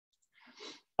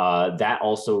That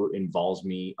also involves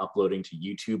me uploading to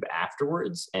YouTube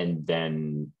afterwards and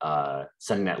then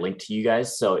sending that link to you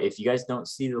guys. So if you guys don't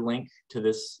see the link to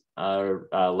this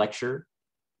lecture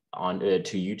on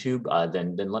to YouTube,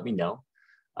 then let me know.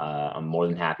 I'm more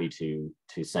than happy to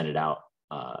send it out.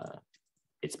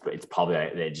 It's probably,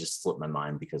 it just slipped my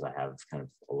mind because I have kind of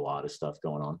a lot of stuff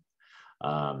going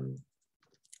on.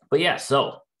 But yeah,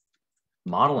 so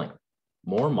modeling,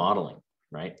 more modeling,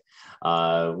 right?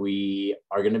 We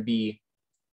are going to be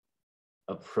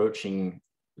approaching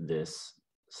this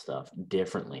stuff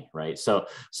differently, right? So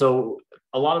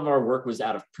a lot of our work was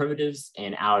out of primitives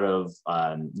and out of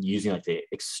using like the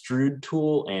extrude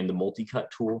tool and the multi-cut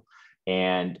tool,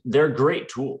 and they're great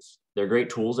tools. They're great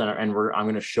tools, and I'm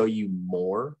going to show you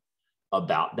more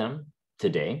about them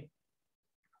today.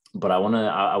 But I want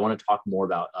to talk more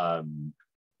about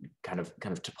kind of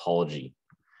topology.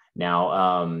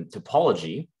 Now,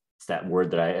 topology, it's that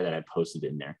word that I posted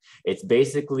in there. It's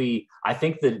basically, I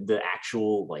think the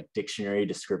actual like dictionary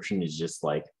description is just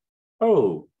like,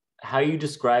 oh, how you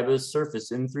describe a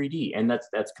surface in 3D, and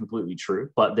that's completely true.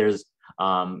 But there's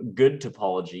good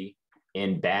topology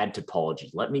and bad topology.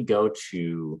 Let me go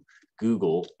to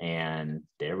Google, and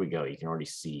there we go. You can already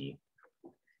see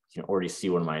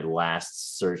one of my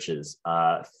last searches.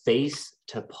 Face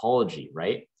topology,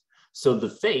 right? So the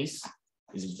face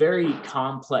is very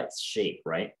complex shape,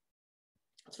 right?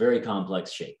 It's very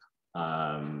complex shape.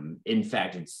 In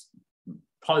fact, it's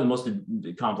probably the most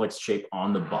complex shape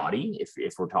on the body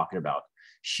if we're talking about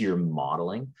sheer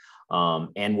modeling.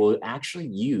 And we'll actually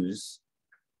use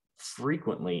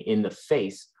frequently in the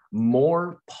face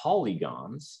more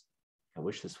polygons. I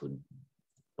wish this would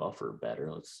buffer better.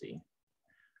 Let's see.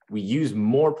 We use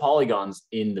more polygons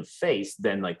in the face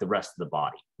than like the rest of the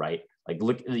body, right? Like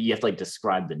look, you have to like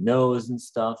describe the nose and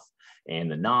stuff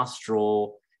and the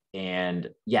nostril. And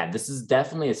yeah, this is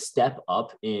definitely a step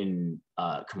up in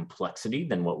complexity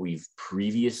than what we've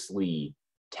previously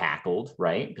tackled,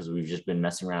 right? Because we've just been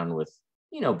messing around with,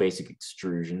 basic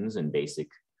extrusions and basic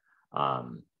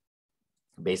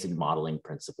modeling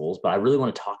principles. But I really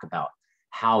want to talk about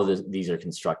how these are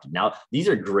constructed. Now, these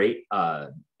are great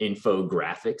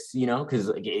infographics,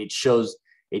 because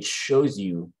it shows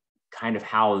you kind of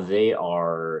how they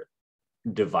are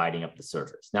dividing up the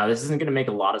surface. Now, this isn't going to make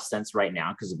a lot of sense right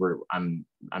now because I'm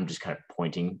just kind of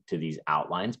pointing to these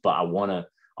outlines, but I want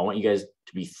you guys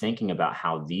to be thinking about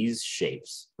how these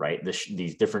shapes, right?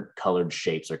 These different colored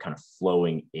shapes are kind of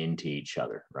flowing into each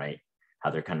other, right? How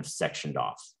they're kind of sectioned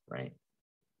off, right?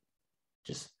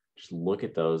 Just look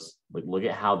at those, look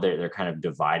at how they're kind of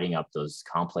dividing up those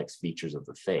complex features of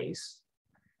the face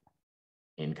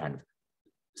and kind of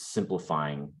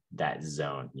simplifying that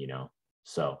zone,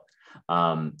 So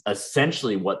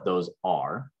essentially what those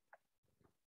are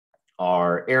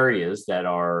areas that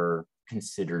are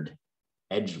considered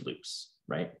edge loops,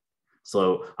 right?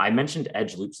 So I mentioned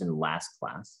edge loops in last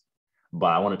class,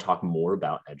 but I want to talk more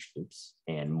about edge loops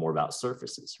and more about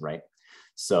surfaces, right?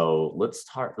 So let's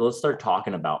start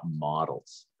talking about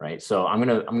models, right? So I'm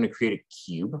gonna create a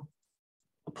cube,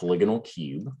 a polygonal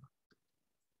cube.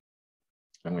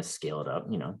 I'm gonna scale it up,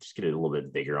 just get it a little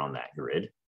bit bigger on that grid.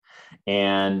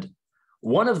 And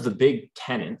one of the big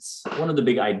tenets, one of the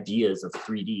big ideas of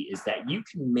 3D is that you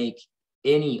can make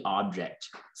any object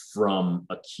from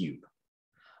a cube.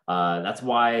 That's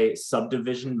why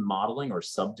subdivision modeling or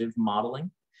subdiv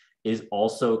modeling is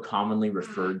also commonly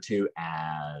referred to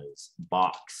as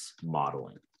box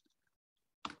modeling.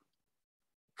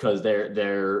 Because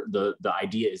the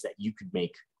idea is that you could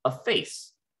make a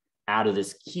face out of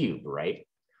this cube, right?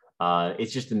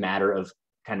 It's just a matter of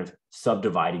kind of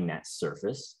subdividing that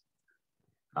surface.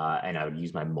 And I would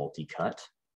use my multi-cut.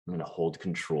 I'm gonna hold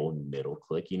control and middle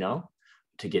click,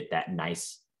 to get that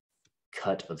nice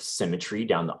cut of symmetry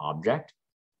down the object.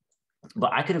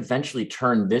 But I could eventually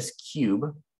turn this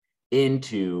cube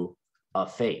into a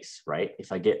face, right?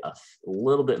 If I get a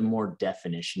little bit more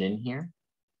definition in here,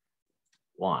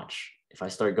 watch. If I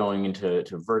start going into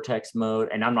vertex mode,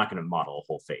 and I'm not going to model a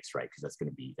whole face, right? Because that's going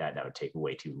to be that would take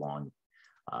way too long,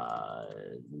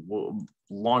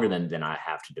 longer than I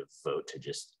have to devote to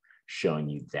just showing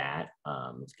you that.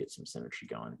 Let's get some symmetry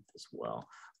going as well.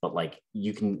 But like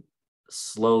you can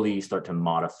slowly start to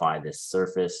modify this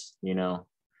surface,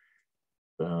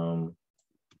 boom.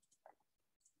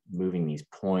 Moving these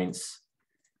points,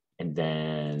 and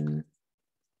then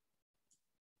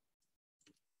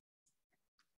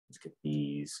let's get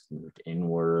these moved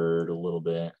inward a little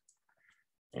bit.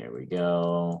 There we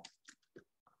go.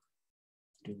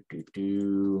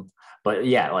 But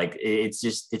yeah, like it's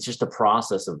just a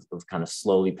process of kind of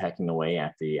slowly pecking away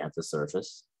at the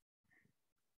surface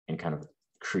and kind of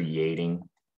creating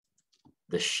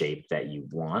the shape that you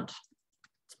want.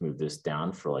 Let's move this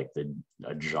down for like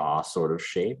a jaw sort of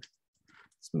shape.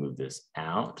 Let's move this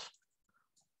out.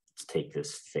 Let's take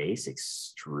this face,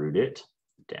 extrude it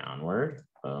downward.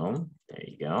 Boom, there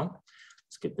you go.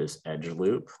 Let's get this edge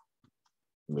loop,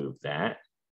 move that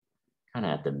kind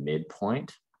of at the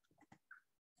midpoint.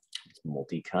 Let's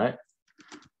multi-cut.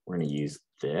 We're going to use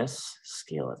this,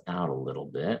 scale it out a little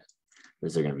bit.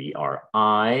 These are going to be our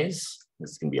eyes.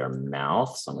 This is going to be our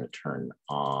mouth. So I'm going to turn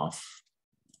off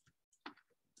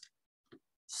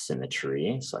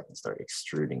symmetry so I can start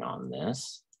extruding on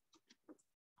this.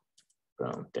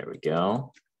 Boom, there we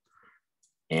go.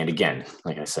 And again,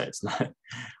 like I said, it's not,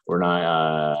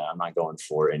 I'm not going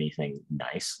for anything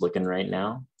nice looking right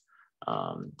now.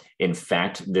 In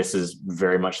fact, this is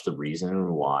very much the reason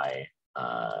why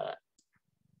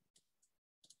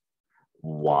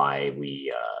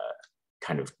we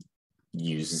kind of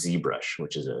use ZBrush,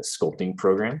 which is a sculpting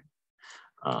program.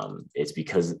 It's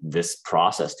because this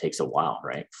process takes a while,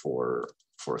 right, for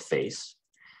a face.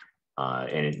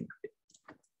 And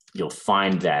you'll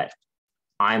find that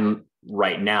I'm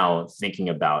right now thinking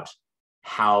about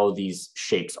how these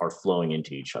shapes are flowing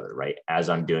into each other, right, as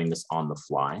I'm doing this on the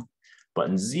fly. But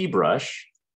in ZBrush,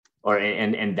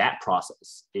 and that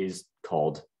process is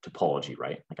called topology,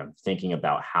 right? Like I'm thinking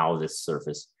about how this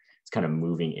surface is kind of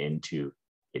moving into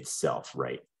itself,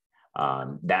 right?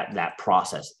 That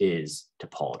process is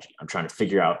topology. I'm trying to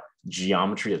figure out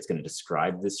geometry that's going to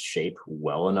describe this shape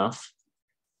well enough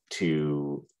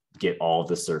to get all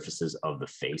the surfaces of the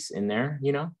face in there,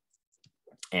 you know?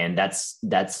 And that's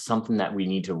something that we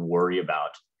need to worry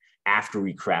about after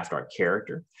we craft our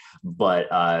character. But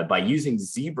by using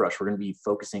ZBrush, we're going to be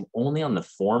focusing only on the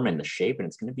form and the shape, and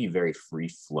it's going to be very free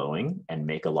flowing and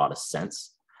make a lot of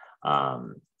sense.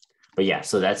 But yeah,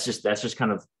 so that's just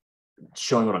kind of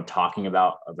showing what I'm talking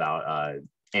about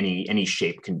any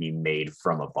shape can be made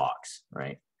from a box,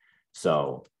 right?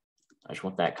 So I just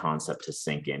want that concept to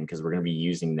sink in because we're going to be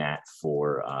using that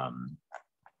for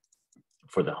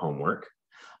the homework.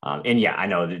 And yeah, I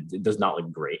know it does not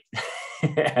look great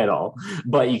at all,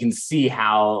 but you can see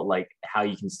how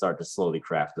you can start to slowly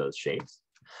craft those shapes.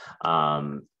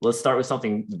 Let's start with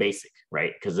something basic,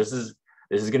 right? Because this is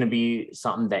going to be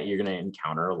something that you're going to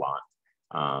encounter a lot.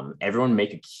 Everyone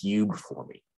make a cube for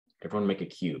me. Everyone make a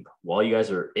cube. While you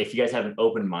guys if you guys haven't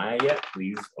opened Maya yet,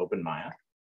 please open Maya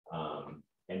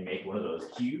and make one of those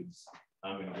cubes.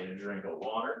 I'm going to get a drink of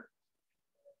water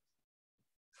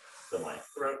so my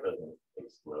throat doesn't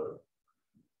explode.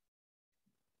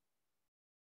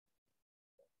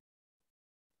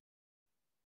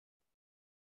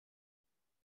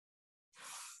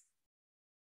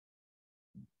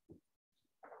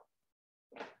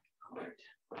 All right.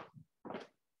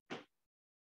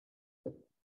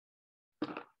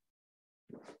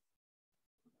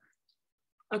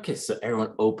 Okay, so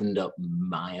everyone opened up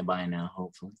Maya by now,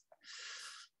 hopefully.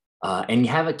 And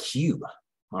you have a cube,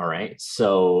 all right?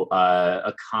 So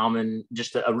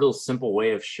just a real simple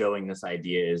way of showing this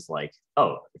idea is like,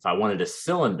 oh, if I wanted a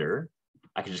cylinder,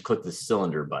 I could just click the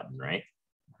cylinder button, right?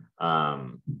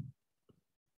 And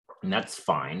that's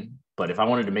fine. But if I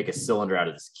wanted to make a cylinder out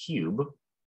of this cube,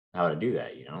 how would I do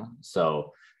that, you know?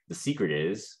 So the secret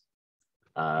is,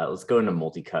 let's go into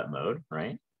multi-cut mode,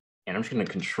 right? And I'm just going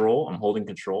to I'm holding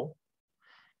control,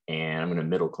 and I'm going to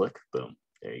middle click, boom,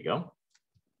 there you go.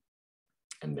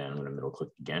 And then I'm going to middle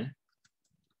click again.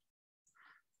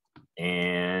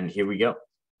 And here we go.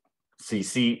 So you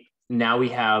see, now we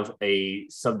have a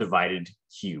subdivided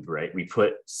cube, right? We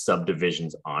put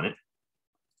subdivisions on it.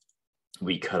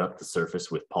 We cut up the surface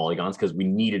with polygons because we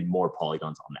needed more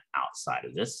polygons on the outside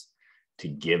of this to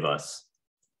give us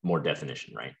more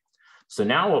definition, right? So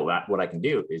now what I can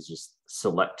do is just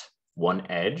select one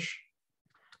edge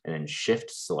and then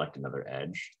shift select another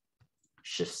edge,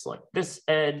 shift select this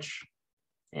edge,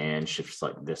 and shift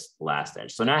select this last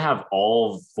edge. So now I have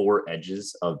all 4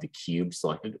 edges of the cube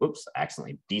selected. Oops, I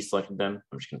accidentally deselected them.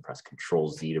 I'm just gonna press Control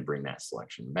Z to bring that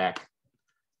selection back.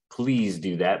 Please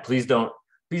do that. Please don't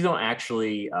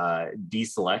actually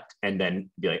deselect and then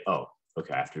be like, oh,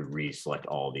 okay, I have to reselect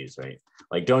all of these, right?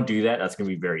 Like, don't do that. That's going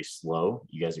to be very slow.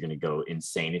 You guys are going to go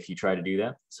insane if you try to do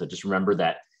that. So just remember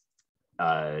that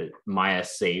Maya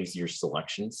saves your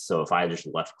selections. So if I just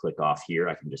left click off here,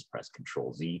 I can just press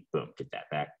Control Z, boom, get that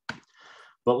back.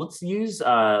 But let's use,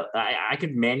 I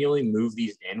could manually move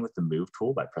these in with the move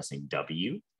tool by pressing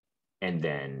W and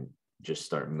then just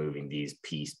start moving these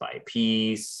piece by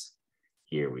piece.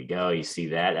 Here we go. You see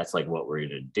that? That's like what we're going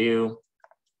to do.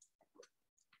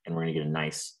 And we're going to get a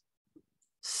nice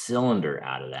cylinder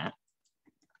out of that.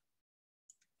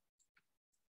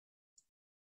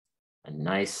 a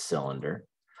nice cylinder.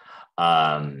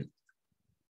 But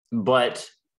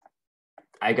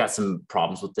I got some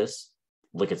problems with this.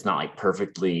 Look, it's not like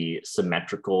perfectly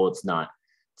symmetrical. It's not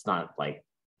like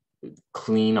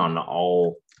clean on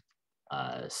all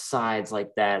sides like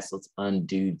that. So let's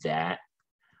undo that.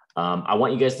 I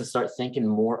want you guys to start thinking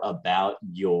more about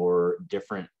your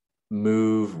different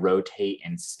move, rotate,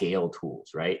 and scale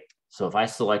tools, right? So if I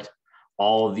select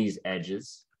all of these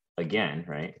edges again,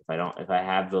 right? If I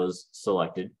have those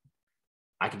selected,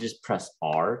 I could just press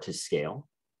R to scale.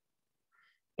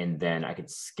 And then I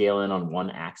could scale in on one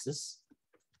axis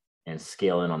and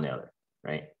scale in on the other,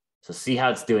 right? So see how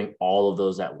it's doing all of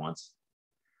those at once.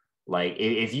 Like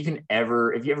if you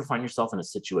ever find yourself in a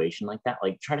situation like that,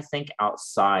 like try to think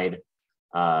outside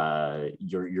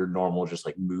your normal just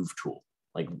like move tool,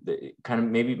 like kind of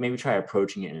maybe try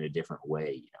approaching it in a different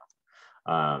way,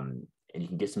 and you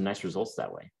can get some nice results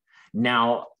that way.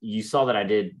 Now you saw that I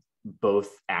did both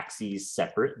axes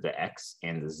separate, the X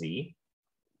and the Z.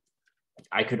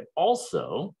 I could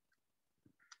also,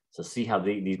 so see how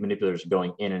these manipulators are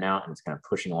going in and out, and it's kind of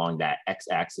pushing along that X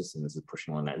axis, and this is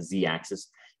pushing along that Z axis.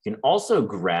 You can also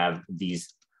grab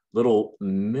these little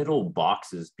middle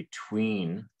boxes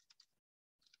between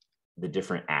the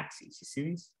different axes. You see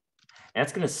these? And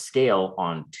that's going to scale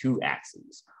on 2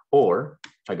 axes. Or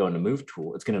if I go into move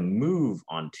tool, it's going to move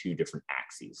on 2 different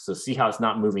axes. So see how it's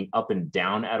not moving up and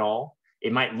down at all?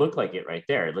 It might look like it right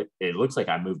there. It looks like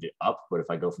I moved it up, but if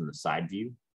I go from the side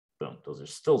view, boom, those are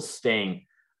still staying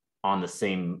on the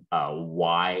same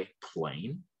Y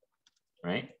plane,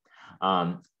 right?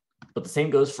 But the same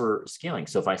goes for scaling.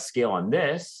 So if I scale on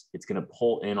this, it's going to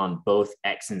pull in on both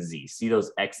X and Z. See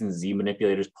those X and Z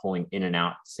manipulators pulling in and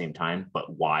out at the same time,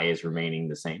 but Y is remaining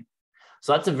the same.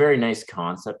 So that's a very nice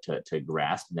concept to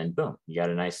grasp. And then boom, you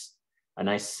got a nice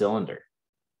cylinder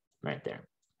right there,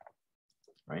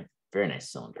 right? Very nice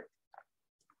cylinder.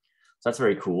 So that's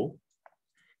very cool.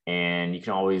 And you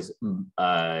can always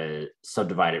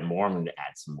subdivide it more. I'm going to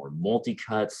add some more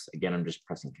multi-cuts. Again, I'm just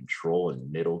pressing Control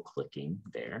and middle clicking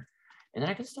there. And then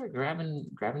I can start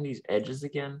grabbing these edges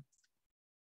again.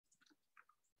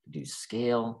 Do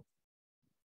scale.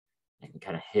 I can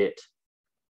kind of hit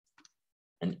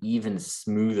an even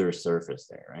smoother surface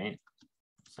there, right?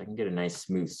 So I can get a nice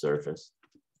smooth surface.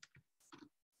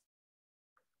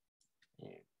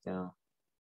 There we go.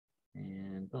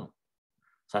 And boom.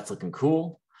 So that's looking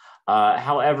cool.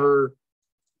 However,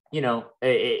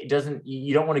 it doesn't,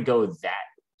 you don't want to go that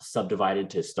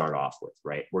subdivided to start off with,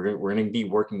 right? We're going to be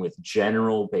working with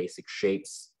general basic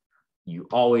shapes. You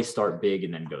always start big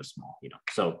and then go small,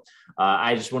 So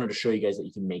I just wanted to show you guys that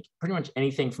you can make pretty much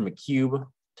anything from a cube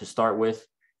to start with.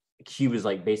 A cube is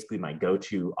like basically my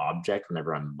go-to object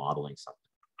whenever I'm modeling something.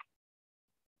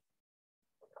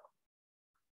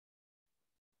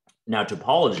 Now,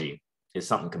 topology is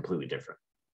something completely different,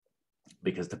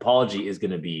 because topology is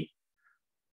going to be,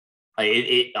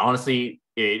 honestly,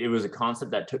 it was a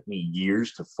concept that took me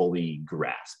years to fully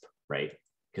grasp, right?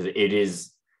 Because it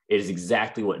is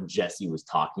exactly what Jesse was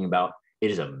talking about.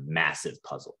 It is a massive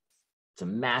puzzle. It's a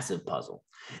massive puzzle.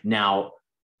 Now,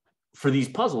 for these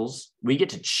puzzles, we get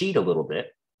to cheat a little bit,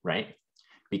 right?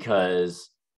 Because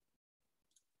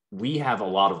we have a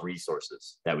lot of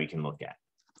resources that we can look at.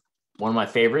 One of my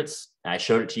favorites, I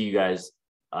showed it to you guys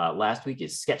last week,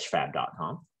 is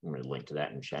sketchfab.com. I'm going to link to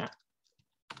that in chat.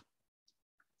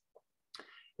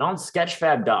 And on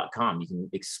sketchfab.com, you can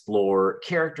explore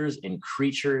characters and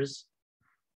creatures,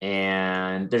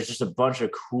 and there's just a bunch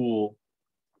of cool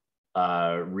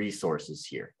resources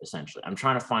here, essentially. I'm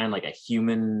trying to find like a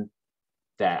human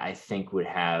that I think would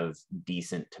have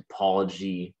decent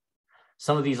topology.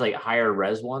 Some of these like higher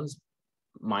res ones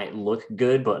might look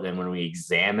good, but then when we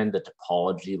examine the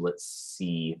topology, let's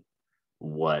see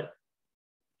what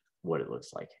it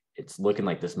looks like. It's looking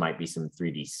like this might be some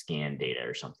 3D scan data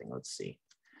or something. Let's see.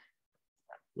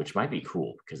 Which might be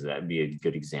cool, because that'd be a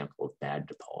good example of bad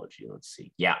topology. Let's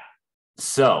see. Yeah.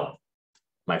 So,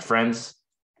 my friends,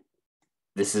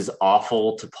 this is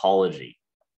awful topology.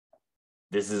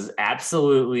 This is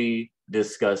absolutely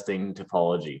disgusting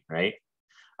topology, right?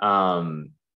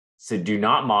 So do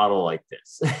not model like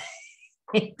this.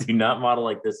 Do not model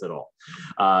like this at all.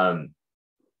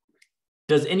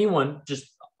 Does anyone, just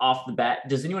off the bat,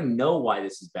 does anyone know why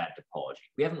this is bad topology?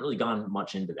 We haven't really gone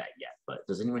much into that yet, but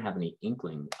does anyone have any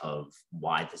inkling of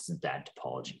why this is bad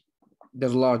topology?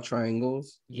 There's a lot of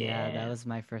triangles. Yeah, that was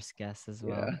my first guess as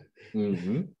well.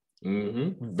 Yeah.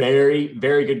 Very,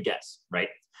 very good guess, right?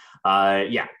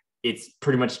 Yeah, it's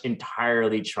pretty much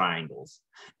entirely triangles.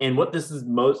 And what this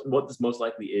most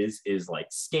likely is like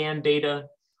scan data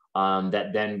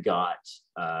that then got,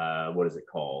 what is it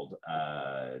called?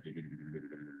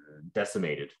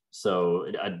 Decimated. So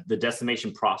the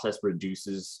decimation process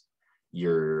reduces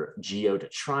your geo to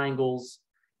triangles,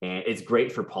 and it's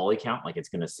great for poly count. Like it's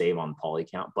going to save on poly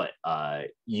count, but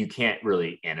you can't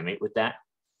really animate with that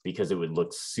because it would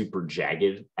look super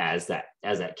jagged as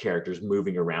that character's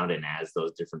moving around and as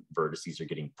those different vertices are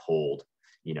getting pulled,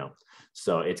 you know.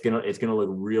 So it's gonna look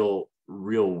real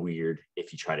weird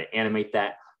if you try to animate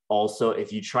that. Also,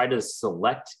 if you try to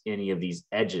select any of these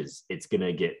edges, it's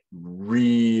gonna get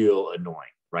real annoying,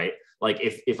 right? Like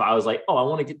if I was like, oh, I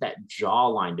want to get that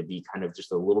jawline to be kind of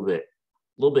just a little bit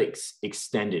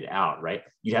extended out, right?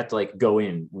 You'd have to like go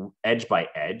in edge by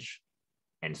edge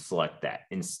and select that.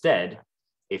 Instead,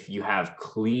 if you have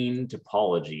clean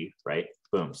topology, right?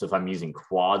 Boom. So if I'm using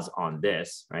quads on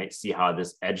this, right? See how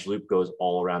this edge loop goes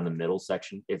all around the middle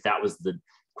section? If that was the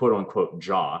quote unquote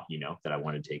jaw, you know, that I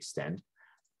wanted to extend,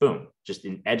 boom, just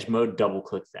in edge mode, double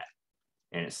click that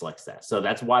and it selects that. So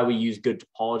that's why we use good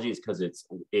topology, is because it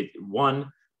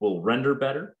one will render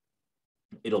better.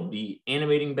 It'll be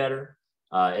animating better.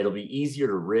 It'll be easier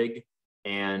to rig,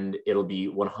 and it'll be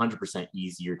 100%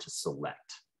 easier to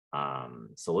select.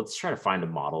 So let's try to find a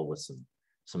model with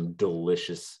some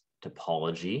delicious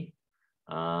topology.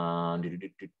 I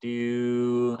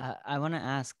want to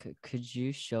ask, could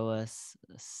you show us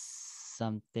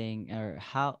something, or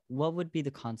what would be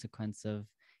the consequence of,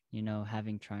 you know,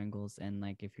 having triangles, and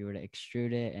like if you were to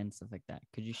extrude it and stuff like that?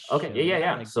 Could you okay,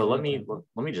 yeah. like, so let me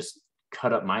just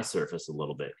cut up my surface a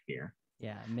little bit here.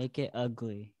 Yeah, make it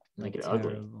ugly. Make it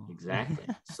ugly. Exactly.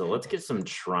 So let's get some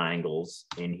triangles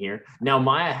in here. Now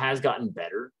Maya has gotten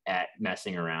better at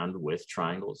messing around with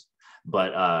triangles,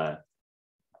 but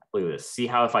look at this. See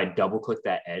how if I double click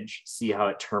that edge, see how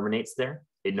it terminates there?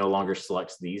 It no longer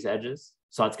selects these edges.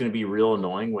 So it's going to be real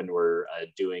annoying when we're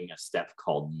doing a step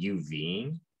called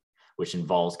UVing, which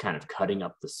involves kind of cutting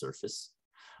up the surface.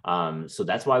 So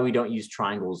that's why we don't use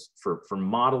triangles for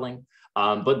modeling.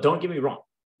 But don't get me wrong,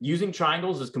 using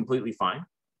triangles is completely fine.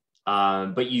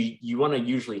 But you want to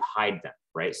usually hide them,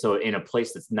 right? So in a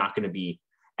place that's not going to be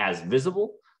as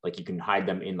visible, like you can hide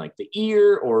them in like the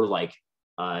ear, or like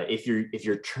if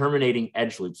you're terminating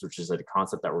edge loops, which is a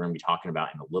concept that we're going to be talking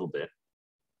about in a little bit.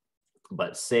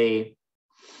 But say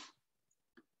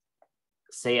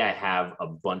I have a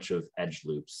bunch of edge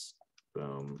loops,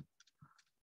 boom,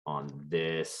 on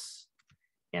this,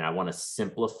 and I want to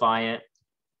simplify it.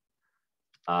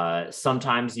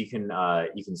 Sometimes you can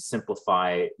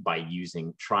simplify by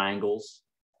using triangles.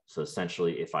 So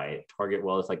essentially, if I target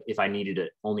well, if I needed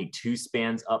only 2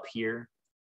 spans up here,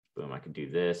 boom, I could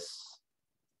do this.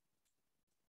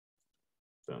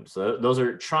 Boom. So those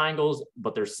are triangles,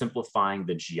 but they're simplifying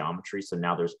the geometry. So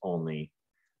now there's only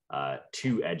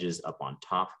 2 edges up on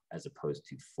top as opposed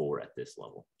to 4 at this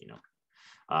level. You know,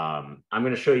 I'm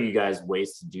going to show you guys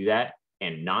ways to do that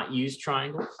and not use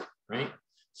triangles, right?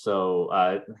 So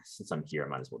since I'm here, I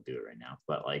might as well do it right now.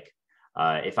 But like,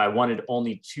 if I wanted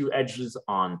only 2 edges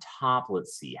on top,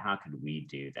 let's see, how could we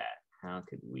do that?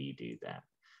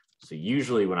 So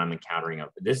usually when I'm encountering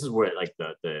this is where like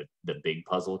the big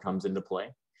puzzle comes into play,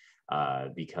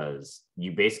 because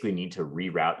you basically need to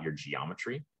reroute your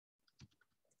geometry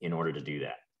in order to do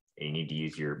that. And you need to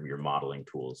use your modeling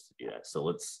tools to do that. So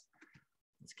let's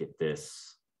get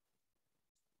this.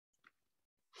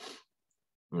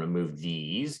 I'm going to move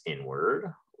these inward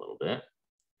a little bit,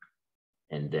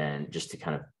 and then just to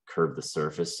kind of curve the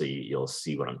surface so you'll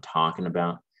see what I'm talking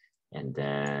about. And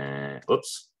then,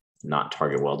 oops, not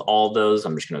target weld all those.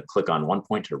 I'm just going to click on one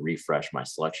point to refresh my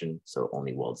selection, so it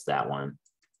only welds that one.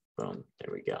 Boom,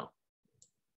 there we go.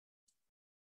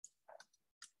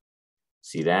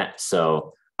 See that?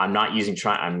 So I'm not using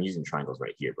I'm using triangles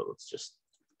right here, but let's just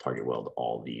target weld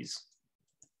all these.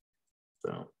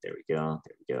 Boom, there we go,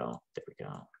 there we go, there we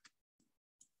go,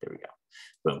 there we go.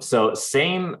 Boom. So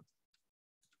same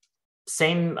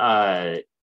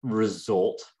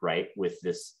result, right? With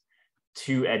this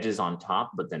 2 edges on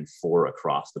top, but then 4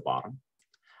 across the bottom.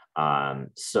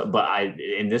 But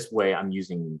in this way, I'm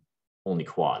using only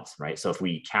quads, right? So if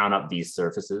we count up these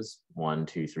surfaces, 1,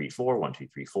 2, 3, 4, 1, 2,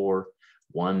 3, 4,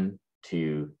 1,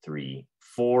 2, 3,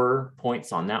 4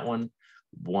 points on that one.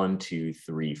 1, 2,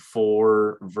 3,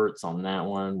 4 verts on that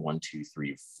one. 1, 2,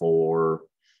 3, 4.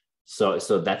 So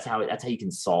that's how you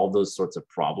can solve those sorts of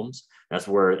problems. That's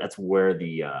where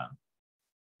the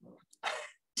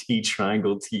T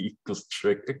triangle T equals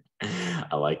trigger.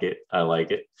 I like it.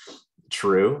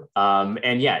 True.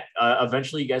 And yeah,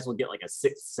 eventually you guys will get like a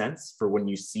 6th sense for when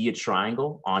you see a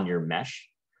triangle on your mesh.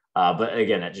 But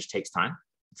again, that just takes time.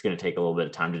 It's going to take a little bit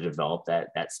of time to develop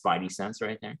that spidey sense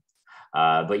right there.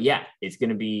 But yeah, it's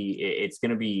gonna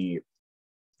be.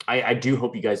 I do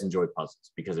hope you guys enjoy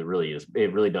puzzles because it really is.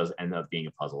 It really does end up being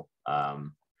a puzzle.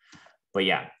 But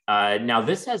yeah, now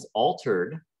this has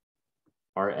altered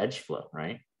our edge flow,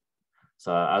 right?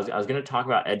 So I was going to talk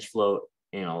about edge flow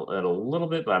in a little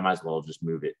bit, but I might as well just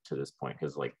move it to this point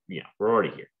because, like, you know, we're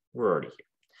already here.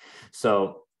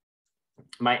 So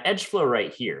my edge flow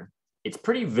right here, it's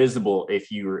pretty visible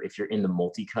if you're in the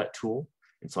multi-cut tool,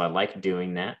 and so I like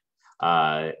doing that.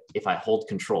 If I hold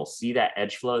control, see that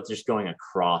edge flow? It's just going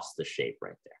across the shape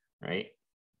right there, right?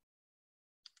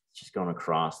 It's just going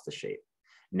across the shape.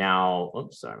 Now,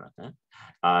 oops, sorry about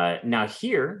that. Now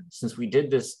here, since we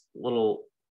did this little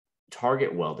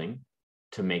target welding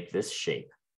to make this shape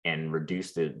and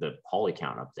reduce the poly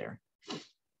count up there,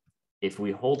 if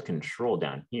we hold control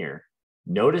down here,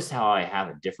 notice how I have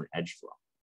a different edge flow.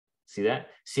 See that?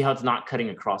 See how it's not cutting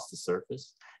across the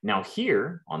surface? Now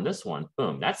here on this one,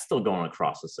 boom, that's still going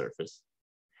across the surface.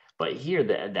 But here,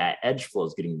 that edge flow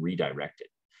is getting redirected.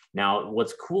 Now,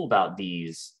 what's cool about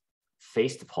these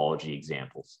face topology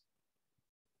examples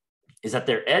is that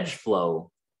their edge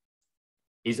flow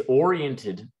is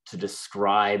oriented to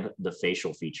describe the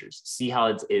facial features. See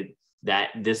how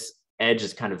this edge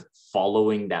is kind of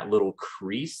following that little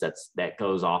crease that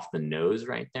goes off the nose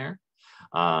right there.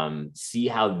 See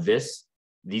how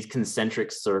these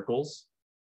concentric circles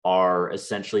are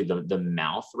essentially the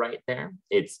mouth right there.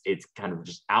 It's kind of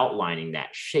just outlining that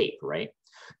shape, right?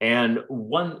 And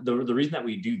the reason that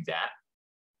we do that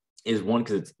is one,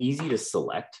 because it's easy to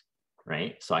select,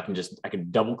 right? So I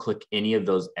can double click any of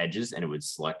those edges and it would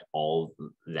select all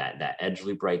that edge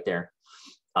loop right there.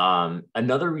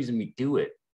 Another reason we do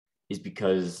it is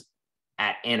because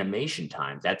at animation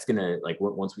time, that's gonna, like,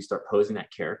 once we start posing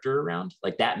that character around,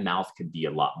 like, that mouth could be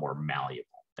a lot more malleable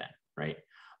then, right?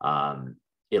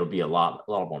 It'll be a lot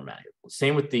more malleable.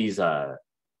 Same with these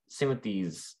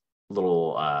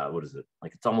little, what is it?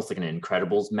 Like, it's almost like an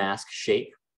Incredibles mask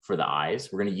shape for the eyes.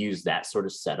 We're going to use that sort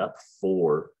of setup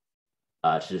to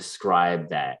describe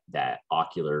that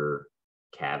ocular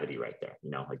cavity right there, you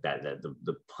know, like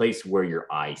the place where your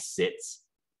eye sits,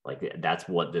 like that's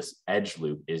what this edge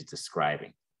loop is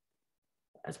describing.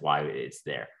 That's why it's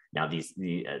there. Now these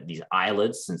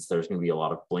eyelids, since there's going to be a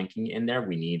lot of blinking in there,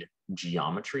 we need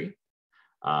geometry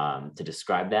to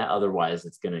describe that. Otherwise,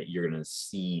 you're gonna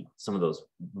see some of those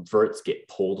verts get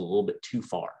pulled a little bit too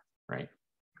far, right?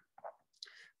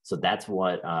 So that's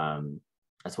what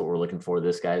we're looking for.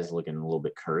 This guy's looking a little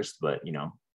bit cursed, but, you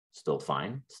know, still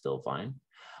fine.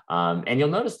 And you'll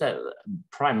notice that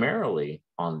primarily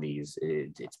on these,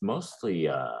 it's mostly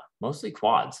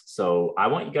quads. So I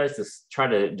want you guys to try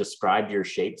to describe your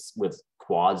shapes with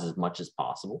quads as much as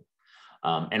possible.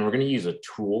 And we're going to use a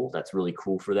tool that's really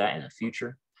cool for that in the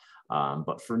future.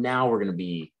 But for now, we're going to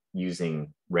be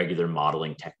using regular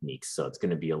modeling techniques. So it's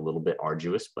going to be a little bit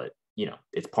arduous, but, you know,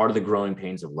 it's part of the growing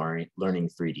pains of learning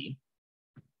 3D.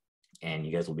 And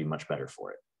you guys will be much better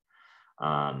for it.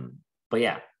 But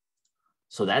yeah,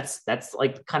 so that's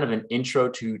like kind of an intro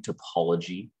to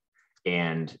topology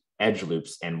and edge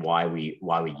loops and why we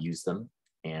use them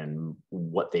and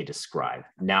what they describe.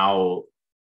 Now,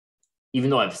 even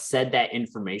though I've said that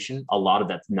information, a lot of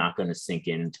that's not going to sink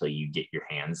in until you get your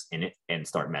hands in it and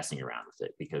start messing around with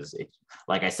it. Because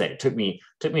like I said, it took me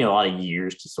a lot of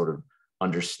years to sort of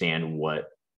understand what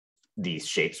these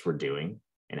shapes were doing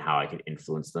and how I could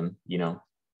influence them, you know.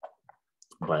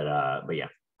 But yeah.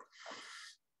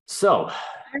 So I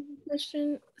have a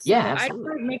question. So yeah, I absolutely.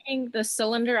 tried making the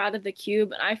cylinder out of the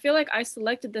cube, and I feel like I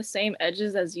selected the same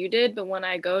edges as you did, but when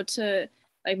I go to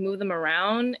like move them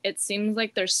around, it seems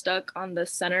like they're stuck on the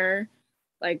center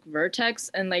like vertex,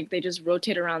 and like they just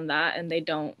rotate around that and they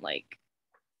don't like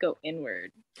go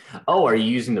inward. Oh, are you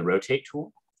using the rotate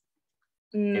tool?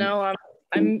 No,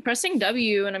 I'm pressing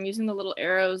W and I'm using the little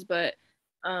arrows, but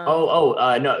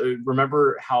no,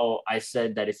 remember how I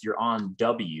said that if you're on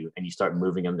W and you start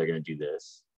moving them, they're going to do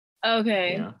this.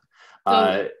 okay. You know?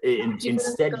 So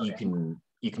instead you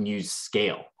can use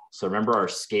scale. So remember our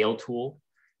scale tool?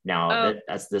 Now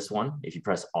that's this one. If you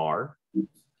press R,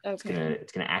 okay.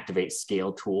 it's gonna activate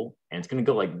scale tool, and it's gonna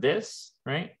go like this,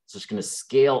 right? So it's gonna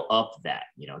scale up that,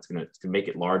 you know, it's gonna make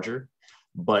it larger.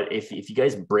 But if you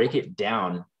guys break it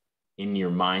down in your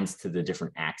minds to the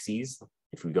different axes,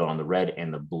 if we go on the red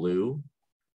and the blue,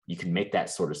 you can make that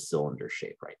sort of cylinder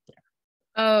shape right there.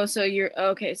 Oh, so you're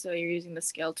using the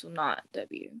scale tool, not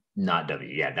W. Not W.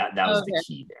 Yeah, that was the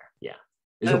key there. Yeah.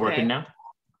 Is it working now?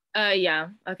 Yeah.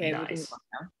 Okay. Nice. We can move on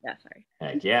now. Yeah, sorry.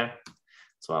 Heck yeah.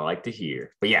 That's what I like to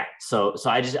hear. But yeah, so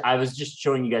I was just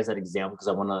showing you guys that example because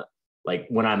I want to, like,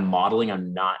 when I'm modeling,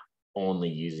 I'm not only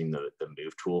using the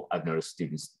move tool. I've noticed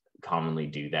students commonly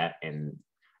do that. And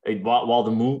while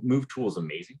the move tool is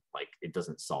amazing, like it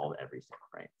doesn't solve everything,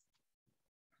 right?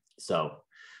 So,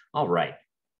 all right.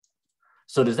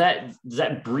 So does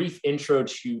that brief intro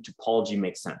to topology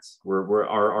make sense?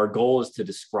 Our goal is to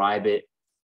describe it,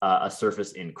 a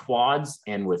surface in quads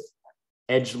and with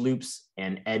edge loops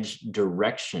and edge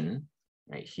direction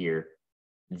right here.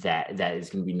 That is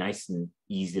going to be nice and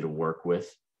easy to work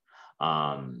with.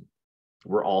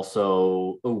 We're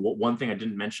also, one thing I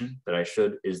didn't mention that I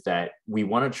should is that we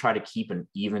want to try to keep an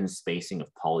even spacing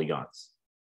of polygons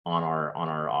on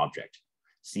our object.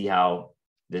 See how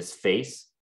this face,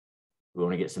 we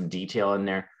want to get some detail in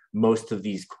there. Most of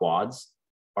these quads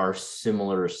are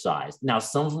similar size. Now,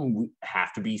 some of them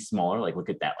have to be smaller. Like look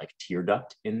at that, like tear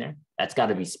duct in there. That's got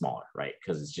to be smaller, right?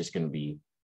 Because it's just going to be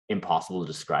impossible to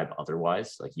describe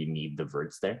otherwise. Like you need the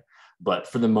verts there. But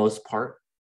for the most part,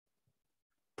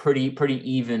 pretty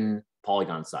even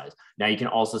polygon size. Now you can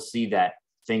also see that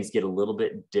things get a little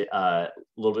bit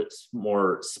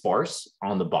more sparse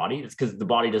on the body. It's because the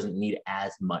body doesn't need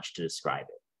as much to describe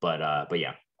it. But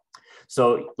yeah.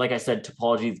 So like I said,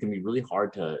 topology is going to be really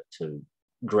hard to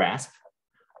grasp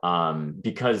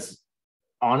because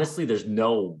honestly, there's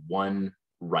no one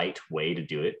right way to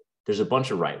do it. There's a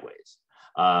bunch of right ways,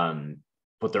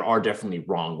 but there are definitely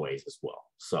wrong ways as well.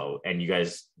 So, and you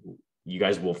guys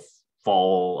will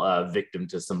fall victim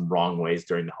to some wrong ways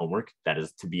during the homework. That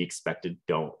is to be expected.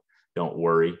 Don't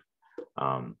worry.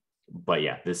 But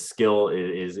yeah, this skill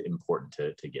is important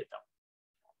to get them.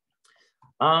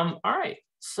 All right,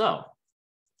 so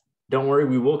don't worry,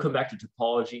 we will come back to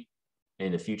topology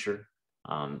in the future.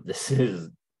 This is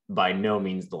by no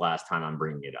means the last time I'm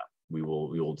bringing it up. We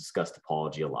will discuss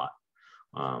topology a lot.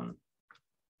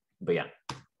 But yeah,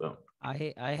 so.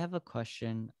 I have a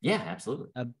question. Yeah, absolutely.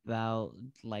 About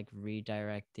like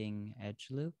redirecting edge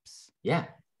loops. Yeah.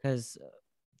 Because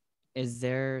is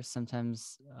there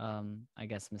sometimes I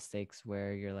guess mistakes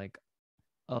where you're like,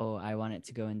 oh, I want it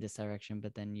to go in this direction,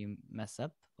 but then you mess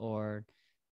up? Or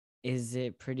is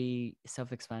it pretty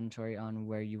self-explanatory on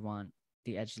where you want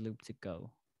the edge loop to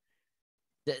go?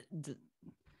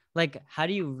 Like, how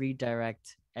do you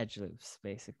redirect edge loops,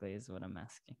 basically, is what I'm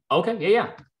asking. Okay,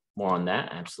 yeah. More on that,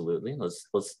 absolutely. Let's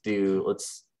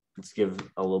give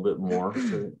a little bit more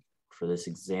for this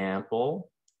example.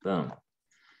 Boom.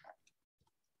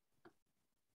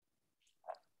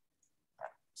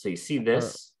 So you see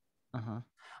this.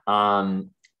 I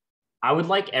would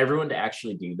like everyone to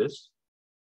actually do this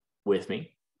with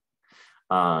me,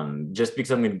 just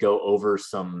because I'm going to go over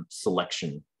some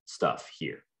selection stuff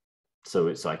here.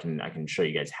 So I can show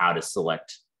you guys how to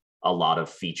select a lot of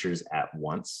features at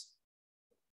once,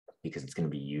 because it's going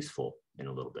to be useful in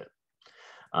a little bit.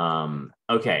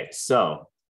 Okay, so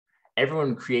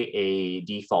everyone create a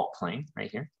default plane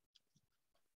right here.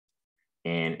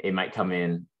 And it might come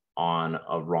in on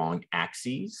a wrong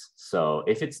axis. So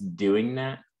if it's doing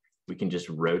that, we can just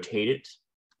rotate it.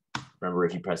 Remember,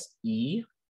 if you press E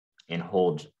and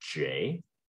hold J,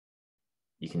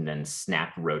 you can then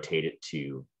snap rotate it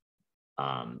to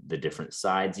the different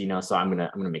sides, you know. So I'm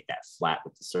gonna make that flat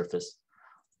with the surface.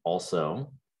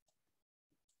 Also,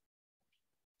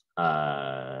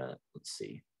 let's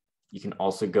see. You can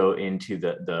also go into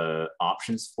the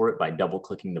options for it by double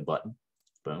clicking the button,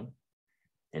 boom,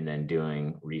 and then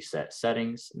doing reset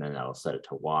settings, and then that'll set it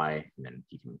to Y, and then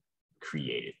you can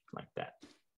create it like that.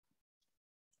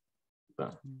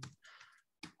 Boom.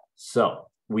 So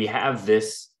we have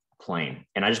this plane,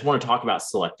 and I just want to talk about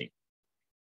selecting,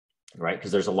 right?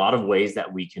 Because there's a lot of ways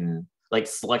that we can, like,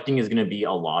 selecting is going to be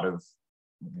a lot of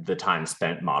the time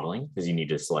spent modeling, because you need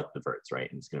to select the verts, right?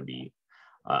 And it's going to be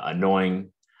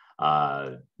annoying,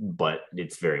 but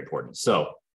it's very important.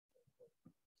 So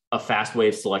a fast way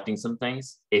of selecting some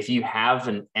things, if you have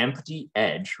an empty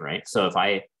edge, right? So if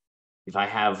I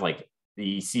have, like,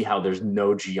 you see how there's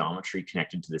no geometry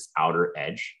connected to this outer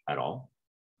edge at all.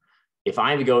 If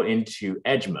I go into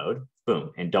edge mode,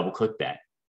 boom, and double click that,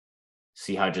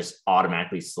 see how it just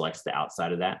automatically selects the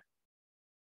outside of that?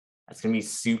 That's going to be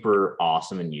super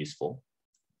awesome and useful.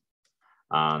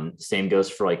 Same goes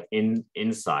for like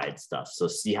inside stuff. So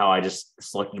see how I just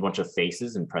selected a bunch of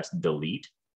faces and pressed delete.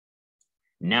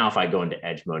 Now, if I go into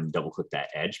edge mode and double click that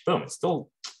edge, boom, it still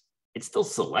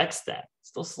selects that. It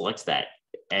still selects that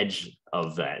edge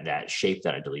of that shape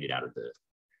that I deleted out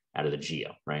of the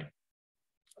geo, right?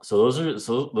 So those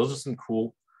are some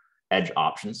cool edge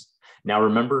options. Now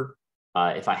remember,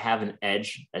 if I have an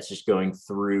edge that's just going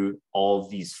through all of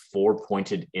these 4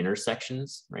 pointed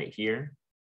intersections right here,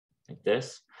 like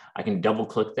this, I can double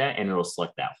click that and it'll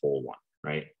select that whole one,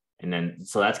 right? And then,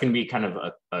 so that's going to be kind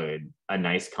of a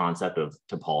nice concept of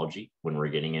topology when we're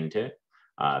getting into it,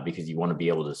 because you want to be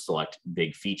able to select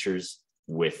big features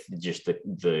with just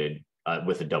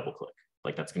with a double click.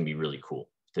 Like that's going to be really cool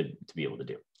to be able to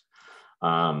do.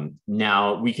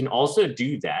 Now we can also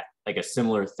do that, like a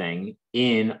similar thing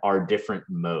in our different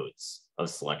modes of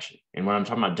selection. And when I'm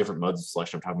talking about different modes of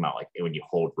selection, I'm talking about like when you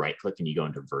hold right click and you go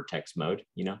into vertex mode,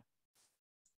 you know,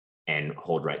 and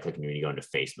hold right click and when you go into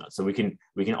face mode. So we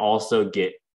can also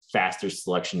get faster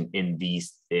selection in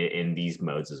these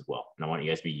modes as well. And I want you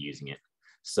guys to be using it.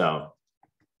 So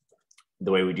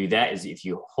the way we do that is if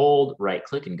you hold right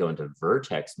click and go into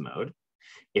vertex mode,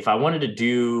 if I wanted to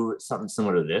do something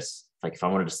similar to this, like if I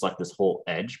wanted to select this whole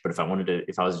edge, but if I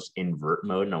was just in vert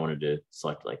mode and I wanted to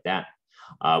select like that,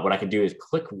 what I can do is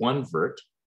click one vert,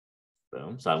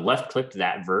 boom. So I left clicked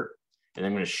that vert, and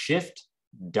I'm going to shift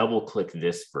double click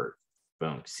this vert,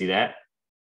 boom. See that?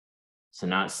 So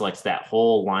now it selects that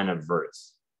whole line of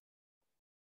verts.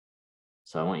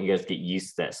 So I want you guys to get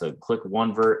used to that. So click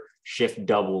one vert, shift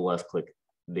double left click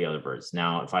the other verts.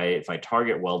 Now if I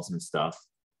target welds and stuff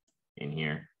in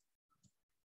here,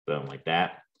 boom, like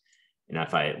that. And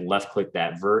if I left click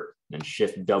that vert, then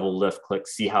shift double left click,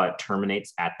 see how it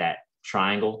terminates at that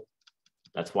triangle.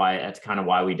 That's kind of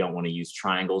why we don't want to use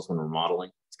triangles when we're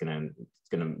modeling. It's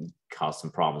gonna cause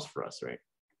some problems for us, right?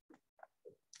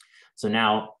 So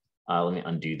now let me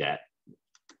undo that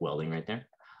welding right there.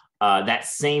 That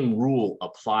same rule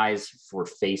applies for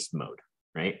face mode,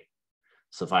 right?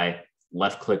 So if I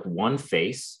left click one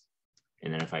face,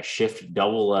 and then if I shift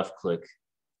double left click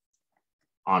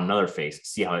on another face,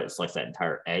 see how it selects that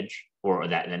entire edge or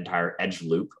that entire edge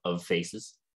loop of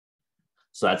faces.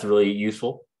 So that's really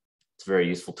useful. It's a very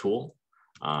useful tool.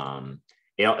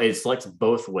 It selects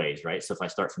both ways, right? So if I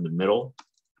start from the middle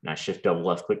and I shift double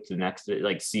left click to the next,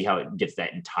 like see how it gets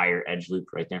that entire edge loop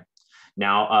right there.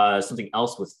 Now, something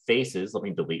else with faces, let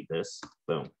me delete this,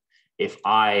 boom. If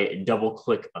I double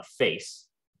click a face,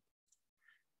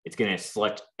 it's gonna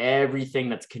select everything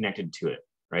that's connected to it,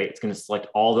 right? It's gonna select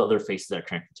all the other faces that are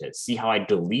connected to it. See how I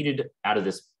deleted out of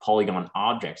this polygon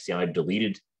object, see how I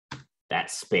deleted that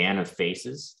span of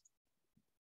faces?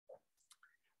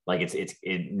 Like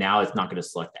now it's not gonna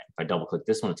select that. If I double click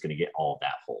this one, it's gonna get all of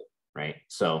that whole, right?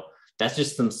 So that's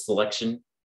just some selection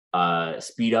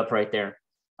speed up right there.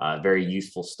 Very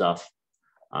useful stuff.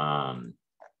 Yeah,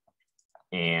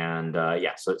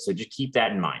 so just keep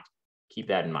that in mind. Keep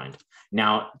that in mind.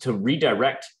 Now to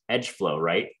redirect edge flow,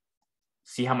 right?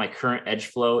 See how my current edge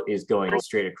flow is going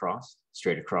straight across,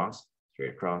 straight across, straight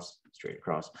across, straight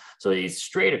across. So it's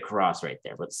straight across right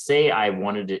there. But say I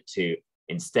wanted it to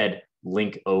instead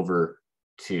link over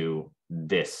to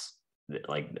this,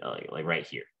 like right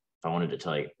here. If I wanted it to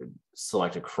like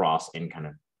select across and kind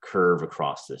of curve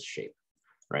across this shape,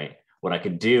 right? What I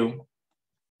could do,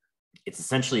 it's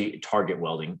essentially target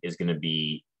welding is going to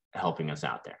be helping us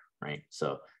out there, right?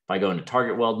 So if I go into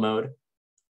target weld mode,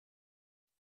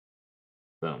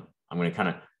 boom, I'm going to kind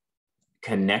of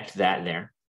connect that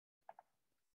there.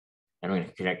 And I'm going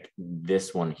to connect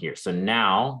this one here. So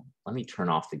now let me turn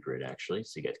off the grid actually,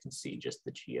 so you guys can see just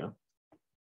the geo.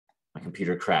 My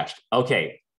computer crashed.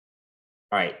 Okay.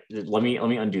 All right, let me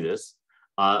undo this.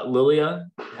 Lilia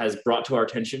has brought to our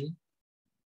attention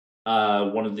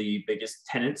one of the biggest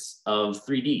tenets of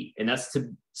 3D, and that's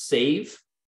to save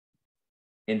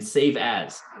and save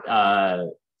as.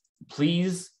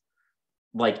 Please,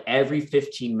 like every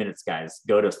 15 minutes, guys,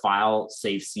 go to File,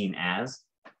 Save Scene As,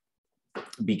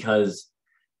 because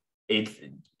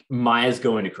Maya's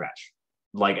going to crash.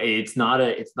 Like it's not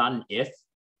an if,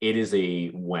 it is a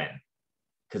when,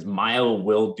 because Maya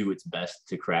will do its best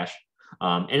to crash.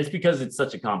 And it's because it's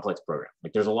such a complex program.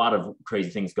 Like there's a lot of crazy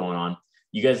things going on.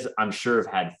 You guys, I'm sure, have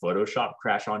had Photoshop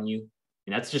crash on you,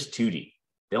 and that's just 2D.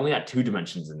 They only got 2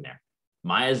 dimensions in there.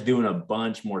 Maya's doing a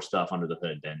bunch more stuff under the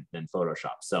hood than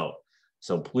Photoshop.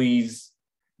 So please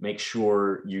make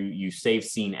sure you save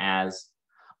scene as.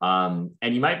 And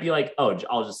you might be like, oh,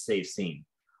 I'll just save scene.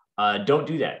 Don't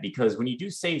do that, because when you do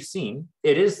save scene,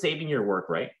 it is saving your work,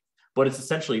 right? But it's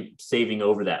essentially saving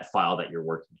over that file that you're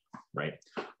working on, right?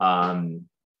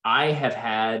 I have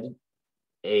had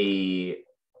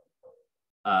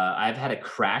I've had a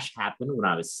crash happen when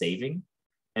I was saving,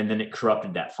 and then it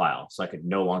corrupted that file, so I could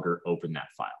no longer open that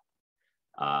file.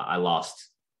 I lost,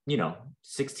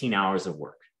 16 hours of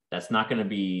work. That's not going to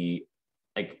be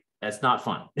that's not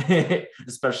fun,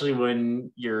 especially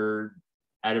when you're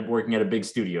working at a big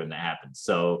studio and that happens.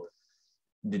 So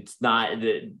it's not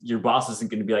that your boss isn't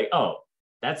going to be like, oh,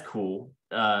 that's cool.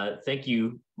 Thank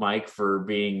you, Mike, for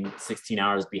being 16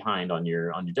 hours behind on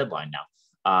your deadline now.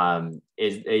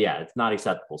 is yeah, it's not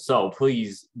acceptable. So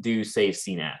please do save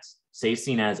scene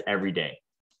as every day,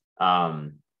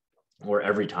 or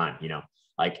every time.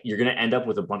 Like you're gonna end up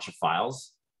with a bunch of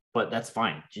files, but that's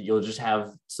fine. You'll just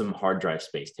have some hard drive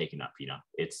space taken up.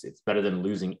 It's better than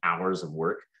losing hours of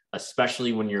work,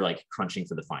 especially when you're like crunching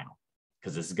for the final,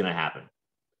 because this is gonna happen.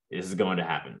 This is going to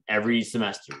happen every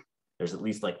semester. There's at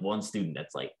least like one student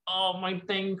that's like, oh, my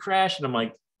thing crashed. And I'm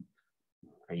like,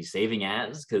 are you saving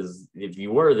as? Because if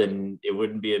you were, then it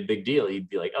wouldn't be a big deal. You'd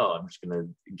be like, oh, I'm just going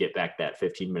to get back that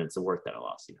 15 minutes of work that I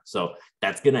lost. So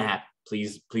that's going to happen.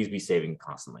 Please be saving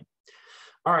constantly.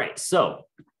 All right. So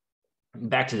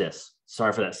back to this.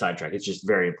 Sorry for that sidetrack. It's just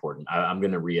very important. I'm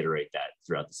going to reiterate that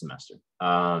throughout the semester.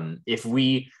 If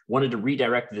we wanted to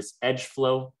redirect this edge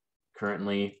flow,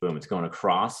 currently, boom, it's going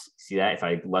across. See that? If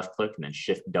I left click and then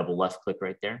shift double left click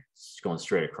right there, it's going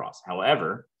straight across.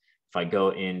 However, if I go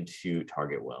into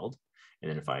target weld, and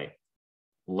then if I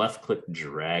left click,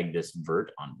 drag this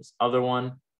vert on this other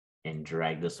one and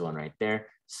drag this one right there,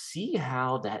 see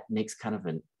how that makes kind of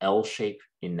an L shape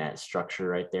in that structure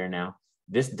right there now?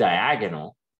 This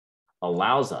diagonal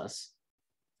allows us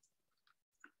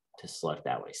to select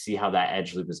that way. See how that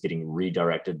edge loop is getting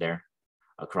redirected there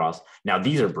across. Now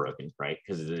these are broken, right?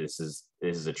 Because this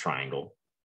is a triangle.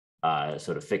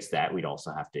 So to fix that, we'd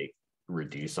also have to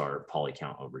reduce our poly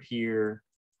count over here.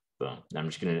 Boom. Now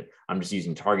I'm just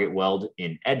using target weld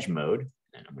in edge mode,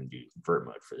 and I'm going to do vert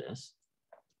mode for this.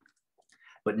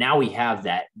 But now we have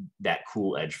that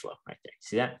cool edge flow right there.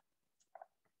 See that?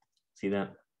 See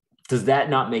that? Does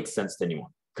that not make sense to anyone?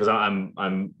 Because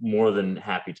I'm more than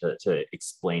happy to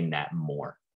explain that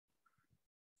more.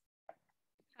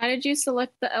 How did you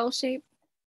select the L shape?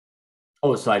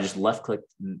 Oh, so I just left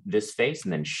clicked this face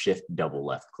and then shift double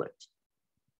left clicked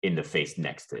in the face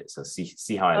next to it. So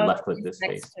see how I left click this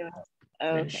face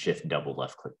and then shift double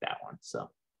left click that one.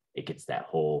 So it gets that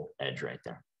whole edge right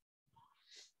there.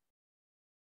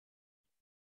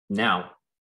 Now,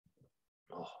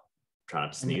 try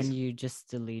not to sneeze. And then you just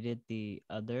deleted the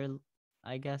other,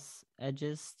 I guess,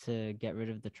 edges to get rid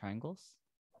of the triangles?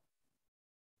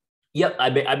 Yep,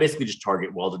 I basically just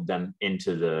target welded them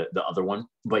into the other one,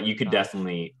 but you could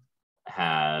definitely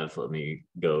have, let me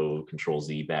go Control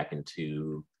Z back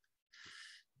into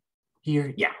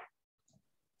here. Yeah,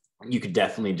 you could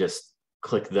definitely just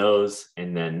click those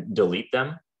and then delete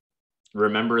them.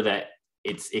 Remember that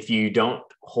if you don't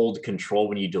hold Control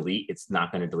when you delete, it's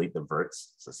not going to delete the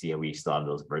verts. So see how we still have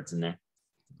those verts in there?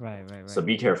 Right. So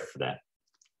be careful for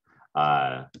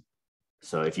that.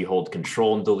 So if you hold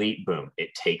Control and delete, boom,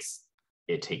 it takes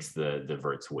the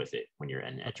verts with it when you're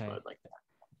in edge mode like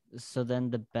that. So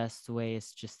then the best way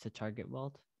is just to target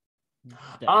weld?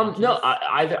 No,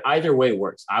 either way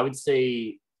works. I would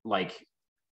say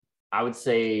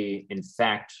in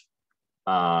fact,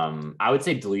 I would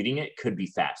say deleting it could be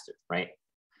faster, right?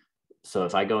 So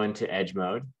if I go into edge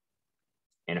mode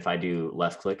and if I do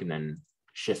left click and then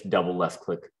shift double left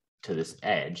click to this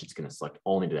edge, it's going to select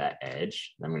only to that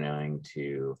edge. I'm going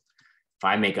to, if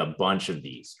I make a bunch of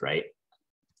these, right?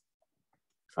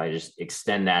 If I just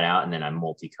extend that out and then I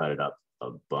multi-cut it up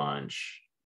a bunch,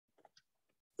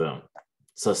 boom.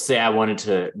 So say I wanted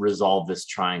to resolve this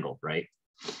triangle, right?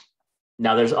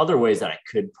 Now there's other ways that I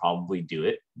could probably do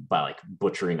it by like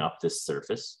butchering up this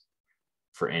surface.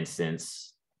 For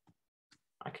instance,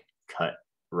 I could cut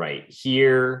right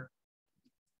here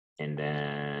and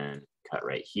then cut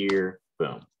right here,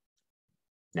 boom.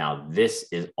 Now this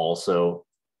is also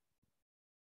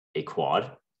a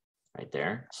quad right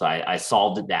there. So I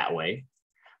solved it that way,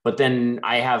 but then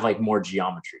I have like more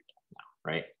geometry now,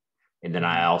 right? And then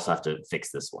I also have to fix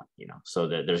this one, so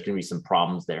that there's going to be some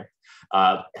problems there.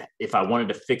 If I wanted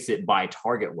to fix it by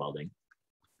target welding,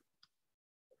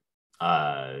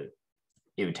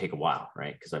 it would take a while,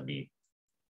 right? Because I'd be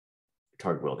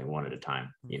target welding one at a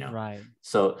time, Right.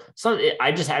 So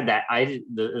I just had that.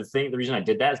 The reason I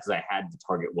did that is because I had the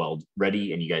target weld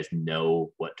ready, and you guys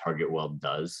know what target weld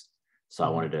does. So I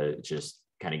wanted to just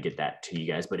kind of get that to you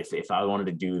guys. But if I wanted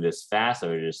to do this fast, I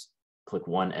would just click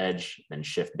one edge, then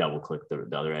shift double click the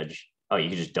other edge. Oh, you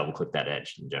could just double click that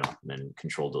edge in general, and then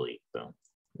Control delete, boom,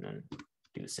 and then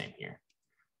do the same here.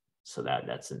 So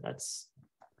that's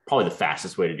probably the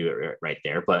fastest way to do it right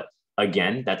there. But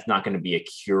again, that's not going to be a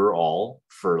cure all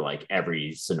for like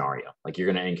every scenario. Like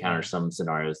you're going to encounter some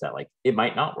scenarios that like it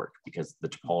might not work because the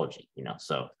topology,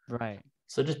 So right.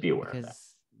 So just be aware of that.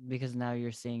 Because now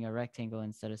you're seeing a rectangle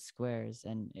instead of squares,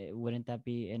 and wouldn't that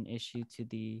be an issue to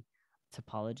the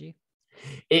topology?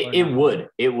 It would.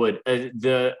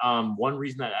 The one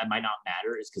reason that might not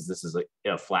matter is because this is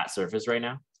a flat surface right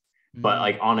now. but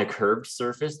like on a curved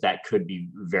surface, that could be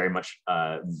very much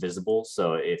visible.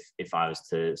 So if I was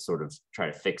to sort of try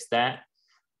to fix that,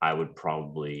 I would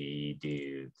probably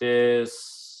do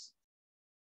this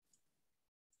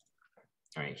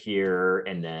right here,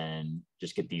 and then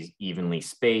just get these evenly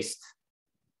spaced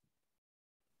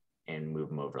and move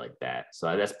them over like that.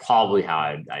 So that's probably how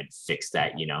I'd fix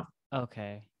that, you know.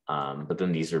 Okay. But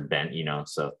then these are bent, you know,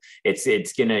 so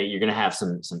you're gonna have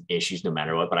some issues no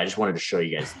matter what. But I just wanted to show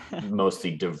you guys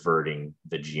mostly diverting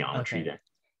the geometry there.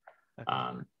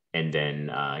 Okay. And then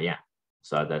yeah,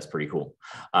 so that's pretty cool.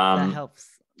 That helps.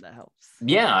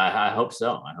 Yeah, I hope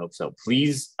so. I hope so.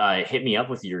 Please hit me up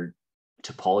with your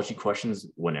topology questions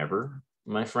whenever,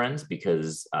 my friends,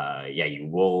 because yeah, you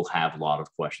will have a lot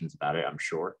of questions about it, I'm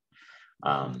sure.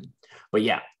 But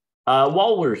yeah,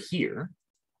 while we're here,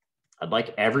 I'd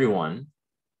like everyone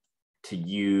to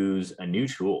use a new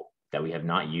tool that we have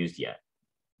not used yet.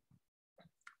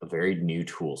 A very new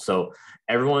tool. So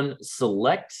everyone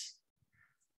select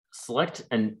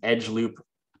an edge loop,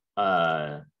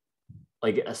 select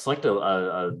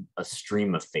a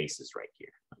stream of faces right here,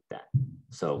 like that.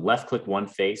 So left click one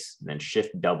face, and then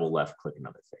shift double left click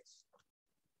another face.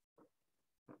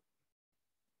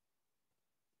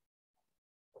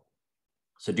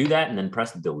 So do that and then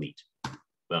press delete.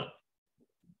 Boom.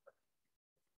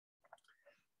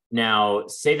 Now,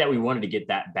 say that we wanted to get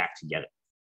that back together.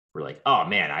 We're like, oh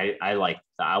man,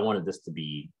 I wanted this to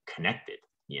be connected,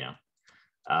 you know.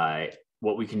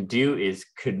 What we can do is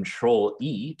Control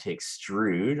E to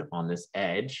extrude on this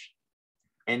edge,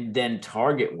 and then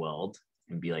target weld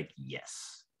and be like,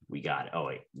 yes, we got it. Oh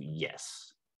wait,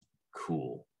 yes,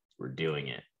 cool, we're doing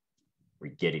it.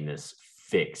 We're getting this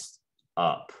fixed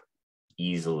up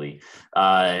easily.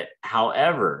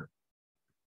 However,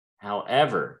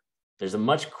 there's a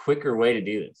much quicker way to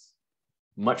do this.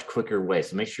 Much quicker way.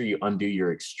 So make sure you undo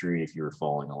your extrude if you were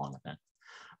following along with that.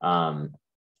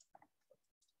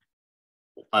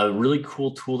 A really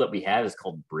cool tool that we have is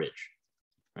called Bridge,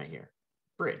 right here.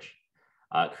 Bridge.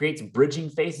 Creates bridging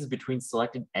faces between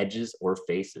selected edges or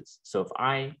faces. So if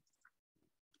I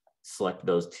select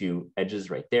those two edges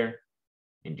right there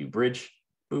and do Bridge,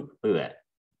 boop, look at that.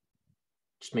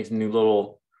 Just makes a new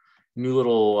little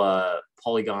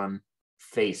polygon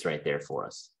face right there for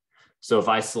us. So if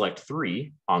I select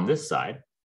 3 on this side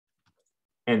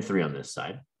and 3 on this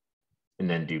side, and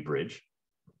then do Bridge,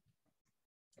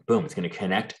 boom, it's going to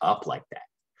connect up like that.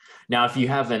 Now, if you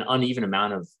have an uneven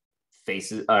amount of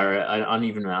faces or an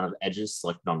uneven amount of edges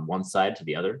selected on one side to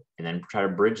the other, and then try to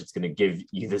bridge, it's going to give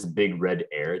you this big red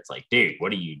error. It's like, dude,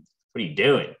 what are you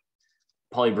doing?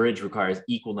 Polybridge requires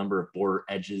equal number of border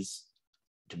edges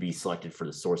to be selected for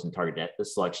the source and target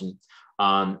selection.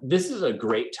 This is a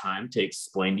great time to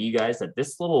explain to you guys that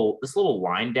this little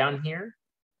line down here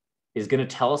is going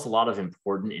to tell us a lot of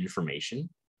important information,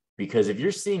 because if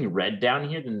you're seeing red down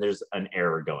here, then there's an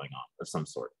error going on of some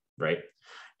sort, right?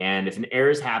 And if an error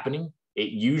is happening,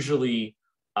 it usually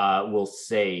will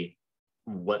say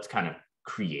what's kind of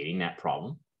creating that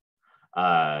problem.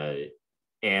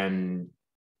 And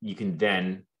you can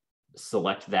then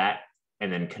select that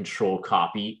and then Control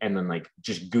copy and then like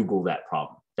just Google that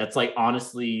problem. That's like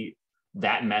honestly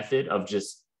that method of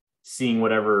just seeing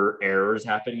whatever error is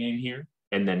happening in here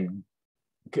and then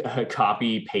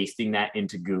copy pasting that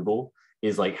into Google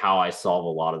is like how I solve a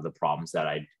lot of the problems that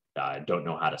I don't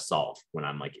know how to solve when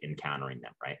I'm like encountering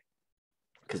them, right?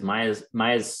 Because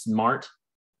Maya's smart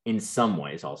in some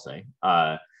ways, I'll say,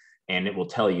 and it will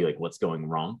tell you like what's going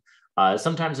wrong.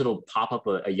 Sometimes it'll pop up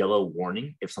a yellow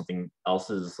warning if something else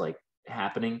is like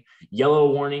happening.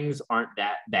 Yellow warnings aren't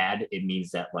that bad. It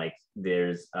means that like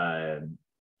there's something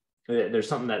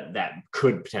that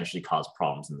could potentially cause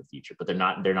problems in the future, but they're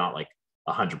not like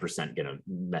 100% gonna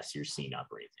mess your scene up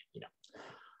or anything, you know.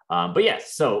 But yeah,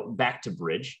 so back to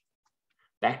bridging.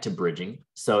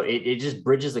 So it just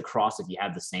bridges across if you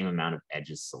have the same amount of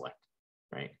edges selected,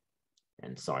 right?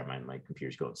 And sorry, my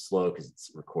computer's going slow because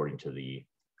it's recording to the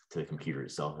computer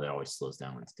itself. That always slows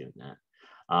down when it's doing that.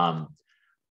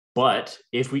 But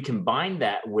if we combine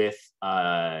that with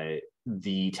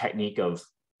the technique of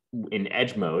in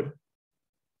edge mode,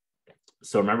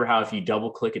 so remember how if you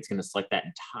double click, it's going to select that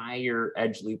entire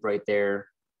edge loop right there,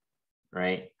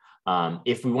 right?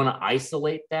 If we want to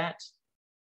isolate that,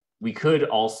 we could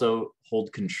also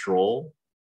hold Control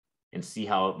and see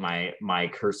how my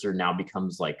cursor now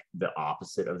becomes like the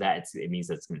opposite of that. It means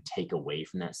that it's going to take away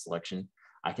from that selection.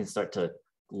 I can start to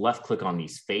left click on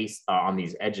these on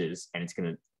these edges, and it's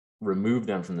going to remove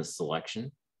them from the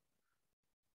selection.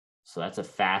 So that's a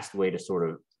fast way to sort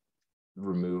of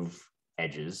remove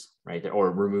edges right there,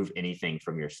 or remove anything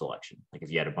from your selection. Like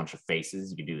if you had a bunch of faces,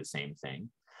 you could do the same thing.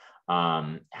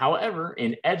 However,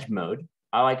 in edge mode,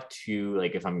 I like to,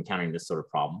 like if I'm encountering this sort of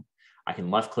problem, I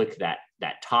can left click that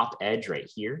top edge right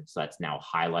here. So that's now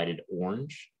highlighted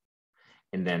orange.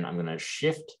 And then I'm gonna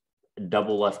shift,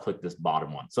 double left click this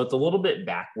bottom one. So it's a little bit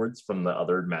backwards from the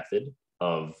other method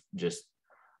of just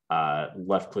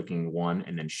left clicking one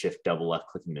and then shift double left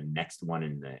clicking the next one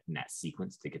in that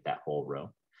sequence to get that whole row.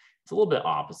 It's a little bit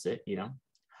opposite, you know,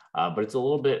 but it's a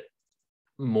little bit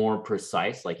more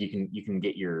precise. Like you can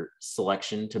get your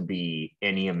selection to be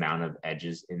any amount of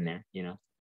edges in there, you know.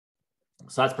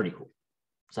 So that's pretty cool.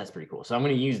 So I'm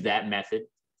going to use that method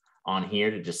on here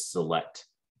to just select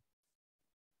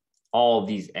all of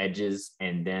these edges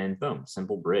and then boom,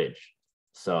 simple bridge.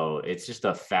 So it's just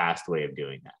a fast way of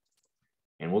doing that.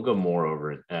 And we'll go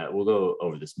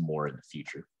over this more in the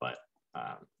future, but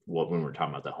when we're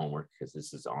talking about the homework, because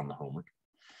this is on the homework.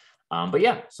 But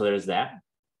yeah, so there's that.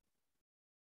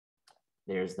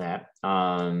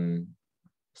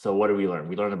 So what did we learn?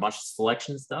 We learned a bunch of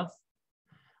selection stuff,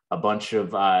 a bunch of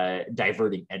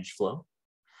diverting edge flow,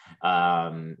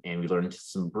 and we learned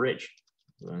some bridge.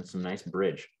 We learned some nice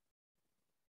bridge.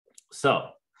 So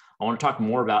I want to talk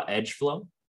more about edge flow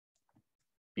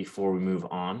before we move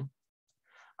on.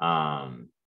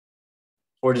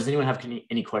 Or does anyone have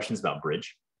any questions about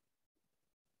bridge?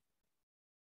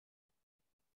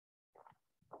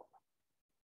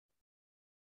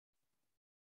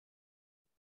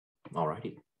 All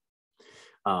righty.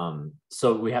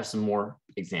 So we have some more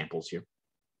examples here.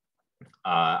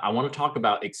 I want to talk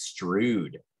about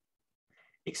extrude.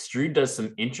 Extrude does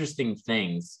some interesting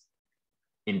things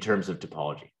in terms of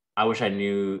topology. I wish I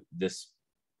knew this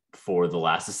for the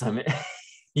last assignment.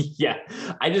 Yeah,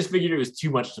 I just figured it was too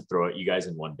much to throw at you guys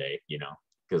in one day, you know,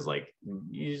 because like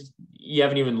you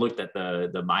haven't even looked at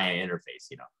the Maya interface,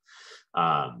 you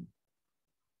know.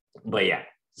 But yeah,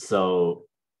 so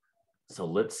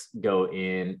let's go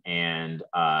in and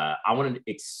I want to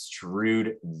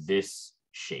extrude this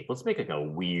shape. Let's make like a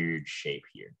weird shape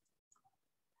here.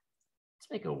 Let's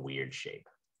make a weird shape.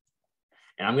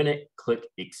 And I'm going to click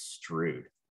extrude.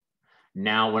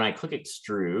 Now, when I click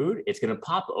extrude, it's going to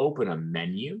pop open a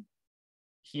menu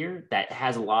here that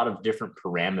has a lot of different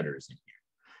parameters in here.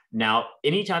 Now,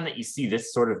 anytime that you see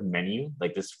this sort of menu,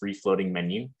 like this free floating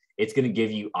menu, it's going to give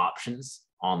you options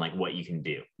on like what you can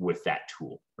do with that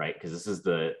tool, right? Because this is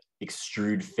the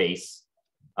extrude face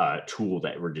tool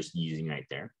that we're just using right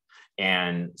there.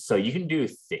 And so you can do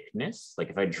thickness. Like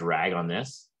if I drag on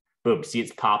this, boom, see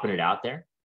it's popping it out there.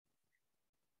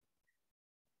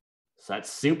 So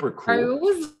that's super cool. Sorry, what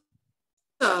was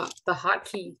the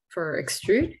hotkey for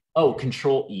extrude? Oh,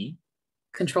 Control E.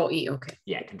 Control E, okay.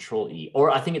 Yeah, Control E.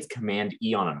 Or I think it's Command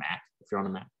E on a Mac, if you're on a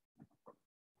Mac.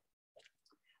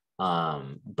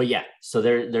 But yeah, so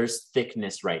there's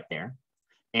thickness right there.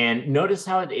 And notice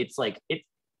how it's like,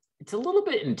 it's a little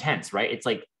bit intense, right? It's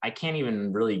like, I can't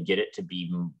even really get it to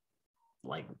be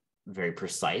like very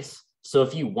precise. So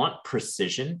if you want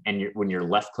precision and when you're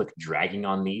left click dragging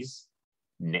on these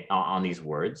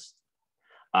words,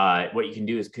 what you can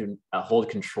do is hold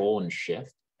Control and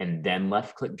Shift and then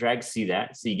left click drag. See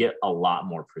that? So you get a lot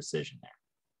more precision there.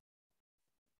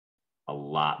 A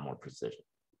lot more precision.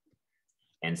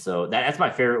 And so that's my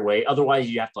favorite way. Otherwise,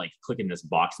 you have to like click in this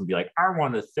box and be like, I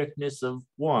want a thickness of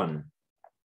 1.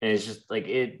 And it's just like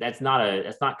that's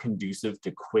not conducive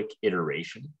to quick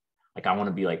iteration. Like I want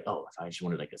to be like, oh, if I just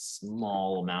wanted like a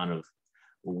small amount of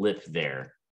lip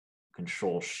there,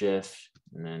 Control Shift,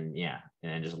 and then yeah,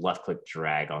 and then just left click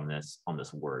drag on this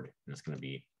word, and it's going to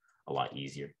be a lot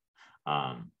easier.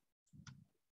 And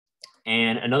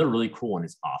another really cool one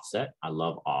is offset. I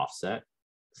love offset.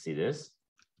 See this?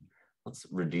 Let's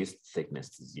reduce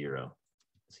thickness to 0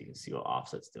 so you can see what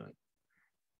offset's doing.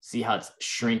 See how it's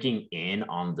shrinking in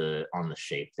on the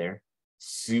shape there?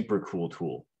 Super cool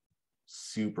tool.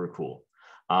 Super cool.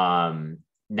 Now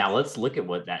let's look at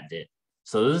what that did.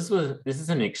 So this is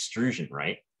an extrusion,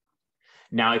 right?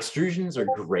 Now extrusions are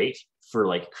great for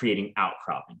like creating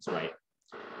outcroppings, right?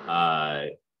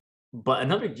 But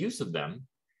another use of them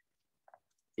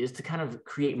is to kind of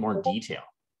create more detail,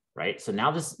 right? So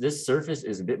now this surface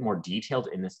is a bit more detailed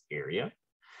in this area.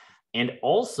 And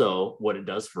also what it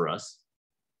does for us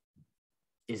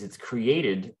is it's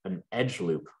created an edge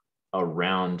loop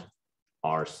around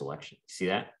our selection. See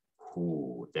that?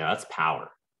 Ooh, that's power.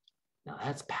 Now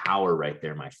that's power right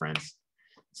there, my friends.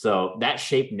 So that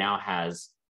shape now has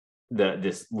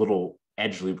this little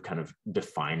edge loop kind of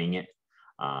defining it.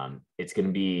 It's gonna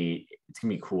be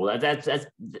cool. That's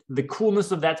the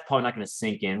coolness of that's probably not gonna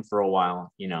sink in for a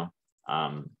while, you know.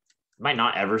 might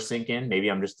not ever sink in. Maybe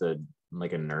I'm just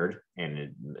like a nerd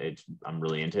and I'm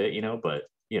really into it, you know, but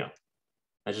you know,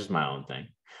 that's just my own thing.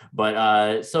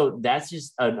 But so that's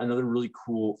just another really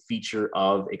cool feature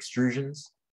of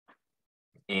extrusions.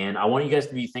 And I want you guys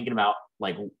to be thinking about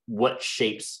like what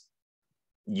shapes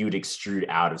you'd extrude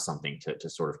out of something to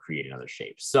sort of create another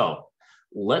shape. So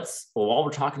while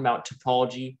we're talking about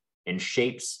topology and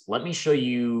shapes, let me show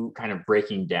you kind of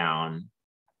breaking down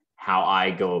how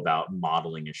I go about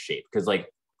modeling a shape. Because like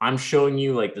I'm showing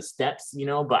you like the steps, you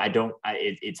know, but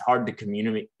it's hard to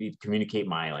communicate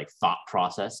my like thought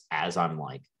process as I'm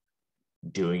like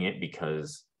doing it,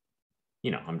 because,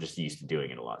 you know, I'm just used to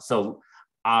doing it a lot. So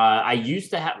I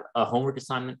used to have a homework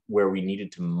assignment where we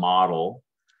needed to model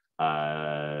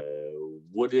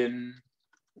wooden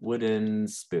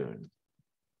spoon.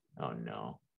 Oh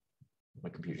no, my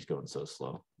computer's going so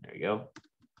slow. There you go.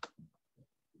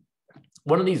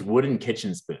 One of these wooden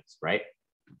kitchen spoons, right?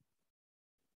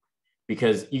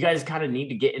 Because you guys kind of need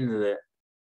to get into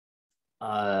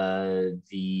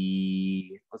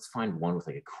let's find one with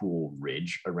like a cool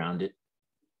ridge around it,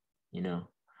 you know.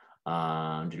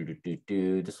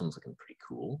 This one's looking pretty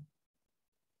cool.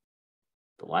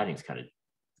 The lighting's kind of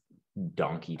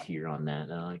donkeyed here on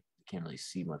that. I can't really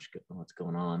see much what's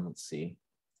going on. Let's see.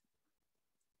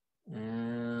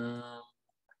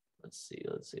 Let's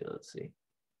see.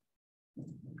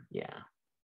 Yeah,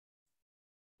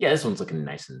 this one's looking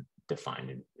nice and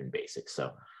defined and basic.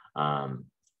 So let's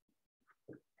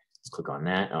click on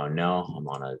that. Oh no, I'm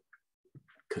on a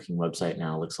cooking website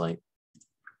now, looks like,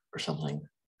 or something.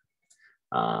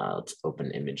 Let's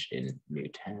open image in new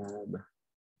tab.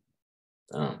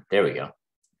 Oh, there we go.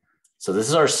 So this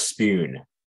is our spoon.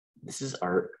 This is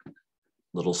our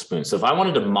little spoon. So if I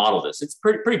wanted to model this, it's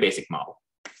pretty basic model,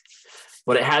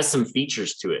 but it has some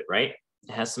features to it, right?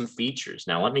 It has some features.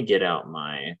 Now let me get out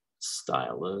my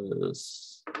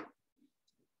stylus.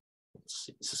 Let's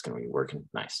see, this is going to be working.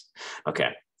 Nice. Okay.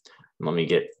 Let me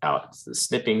get out the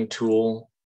snipping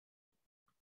tool.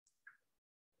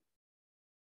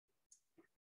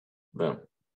 Boom.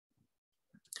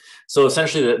 So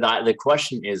essentially the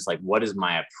question is like, what is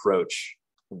my approach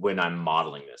when I'm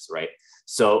modeling this, right?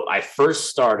 So I first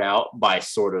start out by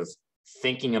sort of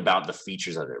thinking about the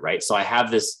features of it, right? So I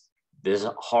have this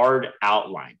hard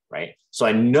outline, right? So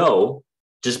I know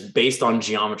just based on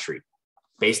geometry,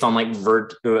 based on like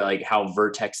how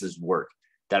vertexes work,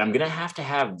 that I'm gonna have to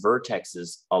have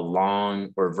vertexes along,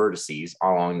 or vertices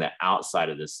along the outside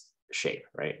of this shape,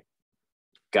 right?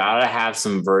 Gotta have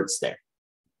some verts there.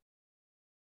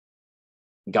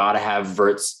 Gotta have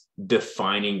verts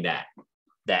defining that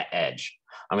edge.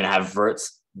 I'm gonna have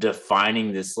verts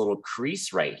defining this little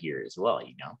crease right here as well,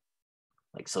 you know?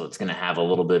 Like, so it's gonna have a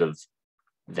little bit of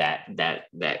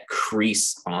that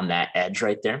crease on that edge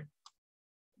right there.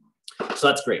 So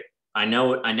that's great. I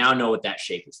now know what that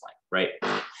shape is like, right?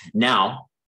 Now,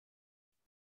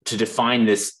 to define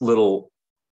this little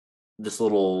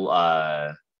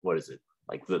what is it?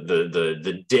 Like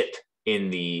the dip in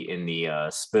the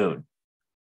spoon.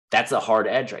 That's a hard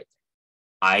edge right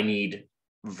there. I need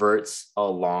verts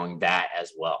along that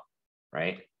as well,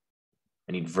 right?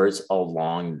 I need verts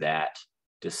along that,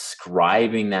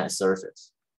 describing that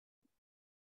surface.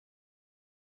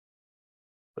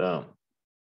 Boom.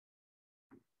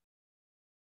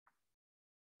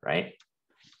 Right?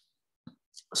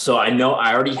 So I know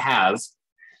I already have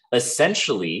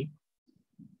essentially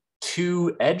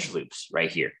two edge loops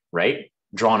right here, right?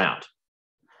 Drawn out.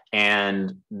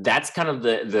 And that's kind of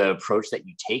the approach that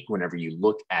you take whenever you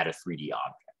look at a 3D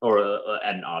object, or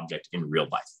at an object in real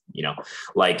life, you know,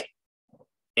 like,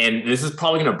 and this is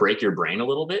probably going to break your brain a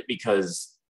little bit,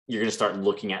 because you're going to start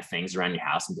looking at things around your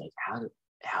house and be like,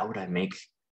 how would I make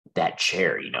that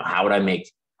chair? You know, how would I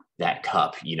make that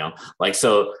cup? You know, like,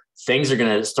 so things are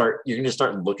going to start, you're going to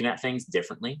start looking at things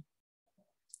differently.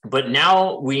 But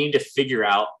now we need to figure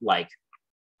out like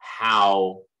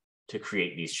how to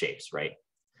create these shapes, right?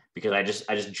 Because I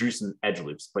just drew some edge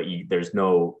loops, but there's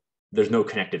no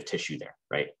connective tissue there,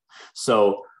 right?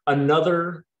 So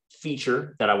another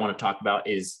feature that I want to talk about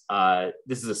is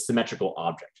this is a symmetrical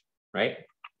object, right?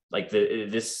 Like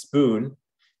this spoon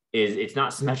it's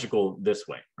not symmetrical this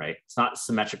way, right? It's not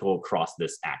symmetrical across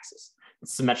this axis.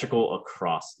 It's symmetrical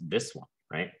across this one,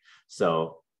 right?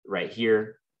 So right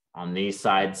here on these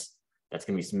sides, that's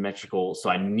going to be symmetrical. So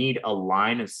I need a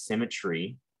line of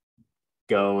symmetry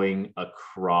going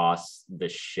across the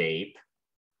shape.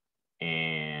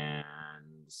 And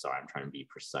sorry, I'm trying to be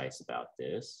precise about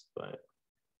this, but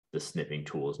the snipping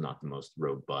tool is not the most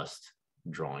robust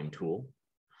drawing tool.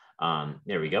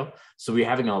 There we go. So we're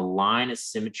having a line of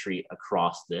symmetry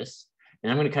across this.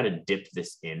 And I'm going to kind of dip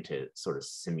this in to sort of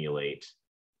simulate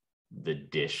the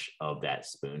dish of that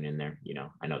spoon in there. You know,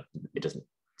 I know it's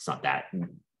not that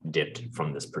dipped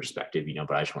from this perspective, you know,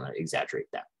 but I just want to exaggerate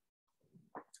that.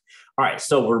 All right,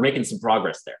 so we're making some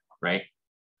progress there, right?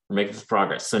 We're making some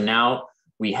progress. So now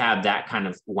we have that kind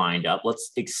of lined up.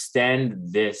 Let's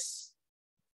extend this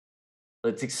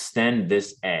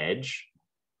edge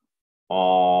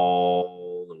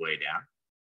all the way down,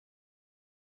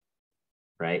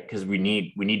 right? Because we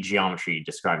need geometry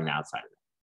describing the outside of it.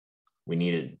 We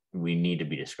need to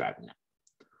be describing that.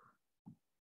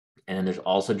 And then there's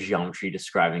also geometry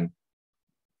describing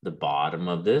the bottom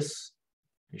of this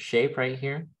shape right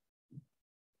here.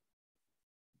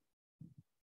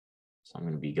 So I'm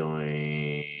going to be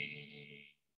going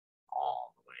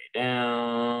all the way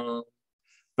down.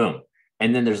 Boom.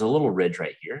 And then there's a little ridge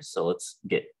right here. So let's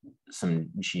get some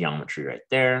geometry right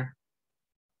there.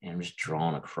 And I'm just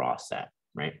drawing across that,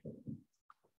 right?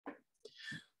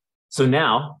 So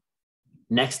now,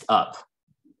 next up,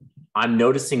 I'm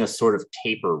noticing a sort of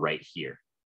taper right here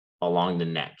along the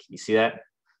neck. You see that?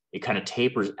 It kind of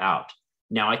tapers out.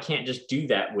 Now, I can't just do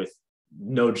that with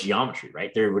no geometry,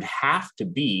 right? There would have to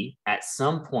be, at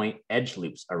some point, edge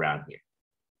loops around here,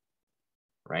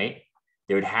 right?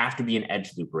 There would have to be an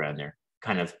edge loop around there,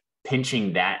 kind of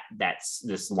pinching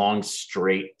this long,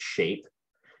 straight shape.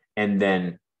 And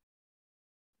then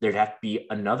there'd have to be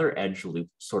another edge loop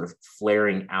sort of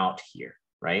flaring out here,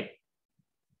 right?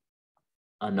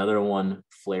 Another one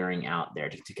flaring out there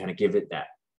to kind of give it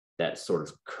that sort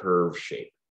of curve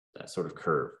shape, that sort of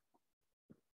curve.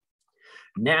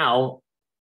 Now,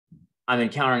 I'm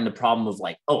encountering the problem of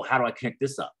like, oh, how do I connect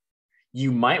this up?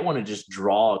 You might want to just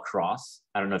draw across.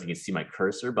 I don't know if you can see my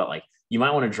cursor, but like you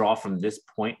might want to draw from this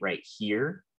point right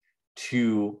here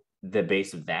to the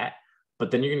base of that,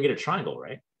 but then you're gonna get a triangle,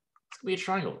 right? It's gonna be a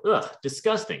triangle. Ugh,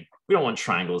 disgusting. We don't want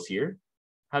triangles here.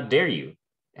 How dare you?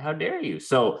 How dare you?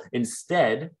 So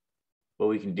instead, what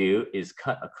we can do is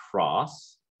cut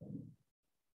across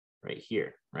right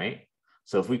here, right?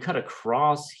 So if we cut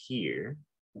across here,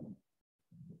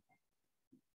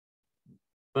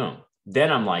 boom,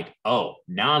 then I'm like, oh,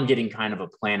 now I'm getting kind of a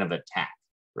plan of attack,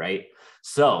 right?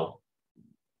 So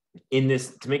in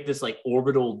this, to make this like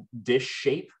orbital dish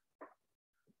shape,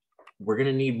 we're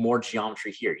gonna need more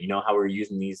geometry here. You know how we're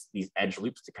using these edge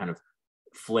loops to kind of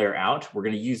flare out? We're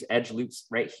gonna use edge loops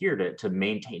right here to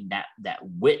maintain that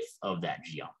width of that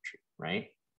geometry, right?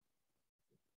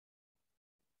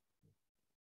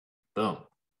 Boom,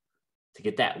 to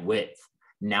get that width.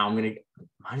 Now might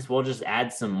as well just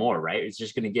add some more, right? It's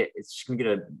just gonna get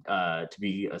to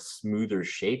be a smoother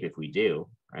shape if we do,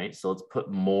 right? So let's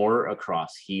put more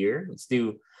across here. Let's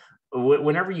do,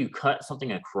 whenever you cut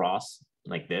something across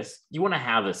like this, you wanna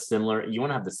have the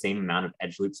same amount of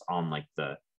edge loops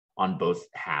on both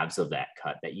halves of that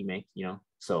cut that you make, you know?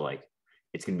 So like,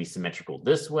 it's gonna be symmetrical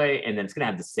this way, and then it's gonna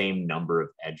have the same number of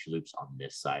edge loops on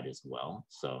this side as well.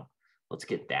 So let's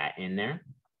get that in there.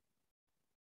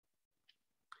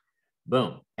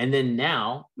 Boom. And then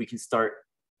now we can start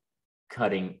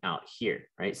cutting out here,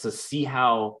 right? So see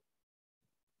how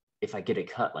if I get a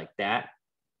cut like that,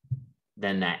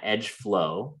 then that edge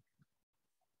flow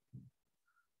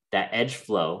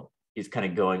is kind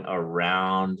of going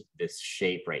around this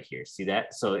shape right here. See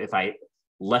that? So if I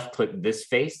left click this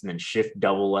face and then shift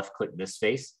double left click this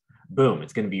face, boom,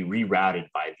 it's going to be rerouted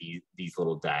by these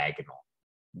little diagonal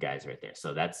guys right there.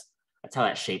 So that's how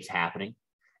that shape's happening.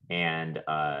 And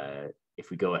if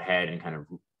we go ahead and kind of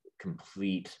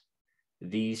complete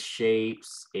these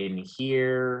shapes in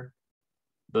here,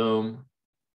 boom,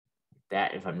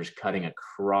 that if I'm just cutting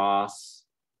across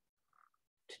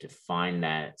to define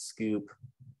that scoop,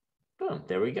 boom,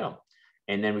 there we go.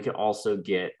 And then we can also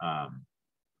get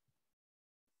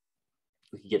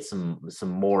some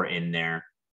more in there.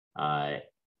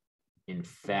 In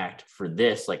fact, for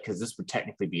this, like, because this would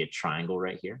technically be a triangle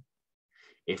right here.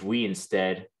 If we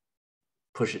instead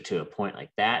push it to a point like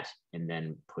that, and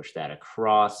then push that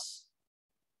across,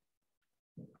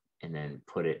 and then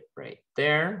put it right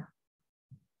there,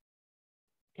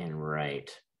 and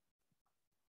right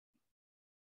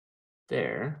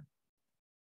there,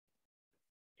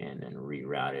 and then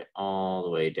reroute it all the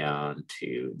way down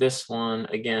to this one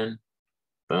again.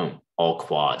 Boom, all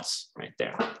quads right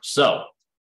there. So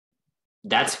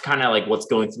that's kind of like what's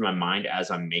going through my mind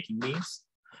as I'm making these.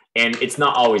 And it's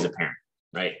not always apparent,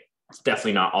 right? It's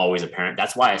definitely not always apparent.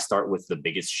 That's why I start with the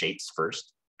biggest shapes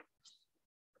first.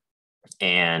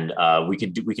 And we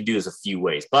could do this a few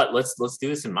ways, but let's do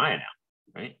this in Maya now,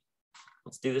 right?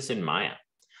 Let's do this in Maya.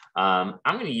 I'm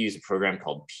going to use a program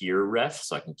called PureRef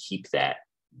so I can keep that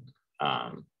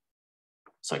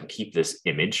So I can keep this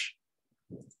image.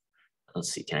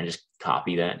 Let's see, can I just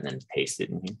copy that and then paste it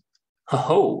in here?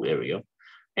 Oh, there we go.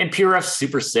 And PureRef's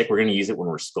super sick. We're going to use it when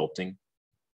we're sculpting,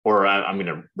 or I'm going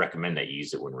to recommend that you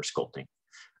use it when we're sculpting.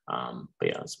 But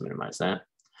yeah, let's minimize that.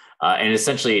 And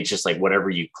essentially, it's just like whatever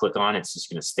you click on, it's just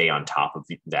going to stay on top of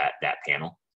that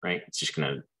panel, right? It's just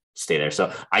going to stay there.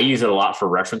 So I use it a lot for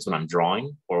reference when I'm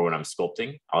drawing or when I'm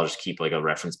sculpting. I'll just keep like a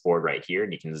reference board right here,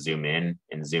 and you can zoom in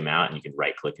and zoom out, and you can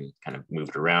right click and kind of move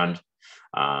it around.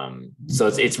 So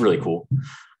it's really cool.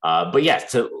 But yeah,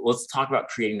 so let's talk about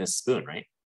creating this spoon, right?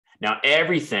 Now,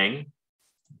 everything,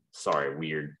 sorry,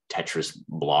 weird Tetris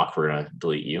block, we're gonna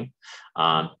delete you.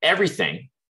 Everything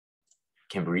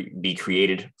can be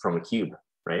created from a cube,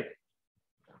 right?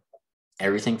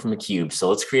 Everything from a cube. So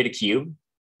let's create a cube.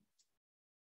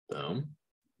 Boom.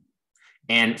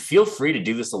 And feel free to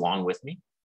do this along with me.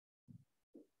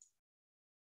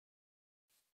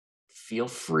 Feel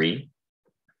free.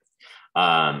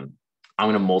 I'm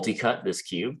going to multi-cut this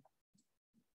cube,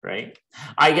 right?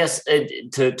 I guess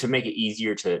to make it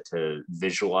easier to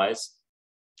visualize,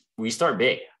 we start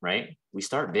big, right? We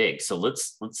start big. So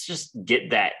let's just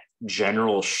get that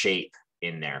general shape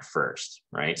in there first,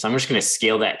 right? So I'm just going to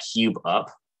scale that cube up,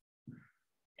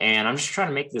 and I'm just trying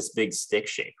to make this big stick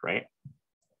shape, right?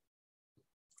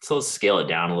 So let's scale it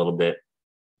down a little bit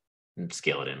and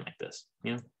scale it in like this,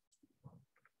 you know?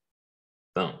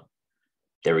 Boom.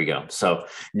 There we go. So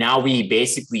now we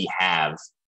basically have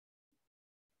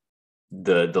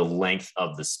the length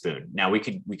of the spoon. Now we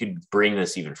could bring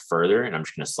this even further, and I'm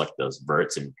just going to select those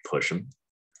verts and push them.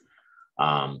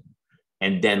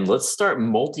 And then let's start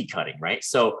multi-cutting, right?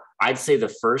 So I'd say the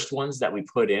first ones that we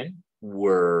put in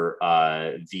were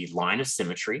the line of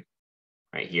symmetry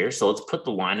right here. So let's put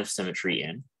the line of symmetry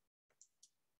in.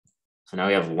 So now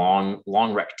we have long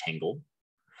rectangle.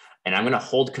 And I'm going to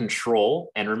hold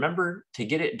control, and remember to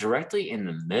get it directly in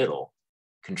the middle,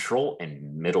 control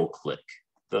and middle click.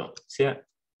 Boom. See that?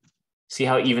 See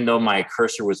how even though my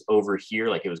cursor was over here,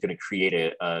 like it was going to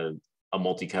create a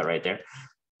multi-cut right there,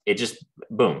 it just,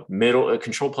 boom, middle,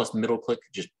 control plus middle click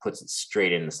just puts it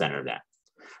straight in the center of that.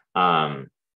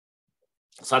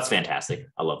 So that's fantastic.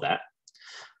 I love that.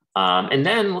 And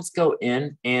then let's go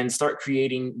in and start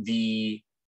creating the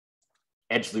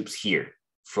edge loops here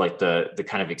for like the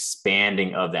kind of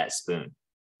expanding of that spoon.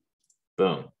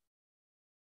 Boom.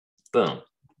 Boom.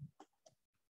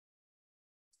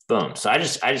 Boom. So I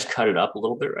just cut it up a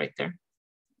little bit right there.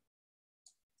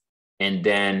 And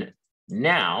then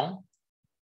now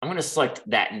I'm going to select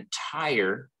that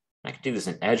entire, I can do this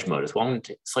in edge mode as well. I'm going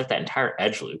to select that entire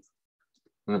edge loop.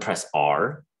 I'm going to press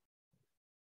R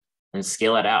and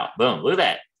scale it out. Boom. Look at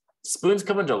that. Spoon's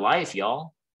coming to life,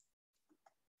 y'all.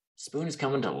 Spoon is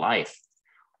coming to life.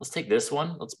 Let's take this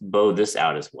one. Let's bow this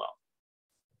out as well.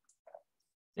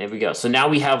 There we go. So now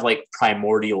we have like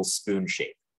primordial spoon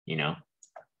shape, you know?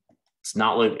 It's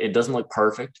not like, it doesn't look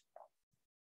perfect,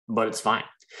 but it's fine.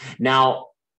 Now,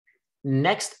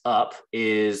 next up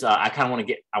is, I want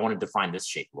to define this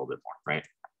shape a little bit more, right?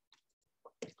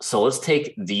 So let's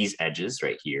take these edges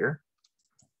right here,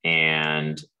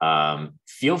 and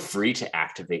feel free to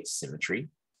activate symmetry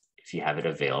if you have it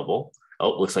available.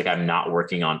 Oh, looks like I'm not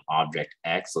working on object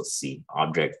X. Let's see,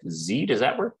 object Z, does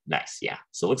that work? Nice, yeah.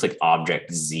 So it looks like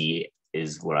object Z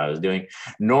is what I was doing.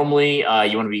 Normally, you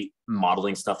want to be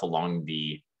modeling stuff along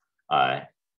the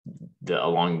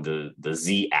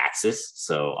Z axis.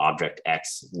 So object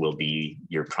X will be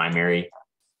your primary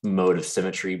mode of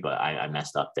symmetry, but I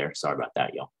messed up there. Sorry about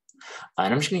that, y'all.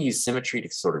 And I'm just going to use symmetry to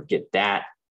sort of get that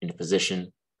into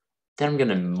position. Then I'm going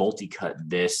to multi-cut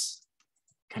this,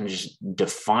 kind of just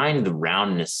define the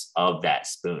roundness of that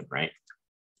spoon, right?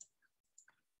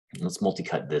 Let's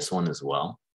multi-cut this one as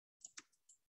well.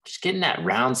 Just getting that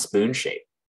round spoon shape.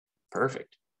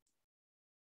 Perfect.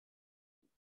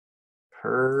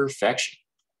 Perfection.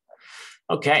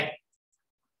 Okay.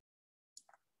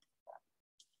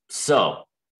 So,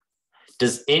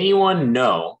 does anyone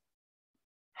know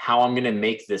how I'm going to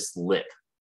make this lip?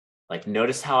 Like,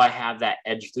 notice how I have that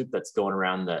edge loop that's going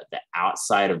around the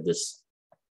outside of this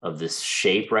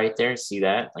shape right there. See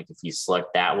that? Like if you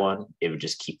select that one, it would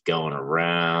just keep going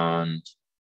around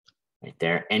right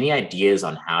there. Any ideas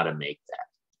on how to make that?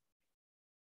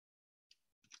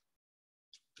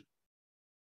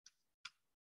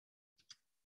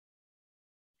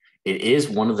 It is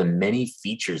one of the many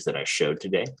features that I showed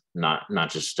today, not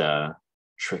just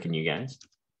tricking you guys.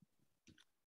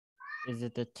 Is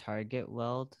it the target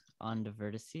weld on the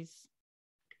vertices?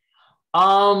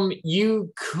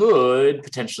 You could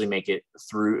potentially make it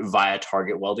through via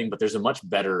target welding, but there's a much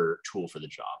better tool for the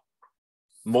job.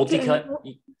 Multi-cut.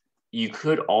 You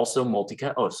could also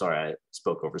multi-cut. Oh, sorry, I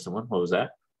spoke over someone. What was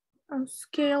that?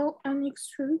 Scale and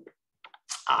extrude.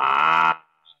 Ah,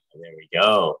 there we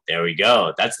go. There we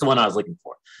go. That's the one I was looking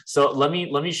for. So let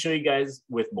me show you guys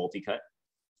with multi-cut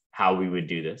how we would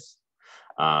do this.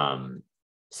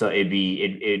 So it'd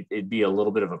be a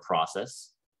little bit of a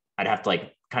process. I'd have to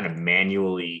like kind of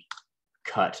manually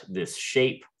cut this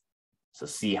shape. So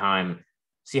see how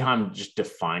I'm just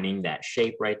defining that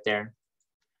shape right there.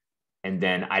 And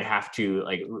then I'd have to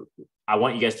like, I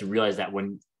want you guys to realize that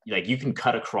when like you can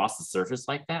cut across the surface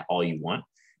like that all you want,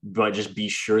 but just be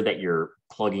sure that you're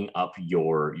plugging up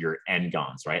your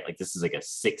n-gons, right? Like this is like a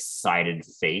 6-sided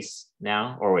face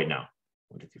now, or wait, no,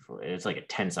 1, 2, 3, 4. It's like a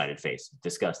 10-sided face.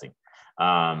 Disgusting.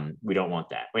 We don't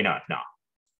want that. Wait, no,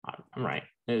 I'm right.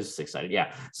 It is 6-sided.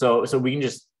 Yeah. So we can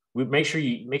just make sure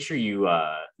you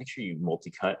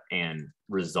multi-cut and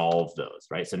resolve those,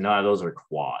 right? So none of those are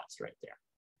quads right there.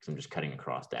 So I'm just cutting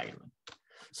across diagonally.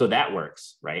 So that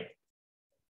works, right?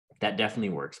 That definitely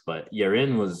works. But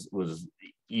Yarin was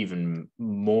even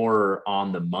more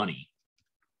on the money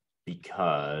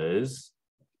because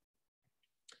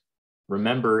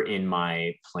remember in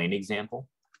my plane example,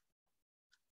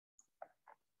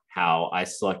 how I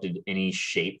selected any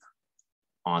shape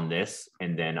on this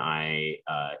and then I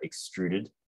extruded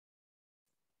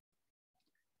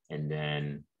and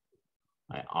then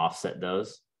I offset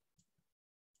those.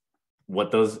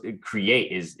 What those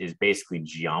create is basically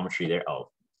geometry there.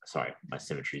 Oh, sorry, my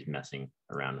symmetry is messing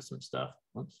around with some stuff.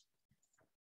 Whoops.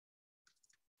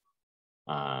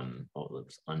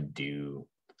 Let's undo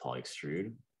the poly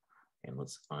extrude and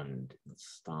let's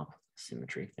stop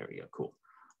symmetry. There we go. Cool.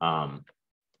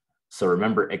 So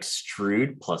remember,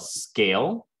 extrude plus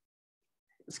scale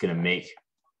is going to make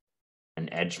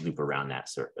an edge loop around that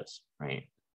surface, right?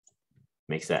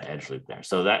 Makes that edge loop there.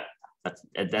 So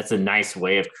that's a nice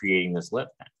way of creating this lip,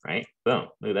 right? Boom,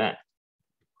 look at that.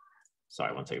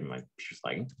 Sorry, 1 second, my picture's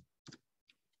lagging.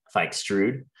 If I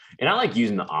extrude, and I like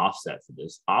using the offset for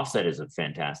this. Offset is a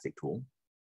fantastic tool.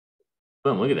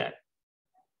 Boom, look at that.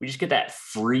 We just get that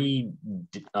free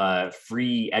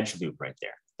edge loop right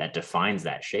there that defines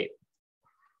that shape.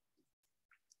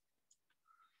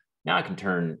 Now I can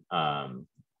turn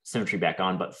symmetry back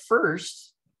on, but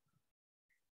first,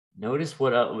 notice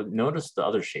the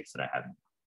other shapes that I have.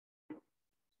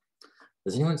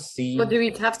 Does anyone see? Well, do we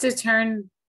have to turn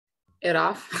it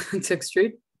off to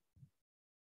extrude?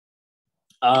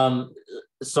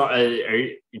 Sorry, are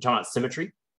you talking about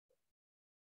symmetry?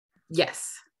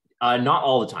 Yes. Not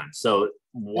all the time. So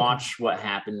watch what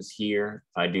happens here.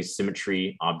 If I do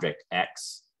symmetry, object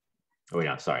X. Oh, wait,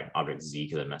 no, sorry, object Z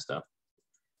because I messed up.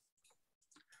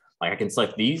 Like I can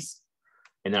select these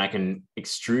and then I can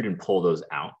extrude and pull those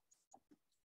out.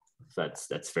 So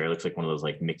that's fair. It looks like one of those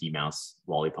like Mickey Mouse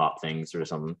lollipop things or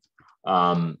something.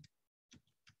 So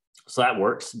that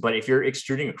works. But if you're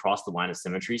extruding across the line of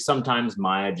symmetry, sometimes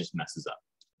Maya just messes up.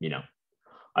 You know,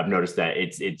 I've noticed that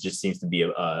it just seems to be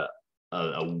a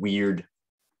weird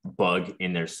bug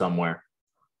in there somewhere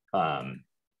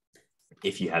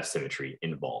if you have symmetry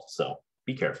involved. So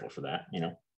be careful for that, you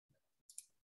know.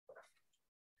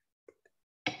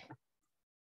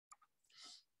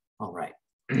 All right.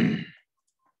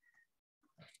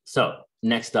 So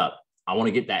next up, I want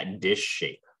to get that dish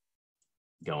shape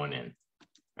going in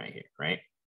right here, right?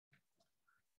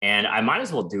 And I might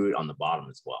as well do it on the bottom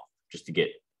as well, just to get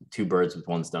 2 birds with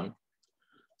 1 stone.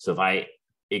 So if I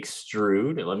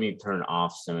extrude, let me turn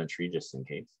off symmetry just in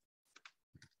case.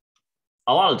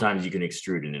 A lot of times you can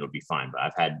extrude and it'll be fine, but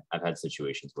I've had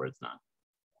situations where it's not.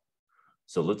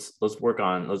 So let's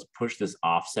push this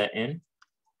offset in.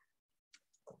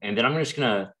 And then I'm just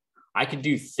gonna, I could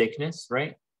do thickness,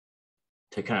 right?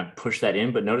 To kind of push that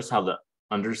in, but notice how the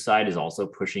underside is also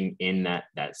pushing in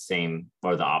that same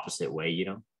or the opposite way, you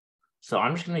know? So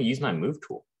I'm just gonna use my move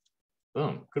tool.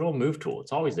 Boom, good old move tool.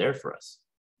 It's always there for us.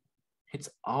 It's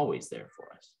always there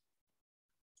for us.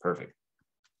 Perfect.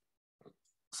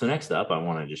 So next up, I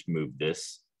wanna just move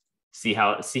this. See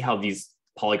how these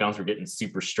polygons were getting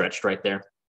super stretched right there?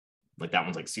 Like that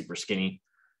one's like super skinny.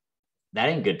 That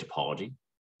ain't good topology.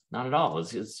 Not at all.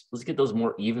 Let's get those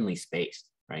more evenly spaced,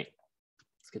 right?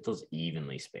 Let's get those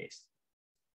evenly spaced.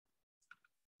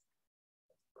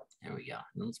 There we go.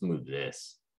 And let's move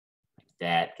this like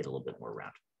that, get a little bit more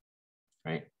round,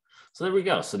 right? So there we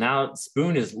go. So now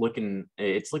spoon is looking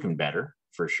better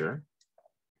for sure.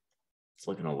 It's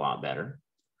looking a lot better.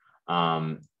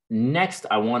 Next,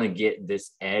 I want to get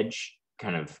this edge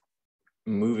kind of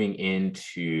moving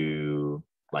into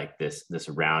like this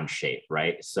round shape,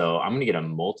 right? So I'm gonna get a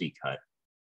multi-cut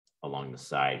along the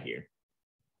side here.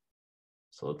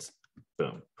 So let's,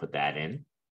 boom, put that in.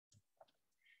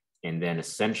 And then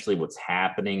essentially what's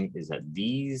happening is that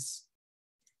these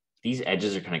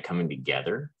edges are kind of coming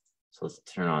together. So let's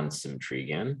turn on symmetry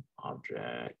again.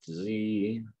 Object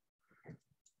Z.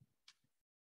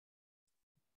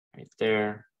 Right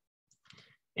there.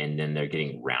 And then they're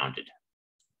getting rounded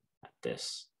at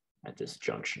this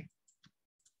junction.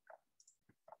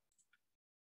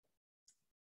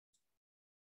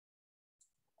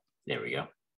 There we go.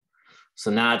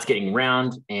 So now it's getting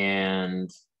round and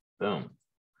boom.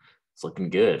 It's looking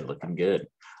good, looking good.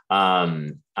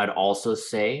 I'd also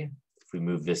say if we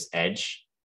move this edge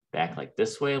back like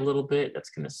this way a little bit, that's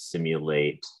going to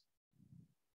simulate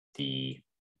the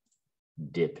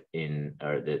dip in,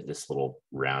 or this little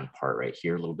round part right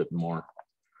here a little bit more.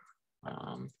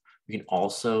 We can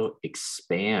also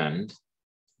expand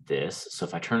this. So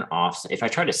if I turn off, if I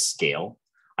try to scale,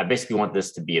 I basically want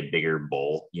this to be a bigger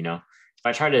bowl, you know? If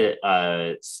I try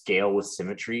to scale with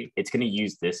symmetry, it's going to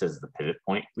use this as the pivot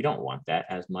point. We don't want that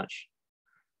as much.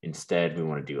 Instead, we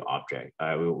want to do object.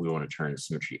 We want to turn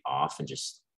symmetry off and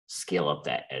just scale up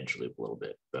that edge loop a little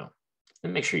bit. So,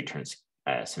 and make sure you turn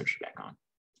symmetry back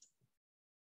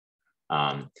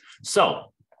on.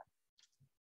 So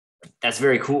that's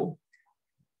very cool.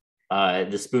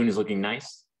 The spoon is looking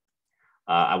nice.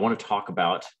 I want to talk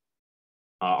about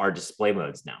our display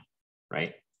modes now,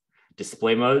 right?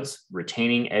 Display modes,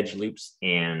 retaining edge loops,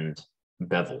 and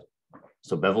bevel.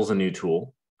 So bevel's a new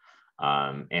tool,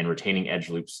 and retaining edge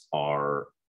loops are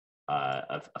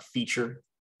a feature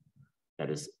that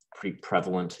is pretty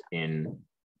prevalent in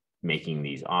making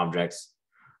these objects.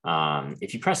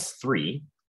 If you press 3,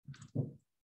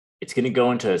 it's going to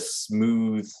go into a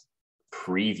smooth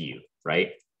preview,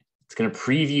 right? It's going to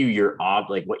preview your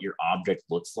what your object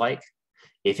looks like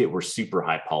if it were super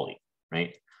high poly,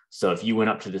 right? So if you went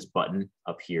up to this button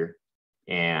up here,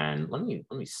 and let me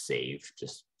save,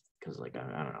 just because like I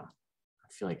don't know, I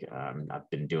feel like I've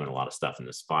been doing a lot of stuff in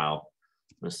this file.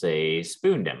 I'm gonna say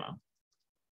spoon demo.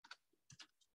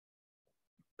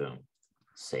 Boom,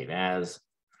 save as,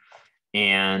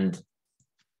 and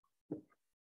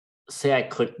say I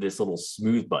click this little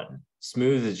smooth button.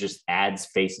 Smooth is just adds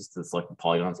faces to the selected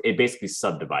polygons. It basically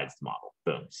subdivides the model.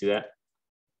 Boom, see that?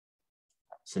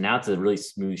 So now it's a really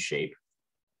smooth shape,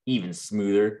 even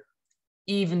smoother.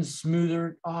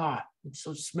 Ah, it's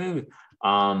so smooth.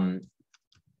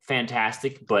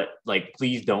 Fantastic, but like,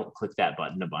 please don't click that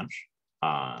button a bunch.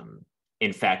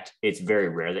 In fact, it's very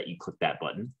rare that you click that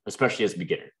button, especially as a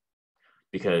beginner,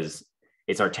 because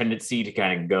it's our tendency to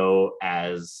kind of go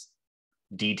as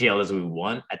detailed as we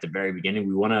want at the very beginning.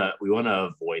 We want to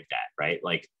avoid that, right?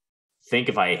 Like, think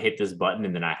if I hit this button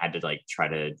and then I had to like try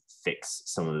to fix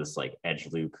some of this like edge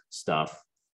loop stuff,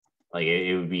 like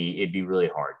it'd be really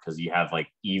hard, because you have like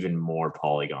even more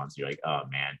polygons. You're like, oh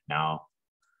man, now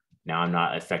I'm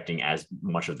not affecting as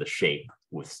much of the shape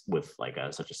with like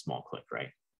such a small click, right?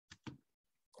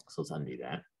 So let's undo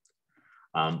that.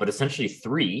 But essentially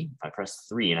 3, if I press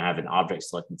 3 and I have an object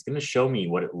selected, it's going to show me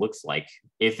what it looks like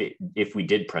if we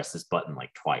did press this button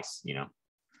like twice, you know.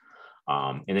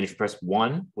 And then if you press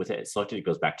 1 with it selected, it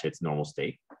goes back to its normal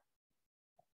state.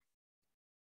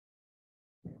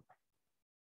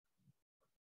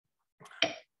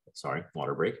 Sorry,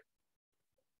 water break.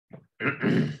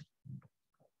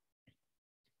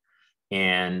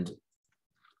 And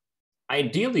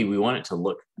ideally, we want it to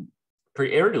look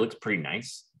pretty. It already looks pretty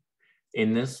nice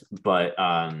in this, but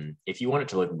if you want it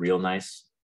to look real nice,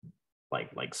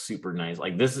 like super nice,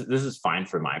 like this is fine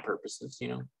for my purposes, you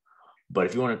know. But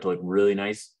if you want it to look really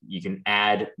nice, you can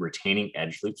add retaining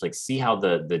edge loops. Like, see how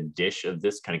the dish of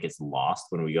this kind of gets lost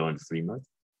when we go into 3 mode.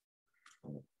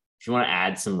 If you want to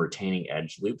add some retaining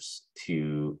edge loops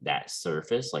to that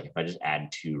surface, like if I just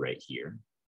add 2 right here,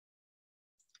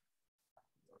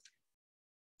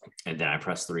 and then I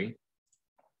press 3,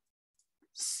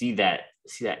 see that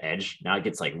edge? Now it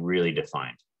gets like really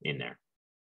defined in there.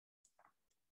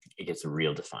 It gets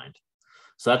real defined.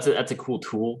 So that's a cool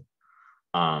tool.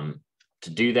 To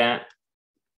do that,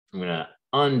 I'm gonna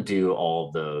undo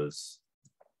all those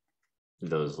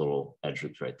little edge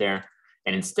loops right there.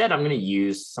 And instead, I'm gonna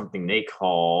use something they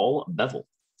call bevel.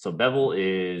 So bevel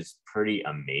is pretty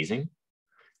amazing.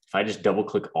 If I just double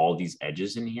click all these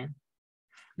edges in here,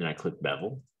 then I click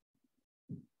bevel,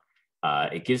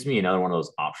 it gives me another one of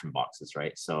those option boxes,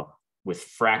 right? So with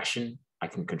fraction, I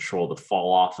can control the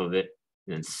fall off of it.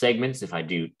 And then segments, if I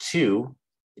do 2,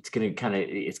 it's gonna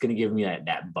give me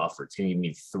that buffer. It's gonna give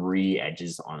me 3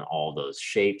 edges on all those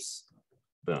shapes.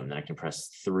 Boom, then I can press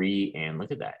 3 and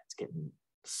look at that. It's getting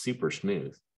super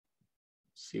smooth,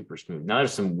 super smooth. Now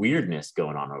there's some weirdness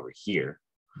going on over here,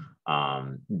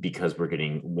 because we're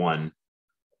getting 1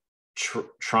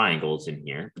 triangles in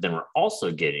here, but then we're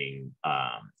also getting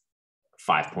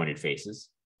 5-pointed faces.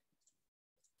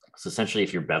 So essentially,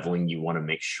 if you're beveling, you want to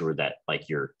make sure that like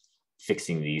you're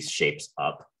fixing these shapes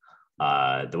up.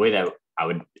 The way that I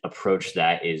would approach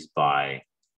that is by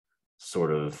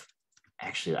sort of,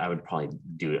 actually, I would probably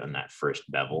do it on that first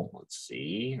bevel. Let's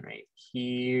see, right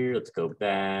here. Let's go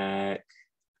back.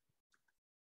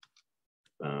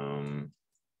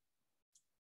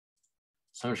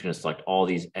 So I'm just going to select all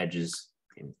these edges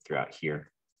throughout here.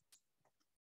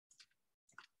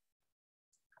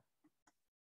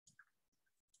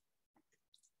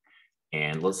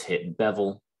 And let's hit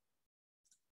bevel.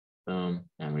 Boom.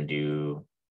 I'm going to do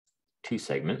 2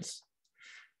 segments.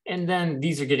 And then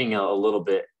these are getting a little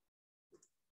bit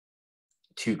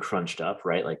too crunched up,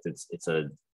 right? Like it's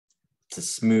a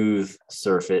smooth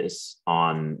surface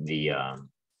on the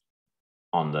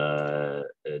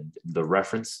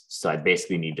reference. So I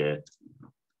basically need to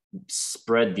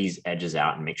spread these edges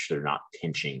out and make sure they're not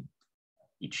pinching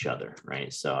each other,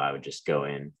 right? So I would just go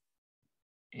in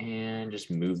and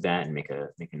just move that and make a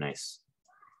nice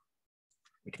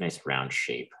round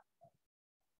shape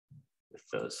with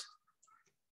those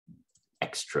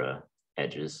extra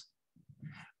edges.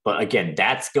 But again,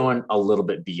 that's going a little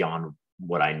bit beyond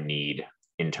what I need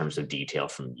in terms of detail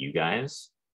from you guys.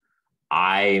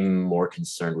 I'm more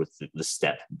concerned with the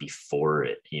step before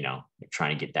it, you know,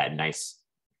 trying to get that nice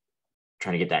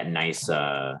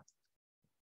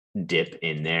dip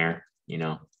in there, you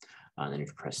know. Then you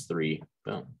can press 3,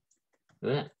 boom.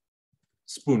 Look at that.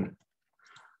 Spoon.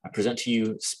 I present to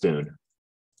you spoon.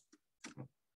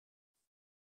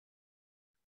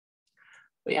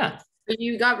 But yeah.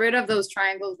 You got rid of those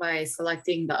triangles by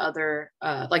selecting the other,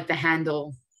 like the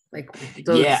handle, like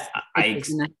those. Yeah,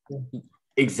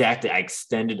 exactly. I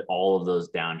extended all of those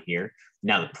down here.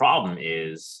 Now the problem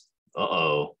is,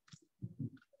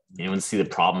 anyone see the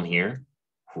problem here?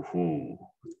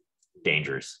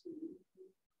 Dangerous.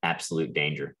 Absolute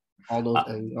danger. All those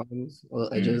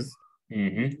edges.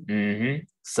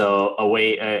 So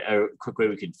a quick way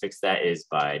we could fix that is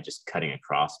by just cutting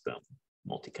across, boom,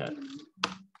 multi-cut.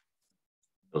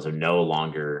 Those are no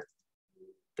longer,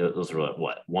 those are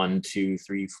what, 1, 2,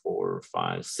 3, 4,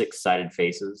 5, 6-sided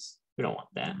faces. We don't want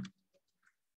that.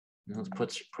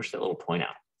 Let's push that little point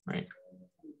out, right?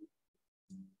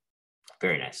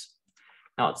 Very nice.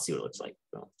 Now let's see what it looks like.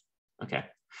 Boom. Okay.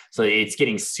 So it's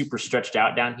getting super stretched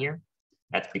out down here.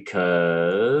 That's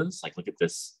because, like, look at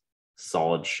this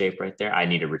solid shape right there. I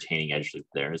need a retaining edge loop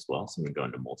there as well. So I'm gonna go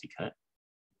into multi-cut.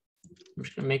 I'm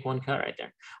just gonna make 1 cut right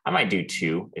there. I might do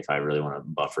 2 if I really want to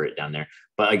buffer it down there.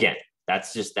 But again,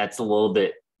 that's a little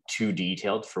bit too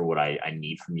detailed for what I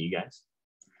need from you guys.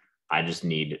 I just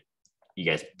need you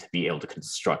guys to be able to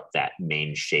construct that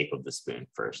main shape of the spoon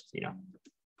first, you know,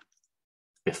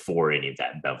 before any of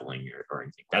that beveling or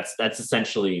anything. That's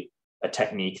essentially a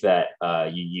technique that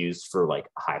you use for like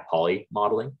high poly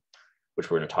modeling,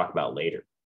 which we're going to talk about later,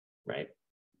 right?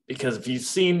 Because if you've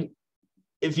seen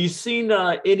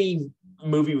any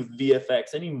movie with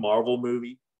VFX, any Marvel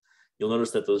movie, you'll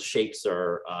notice that those shapes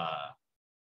are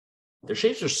their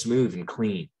shapes are smooth and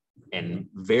clean and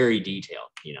very detailed,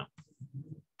 you know.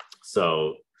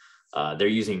 So they're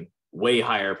using way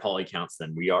higher poly counts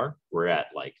than we are. We're at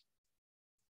like,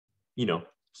 you know,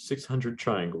 600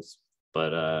 triangles,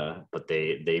 but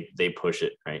they push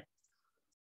it, right?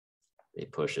 They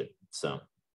push it. So,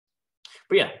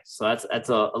 but yeah, so that's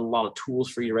a lot of tools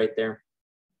for you right there.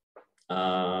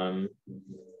 Let's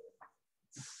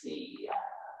see.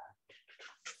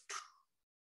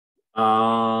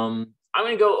 I'm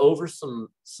gonna go over some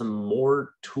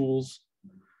more tools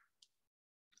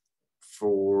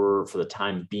for the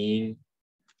time being.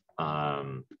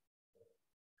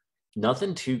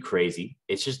 Nothing too crazy.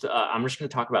 It's just I'm just gonna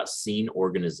talk about scene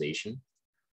organization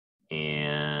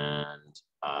and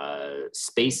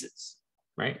spaces,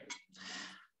 right?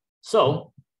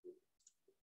 So,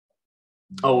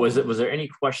 was there any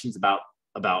questions about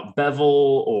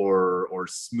bevel or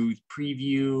smooth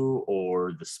preview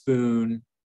or the spoon?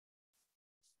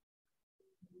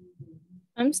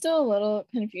 I'm still a little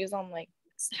confused on like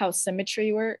how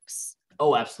symmetry works.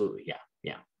 Oh, absolutely. Yeah.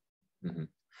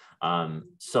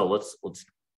 So let's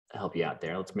help you out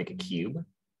there. Let's make a cube.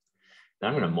 Then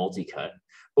I'm going to multi-cut.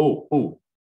 Oh,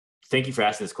 thank you for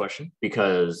asking this question,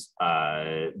 because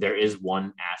there is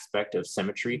one aspect of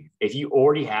symmetry. If you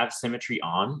already have symmetry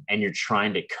on and you're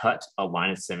trying to cut a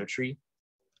line of symmetry,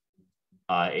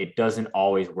 it doesn't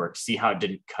always work. See how it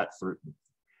didn't cut through?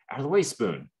 Out of the way,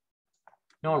 spoon.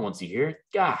 No one wants you here.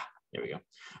 There we go.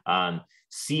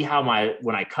 See how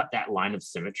when I cut that line of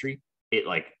symmetry, it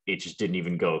just didn't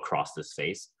even go across this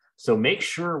face. So make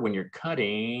sure when you're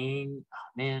cutting, oh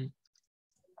man,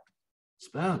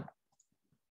 spoon,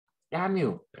 damn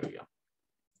you. There we go.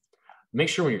 Make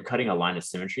sure when you're cutting a line of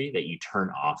symmetry that you turn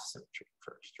off symmetry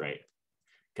first, right?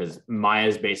 Because Maya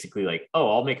is basically like, oh,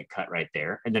 I'll make a cut right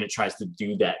there. And then it tries to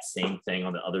do that same thing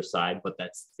on the other side, but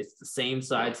it's the same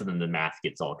side. So then the math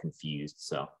gets all confused.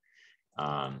 So,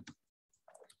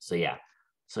 so yeah,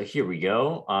 so here we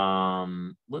go.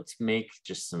 Let's make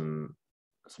just some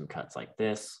cuts like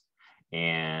this,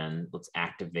 and let's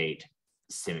activate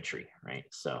symmetry, right?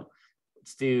 So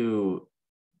let's do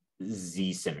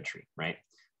Z symmetry, right?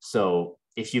 So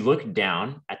if you look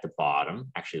down at the bottom,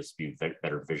 actually, this will be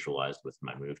better visualized with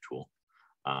my move tool.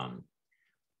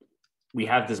 We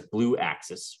have this blue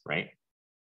axis, right?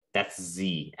 That's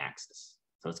Z axis.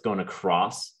 So it's going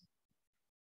across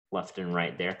left and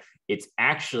right there. It's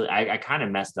actually, I kind of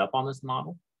messed up on this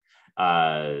model.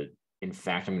 In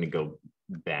fact, I'm going to go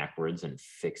backwards and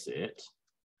fix it.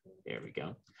 There we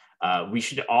go. We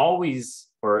should always,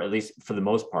 or at least for the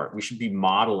most part, we should be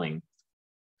modeling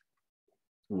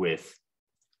with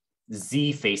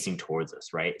Z facing towards us,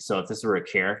 right? So if this were a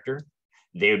character,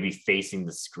 they would be facing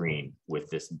the screen with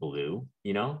this blue,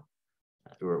 you know?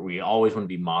 We always want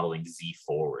to be modeling Z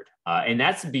forward. And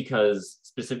that's because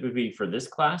specifically for this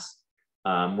class,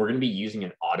 we're going to be using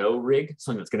an auto rig,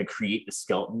 something that's going to create the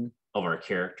skeleton of our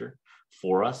character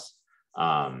for us.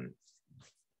 And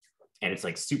it's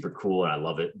like super cool and I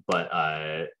love it,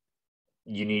 but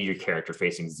you need your character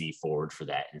facing Z forward for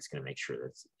that. And it's going to make sure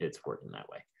that it's working that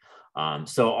way.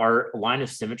 So our line of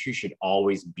symmetry should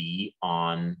always be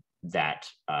on that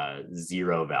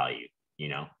 0 value, you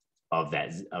know, of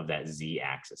that Z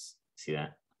axis. See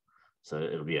that? So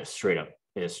it'll be a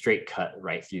straight cut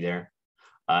right through there.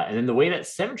 And then the way that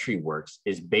symmetry works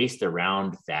is based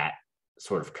around that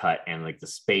sort of cut and like the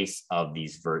space of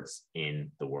these verts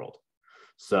in the world.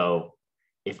 So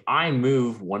if I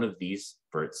move one of these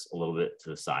verts a little bit to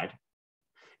the side,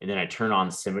 and then I turn on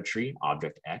symmetry,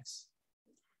 object X,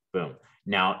 boom.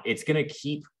 Now it's going to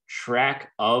keep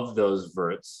track of those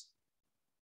verts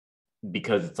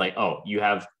because it's like, oh, you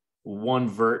have one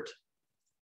vert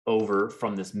over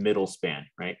from this middle span,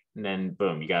 right? And then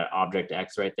boom, you got object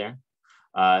X right there.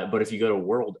 But if you go to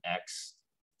world X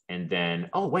and then,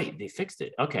 oh wait, they fixed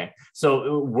it. Okay.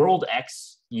 So world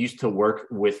X used to work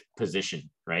with position,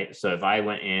 right? So if I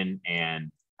went in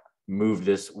and moved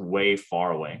this way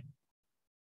far away,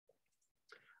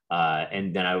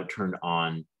 and then I would turn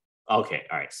on, okay,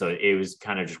 all right. So it was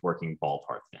kind of just working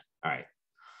ballpark then. All right.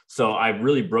 So I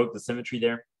really broke the symmetry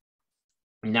there.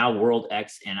 Now world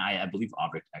X and I believe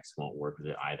object X won't work with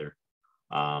it either.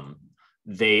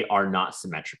 They are not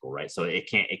symmetrical, right? So it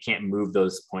can't move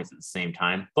those points at the same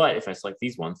time. But if I select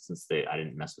these ones, since I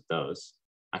didn't mess with those,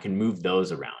 I can move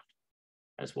those around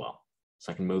as well.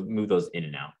 So I can move those in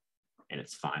and out, and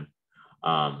it's fine.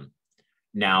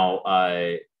 Now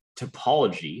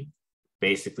topology,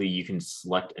 basically you can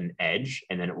select an edge,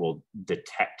 and then it will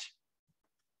detect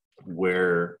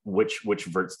which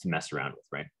verts to mess around with,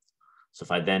 right? So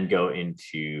if I then go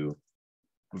into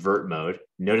vert mode,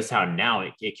 notice how now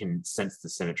it can sense the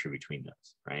symmetry between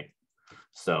those, right?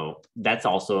 So that's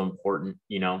also important,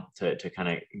 you know, to kind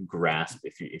of grasp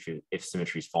if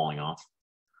symmetry is falling off.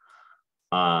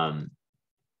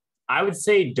 I would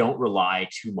say don't rely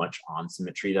too much on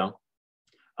symmetry though.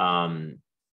 Now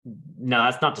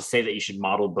that's not to say that you should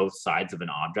model both sides of an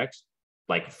object.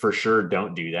 Like for sure,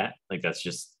 don't do that. Like that's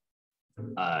just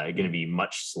going to be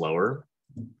much slower.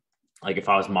 Like if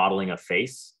I was modeling a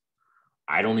face,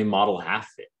 I'd only model half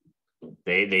of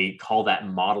it. They call that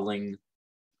modeling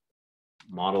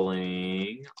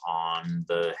on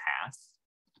the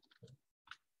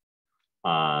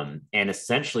half. And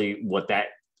essentially what that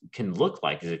can look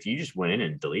like is if you just went in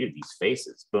and deleted these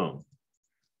faces, boom,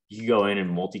 you can go in and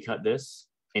multi-cut this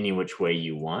any which way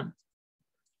you want,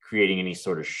 creating any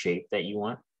sort of shape that you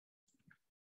want.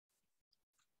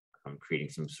 I'm creating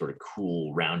some sort of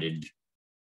cool rounded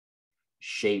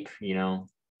shape, you know.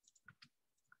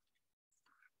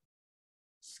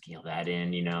 Scale that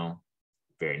in, you know,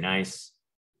 very nice.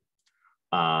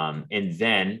 And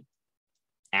then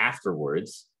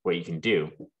afterwards, what you can do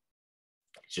is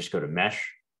just go to mesh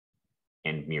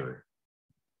and mirror.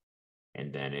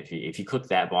 And then if you click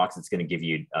that box, it's going to give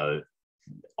you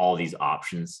all these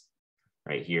options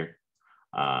right here.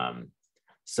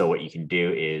 So what you can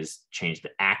do is change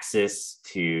the axis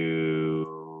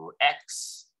to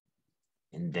X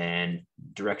and then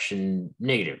direction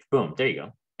negative. Boom, there you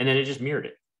go. And then it just mirrored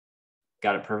it.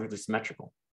 Got it perfectly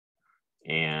symmetrical.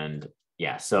 And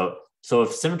yeah, so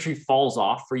if symmetry falls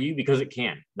off for you, because it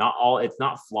can, it's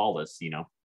not flawless, you know,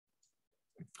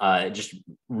 just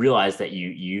realize that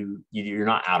you're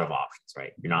not out of options,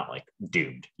 right? You're not like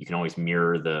doomed. You can always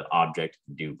mirror the object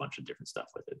and do a bunch of different stuff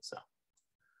with it. So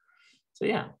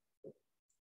yeah,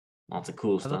 lots of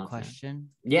cool I have stuff. a question.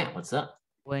 Yeah, what's up?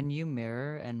 When you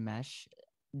mirror and mesh,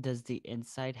 does the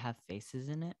inside have faces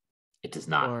in it, It does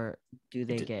not. or do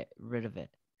they d- get rid of it?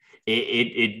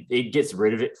 It gets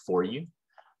rid of it for you,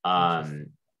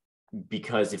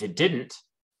 because if it didn't,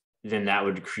 then that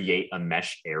would create a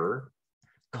mesh error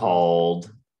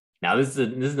called. Now this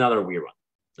is another weird one.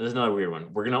 This is another weird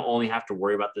one. We're gonna only have to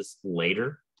worry about this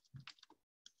later.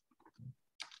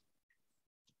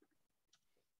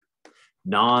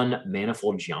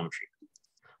 Non-manifold geometry.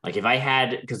 Like if I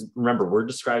had, because remember, we're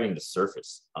describing the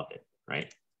surface of it,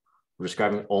 right? We're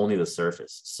describing only the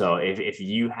surface. So if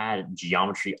you had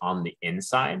geometry on the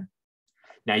inside,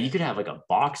 now you could have like a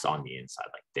box on the inside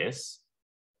like this,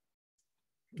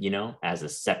 as a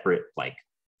separate like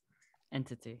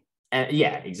Entity.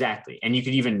 yeah, exactly. And you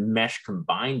could even mesh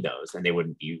combine those and they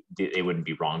wouldn't be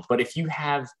wrong. But if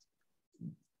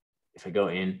I go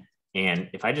in and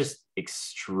if I just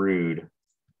extrude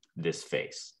this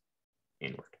face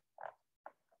inward,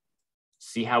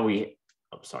 see how this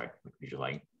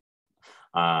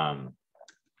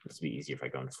would be easier if I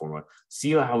go into form mode.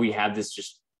 See how we have this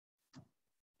just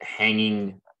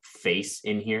hanging face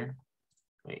in here?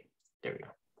 Wait, there we go.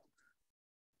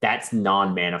 That's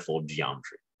non-manifold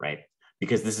geometry, right?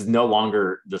 Because this is no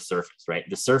longer the surface, right?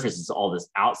 The surface is all this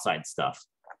outside stuff,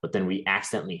 but then we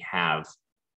accidentally have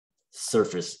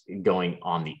surface going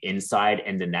on the inside,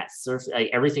 and then that surface,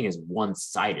 like everything is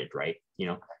one-sided, right?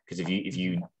 Because if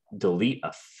you delete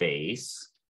a face,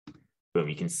 boom,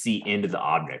 you can see into the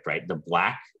object, right? The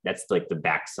black, that's like the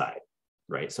backside,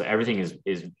 right? So everything is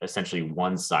essentially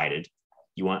one-sided.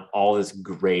 You want all this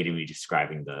gray to be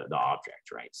describing the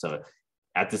object, right? So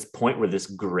at this point where this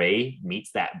gray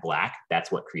meets that black,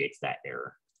 that's what creates that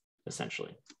error,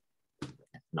 essentially.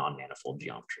 Non-manifold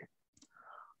geometry.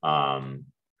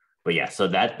 But yeah, so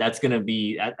that's gonna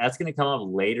come up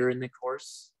later in the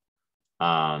course.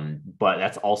 But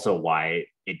that's also why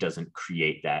it doesn't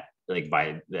create that,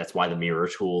 that's why the mirror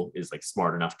tool is like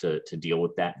smart enough to deal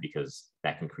with that, because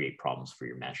that can create problems for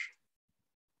your mesh,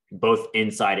 both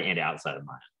inside and outside of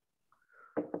mine.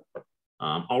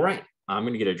 All right, I'm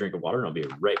gonna get a drink of water and I'll be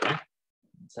right back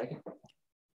in a second.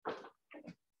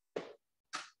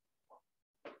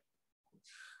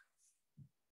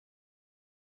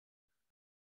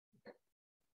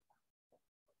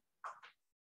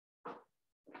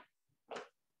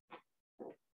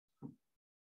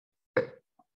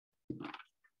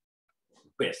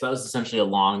 Yeah, so that was essentially a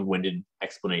long-winded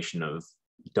explanation of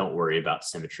don't worry about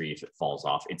symmetry if it falls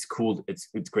off. It's cool.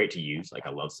 It's great to use. Like I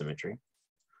love symmetry.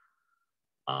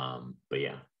 But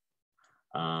yeah.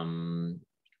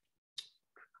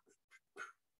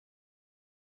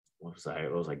 What was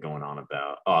I going on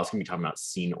about? Oh, I was gonna be talking about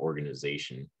scene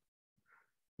organization.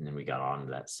 And then we got on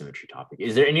to that symmetry topic.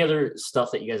 Is there any other stuff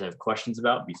that you guys have questions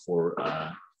about before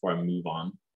I move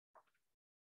on?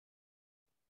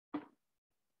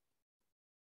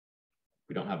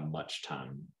 We don't have much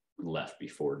time left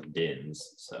before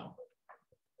DINS, so.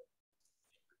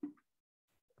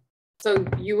 So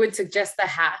you would suggest the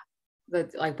half, the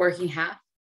like working half?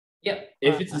 Yeah,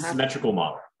 if it's a symmetrical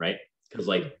model, right? Because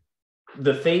like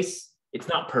the face, it's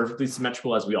not perfectly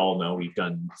symmetrical, as we all know. We've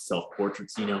done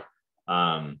self-portraits,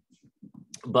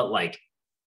 but like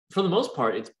for the most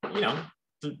part, it's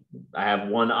I have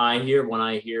one eye here, one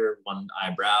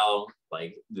eyebrow.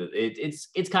 Like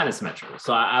it's kind of symmetrical.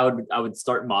 So I would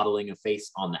start modeling a face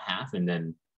on the half, and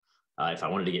then if I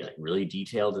wanted to get like really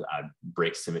detailed, I'd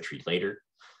break symmetry later.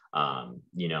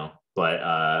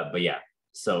 But yeah.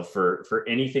 So for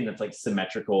anything that's like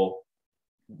symmetrical,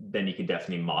 then you could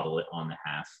definitely model it on the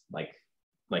half. Like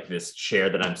this chair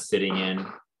that I'm sitting in,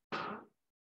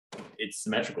 it's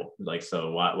symmetrical. Like,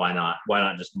 so why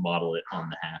not just model it on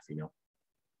the half,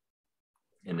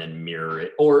 and then mirror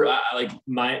it? Or like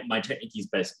my technique is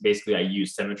basically I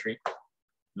use symmetry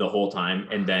the whole time,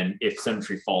 and then if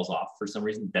symmetry falls off for some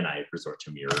reason, then I resort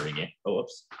to mirroring it. Oh,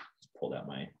 whoops, just pulled out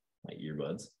my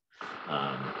earbuds.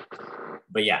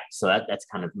 But yeah, so that's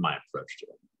kind of my approach to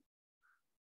it.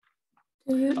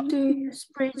 Do you use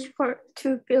bridge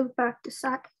to build back the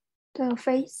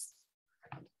face?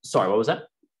 Sorry, what was that?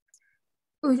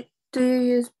 Do you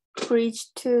use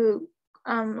bridge to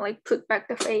like put back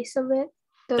the face of it?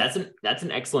 That's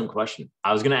an excellent question.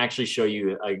 I was gonna actually show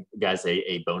you guys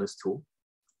a bonus tool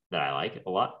that I like a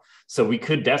lot. So we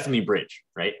could definitely bridge,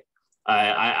 right?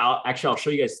 I'll show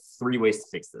you guys 3 ways to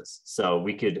fix this. So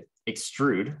we could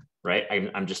extrude, right?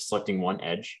 I'm just selecting one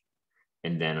edge,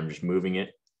 and then I'm just moving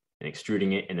it and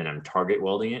extruding it, and then I'm target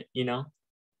welding it, you know,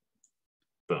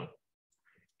 boom.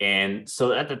 And so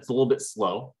that's a little bit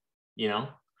slow, you know,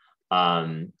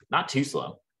 not too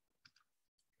slow,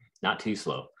 not too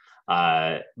slow.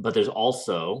 But there's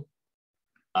also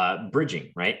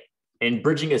bridging, right? And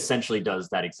bridging essentially does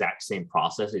that exact same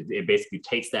process. It basically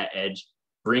takes that edge,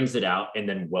 brings it out, and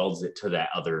then welds it to that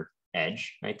other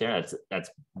edge right there. That's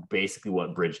basically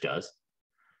what bridge does.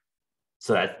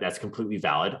 So that's completely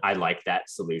valid. I like that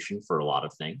solution for a lot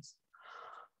of things.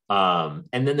 And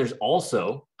then there's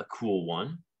also a cool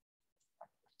one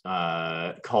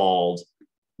called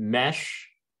mesh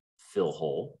fill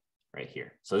hole right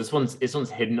here. So this one's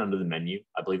hidden under the menu.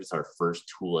 I believe it's our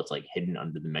first tool that's like hidden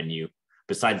under the menu.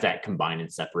 Besides that combine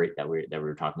and separate that we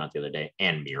were talking about the other day,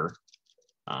 and mirror.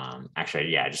 Actually,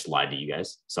 yeah, I just lied to you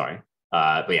guys. Sorry.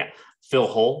 But yeah, fill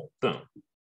hole, boom.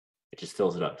 It just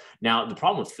fills it up. Now, the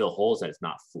problem with fill hole is that it's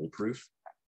not foolproof,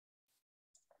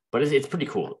 but it's pretty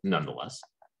cool nonetheless.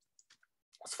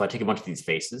 So if I take a bunch of these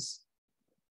faces,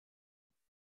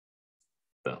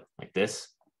 boom, like this,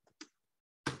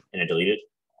 and I delete it,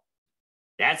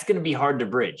 that's going to be hard to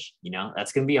bridge, you know,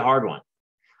 that's going to be a hard one.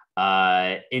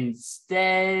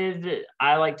 Instead,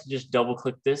 I like to just double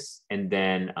click this and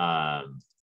then,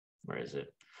 where is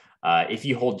it? If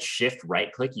you hold shift right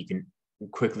click, you can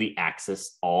quickly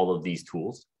access all of these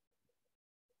tools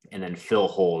and then fill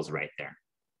holes right there.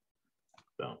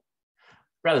 So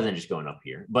rather than just going up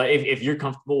here, but if you're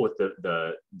comfortable with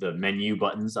the menu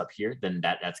buttons up here, then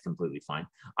that's completely fine.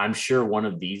 I'm sure one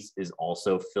of these is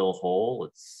also fill hole.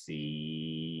 Let's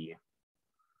see.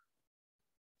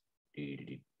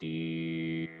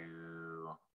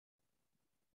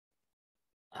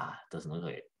 Doesn't look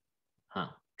like it. Huh,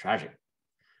 tragic.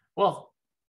 Well,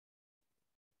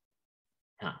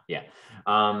 yeah.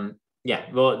 Yeah,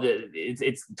 well,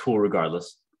 it's the tool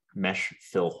regardless. Mesh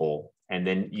fill hole, and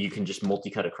then you can just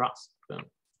multi-cut across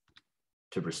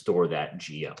to restore that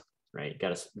geo, right?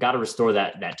 Gotta restore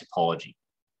that topology.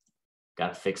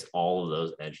 Gotta fix all of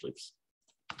those edge loops.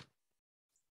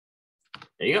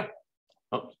 There you go.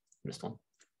 Oh, missed one.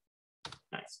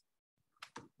 Nice.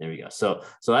 There we go. So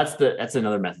that's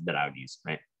another method that I would use,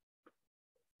 right?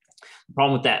 The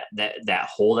problem with that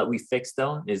hole that we fixed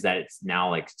though is that it's now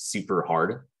like super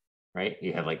hard, right?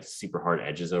 You have like super hard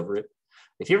edges over it.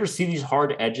 If you ever see these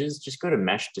hard edges, just go to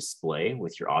mesh display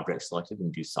with your object selected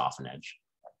and do soften edge.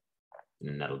 And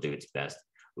then that'll do its best.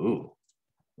 Ooh,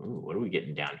 what are we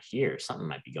getting down here? Something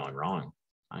might be going wrong.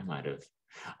 I might have,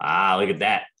 look at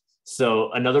that.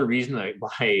 So another reason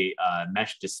why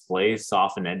mesh display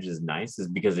soften edge is nice is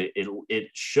because it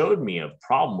showed me a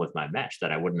problem with my mesh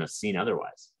that I wouldn't have seen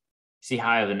otherwise. See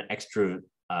how I have an extra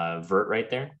vert right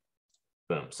there?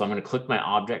 Boom. So I'm going to click my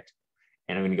object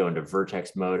and I'm going to go into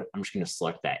vertex mode. I'm just going to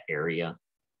select that area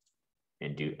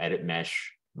and do edit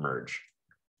mesh merge.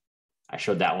 I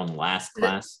showed that one last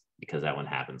class because that one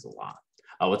happens a lot.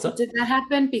 What's up? Did that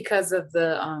happen because of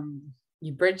the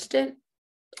you bridged it?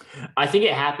 I think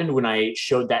it happened when I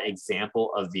showed that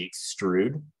example of the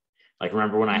extrude. Like,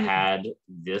 remember when I had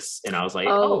this and I was like,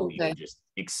 okay. You can just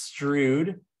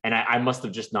extrude. And I must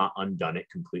have just not undone it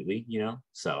completely, you know?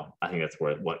 So I think that's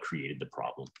what created the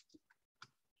problem.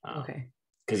 Okay.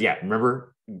 Because yeah,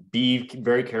 remember, be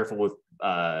very careful with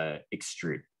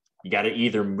extrude. You got to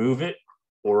either move it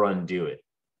or undo it.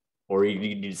 Or you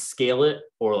need to scale it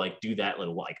or like do that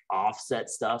little like offset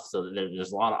stuff. So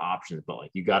there's a lot of options, but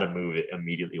like you got to move it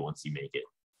immediately once you make it.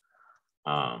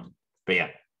 But yeah.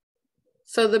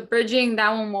 So the bridging,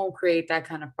 that one won't create that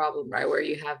kind of problem, right? Where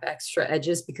you have extra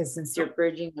edges, because since you're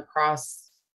bridging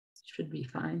across, it should be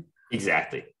fine.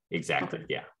 Exactly. Okay.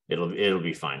 Yeah, it'll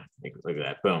be fine. Look at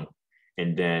that, boom.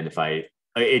 And then if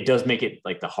it does make it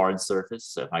like the hard surface.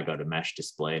 So if I go to mesh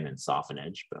display and then soften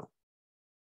edge, boom,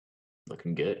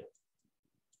 looking good.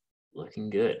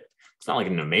 It's not like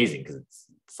an amazing because it's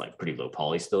like pretty low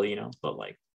poly still, you know, but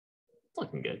like it's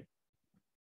looking good.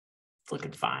 It's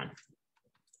looking fine.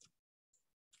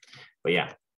 But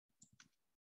yeah.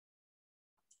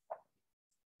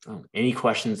 Any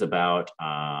questions about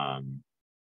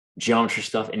geometry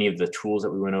stuff? Any of the tools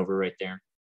that we went over right there?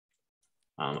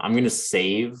 I'm going to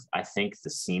save, I think,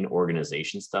 the scene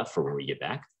organization stuff for when we get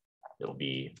back. It'll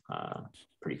be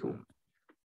pretty cool.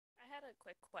 I had a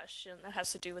quick question that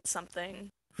has to do with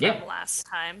something from last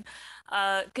time.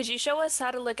 Could you show us how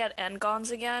to look at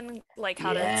n-gons again? Like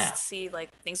how to see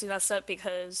like things we messed up?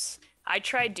 Because I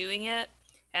tried doing it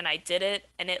and I did it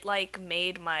and it like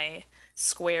made my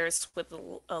squares with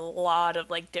a lot of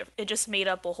like it just made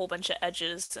up a whole bunch of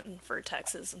edges and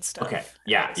vertexes and stuff. Okay.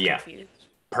 Yeah. Confused.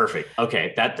 Perfect.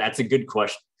 Okay. That's a good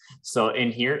question. So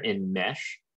in here in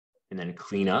mesh and then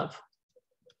clean up,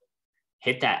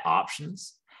 hit that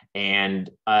options. And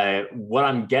what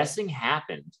I'm guessing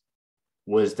happened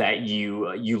was that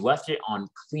you left it on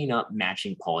clean up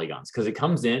matching polygons, because it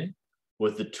comes in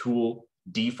with the tool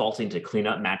defaulting to clean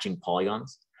up matching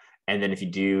polygons. And then if you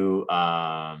do,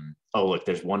 oh, look,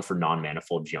 there's one for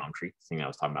non-manifold geometry, thing I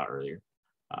was talking about earlier.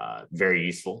 Very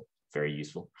useful, very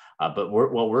useful. But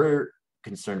what we're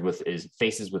concerned with is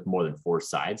faces with more than 4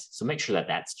 sides. So make sure that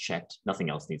that's checked. Nothing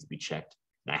else needs to be checked.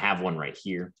 And I have one right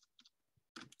here.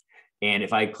 And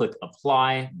if I click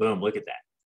apply, boom, look at that.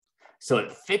 So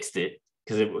it fixed it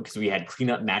because we had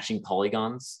cleanup matching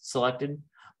polygons selected,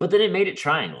 but then it made it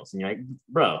triangles. And you're like,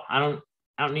 bro, I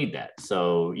don't need that.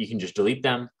 So you can just delete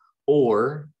them.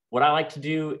 Or what I like to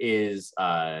do is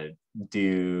there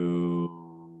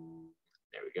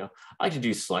we go. I like to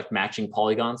do select matching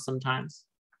polygons sometimes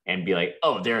and be like,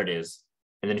 oh, there it is.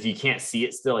 And then if you can't see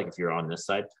it still, like if you're on this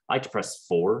side, I like to press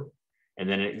 4. And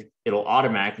then it'll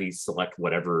automatically select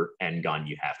whatever n-gon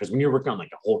you have. Because when you're working on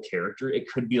like a whole character, it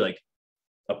could be like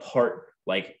a part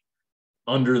like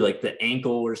under like the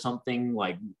ankle or something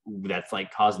like that's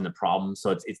like causing the problem.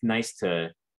 So it's nice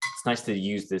to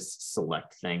use this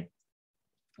select thing,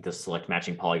 the select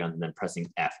matching polygons, and then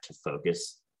pressing F to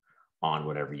focus on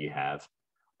whatever you have.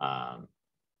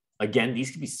 Again,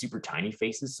 these could be super tiny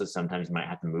faces, so sometimes you might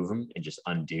have to move them and just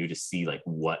undo to see like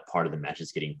what part of the mesh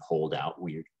is getting pulled out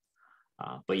weird.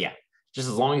 But yeah, just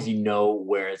as long as you know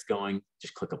where it's going,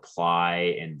 just click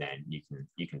apply, and then you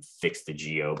can fix the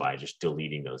geo by just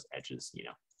deleting those edges, you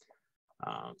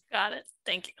know. Got it.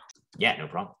 Thank you. Yeah, no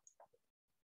problem.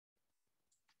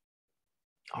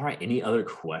 All right, any other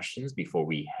questions before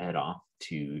we head off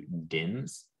to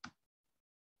DIMS?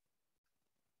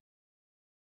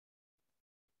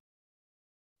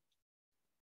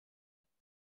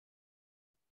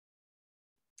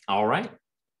 All right.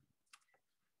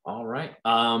 All right.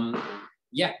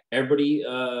 Yeah, everybody,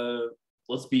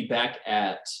 let's be back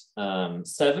at 7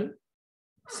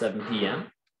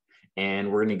 p.m.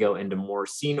 And we're going to go into more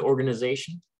scene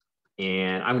organization.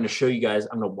 And I'm going to show you guys,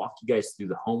 I'm going to walk you guys through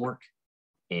the homework.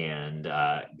 And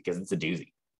because it's a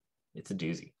doozy. It's a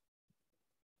doozy.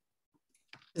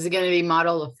 Is it going to be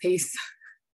model of face?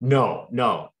 No.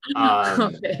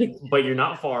 Okay. But you're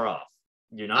not far off.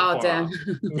 You're not far damn. off.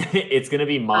 It's going to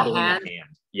be modeling a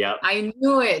hand. Yep. I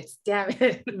knew it. Damn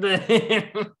it.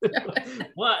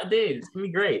 What, dude? It's going to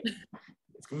be great.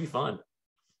 It's going to be fun.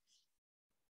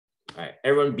 All right.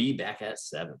 Everyone be back at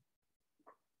 7.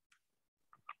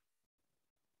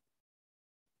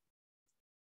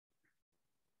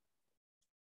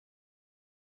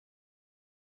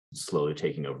 Slowly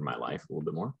taking over my life a little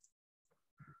bit more.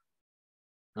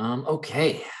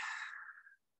 Okay.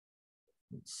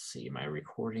 Let's see, am I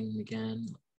recording again?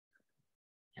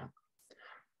 Yeah,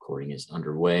 recording is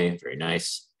underway. Very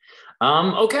nice.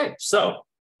 Okay, so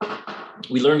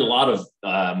we learned a lot of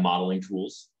modeling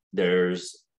tools.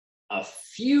 There's a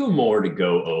few more to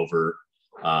go over,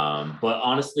 but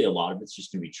honestly, a lot of it's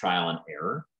just gonna be trial and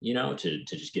error, you know, to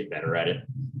just get better at it.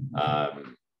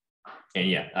 And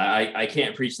yeah, I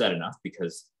can't preach that enough,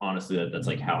 because honestly, that's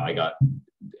like how I got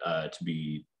to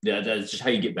be. That's just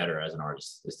how you get better as an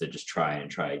artist, is to just try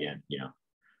and try again, you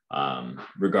know,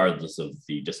 regardless of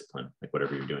the discipline, like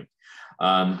whatever you're doing.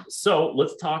 So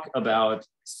let's talk about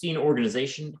scene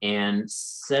organization and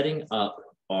setting up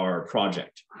our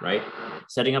project, right?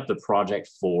 Setting up the project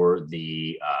for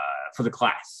the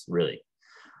class, really.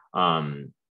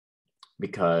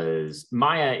 Because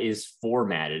Maya is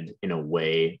formatted in a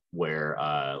way where,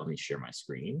 let me share my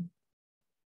screen.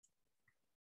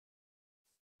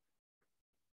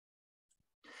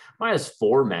 Maya is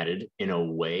formatted in a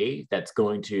way that's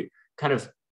going to kind of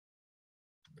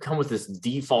come with this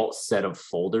default set of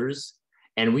folders.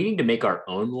 And we need to make our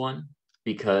own one,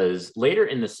 because later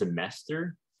in the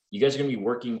semester, you guys are going to be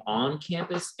working on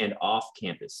campus and off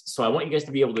campus. So I want you guys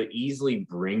to be able to easily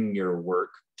bring your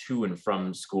work to and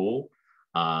from school.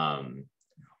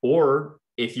 Or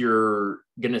if you're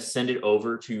going to send it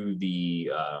over to the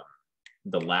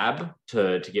lab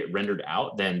to get rendered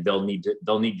out, then they'll need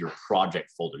your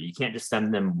project folder. You can't just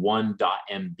send them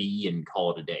 1.mb and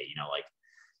call it a day. You know, like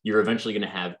you're eventually going to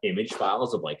have image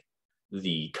files of like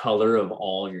the color of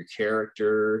all your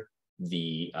character,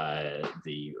 the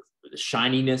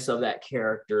shininess of that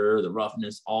character, the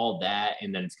roughness, all that,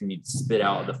 and then it's going to need to spit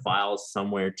out the files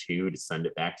somewhere too to send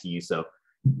it back to you. So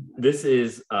this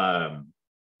is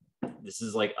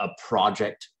like a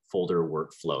project folder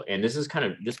workflow, and this kind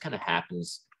of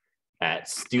happens at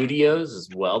studios as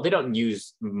well. They don't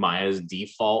use Maya's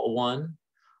default one,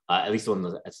 at least the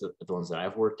ones that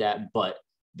I've worked at, but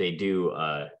they do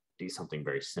something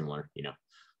very similar, you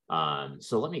know.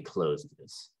 So let me close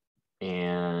this.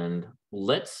 And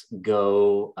let's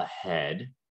go ahead.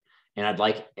 And I'd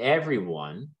like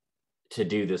everyone to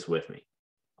do this with me.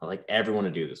 I'd like everyone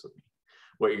to do this with me.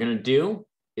 What you're going to do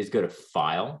is go to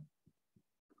File,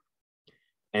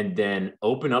 and then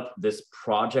open up this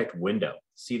project window.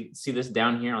 See this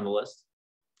down here on the list?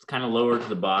 It's kind of lower to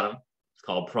the bottom. It's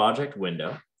called Project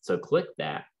Window. So click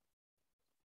that.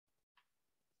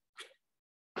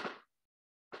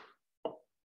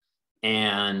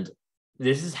 And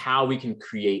this is how we can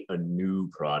create a new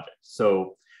project.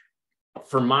 So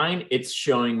for mine, it's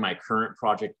showing my current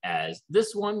project as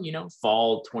this one, you know,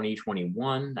 fall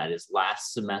 2021. That is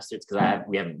last semester. It's because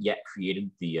we haven't yet created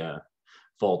the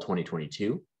fall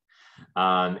 2022.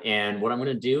 And what I'm going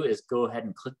to do is go ahead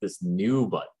and click this new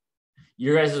button.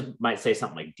 You guys might say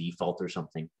something like default or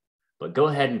something, but go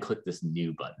ahead and click this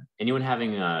new button. Anyone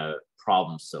having a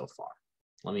problem so far?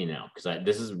 Let me know, because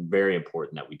this is very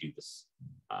important that we do this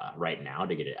right now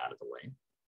to get it out of the way.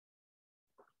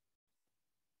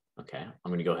 Okay, I'm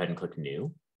going to go ahead and click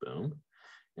new. Boom.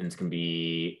 And it's going to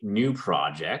be new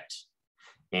project.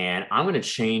 And I'm going to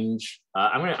change.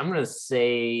 I'm going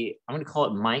to call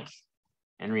it Mike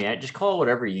Henriette. Just call it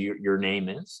whatever your name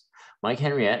is. Mike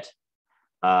Henriette.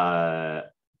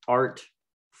 Art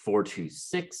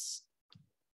 426.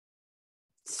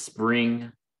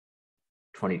 Spring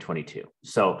 2022.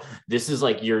 So this is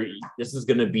like this is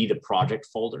going to be the project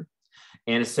folder.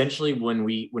 And essentially when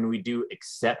we do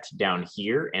accept down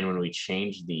here and when we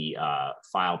change the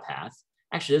file path,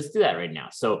 actually, let's do that right now.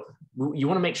 So you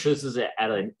want to make sure this is at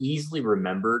an easily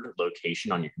remembered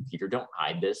location on your computer. Don't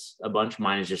hide this a bunch.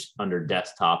 Mine is just under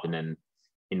desktop and then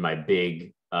in my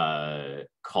big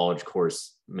college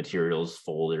course materials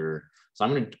folder. So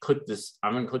I'm going to click this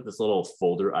little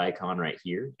folder icon right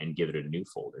here and give it a new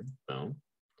folder. Boom.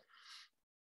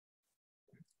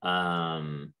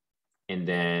 And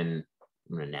then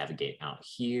I'm going to navigate out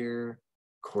here,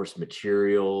 course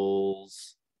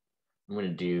materials. I'm going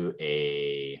to do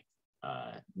a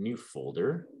new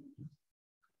folder.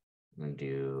 I'm going to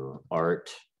do Art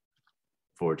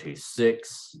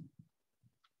 426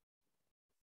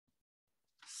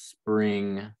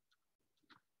 Spring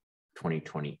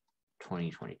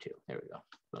 2022. There we go.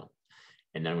 Boom.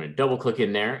 And then I'm going to double click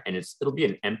in there, and it'll be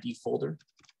an empty folder.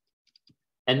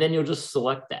 And then you'll just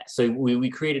select that. So we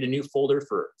created a new folder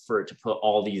for it to put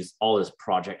all this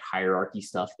project hierarchy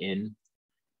stuff in.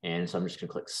 And so I'm just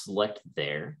gonna click select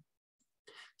there.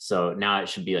 So now it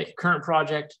should be like a current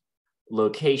project,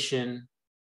 location.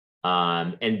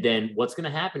 And then what's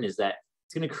gonna happen is that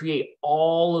it's gonna create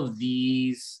all of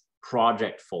these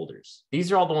project folders.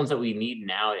 These are all the ones that we need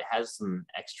now. It has some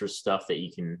extra stuff that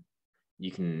you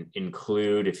can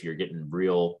include if you're getting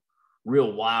real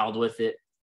wild with it.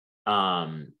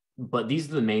 But these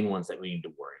are the main ones that we need to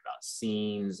worry about: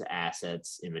 scenes,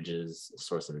 assets, images,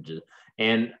 source images.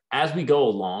 And as we go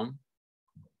along,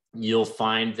 you'll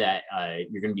find that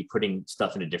you're going to be putting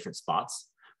stuff into different spots.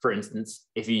 For instance,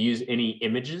 if you use any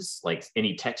images, like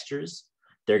any textures,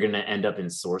 they're going to end up in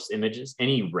source images.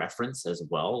 Any reference as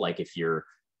well, like if you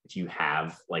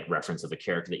have like reference of a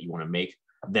character that you want to make,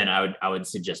 then I would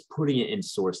suggest putting it in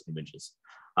source images.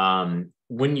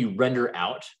 When you render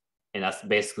out, and that's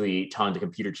basically telling the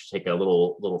computer to take a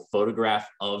little photograph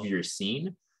of your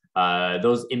scene,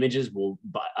 those images will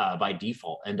by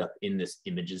default end up in this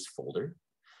images folder.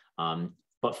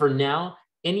 But for now,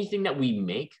 anything that we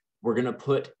make, we're going to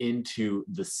put into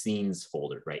the scenes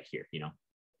folder right here. You know,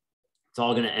 it's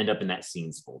all going to end up in that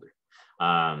scenes folder.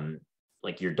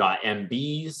 Like your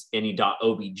 .mbs, any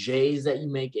 .objs that you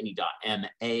make, any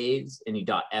 .mas, any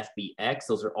 .fbx,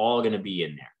 those are all going to be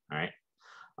in there. All right.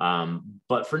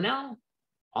 But for now,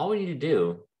 all we need to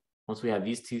do, once we have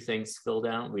these two things filled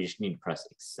out, we just need to press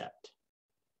accept.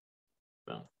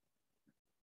 Boom.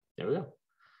 There we go.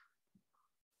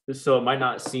 So it might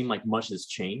not seem like much has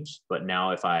changed, but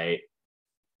now if I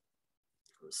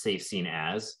save scene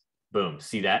as, boom,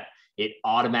 see that? It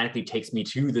automatically takes me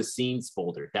to the scenes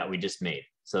folder that we just made.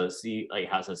 So see like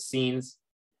how it says scenes,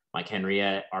 Mike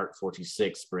Henriette, Art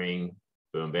 426, Spring,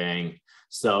 boom, bang.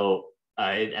 So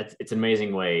it's an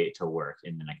amazing way to work.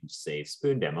 And then I can just save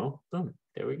Spoon Demo. Boom,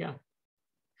 there we go.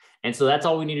 And so that's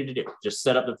all we needed to do. Just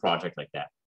set up the project like that.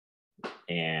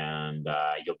 And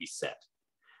you'll be set.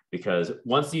 Because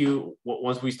once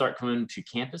we start coming to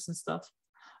campus and stuff,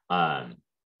 let's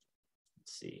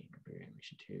see, computer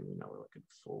animation 2, now we're looking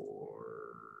for,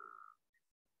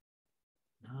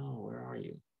 no, where are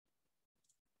you?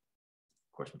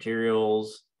 Course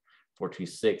materials,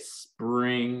 426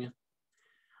 Spring.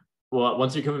 Well,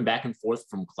 once you're coming back and forth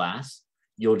from class,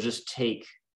 you'll just take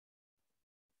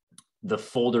the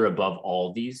folder above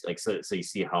all these, like, so you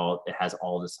see how it has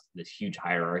all this huge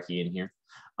hierarchy in here.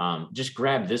 Just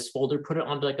grab this folder, put it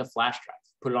onto like a flash drive,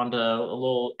 put it onto a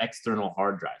little external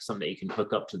hard drive, something that you can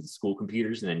hook up to the school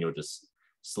computers, and then you'll just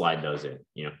slide those in,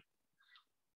 you know.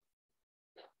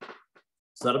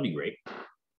 So that'll be great.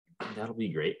 That'll be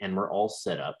great. And we're all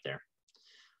set up there.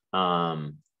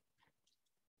 But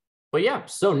yeah,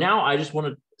 so now I just want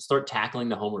to start tackling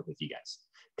the homework with you guys,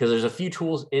 because there's a few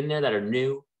tools in there that are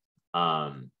new.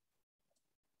 And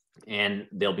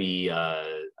they'll be,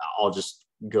 I'll just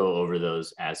go over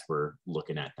those as we're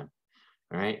looking at them.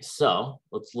 All right, so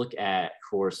let's look at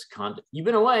course content. You've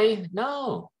been away?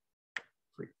 No.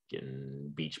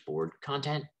 Freaking beach board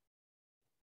content.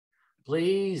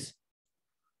 Please.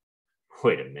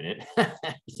 Wait a minute.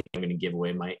 You think I'm gonna give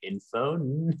away my info?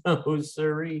 No,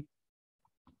 sirree.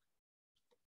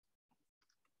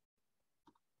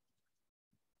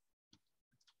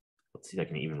 Let's see if I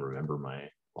can even remember my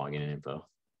login info.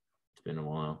 It's been a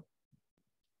while.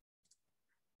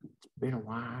 It's been a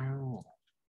while.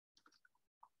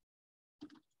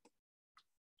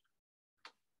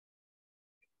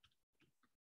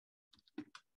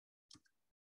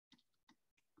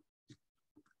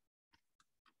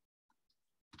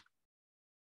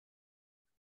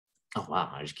 Oh,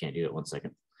 wow, I just can't do it. 1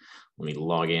 second. Let me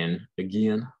log in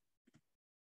again.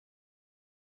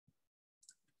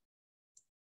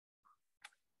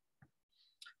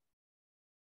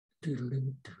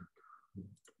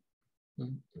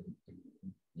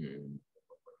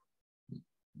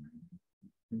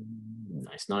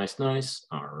 Nice, nice, nice.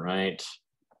 All right.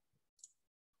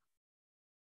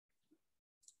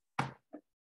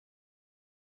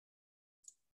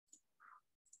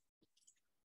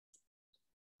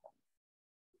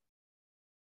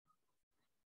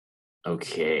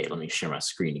 Okay, let me share my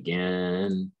screen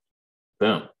again.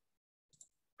 Boom.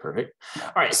 Perfect.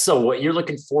 All right, so what you're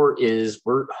looking for is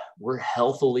we're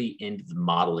healthily into the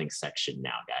modeling section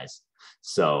now, guys.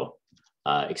 So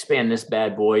expand this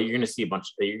bad boy. You're gonna see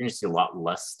a lot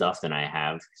less stuff than I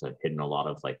have, because I've hidden a lot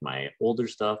of like my older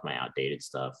stuff, my outdated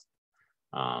stuff.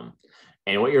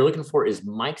 And what you're looking for is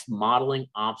Mike's modeling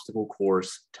obstacle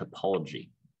course topology.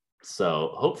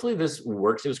 So hopefully this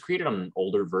works. It was created on an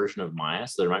older version of Maya,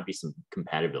 so there might be some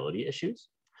compatibility issues,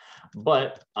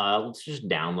 but let's just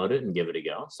download it and give it a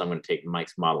go. So I'm going to take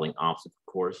Mike's modeling obstacle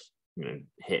course. I'm going to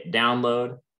hit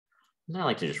download. And I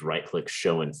like to just right click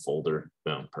show in folder.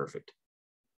 Boom, perfect.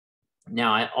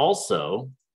 Now I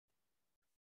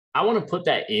want to put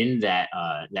that in that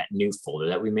that new folder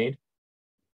that we made.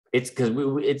 It's because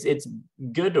it's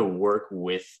good to work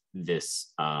with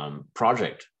this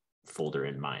project folder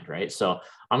in mind, right? So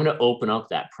I'm going to open up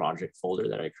that project folder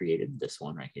that I created. This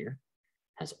one right here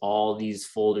has all these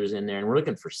folders in there, and we're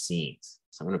looking for scenes.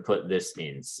 So I'm going to put this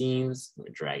in scenes. I'm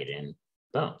going to drag it in.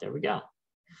 Boom, there we go.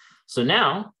 So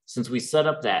now, since we set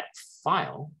up that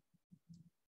file,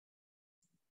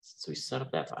 I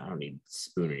don't need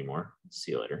Spoon anymore.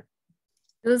 See you later.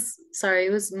 It was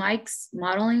Mike's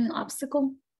modeling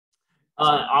obstacle?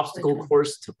 Obstacle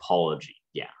course topology.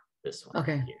 Yeah, this one.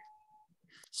 Okay. Here.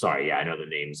 Sorry, yeah, I know the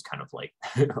name's kind of like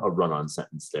a run-on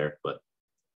sentence there, but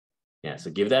yeah,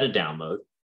 so give that a download.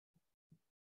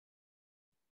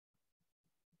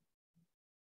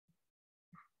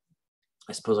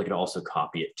 I suppose I could also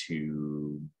copy it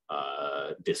to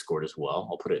Discord as well.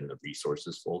 I'll put it in the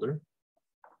resources folder.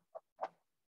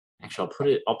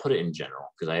 Actually, I'll put it in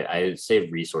general, because I save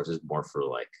resources more for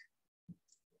like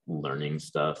learning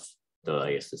stuff, though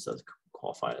I guess this does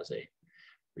qualify as a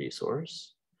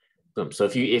resource. Boom. So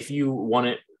if you want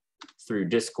it through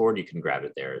Discord, you can grab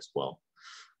it there as well.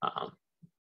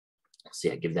 So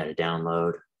yeah, give that a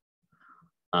download.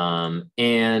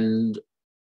 And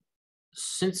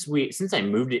since I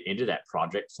moved it into that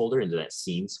project folder, into that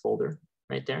scenes folder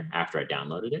right there, after I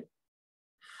downloaded it,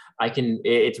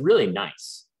 it's really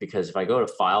nice, because if I go to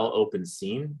file, open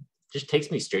scene, it just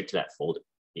takes me straight to that folder,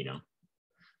 you know?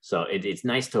 So it's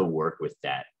nice to work with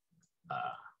that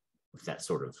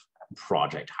sort of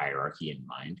project hierarchy in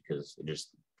mind, because it just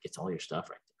gets all your stuff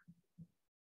right there.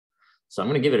 So I'm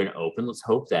going to give it an open. Let's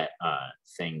hope that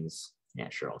things, yeah,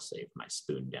 sure, I'll save my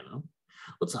Spoon demo.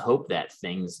 Let's hope that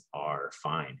things are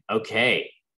fine.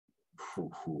 Okay.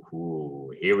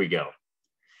 Here we go.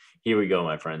 Here we go,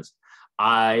 my friends.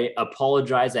 I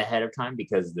apologize ahead of time,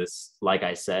 because this, like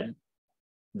I said,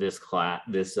 this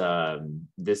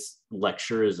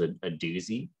lecture is a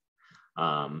doozy.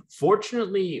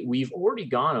 Fortunately, we've already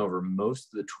gone over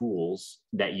most of the tools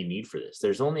that you need for this.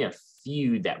 There's only a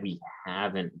few that we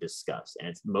haven't discussed, and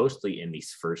it's mostly in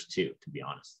these first two, to be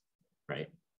honest, right?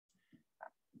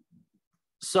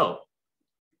 So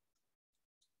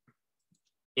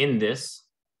in this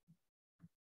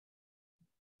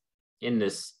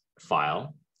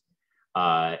file,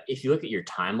 if you look at your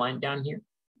timeline down here,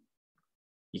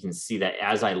 you can see that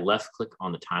as I left click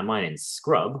on the timeline and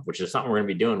scrub, which is something we're going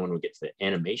to be doing when we get to the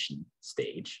animation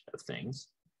stage of things.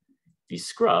 If you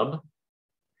scrub,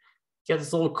 you got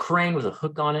this little crane with a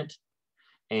hook on it,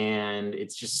 and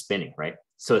it's just spinning, right?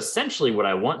 So essentially what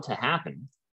I want to happen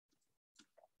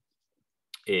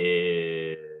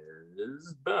is,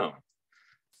 boom,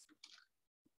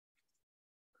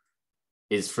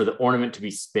 is for the ornament to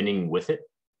be spinning with it.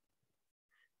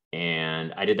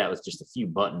 And I did that with just a few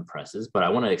button presses, but I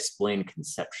want to explain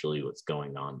conceptually what's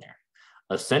going on there.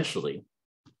 Essentially,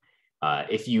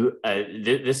 if you,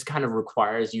 this kind of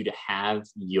requires you to have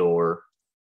your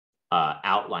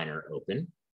outliner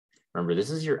open. Remember, this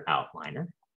is your outliner.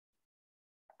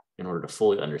 In order to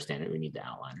fully understand it, we need the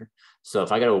outliner. So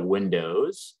if I go to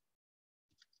Windows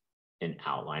and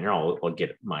outliner, I'll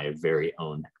get my very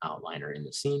own outliner in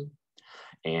the scene.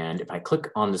 And if I click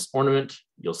on this ornament,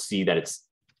 you'll see that it's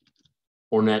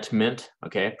ornament.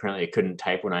 Okay, apparently I couldn't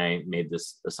type when I made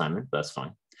this assignment, but that's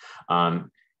fine.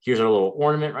 Here's our little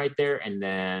ornament right there. And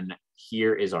then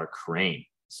here is our crane.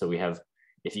 So we have,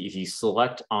 if you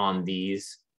select on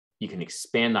these, you can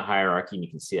expand the hierarchy and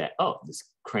you can see that, oh, this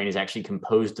crane is actually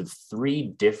composed of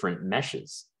 3 different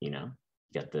meshes. You know,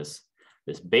 you got this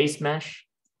base mesh,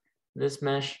 this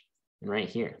mesh, and right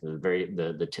here,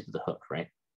 the tip of the hook, right?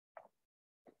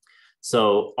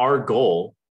 So our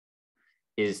goal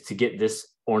is to get this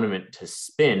ornament to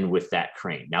spin with that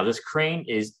crane. Now this crane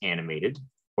is animated,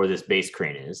 or this base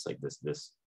crane is, like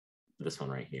this one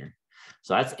right here.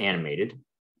 So that's animated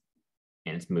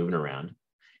and it's moving around.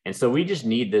 And so we just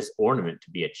need this ornament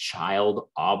to be a child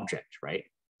object, right?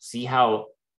 See how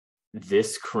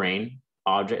this crane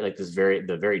object, like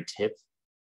the very tip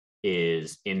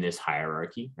is in this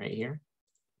hierarchy right here.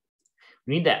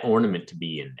 We need that ornament to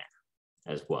be in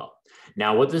there as well.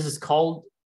 Now, what this is called,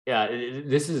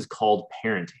 this is called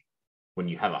parenting when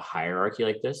you have a hierarchy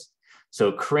like this.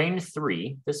 So crane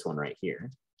 3, this one right here,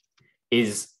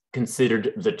 is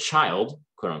considered the child,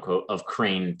 quote unquote, of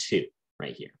crane 2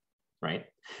 right here, right?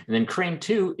 And then crane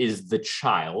 2 is the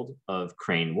child of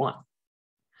crane 1.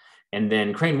 And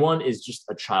then crane 1 is just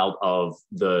a child of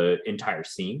the entire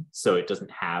scene. So it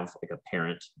doesn't have like a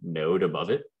parent node above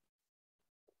it.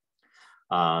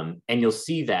 And you'll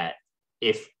see that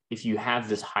if you have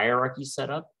this hierarchy set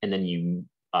up and then you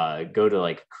go to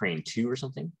like crane 2 or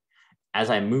something, as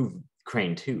I move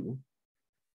crane 2,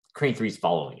 crane 3 is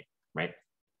following it, right?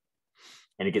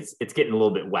 And it's getting a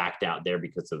little bit whacked out there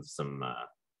because of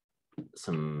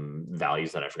some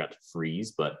values that I forgot to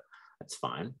freeze, but that's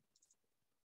fine.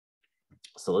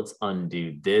 So let's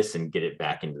undo this and get it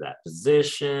back into that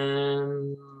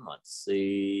position. Let's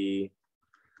see.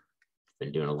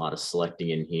 Been doing a lot of selecting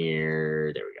in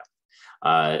here. There we go.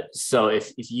 So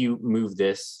if you move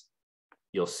this,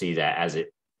 you'll see that as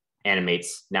it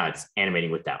animates, now it's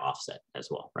animating with that offset as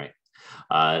well, right?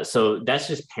 So that's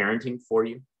just parenting for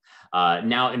you.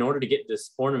 Now, in order to get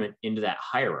this ornament into that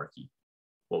hierarchy,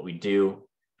 what we do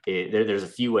is, there's a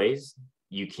few ways.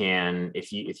 You can,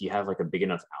 if you have like a big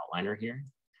enough outliner here,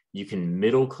 you can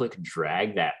middle click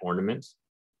drag that ornament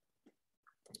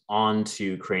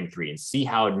onto crane 3 and see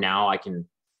how now I can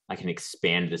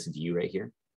expand this view right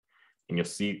here. And you'll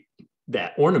see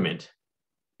that ornament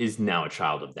is now a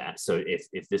child of that. So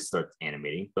if this starts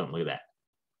animating, boom, look at that.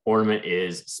 Ornament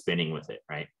is spinning with it,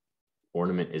 right?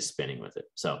 Ornament is spinning with it.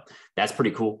 So that's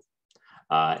pretty cool.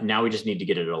 Now we just need to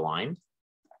get it aligned.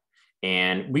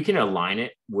 And we can align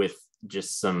it with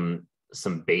just some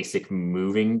basic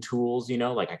moving tools, you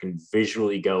know, like I can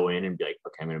visually go in and be like,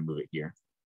 okay, I'm going to move it here.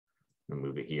 I'm going to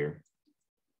move it here.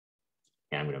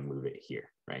 And I'm going to move it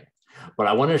here, right? But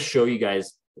I want to show you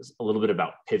guys a little bit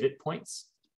about pivot points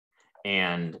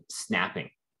and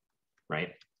snapping,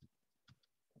 right?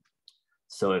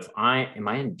 So if am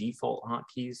I in default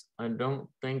hotkeys? I don't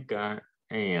think I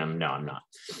am. No, I'm not.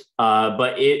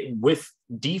 But with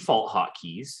default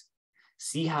hotkeys,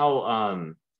 see how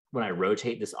when I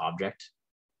rotate this object,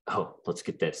 oh, let's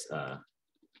get this. There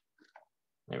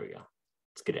we go.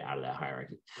 Let's get it out of that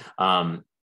hierarchy.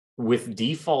 With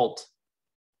default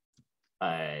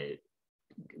with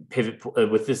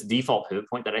this default pivot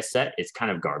point that I set, it's kind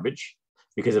of garbage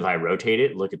because if I rotate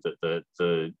it, look at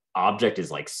the object is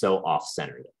like so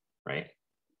off-centered, right?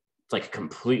 It's like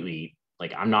completely,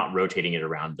 like I'm not rotating it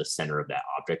around the center of that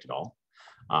object at all.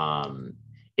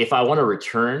 If I want to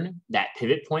return that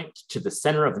pivot point to the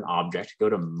center of an object, go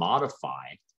to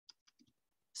modify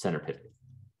center pivot.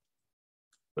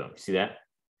 Boom, see that?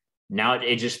 Now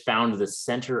it just found the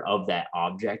center of that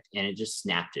object and it just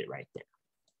snapped it right there.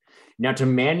 Now to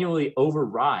manually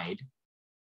override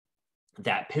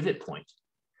that pivot point,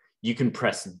 you can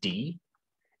press D,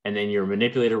 and then your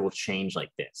manipulator will change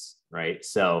like this, right?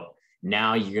 So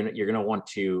now you're gonna want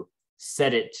to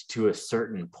set it to a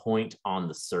certain point on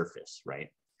the surface, right?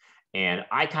 And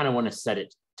I kind of want to set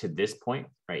it to this point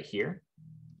right here,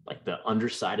 like the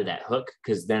underside of that hook,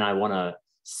 because then I want to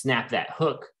snap that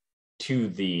hook to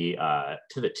the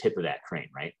tip of that crane,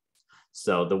 right?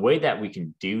 So the way that we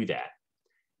can do that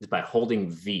is by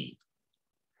holding V.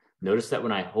 Notice that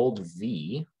when I hold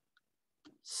V,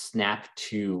 snap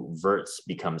to verts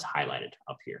becomes highlighted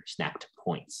up here, snap to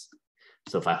points.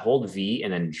 So if I hold V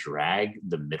and then drag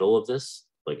the middle of this,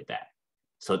 look at that.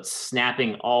 So it's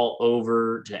snapping all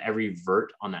over to every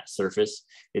vert on that surface.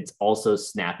 It's also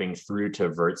snapping through to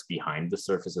verts behind the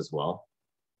surface as well.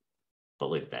 But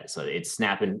look at that. So it's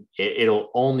snapping, it'll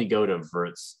only go to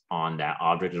verts on that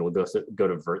object. It'll go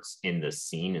to verts in the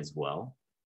scene as well.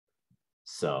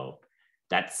 So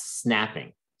that's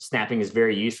snapping. Snapping is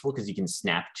very useful because you can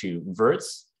snap to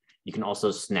verts. You can also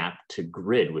snap to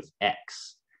grid with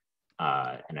X.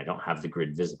 And I don't have the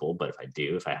grid visible, but if I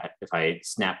do, if I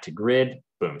snap to grid,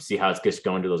 boom, see how it's just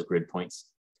going to those grid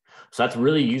points. So that's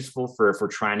really useful for if we're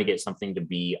trying to get something to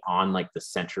be on like the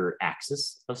center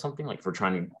axis of something, like if we're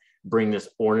trying to bring this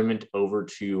ornament over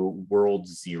to world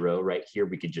 0 right here,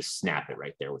 we could just snap it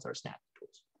right there with our snapping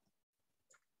tools.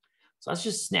 So that's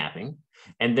just snapping.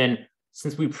 And then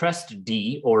since we pressed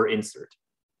D or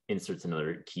insert's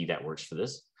another key that works for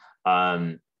this,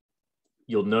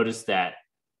 you'll notice that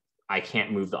I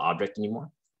can't move the object anymore.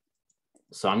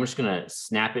 So I'm just gonna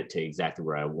snap it to exactly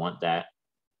where I want that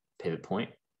pivot point,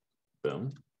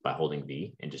 boom, by holding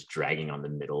V and just dragging on the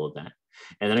middle of that.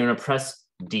 And then I'm gonna press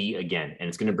D again, and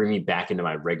it's gonna bring me back into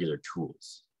my regular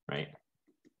tools, right?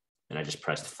 And I just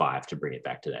pressed 5 to bring it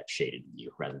back to that shaded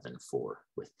view rather than 4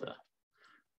 with the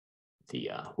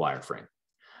wireframe.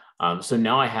 So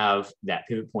now I have that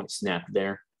pivot point snapped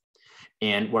there.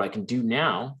 And what I can do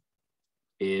now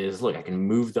is, look, I can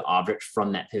move the object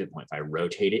from that pivot point. If I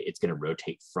rotate it, it's going to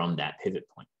rotate from that pivot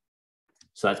point.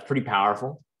 So that's pretty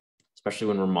powerful, especially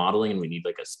when we're modeling and we need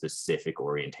like a specific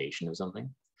orientation of something.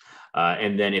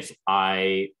 And then if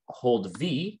I hold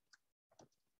V,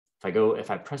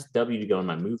 if I press W to go in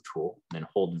my move tool, and then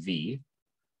hold V,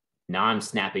 now I'm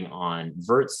snapping on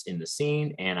verts in the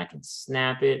scene, and I can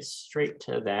snap it straight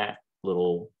to that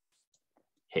little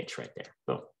hitch right there.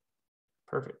 Boom,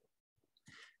 perfect.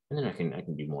 And then I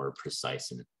can be more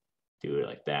precise and do it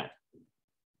like that,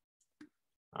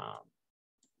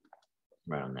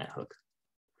 right on that hook.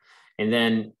 And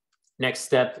then next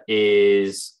step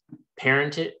is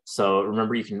parent it. So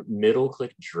remember, you can middle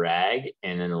click drag,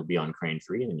 and then it'll be on crane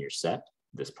 3, and then you're set.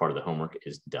 This part of the homework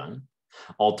is done.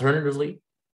 Alternatively,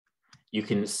 you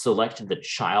can select the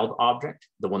child object,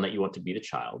 the one that you want to be the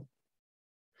child,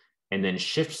 and then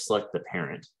shift select the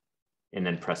parent, and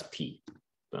then press P.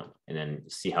 Boom. And then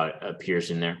see how it appears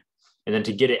in there. And then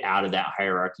to get it out of that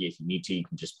hierarchy, if you need to, you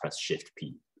can just press Shift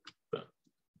P. Boom.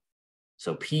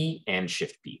 So P and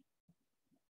Shift P.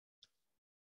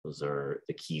 Those are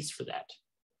the keys for that.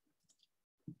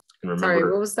 And remember,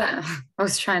 sorry, what was that? I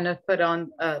was trying to put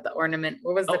on the ornament.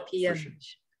 What was the P?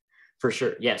 For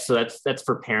sure. Yeah. So that's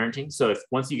for parenting. So if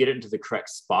once you get it into the correct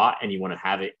spot and you want to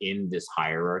have it in this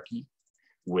hierarchy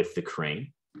with the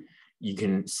crane, you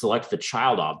can select the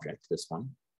child object, this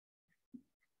one,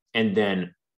 and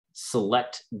then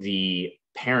select the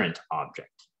parent object.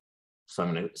 So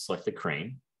I'm going to select the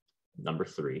crane, number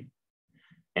 3,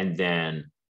 and then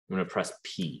I'm going to press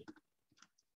P.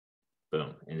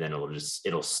 Boom. And then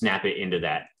it'll snap it into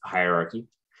that hierarchy.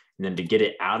 And then to get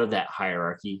it out of that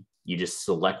hierarchy, you just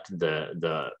select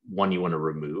the one you want to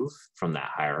remove from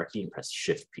that hierarchy and press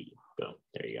Shift P. Boom.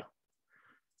 There you go.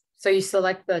 So you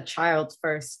select the child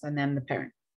first and then the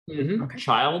parent. Mm-hmm. Okay.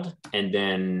 Child and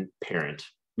then parent.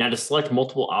 Now to select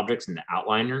multiple objects in the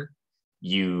outliner,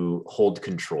 you hold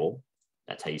Control.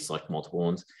 That's how you select multiple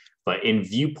ones. But in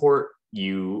viewport,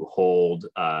 you hold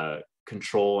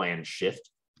Control and Shift,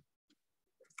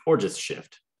 or just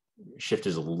Shift. Shift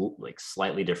is a little, like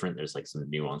slightly different. There's like some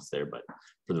nuance there, but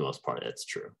for the most part, that's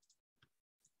true.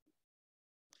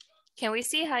 Can we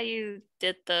see how you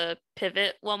did the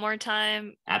pivot one more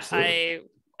time? Absolutely.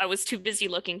 I was too busy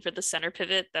looking for the center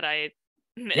pivot that I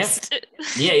missed.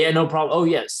 Yeah, no problem. Oh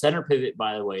yeah, center pivot,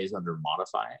 by the way, is under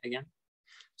modify again.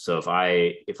 So if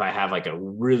I have like a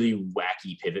really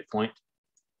wacky pivot point,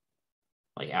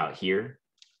 like out here,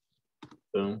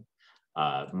 boom,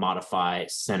 modify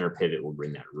center pivot will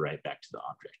bring that right back to the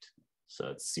object. So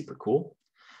it's super cool.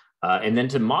 And then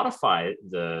to modify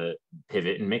the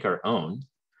pivot and make our own,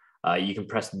 you can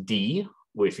press D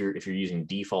if you're using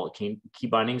default key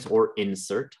bindings or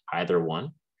insert, either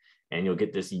one, and you'll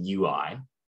get this UI.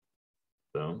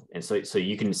 Boom. And so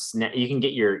you can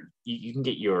get your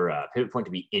pivot point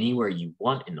to be anywhere you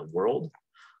want in the world.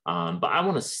 But I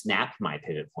want to snap my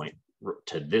pivot point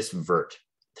to this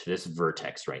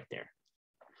vertex right there.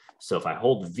 So if I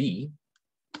hold V,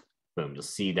 boom, you'll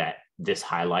see that this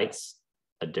highlights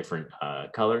a different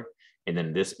color, and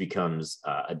then this becomes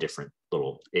a different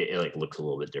little, it like looks a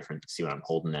little bit different. See what I'm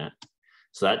holding at?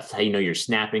 So that's how you know you're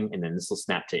snapping, and then this will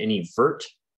snap to any vert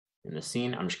in the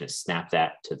scene. I'm just going to snap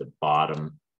that to the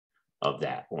bottom of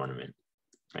that ornament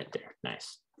right there.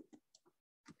 Nice.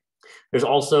 There's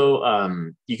also,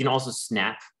 you can also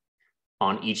snap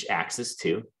on each axis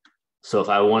too. So if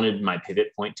I wanted my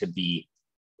pivot point to be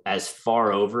as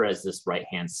far over as this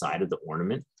right-hand side of the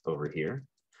ornament over here,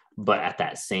 but at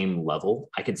that same level,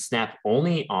 I could snap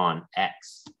only on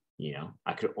X, you know,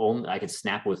 I could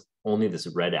snap with only this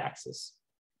red axis.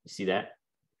 You see that?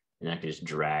 And I could just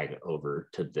drag over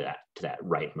to that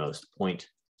rightmost point.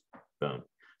 Boom.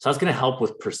 So that's going to help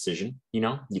with precision. You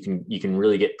know, you can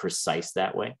really get precise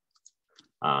that way.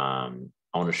 I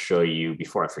want to show you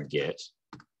before I forget.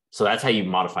 So that's how you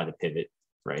modify the pivot,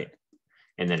 right?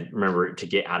 And then remember, to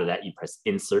get out of that, you press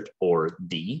Insert or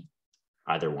D,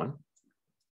 either one.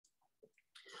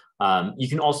 You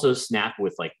can also snap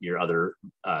with like your other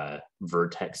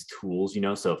vertex tools, you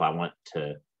know. So if I want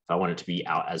it to be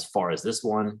out as far as this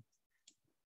one,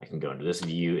 I can go into this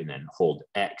view and then hold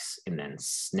X and then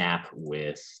snap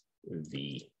with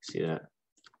V. See that?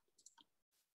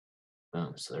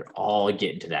 So they're all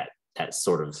getting to that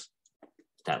sort of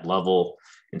that level.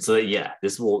 And so yeah,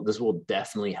 this will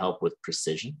definitely help with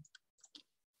precision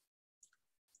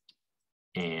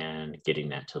and getting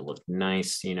that to look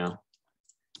nice, you know,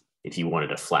 if you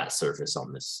wanted a flat surface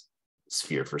on this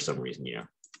sphere for some reason, you know.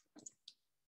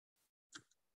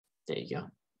 There you go.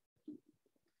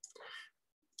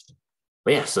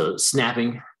 But yeah, so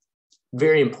snapping,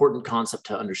 very important concept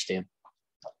to understand.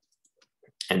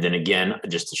 And then again,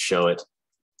 just to show it,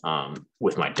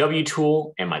 with my W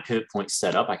tool and my pivot point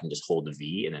set up, I can just hold the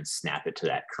V and then snap it to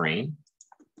that crane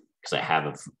because I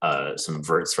have some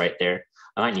verts right there.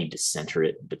 I might need to center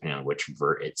it depending on which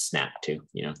vert it's snapped to,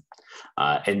 you know.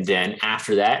 And then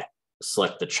after that,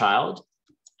 select the child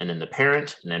and then the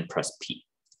parent and then press P.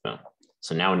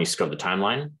 So now when you scrub the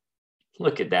timeline,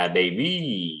 look at that,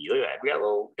 baby. Look at that. We got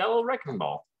a little wrecking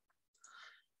ball.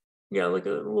 We got like a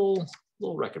little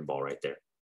wrecking ball right there.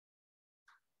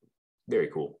 Very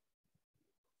cool.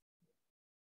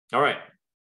 All right.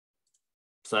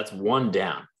 So that's one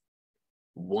down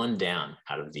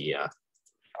out of the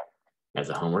as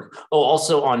a homework. Oh,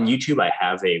 also on YouTube, I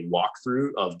have a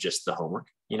walkthrough of just the homework,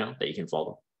 you know, that you can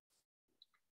follow.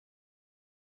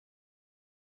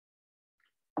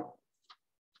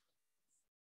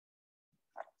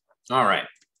 All right.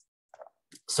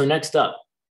 So next up,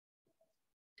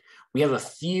 we have a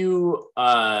few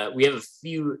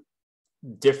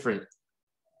different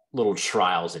little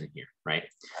trials in here, right?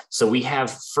 So we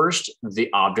have first the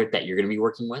object that you're going to be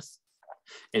working with,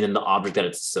 and then the object that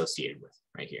it's associated with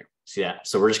right here. See that?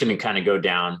 So we're just going to kind of go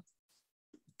down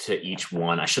to each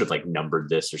one. I should have like numbered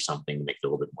this or something to make it a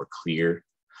little bit more clear.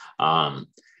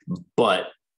 But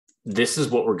this is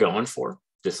what we're going for,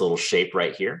 this little shape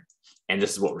right here. And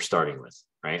this is what we're starting with,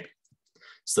 right?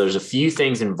 So there's a few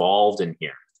things involved in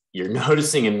here. You're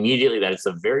noticing immediately that it's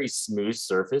a very smooth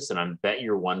surface. And I bet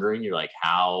you're wondering, you're like,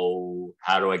 how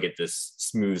do I get this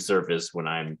smooth surface when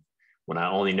I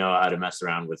only know how to mess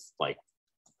around with like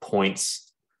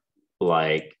points?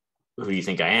 Like, who do you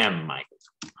think I am, Mike?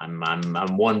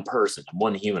 I'm one person, I'm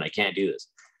one human, I can't do this.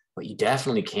 But you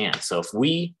definitely can. So if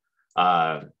we,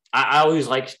 I always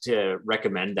like to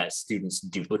recommend that students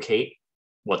duplicate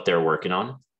what they're working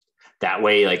on. That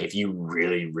way, like if you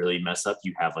really, really mess up,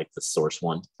 you have like the source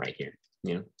one right here,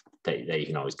 you know, that you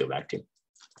can always go back to.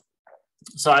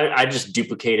 So I just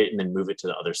duplicate it and then move it to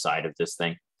the other side of this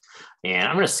thing. And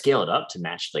I'm going to scale it up to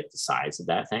match like the size of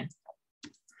that thing.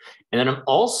 And then I'm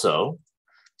also,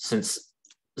 since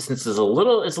it's a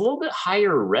little bit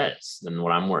higher res than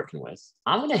what I'm working with,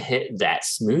 I'm going to hit that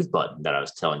smooth button that I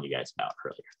was telling you guys about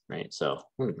earlier, right? So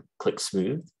I'm going to click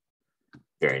smooth.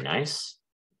 Very nice.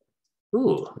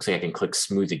 Ooh, looks like I can click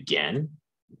smooth again.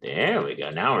 There we go.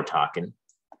 Now we're talking.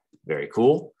 Very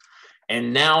cool.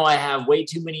 And now I have way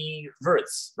too many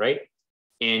verts, right?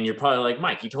 And you're probably like,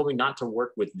 Mike, you told me not to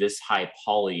work with this high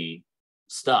poly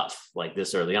stuff like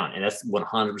this early on. And that's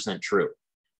 100% true.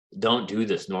 Don't do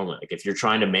this normally. Like if you're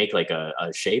trying to make like a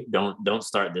shape, don't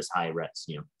start this high res,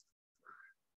 you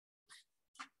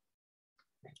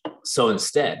know. So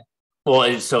instead,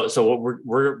 Well, so what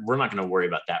we're not going to worry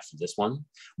about that for this one,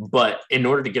 but in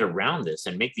order to get around this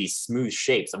and make these smooth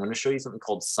shapes, I'm going to show you something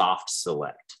called soft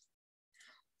select.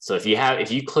 So if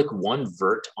you click one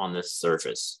vert on this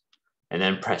surface and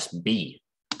then press B,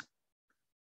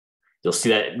 you'll see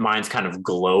that mine's kind of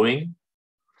glowing.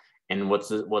 And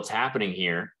what's happening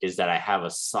here is that I have a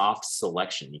soft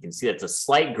selection. You can see that's a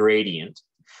slight gradient,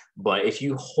 but if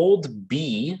you hold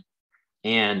B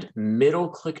and middle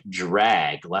click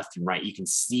drag left and right, you can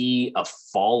see a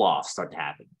fall off start to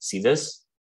happen. See this?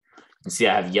 You can see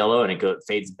I have yellow and it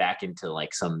fades back into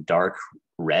like some dark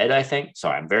red, I think.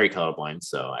 Sorry, I'm very colorblind,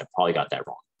 so I probably got that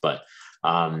wrong. But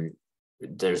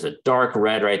there's a dark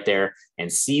red right there.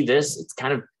 And see this?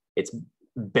 It's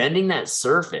bending that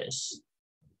surface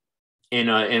in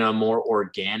a more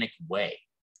organic way.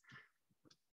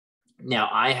 Now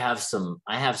I have some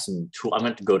tool. I'm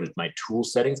going to go to my tool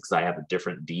settings because I have a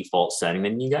different default setting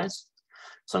than you guys.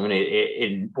 So I'm going to,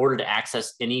 in order to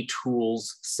access any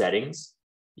tools settings,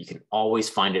 you can always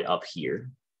find it up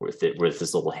here with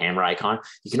this little hammer icon.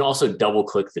 You can also double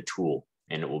click the tool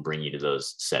and it will bring you to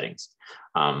those settings.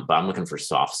 But I'm looking for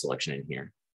soft selection in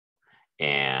here.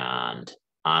 And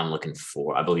I'm looking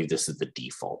for, I believe this is the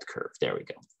default curve. There we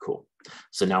go. Cool.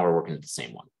 So now we're working with the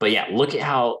same one. But yeah, look at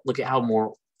how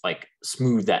more like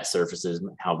smooth that surface is,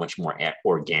 how much more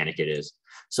organic it is.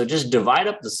 So just divide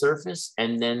up the surface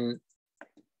and then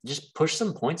just push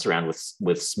some points around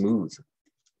with smooth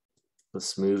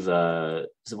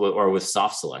or with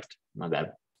soft select. My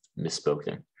bad, misspoke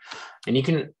there. And you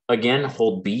can again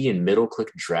hold B and middle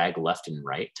click drag left and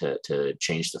right to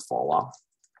change the fall off.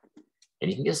 And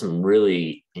you can get some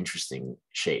really interesting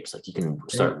shapes. Like you can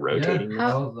start rotating.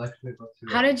 How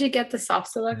did you get the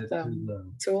soft select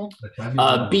tool?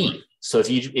 B. So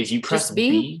if you press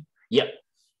B, yep.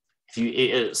 If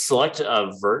you select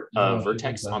a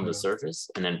vertex on the surface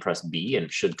and then press B, and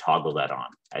it should toggle that on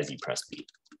as you press B.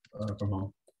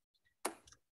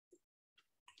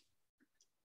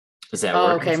 Is that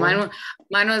okay? Mine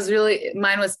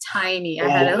was tiny. I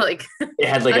had to like. It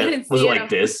had like was it like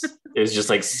this? It was just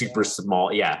like super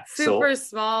small. Yeah. Super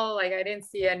small. Like I didn't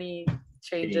see any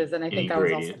changes, and I think I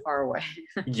was also far away.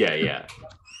 Yeah.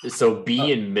 So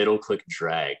B and middle click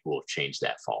drag will change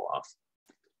that fall off.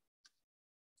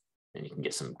 And you can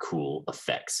get some cool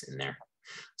effects in there.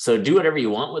 So do whatever you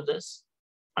want with this.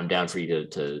 I'm down for you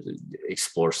to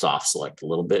explore soft select a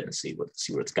little bit and see what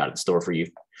it's got in store for you.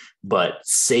 But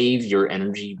save your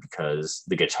energy because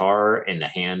the guitar and the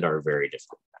hand are very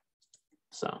different.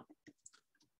 So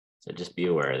just be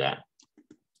aware of that.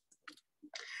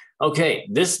 Okay,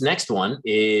 this next one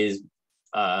is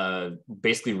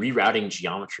basically rerouting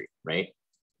geometry, right?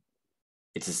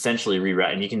 It's essentially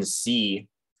reroute, and you can see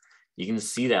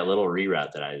that little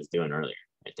reroute that I was doing earlier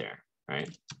right there, right?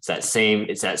 It's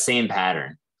that same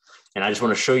pattern. And I just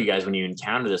want to show you guys when you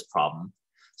encounter this problem.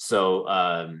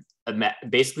 So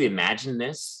basically imagine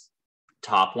this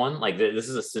top one, like this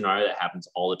is a scenario that happens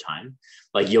all the time.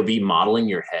 Like you'll be modeling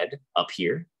your head up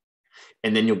here,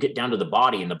 and then you'll get down to the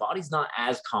body, and the body's not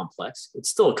as complex. It's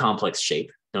still a complex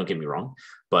shape, don't get me wrong,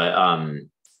 but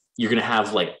you're gonna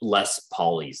have like less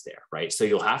polys there, right? So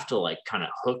you'll have to like kind of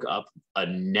hook up a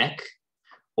neck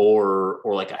or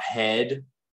like a head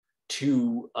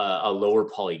to a lower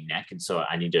poly neck. And so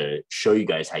I need to show you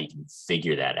guys how you can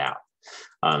figure that out.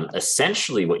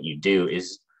 Essentially what you do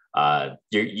is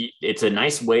it's a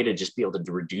nice way to just be able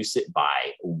to reduce it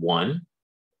by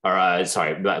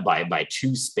by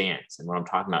two spans. And what I'm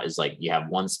talking about is like you have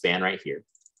one span right here.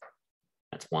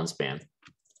 That's one span.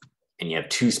 And you have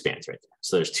two spans right there.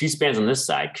 So there's two spans on this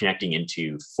side connecting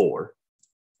into 4.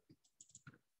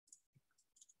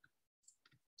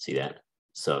 See that?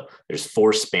 So there's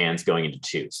 4 spans going into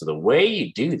 2. So the way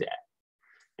you do that,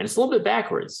 and it's a little bit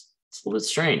backwards, it's a little bit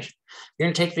strange.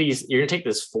 You're gonna take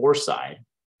this 4 side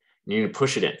and you're gonna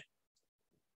push it in.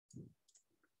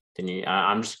 Then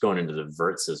I'm just going into the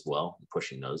verts as well,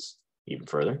 pushing those even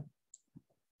further.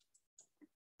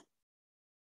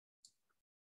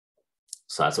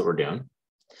 So that's what we're doing.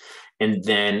 And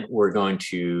then we're going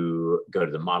to go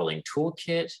to the modeling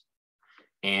toolkit,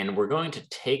 and we're going to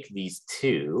take these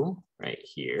 2 right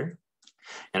here,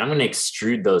 and I'm going to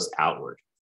extrude those outward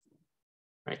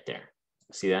right there.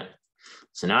 See that?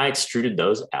 So now I extruded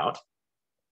those out,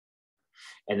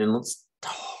 and then let's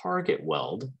target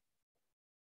weld.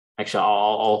 Actually,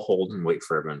 I'll hold and wait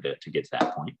for everyone to get to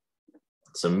that point.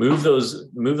 So move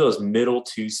those middle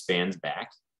 2 spans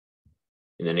back,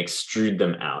 and then extrude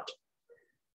them out.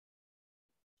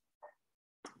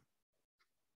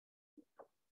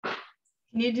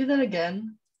 Can you do that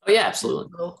again? Oh yeah,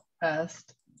 absolutely. Real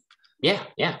fast.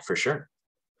 Yeah, for sure.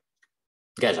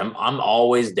 guys, I'm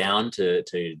always down to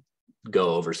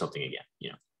go over something again,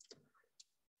 you know.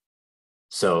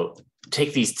 So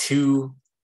take these two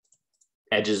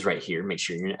edges right here, make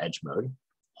sure you're in edge mode,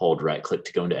 hold right click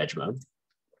to go into edge mode.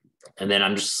 And then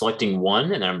I'm just selecting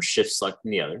one and then I'm shift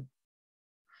selecting the other. Then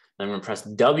I'm going to press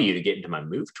W to get into my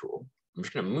move tool. I'm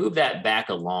just going to move that back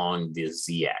along the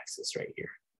Z axis right here.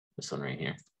 This one right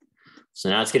here. So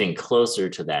now it's getting closer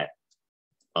to that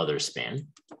other span.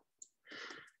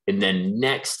 And then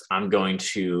next I'm going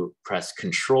to press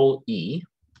Control E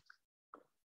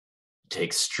to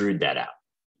extrude that out.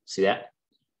 See that?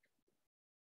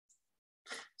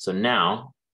 So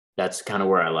now that's kind of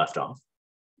where I left off.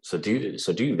 So do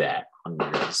that on the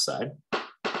other side.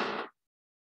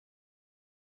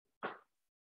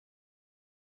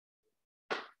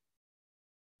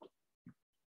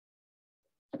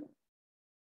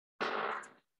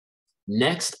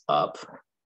 Next up,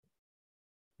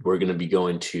 we're going to be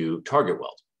going to target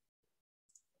weld.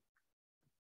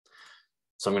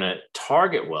 So I'm going to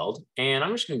target weld, and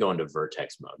I'm just going to go into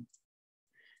vertex mode. And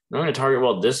I'm going to target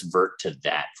weld this vert to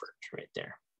that vert right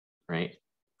there, right? I'm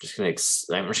just going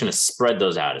to spread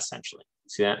those out essentially.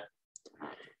 See that?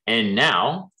 And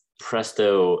now,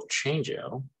 presto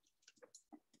changeo,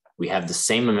 we have the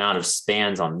same amount of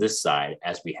spans on this side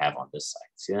as we have on this side.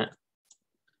 See that?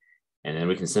 And then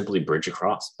we can simply bridge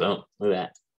across. Boom, look at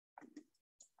that.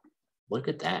 Look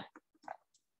at that.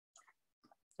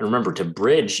 And remember, to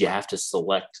bridge, you have to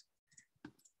select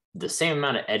the same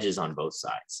amount of edges on both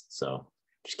sides. So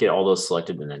just get all those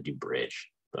selected and then do bridge.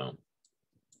 Boom.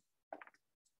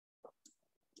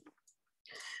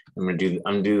 I'm gonna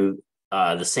do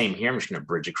the same here. I'm just gonna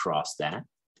bridge across that.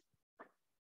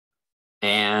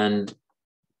 And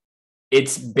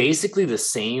it's basically the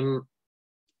same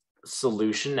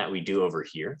solution that we do over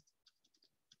here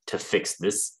to fix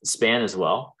this span as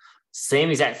well.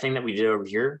 Same exact thing that we did over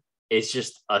here. It's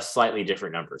just a slightly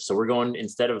different number. So we're going,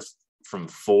 instead of from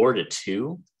 4 to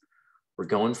 2, we're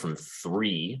going from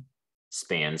 3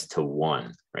 spans to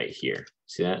 1 right here.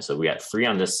 See that? So we got 3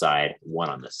 on this side, 1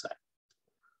 on this side.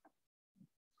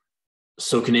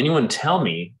 So can anyone tell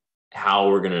me how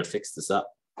we're going to fix this up?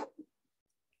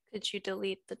 Could you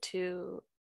delete the 2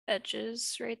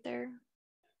 edges right there?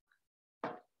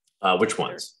 Which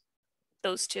ones?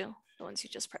 Those 2. The ones you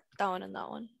just pressed. That one and that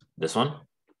one. This one?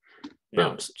 No,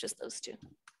 Boom. just those 2.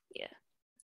 Yeah.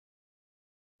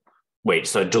 Wait,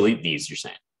 so delete these, you're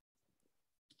saying?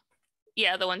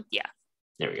 Yeah, the one. Yeah.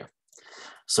 There we go.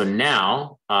 So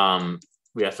now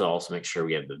we have to also make sure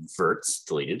we have the verts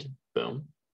deleted. Boom.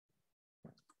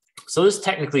 So this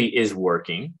technically is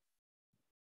working.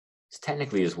 This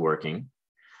technically is working.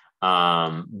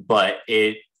 But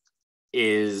it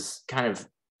is kind of,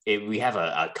 we have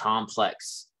a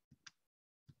complex,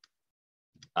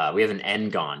 we have an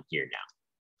n-gon here now.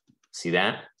 See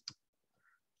that?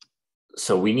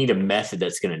 So we need a method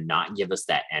that's going to not give us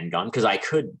that n-gon, because I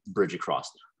could bridge across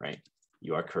now, right?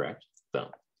 You are correct. Boom.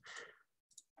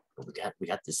 But we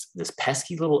got this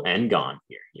pesky little n-gon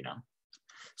here, you know.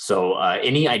 So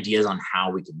any ideas on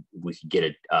how we could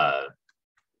get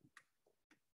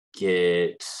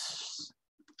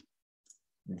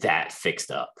that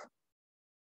fixed up?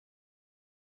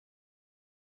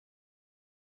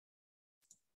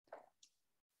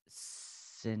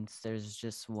 Since there's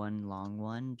just one long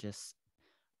one, just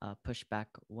push back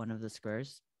one of the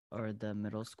squares or the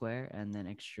middle square and then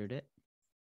extrude it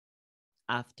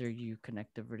after you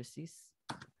connect the vertices.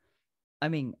 I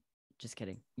mean, just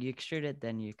kidding. You extrude it,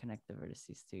 then you connect the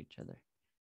vertices to each other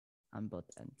on both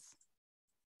ends.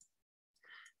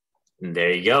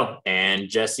 There you go. And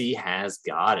Jesse has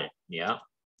got it. Yeah,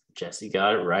 Jesse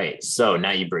got it right. So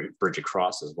now you bridge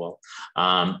across as well.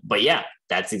 But yeah,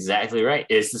 that's exactly right.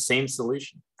 It's the same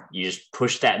solution. You just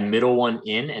push that middle one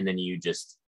in and then you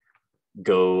just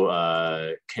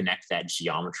go connect that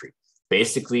geometry.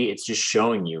 Basically, it's just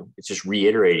showing you, it's just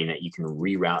reiterating that you can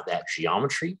reroute that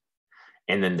geometry,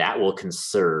 and then that will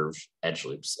conserve edge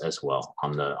loops as well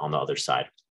on the other side.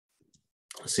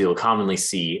 So you'll commonly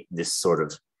see this sort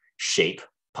of shape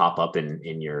pop up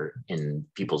in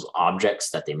people's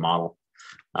objects that they model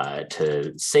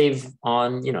to save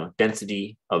on, you know,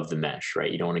 density of the mesh,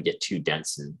 right? You don't want to get too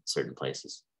dense in certain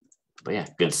places. But yeah,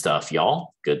 good stuff,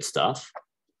 y'all. Good stuff.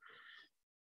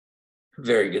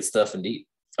 Very good stuff indeed.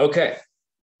 Okay.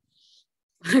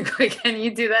 Can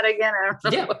you do that again? I don't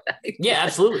know. Yeah, yeah,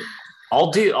 absolutely. I'll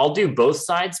do both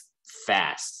sides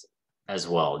fast as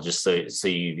well, just so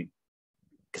you,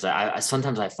 because I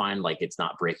sometimes I find like it's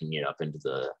not breaking it up into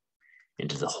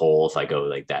the whole if I go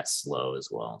like that slow as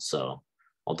well. So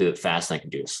I'll do it fast and I can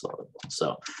do it slow.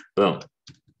 So boom.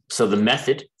 So the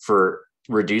method for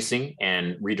reducing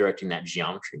and redirecting that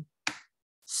geometry.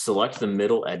 Select the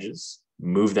middle edges,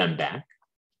 move them back,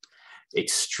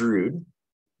 extrude.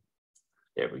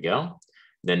 There we go.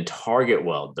 Then target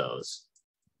weld those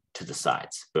to the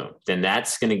sides. Boom. Then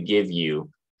that's going to give you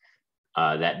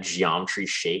that geometry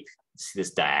shape. See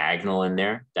this diagonal in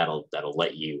there? That'll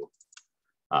let you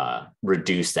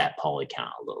reduce that poly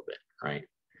count a little bit, right?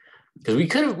 Because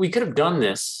we could have done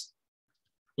this,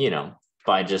 you know,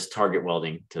 by just target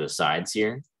welding to the sides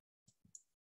here,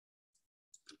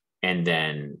 and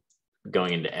then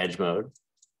going into edge mode,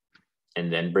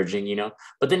 and then bridging, you know.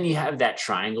 But then you have that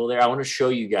triangle there. I want to show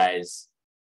you guys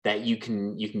that you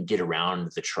can get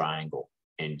around the triangle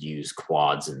and use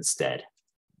quads instead,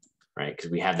 right? Because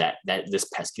we have this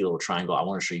pesky little triangle. I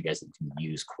want to show you guys that you can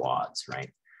use quads,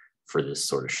 right, for this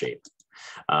sort of shape.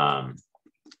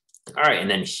 All right, and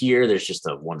then here there's just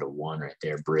a 1-to-1 right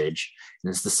there, bridge,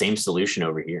 and it's the same solution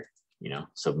over here, you know.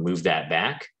 So move that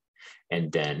back,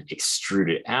 and then extrude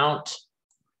it out,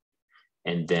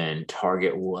 and then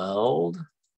target weld.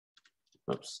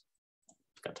 Oops,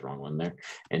 got the wrong one there,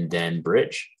 and then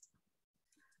bridge.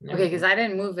 Okay, because I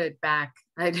didn't move it back.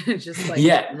 I just like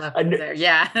left it there.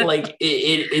 Yeah, like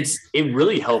it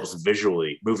really helps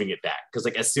visually moving it back, because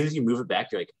like as soon as you move it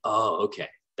back, you're like, oh, okay,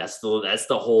 that's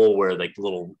the hole where like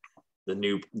the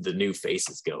new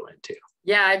faces go into.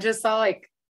 Yeah, I just saw like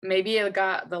maybe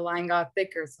the line got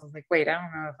thicker, so I was like, wait, I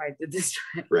don't know if I did this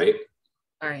right. Right.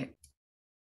 All right.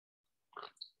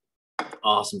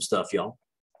 Awesome stuff, y'all.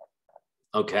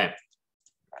 Okay.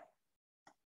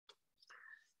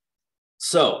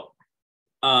 So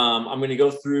I'm going to go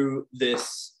through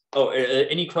this. Oh,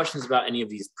 any questions about any of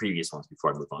these previous ones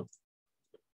before I move on?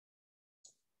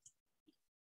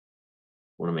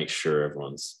 Want to make sure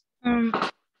everyone's.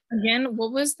 Again,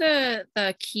 what was the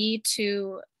key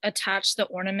to attach the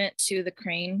ornament to the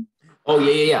crane? Oh,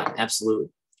 yeah, absolutely.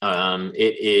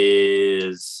 It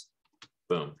is,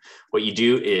 boom. What you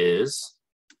do is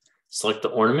select the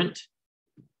ornament,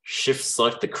 shift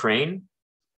select the crane,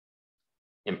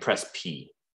 and press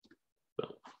P.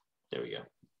 Boom. There we go.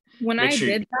 When I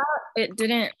did that, it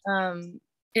didn't,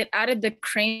 it added the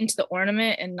crane to the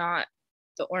ornament and not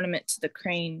the ornament to the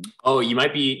crane. Oh, you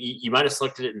might have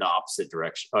selected it in the opposite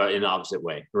direction, in the opposite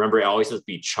way. Remember, it always has to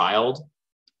be child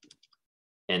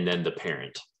and then the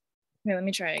parent. Okay, let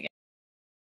me try again.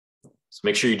 So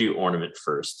make sure you do ornament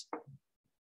first,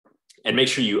 and make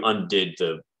sure you undid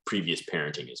the previous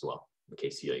parenting as well, in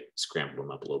case you like scrambled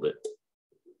them up a little bit.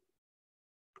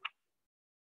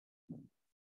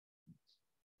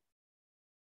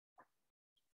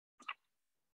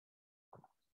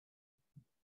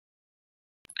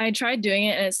 I tried doing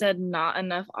it and it said not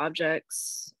enough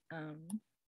objects.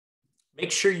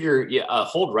 Make sure you're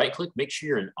hold right click. Make sure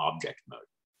you're in object mode.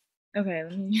 Okay,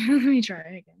 let me try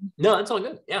again. No, that's all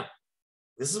good. Yeah,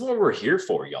 this is what we're here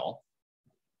for, y'all.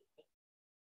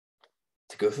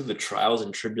 To go through the trials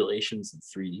and tribulations in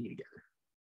 3D together.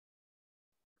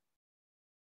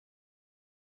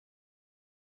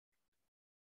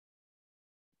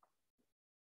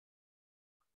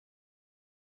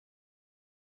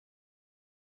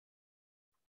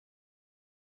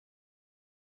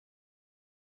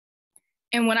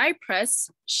 And when I press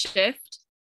shift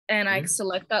and I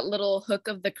select that little hook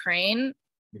of the crane,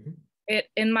 it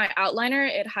in my outliner,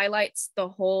 it highlights the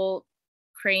whole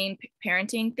crane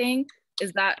parenting thing.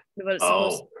 Is that what it's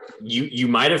supposed to? You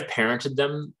might have parented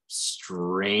them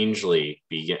strangely.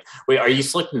 Wait, are you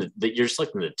selecting you're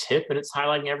selecting the tip and it's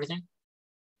highlighting everything?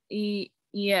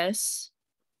 Yes.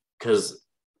 Because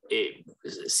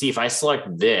see, if I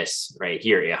select this right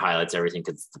here, it highlights everything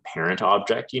because it's the parent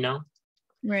object, you know?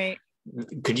 Right.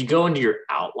 Could you go into your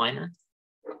outliner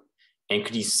and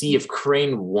could you see if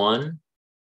crane 1,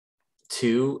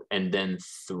 2, and then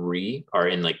 3 are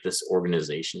in like this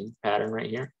organization pattern right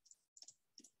here?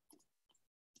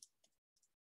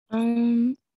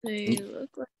 They look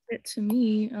like it to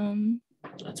me.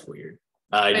 That's weird.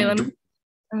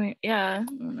 Wait, yeah, I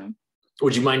don't know.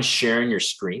 Would you mind sharing your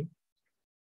screen?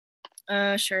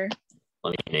 Sure.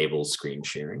 Let me enable screen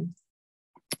sharing.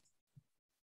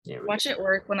 Watch it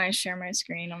work when I share my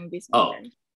screen. I'm gonna be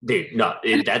dude, no,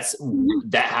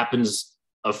 that happens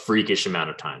a freakish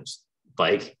amount of times.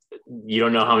 Like, you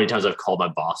don't know how many times I've called my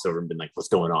boss over and been like, what's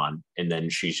going on? And then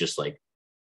she's just like,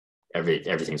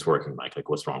 everything's working, Mike. Like,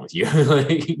 what's wrong with you?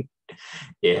 Like,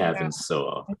 it happens so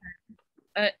often.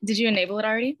 Did you enable it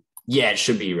already? Yeah, it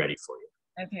should be ready for you.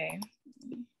 Okay.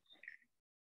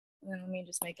 Then let me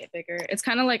just make it bigger. It's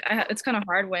kind of like it's kind of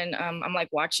hard when I'm like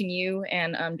watching you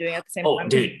and doing it at the same time. Oh,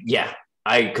 dude, yeah,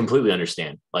 I completely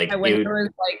understand. Like, my window is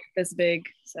like this big,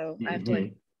 so I have to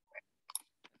like.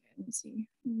 Let me see.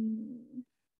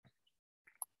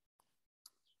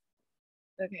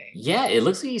 Okay. Yeah, it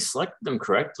looks like you selected them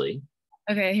correctly.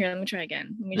 Okay, here, let me try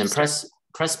again. Let me And then just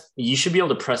press, you should be able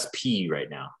to press P right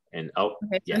now. And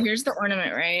okay, so yeah. here's the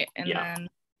ornament, right? And Yeah. then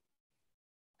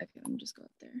okay, let me just go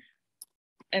up there.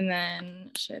 And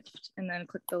then shift and then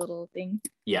click the little thing.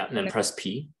 Yeah, and then press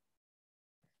P.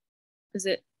 Is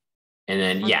it? And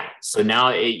then yeah, so now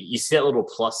you see that little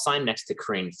plus sign next to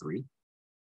crane 3.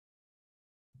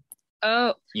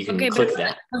 Oh, you can okay, click but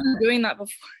that. I wasn't doing that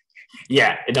before.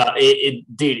 Yeah,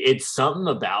 dude, it's something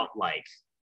about like,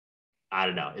 I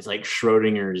don't know. It's like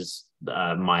Schrodinger's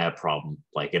Maya problem.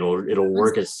 Like it'll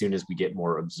work as soon as we get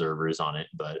more observers on it.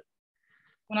 But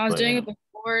when I was doing it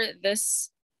before,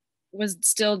 this was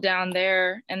still down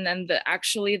there, and then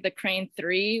the crane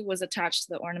 3 was attached to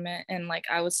the ornament, and like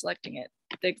I was selecting it.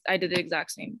 I did the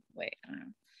exact same way. I don't know.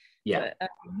 Yeah. But,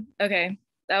 okay,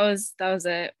 that was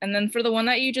it. And then for the one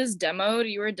that you just demoed,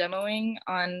 you were demoing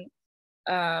on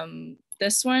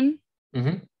this one.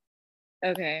 Mm-hmm.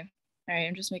 Okay. All right,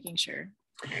 I'm just making sure.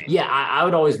 Yeah, I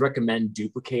would always recommend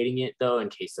duplicating it though, in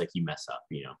case like you mess up,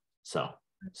 So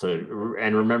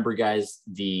and remember, guys,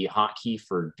 the hotkey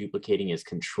for duplicating is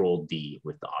Control D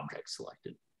with the object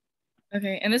selected.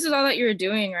 Okay, and this is all that you were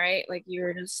doing, right? Like you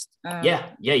were just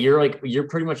yeah, you're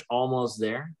pretty much almost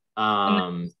there.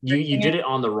 You did it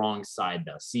on the wrong side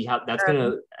though. See how that's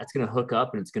gonna hook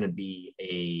up, and it's gonna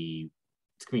be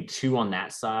 2 on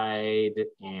that side,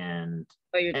 and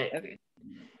okay.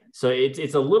 So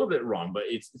it's a little bit wrong, but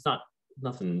it's not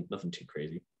nothing too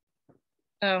crazy.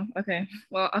 Oh, okay.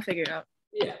 Well, I'll figure it out.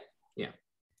 Yeah.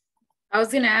 I was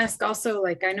gonna ask also,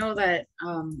 like, I know that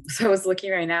so I was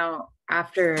looking right now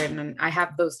after, and I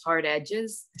have those hard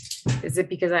edges. Is it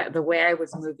because the way I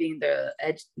was moving the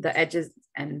edges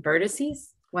and vertices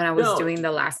when I was doing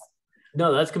the last?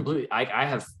 No, that's completely. I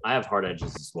have hard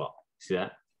edges as well. See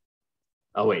that?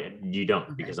 Oh wait, you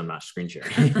don't, because I'm not screen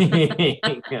sharing.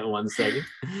 1 second.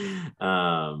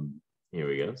 Here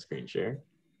we go, screen share.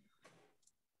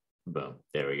 Boom,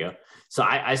 there we go. So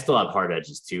I still have hard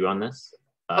edges too on this.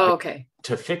 Okay.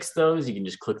 To fix those, you can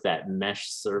just click that mesh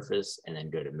surface and then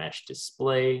go to mesh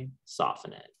display,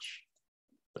 soften edge.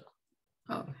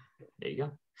 So, there you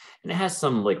go. And it has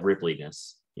some like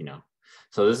rippliness,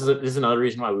 So this is another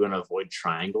reason why we want to avoid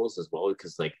triangles as well,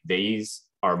 because like these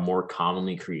are more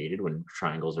commonly created when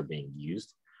triangles are being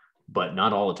used, but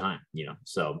not all the time,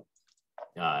 So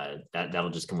that'll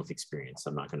just come with experience.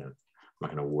 I'm not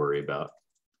gonna worry about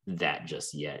that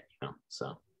just yet,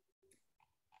 So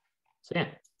yeah.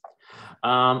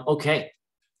 Okay.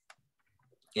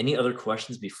 Any other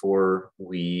questions before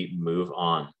we move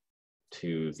on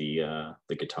to the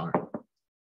guitar?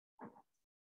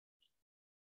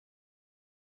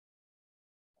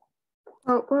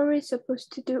 What were we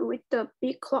supposed to do with the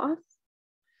big cloth?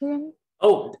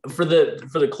 Oh, for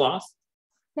the cloth?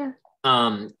 Yeah.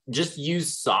 Just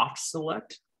use soft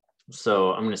select.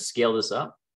 So I'm going to scale this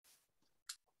up.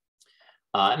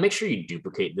 And make sure you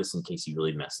duplicate this in case you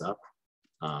really mess up.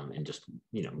 And just,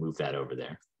 move that over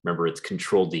there. Remember, it's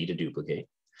Control D to duplicate.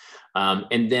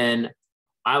 And then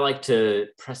I like to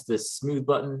press this smooth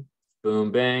button,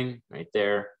 boom, bang, right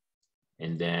there.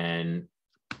 And then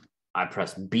I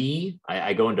press B.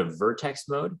 I go into vertex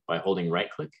mode by holding right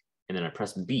click, and then I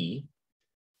press B.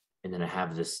 And then I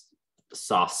have this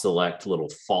soft select little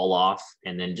fall off,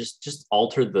 and then just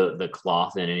alter the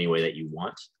cloth in any way that you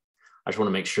want. I just want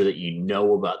to make sure that you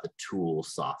know about the tool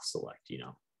soft select,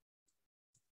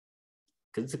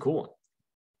 because it's a cool one.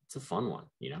 It's a fun one,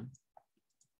 And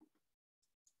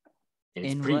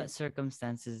in what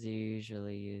circumstances do you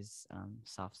usually use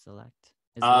soft select?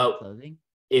 Is it clothing?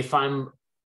 If I'm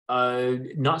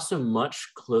not so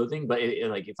much clothing, but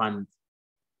like if I'm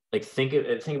like think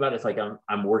about it, if like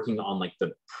I'm working on like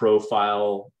the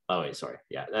profile. Oh wait, sorry.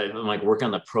 Yeah, I'm like working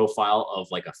on the profile of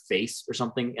like a face or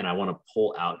something, and I want to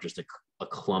pull out just a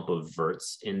clump of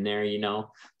verts in there.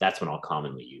 That's when I'll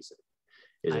commonly use it.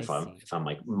 Is if I'm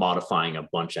like modifying a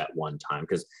bunch at one time,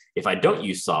 because if I don't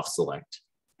use soft select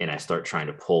and I start trying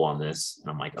to pull on this, and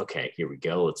I'm like, okay, here we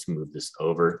go. Let's move this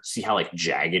over. See how like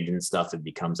jagged and stuff it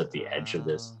becomes at the edge of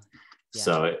this. Yeah.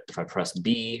 So if I press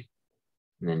B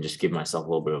and then just give myself a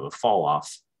little bit of a fall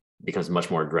off, it becomes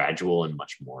much more gradual and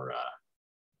much more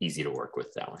easy to work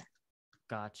with that way.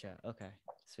 Gotcha. Okay,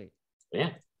 sweet.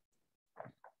 Yeah.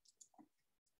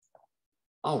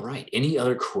 All right. Any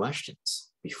other questions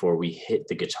before we hit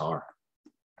the guitar?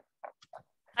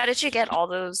 How did you get all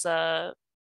those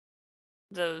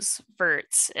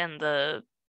verts in the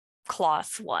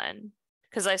cloth one?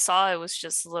 Because I saw it was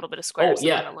just a little bit of squares. Oh,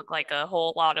 yeah. And it looked like a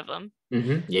whole lot of them.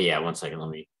 Mm-hmm. Yeah. 1 second. Let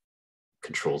me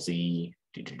Control Z.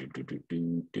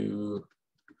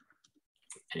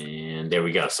 And there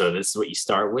we go. So this is what you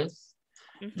start with.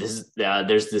 This is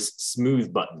there's this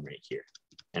smooth button right here,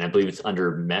 and I believe it's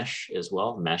under mesh as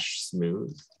well. Mesh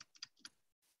smooth.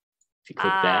 If you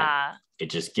click that, it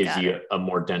just gives you a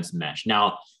more dense mesh.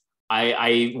 Now,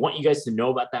 I want you guys to know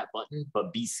about that button,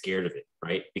 but be scared of it,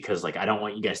 right? Because like I don't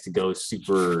want you guys to go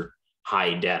super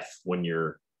high def when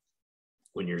you're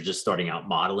just starting out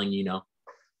modeling. You know,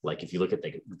 like if you look at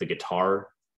the guitar,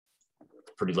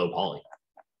 it's pretty low poly.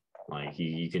 Like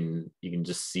you can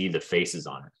just see the faces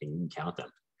on it and you can count them.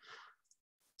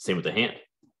 Same with the hand.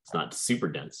 It's not super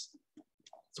dense.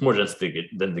 It's more dense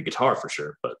than the guitar for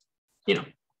sure, but you know,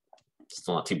 it's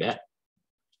still not too bad.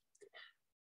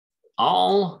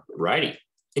 All righty.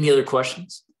 Any other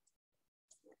questions?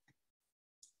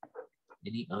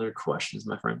 Any other questions,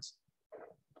 my friends?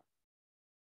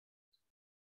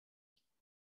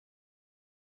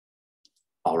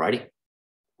 All righty.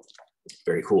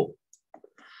 Very cool.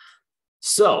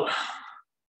 So,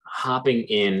 hopping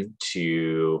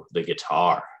into the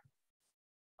guitar.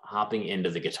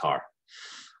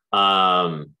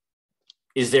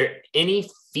 Is there any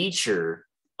feature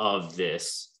of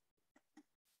this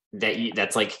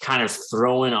that's like kind of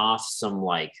throwing off some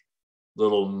like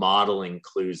little modeling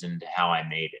clues into how I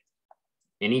made it?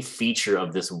 Any feature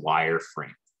of this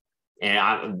wireframe?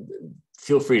 And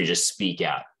feel free to just speak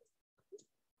out.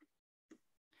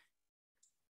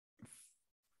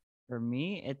 For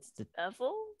me, it's the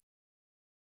bevel.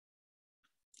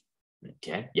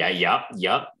 Okay. Yeah.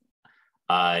 Yep.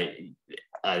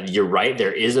 You're right.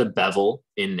 There is a bevel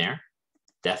in there.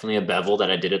 Definitely a bevel that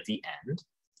I did at the end.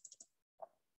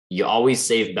 You always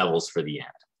save bevels for the end,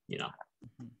 you know.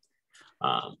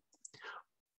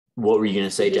 What were you gonna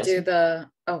say, Jesse? Do the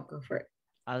go for it.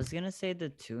 I was gonna say the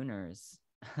tuners,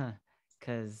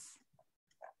 because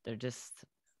they're just.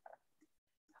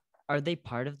 Are they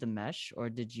part of the mesh, or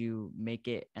did you make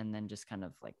it and then just kind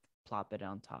of like plop it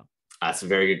on top? That's a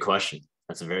very good question.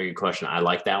 I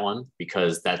like that one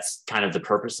because that's kind of the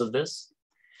purpose of this,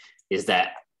 is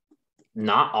that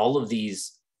not all of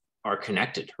these are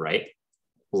connected, right?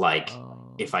 Like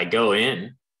if I go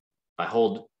in,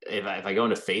 if I go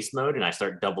into face mode and I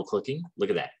start double clicking, look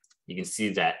at that. You can see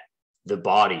that the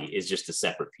body is just a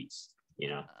separate piece, you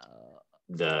know.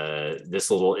 This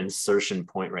little insertion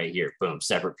point right here, boom,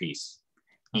 separate piece.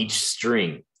 Each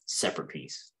string, separate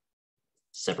piece,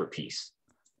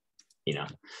 you know.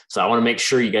 So I want to make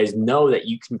sure you guys know that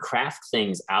you can craft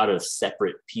things out of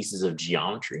separate pieces of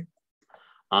geometry,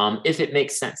 if it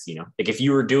makes sense, you know. Like if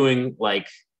you were doing like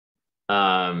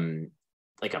a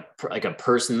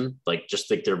person, like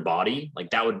just like their body,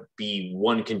 like that would be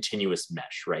one continuous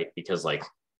mesh, right? Because like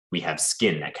we have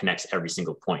skin that connects every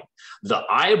single point. The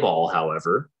eyeball,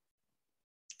 however,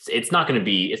 it's not going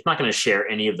to share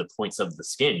any of the points of the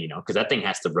skin, you know, because that thing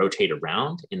has to rotate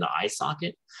around in the eye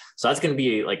socket. So that's going to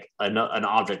be like an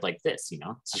object like this, you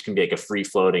know. It's just going to be like a free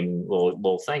floating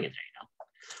little thing in there,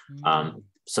 you know.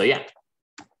 So yeah,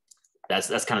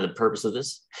 that's kind of the purpose of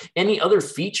this. Any other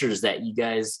features that you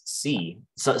guys see?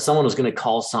 So someone was going to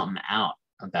call something out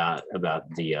about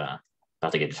the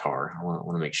guitar. I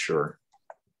want to make sure.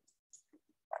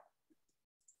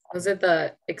 Was it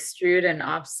the extrude and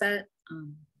offset?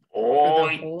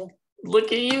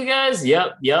 Look at you guys.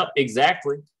 Yep,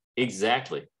 exactly.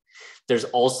 There's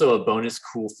also a bonus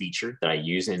cool feature that I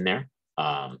use in there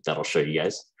that I'll show you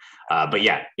guys. But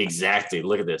yeah, exactly.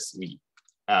 Look at this.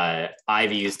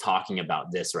 Ivy is talking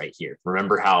about this right here.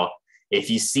 Remember how if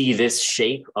you see this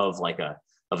shape of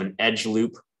an edge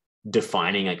loop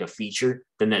defining like a feature,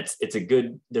 then there's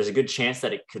a good chance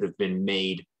that it could have been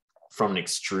made from an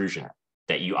extrusion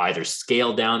that you either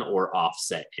scale down or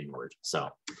offset inward. So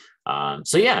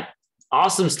yeah,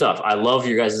 awesome stuff. I love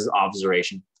your guys'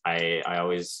 observation.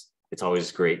 It's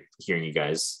always great hearing you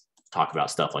guys talk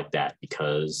about stuff like that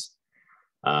because,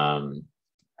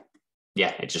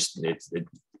 yeah, it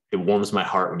warms my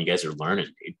heart when you guys are learning.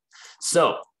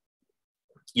 So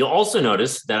you'll also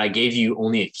notice that I gave you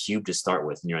only a cube to start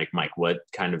with. And you're like, Mike,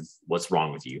 what's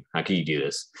wrong with you? How can you do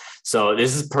this? So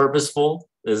this is purposeful.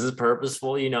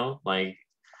 You know, like,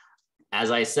 as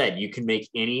I said, you can make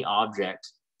any object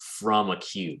from a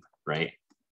cube, right?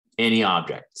 Any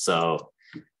object. So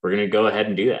we're going to go ahead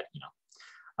and do that, you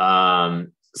know.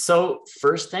 So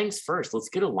first things first, let's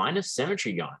get a line of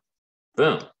symmetry going.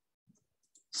 Boom.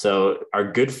 So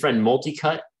our good friend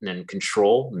multi-cut and then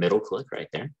control middle click right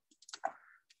there.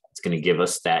 It's going to give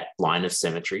us that line of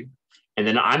symmetry. And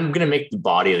then I'm going to make the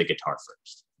body of the guitar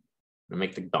first. I'm going to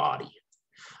make the body.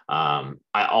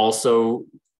 I also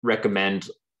recommend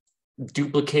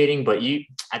duplicating, but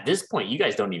at this point, you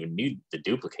guys don't even need to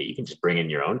duplicate. You can just bring in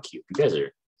your own cube. You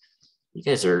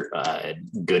guys are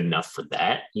good enough for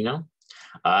that, you know?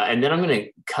 And then I'm going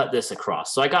to cut this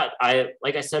across. So like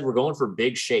I said, we're going for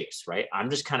big shapes, right? I'm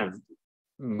just kind of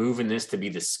moving this to be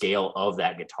the scale of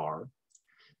that guitar,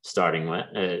 starting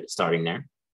there.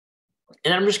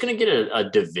 And I'm just going to get a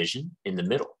division in the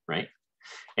middle, right?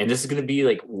 And this is going to be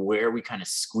like where we kind of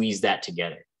squeeze that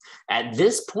together. At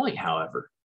this point, however,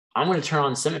 I'm going to turn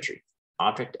on symmetry,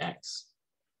 Object X.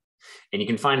 And you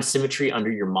can find symmetry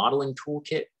under your modeling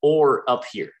toolkit or up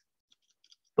here.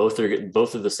 Both are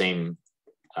the same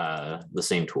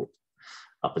tool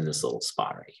up in this little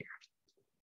spot right here.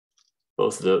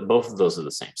 Both of those are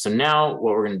the same. So now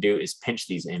what we're going to do is pinch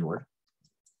these inward.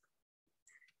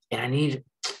 And I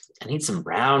need some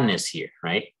roundness here,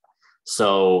 right?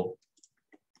 So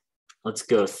let's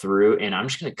go through, and I'm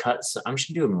just going to cut. So I'm just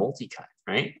going to do a multi-cut,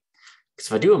 right? Because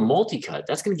if I do a multi-cut,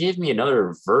 that's going to give me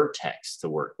another vertex to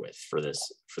work with for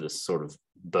this sort of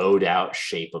bowed out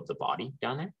shape of the body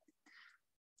down there.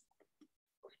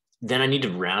 Then I need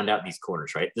to round out these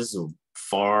corners, right? This is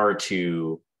far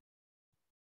too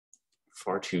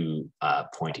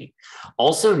pointy.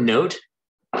 Also note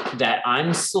that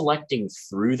I'm selecting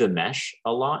through the mesh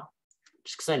a lot,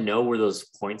 just because I know where those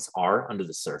points are under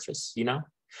the surface, you know?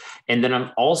 And then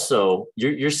I'm also,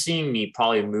 you're seeing me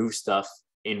probably move stuff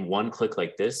in one click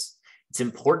like this. It's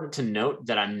important to note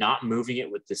that I'm not moving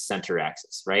it with the center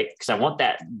axis, right? Because I want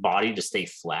that body to stay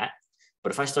flat.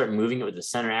 But if I start moving it with the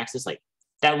center axis, like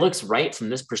that looks right from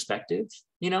this perspective,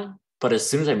 you know? But as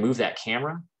soon as I move that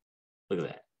camera, look at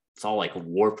that. It's all like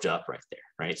warped up right there,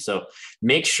 right? So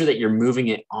make sure that you're moving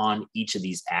it on each of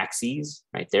these axes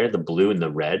right there, the blue and the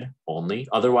red only.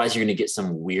 Otherwise, you're going to get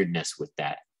some weirdness with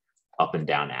that up and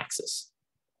down axis.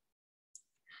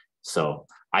 So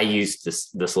I use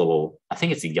this little, I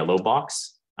think it's a yellow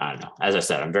box. I don't know. As I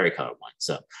said, I'm very colorblind.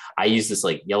 So I use this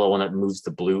like yellow one that moves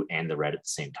the blue and the red at the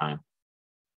same time.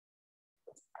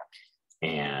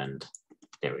 And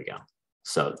there we go.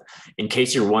 So in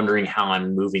case you're wondering how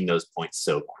I'm moving those points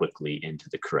so quickly into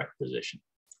the correct position,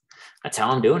 that's how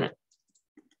I'm doing it.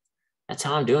 That's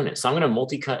how I'm doing it. So I'm going to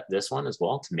multi-cut this one as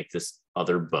well to make this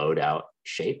other bowed out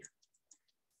shape.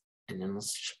 And then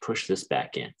let's just push this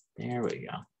back in. There we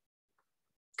go.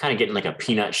 Kind of getting like a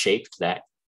peanut shape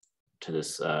to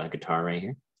this guitar right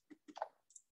here.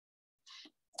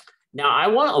 Now I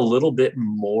want a little bit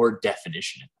more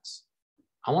definition in this.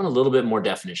 I want a little bit more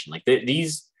definition. Like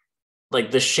these,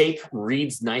 like the shape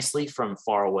reads nicely from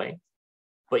far away,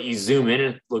 but you zoom in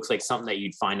and it looks like something that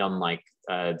you'd find on like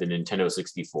the Nintendo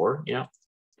 64, you know,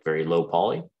 very low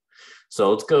poly.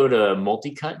 So let's go to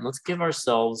multi-cut and let's give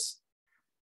ourselves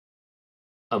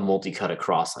a multi-cut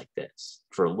across like this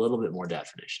for a little bit more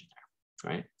definition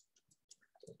there, right?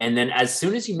 And then as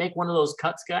soon as you make one of those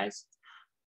cuts, guys,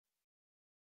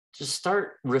 just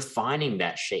start refining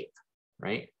that shape,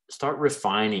 right? Start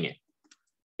refining it.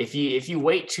 If you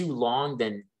wait too long,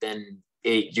 then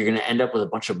you're going to end up with a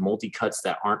bunch of multi-cuts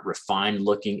that aren't refined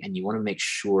looking, and you want to make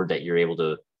sure that you're able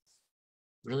to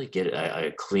really get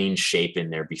a clean shape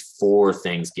in there before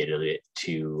things get a bit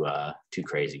too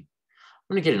crazy.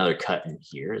 I'm going to get another cut in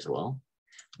here as well.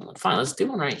 Fine, let's do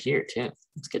one right here too.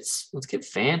 Let's get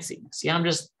fancy. See, I'm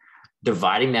just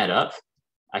dividing that up.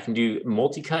 I can do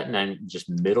multi-cut and then just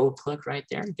middle click right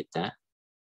there and get that.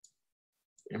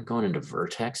 I'm going into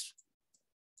vertex.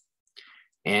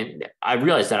 And I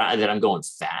realize that I'm going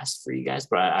fast for you guys,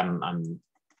 but I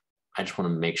just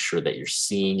want to make sure that you're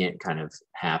seeing it kind of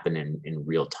happen in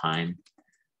real time.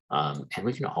 And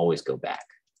we can always go back.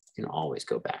 We can always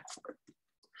go back for it.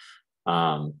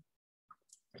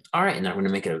 All right, and then I'm going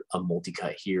to make a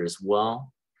multi-cut here as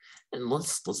well. And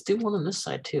let's do one on this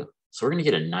side too. So we're going to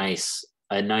get a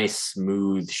nice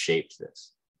smooth shape to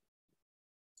this.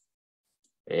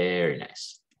 Very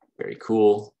nice. Very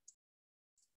cool.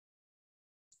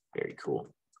 Very cool.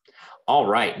 All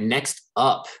right, next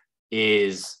up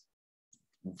is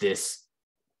this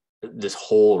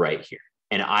hole right here.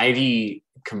 And Ivy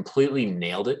completely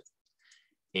nailed it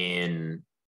in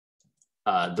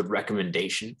the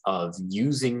recommendation of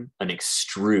using an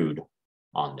extrude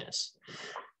on this.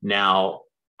 Now,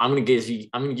 I'm gonna give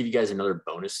you guys another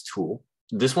bonus tool.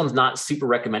 This one's not super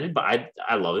recommended, but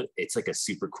I love it. It's like a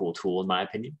super cool tool in my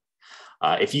opinion.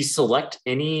 If you select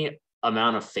any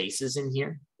amount of faces in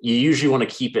here, you usually want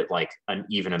to keep it like an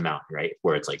even amount, right?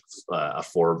 Where it's like a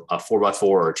 4x4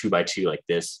 or a 2x2 like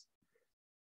this.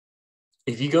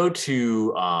 If you go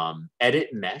to edit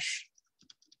mesh,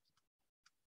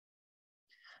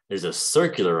 there's a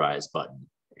circularize button.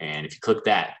 And if you click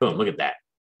that, boom, look at that.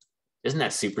 Isn't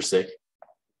that super sick?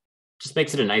 just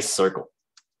makes it a nice circle,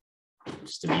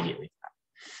 just immediately.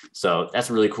 So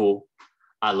that's really cool.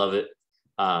 I love it.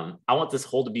 I want this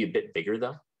hole to be a bit bigger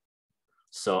though.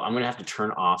 So I'm gonna have to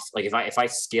turn off, like if I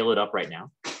scale it up right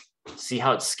now, see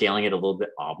how it's scaling it a little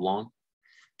bit oblong?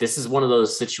 This is one of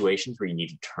those situations where you need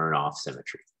to turn off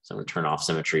symmetry. So I'm gonna turn off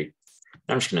symmetry. And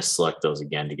I'm just gonna select those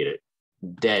again to get it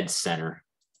dead center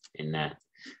in that.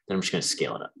 Then I'm just gonna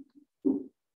scale it up.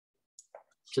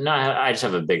 So now I just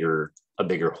have a bigger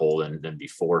hole than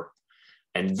before.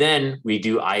 And then we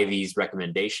do Ivy's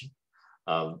recommendation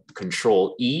of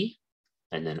Control E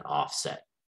and then offset.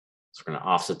 So we're gonna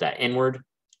offset that inward. And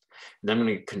then I'm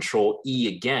gonna Control E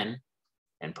again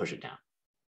and push it down.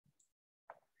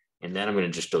 And then I'm gonna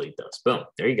just delete those. Boom,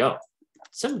 there you go.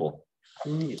 Simple.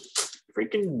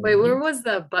 Freaking. Wait, where was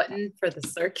the button for the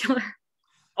circular?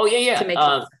 Oh yeah. To make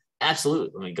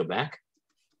absolutely. Let me go back.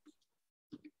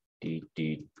 There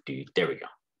we go.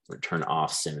 We're turn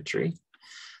off symmetry.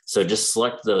 So just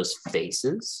select those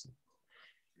faces.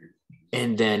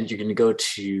 And then you're gonna go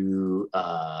to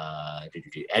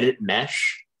edit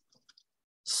mesh,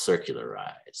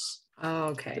 circularize. Oh,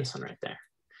 okay. This one right there.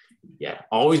 Yeah,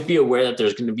 always be aware that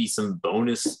there's gonna be some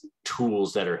bonus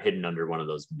tools that are hidden under one of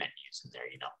those menus in there,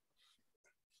 you know.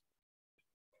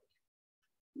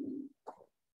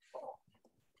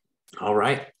 All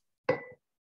right.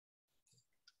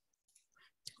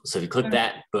 So if you click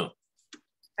that, boom.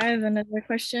 I have another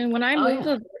question. When I move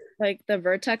the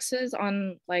vertexes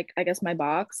on like I guess my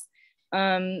box,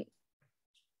 it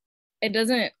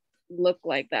doesn't look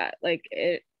like that. Like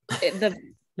the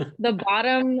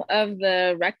bottom of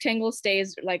the rectangle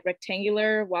stays like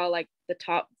rectangular while like the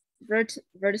top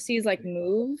vertices like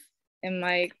move. Am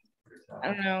I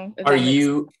don't know. Are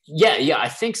you? Yeah, I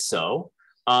think so.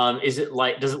 Is it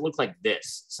like? Does it look like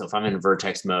this? So if I'm in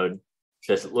vertex mode,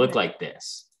 does it look like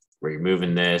this? Where you're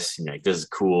moving this, and you're like, this is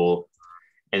cool,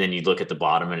 and then you look at the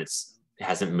bottom and it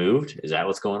hasn't moved. Is that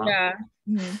what's going on? Yeah.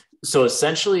 Mm-hmm. So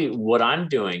essentially, what I'm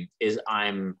doing is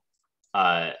I'm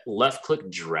left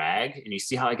click drag, and you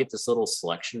see how I get this little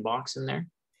selection box in there.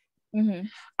 Mm-hmm.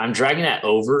 I'm dragging that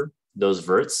over those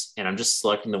verts, and I'm just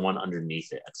selecting the one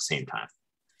underneath it at the same time.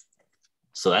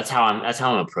 So that's how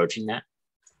I'm approaching that.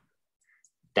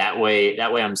 That way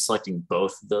I'm selecting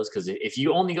both of those, because if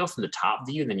you only go from the top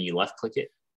view and then you left click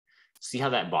it, see how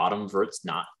that bottom vert's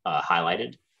not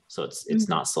highlighted, so it's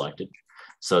not selected.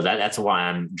 So that's why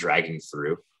I'm dragging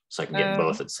through, so I can get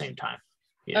both at the same time.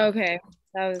 Yeah. Okay,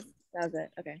 that was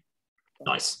it. Okay.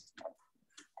 Nice.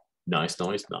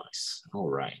 All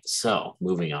right, so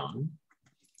moving on.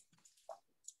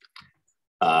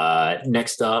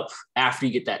 Next up, after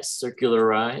you get that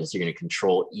circularized, you're going to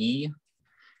Control E,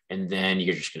 and then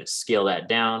you're just going to scale that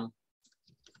down.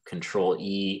 Control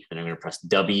E, and I'm going to press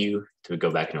W to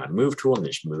go back into my move tool and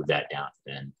just move that down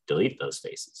and delete those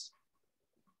faces.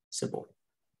 Simple.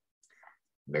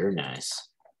 Very nice.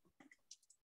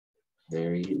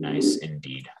 Very nice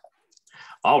indeed.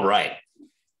 All right.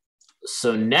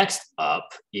 So next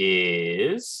up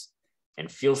is,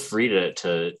 and feel free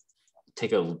to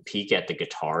take a peek at the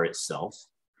guitar itself.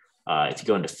 If you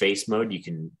go into face mode, you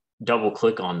can double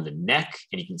click on the neck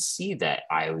and you can see that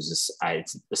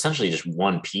it's essentially just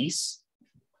one piece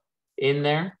in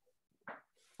there.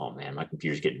 Oh man, my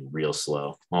computer's getting real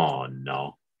slow. Oh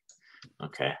no.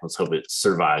 Okay, let's hope it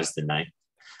survives the night.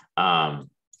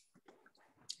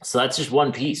 So that's just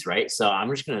one piece, right? So I'm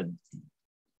just gonna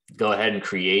go ahead and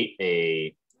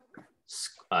create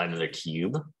another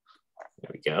cube.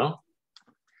 There we go.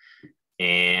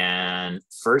 And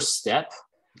first step,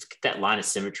 let's get that line of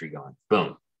symmetry going.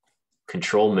 Boom.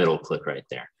 Control middle click right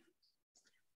there.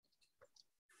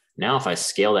 Now, if I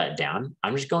scale that down,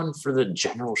 I'm just going for the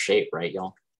general shape, right,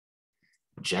 y'all?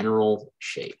 General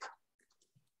shape.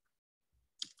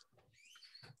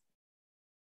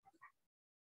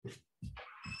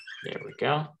 There we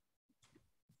go.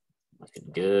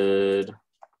 Looking good.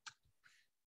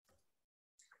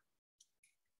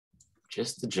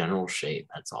 Just the general shape,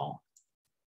 that's all.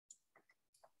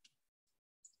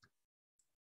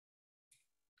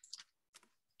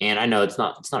 And I know it's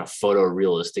not a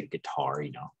photorealistic guitar,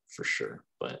 you know, for sure,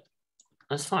 but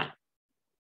that's fine.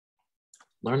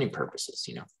 Learning purposes,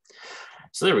 you know.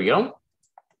 So there we go.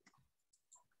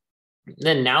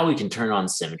 Then now we can turn on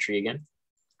symmetry again.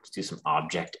 Let's do some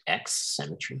Object X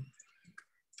symmetry.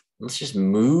 Let's just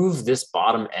move this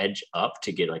bottom edge up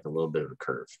to get like a little bit of a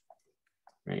curve,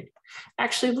 right?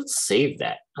 Actually, let's save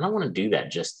that. I don't want to do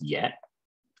that just yet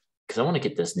because I want to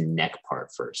get this neck part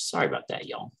first. Sorry about that,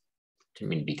 y'all. Didn't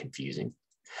mean to be confusing.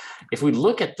 If we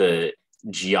look at the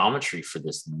geometry for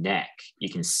this neck, you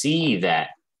can see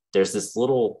that there's this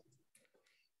little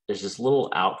there's this little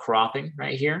outcropping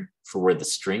right here for where the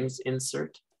strings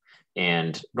insert.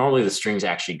 And normally the strings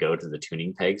actually go to the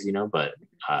tuning pegs, you know, but,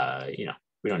 you know,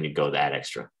 we don't need to go that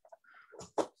extra.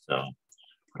 So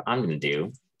what I'm going to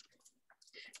do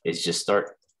is just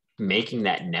start making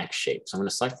that neck shape. So I'm going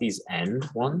to select these end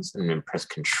ones and then press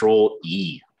Control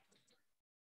E.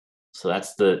 So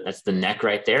that's the neck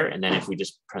right there. And then if we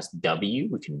just press W,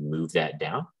 we can move that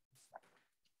down.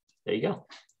 There you go.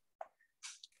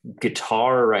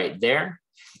 Guitar right there.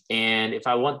 And if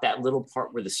I want that little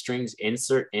part where the strings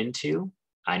insert into,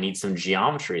 I need some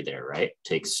geometry there, right?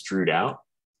 To extrude out.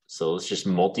 So let's just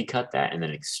multi-cut that and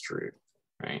then extrude,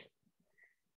 right?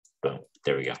 Boom,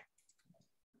 there we go.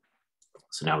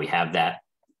 So now we have that.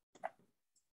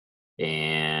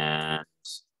 And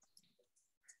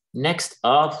next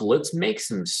up, let's make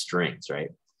some strings, right?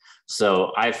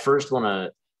 So I first want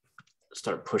to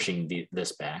start pushing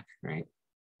this back, right?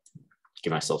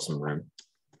 Give myself some room.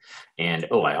 And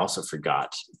oh, I also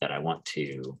forgot that I want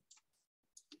to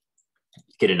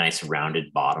get a nice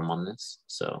rounded bottom on this.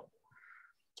 So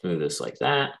let's move this like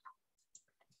that.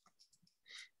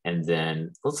 And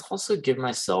then let's also give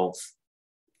myself,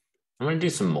 I'm going to do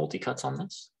some multi-cuts on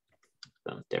this.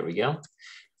 So there we go.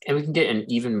 And we can get an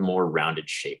even more rounded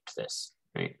shape to this,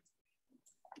 right?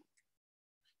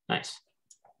 Nice.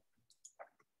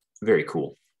 Very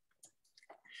cool.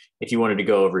 If you wanted to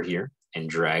go over here and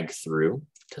drag through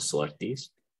to select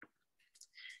these,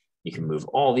 you can move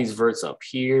all these verts up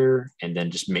here and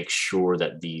then just make sure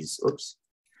that these, oops,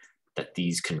 that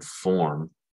these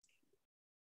conform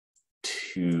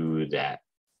to that,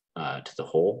 to the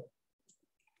hole.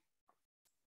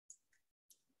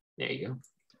 There you go.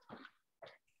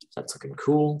 So that's looking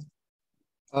cool.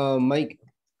 Mike.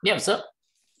 Yeah, what's up?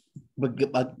 But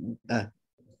can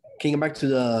you go back to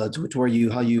the to where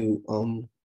you how you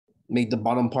made the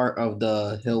bottom part of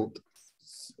the hilt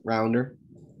rounder?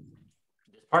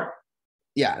 This part?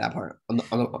 Yeah, that part on the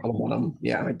bottom.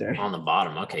 Yeah, right there. On the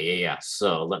bottom. Okay, yeah.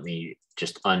 So let me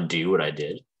just undo what I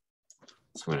did.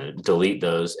 So I'm going to delete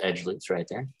those edge loops right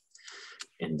there.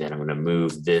 And then I'm going to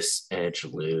move this edge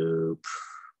loop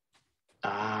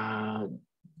down.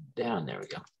 There we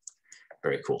go.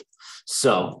 Very cool.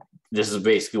 So this is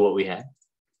basically what we had.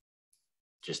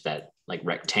 Just that like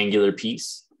rectangular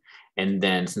piece. And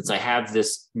then since I have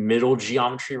this middle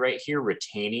geometry right here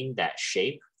retaining that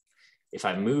shape, if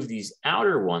I move these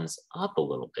outer ones up a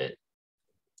little bit,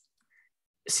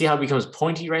 see how it becomes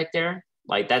pointy right there?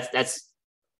 Like that's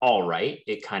all right.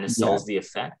 It kind of sells the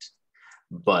effect.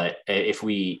 But if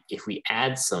we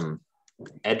add some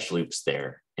edge loops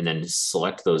there and then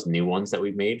select those new ones that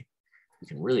we've made, we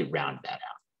can really round that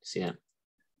out. See that?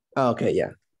 Oh, okay,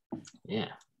 yeah. Yeah.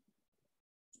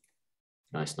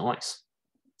 Nice, nice.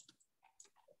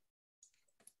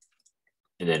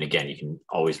 And then again, you can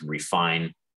always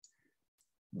refine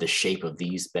the shape of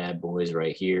these bad boys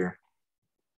right here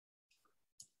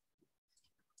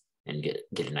and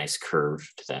get a nice curve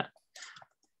to that.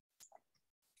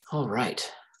 All right.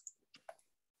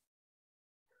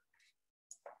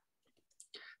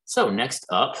 So next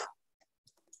up,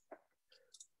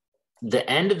 the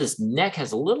end of this neck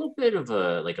has a little bit of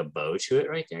a like a bow to it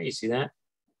right there. You see that?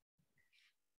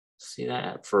 See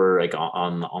that for like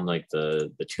on like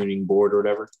the tuning board or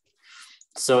whatever.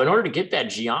 So in order to get that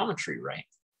geometry right,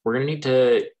 we're gonna need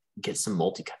to get some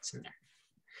multi-cuts in there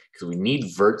because we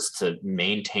need verts to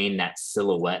maintain that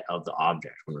silhouette of the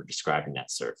object when we're describing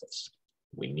that surface.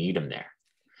 We need them there.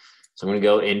 So I'm gonna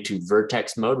go into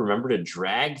vertex mode. Remember to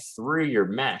drag through your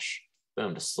mesh,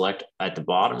 boom, to select at the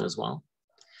bottom as well.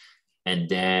 And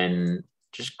then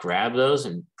just grab those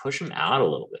and push them out a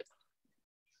little bit.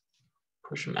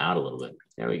 Push them out a little bit.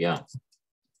 There we go. And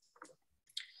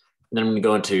then I'm going to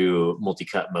go into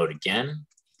multi-cut mode again.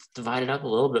 Divide it up a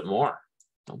little bit more.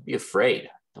 Don't be afraid.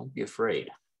 Don't be afraid.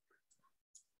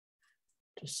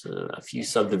 Just a few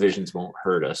subdivisions won't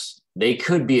hurt us. They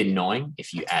could be annoying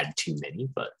if you add too many,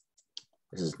 but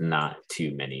this is not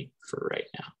too many for right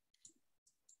now.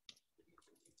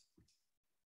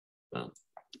 Boom.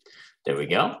 There we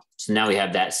go. So now we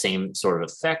have that same sort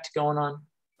of effect going on.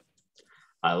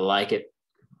 I like it.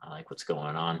 I like what's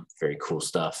going on. Very cool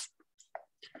stuff.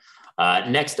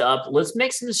 Next up, let's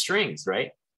make some strings, right?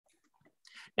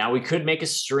 Now we could make a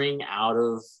string out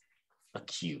of a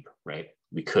cube, right?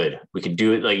 We could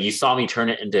do it like you saw me turn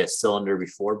it into a cylinder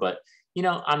before, but you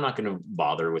know, I'm not going to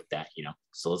bother with that, you know.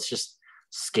 So let's just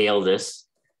scale this.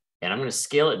 And I'm going to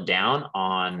scale it down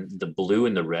on the blue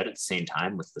and the red at the same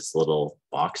time with this little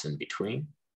box in between.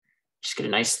 Just get a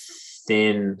nice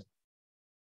thin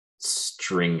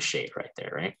string shape right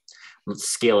there, right? Let's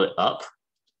scale it up.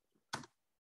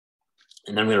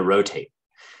 And then I'm going to rotate.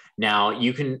 Now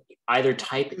you can either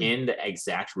type in the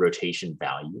exact rotation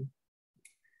value,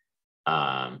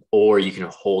 or you can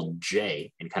hold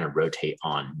J and kind of rotate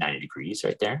on 90 degrees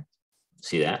right there.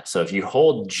 See that? So if you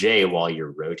hold J while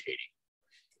you're rotating,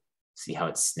 see how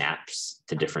it snaps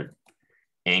to different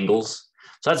angles.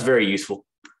 So that's very useful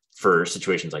for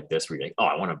situations like this where you're like, oh,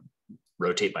 I want to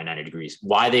rotate by 90 degrees.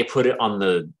 Why they put it on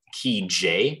the key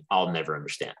J, I'll never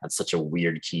understand. That's such a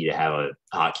weird key to have a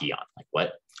hotkey on. Like,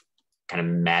 what kind of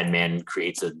madman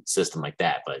creates a system like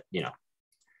that? But, you know,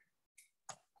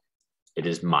 it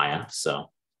is Maya, so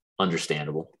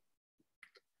understandable.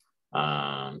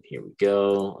 Here we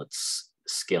go. Let's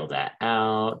scale that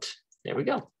out. There we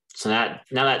go. So now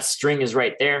that string is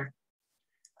right there.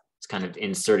 It's kind of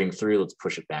inserting through. Let's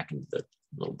push it back into the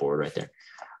little board right there.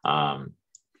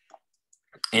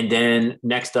 And then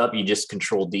next up, you just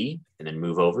Control D and then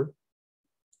move over.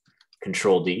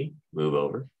 Control D, move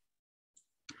over.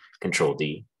 Control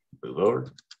D, move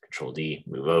over. Control D,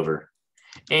 move over.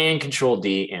 And Control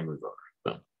D and move over.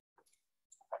 Boom.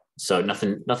 So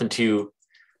nothing too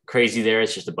crazy there.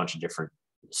 It's just a bunch of different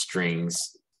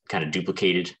strings kind of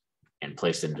duplicated and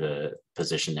placed into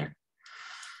position there.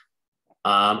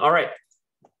 All right.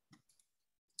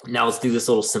 Now let's do this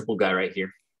little simple guy right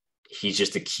here. He's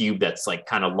just a cube that's like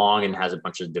kind of long and has a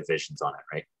bunch of divisions on it,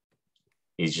 right?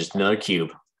 He's just another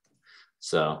cube.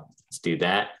 So let's do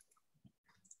that.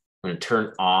 I'm going to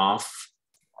turn off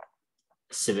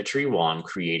symmetry while I'm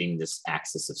creating this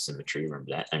axis of symmetry.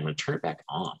 Remember that? I'm going to turn it back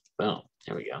on. Boom.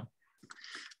 There we go.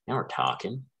 Now we're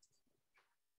talking.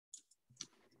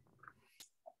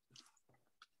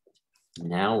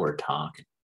 Now we're talking.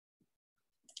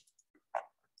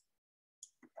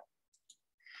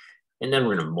 And then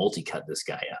we're going to multi-cut this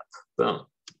guy up. Boom.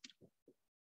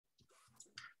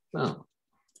 Boom.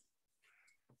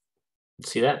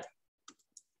 See that?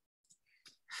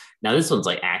 Now this one's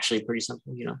like actually pretty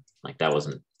simple, you know, like that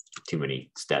wasn't too many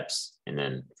steps. And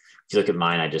then if you look at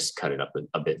mine, I just cut it up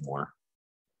a bit more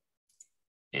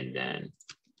and then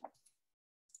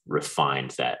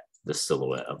refined the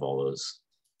silhouette of all those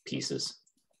pieces.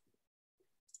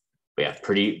 But yeah,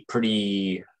 pretty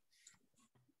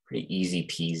easy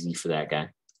peasy for that guy.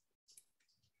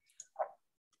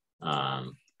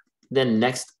 Then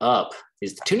next up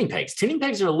is the tuning pegs. Tuning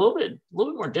pegs are a little bit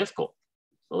more difficult.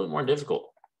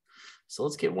 So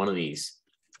let's get one of these.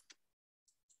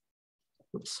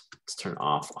 Oops, let's turn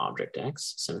off Object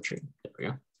X symmetry. There we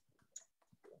go.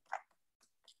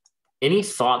 Any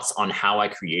thoughts on how I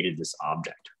created this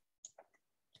object?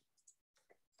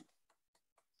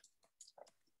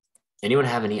 Anyone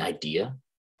have any idea?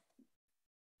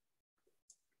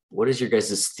 What is your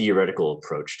guys' theoretical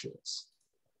approach to this?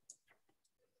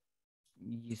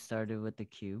 You started with the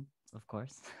cube, of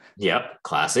course. Yep,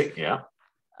 classic, yeah.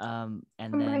 And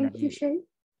then you...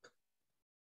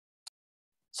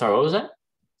 Sorry, what was that?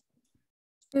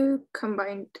 You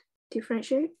combined different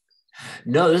shapes?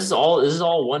 No, this is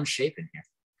all one shape in here.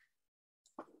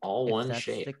 All if one that's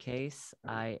shape. the case,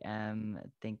 I am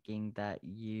thinking that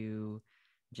you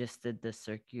just did the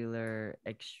circular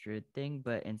extrude thing,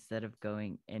 but instead of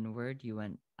going inward, you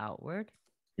went outward.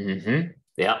 Mm-hmm.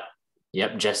 Yep.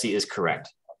 Jesse is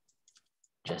correct.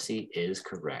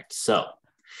 So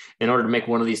in order to make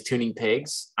one of these tuning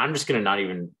pegs, I'm just going to not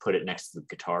even put it next to the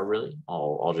guitar, really.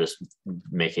 I'll just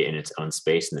make it in its own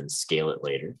space and then scale it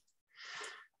later.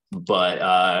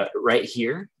 But right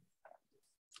here,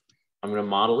 I'm going to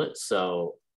model it.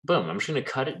 So boom, I'm just going to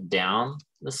cut it down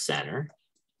the center,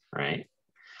 right?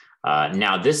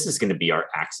 Now this is going to be our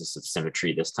axis of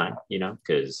symmetry this time, you know,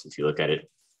 because if you look at it,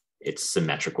 it's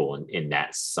symmetrical in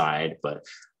that side, but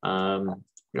you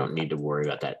don't need to worry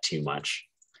about that too much.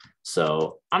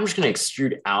 So I'm just going to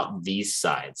extrude out these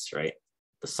sides, right?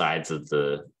 The sides of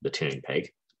the tuning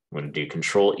peg. I'm going to do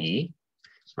Control E.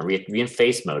 Remember, we have to be in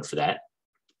face mode for that.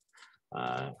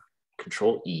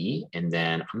 Control E, and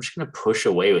then I'm just going to push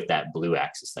away with that blue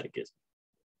axis that it gives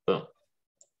me. Boom.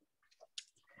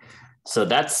 So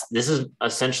this is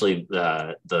essentially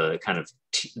the kind of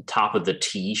top of the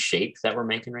T shape that we're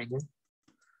making right here.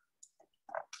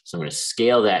 So I'm going to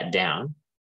scale that down.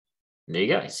 And there you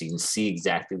go. So you can see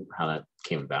exactly how that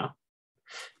came about.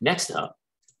 Next up,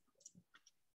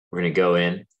 we're going to go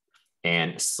in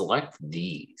and select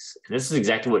these. And this is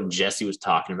exactly what Jesse was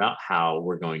talking about, how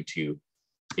we're going to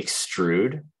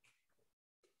extrude,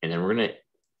 and then we're going to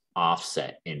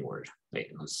offset inward.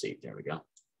 Wait, let's see. There we go.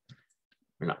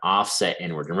 We're going to offset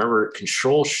inward. Remember,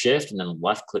 Control Shift and then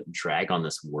left click drag on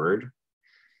this word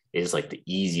is like the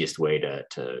easiest way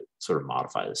to sort of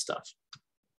modify this stuff.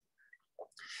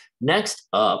 Next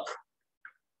up,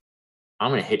 I'm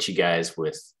going to hit you guys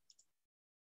with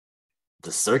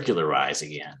the circularize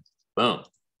again. Boom.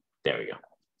 There we go.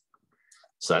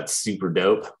 So that's super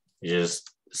dope.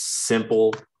 Just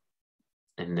simple.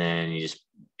 And then you just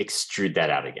extrude that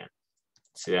out again.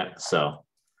 See that? So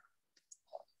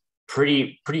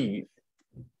pretty,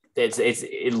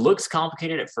 it looks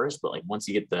complicated at first, but like once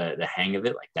you get the hang of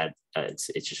it like that,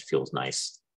 it just feels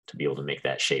nice to be able to make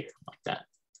that shape like that.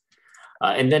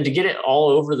 And then to get it all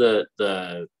over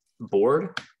the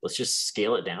board, let's just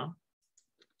scale it down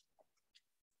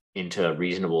into a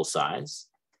reasonable size.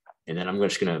 And then I'm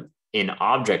just gonna, in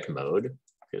object mode,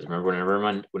 because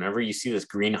remember whenever you see this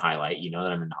green highlight, you know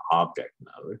that I'm in object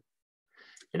mode.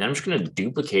 And then I'm just gonna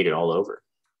duplicate it all over.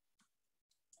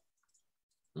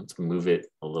 Let's move it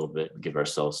a little bit and give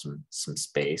ourselves some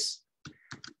space.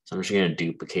 So I'm just gonna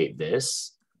duplicate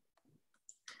this.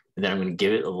 And then I'm gonna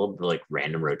give it a little bit like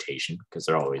random rotation because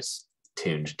they're always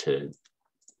tuned to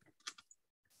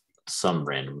some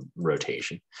random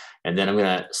rotation. And then I'm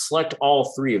gonna select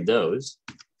all three of those,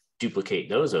 duplicate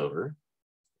those over.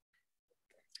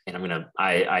 And I'm gonna,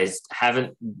 I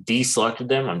haven't deselected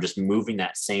them. I'm just moving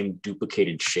that same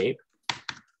duplicated shape.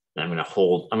 And I'm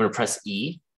gonna press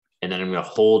E, and then I'm gonna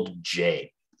hold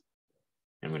J.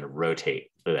 I'm gonna rotate.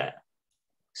 Look at that.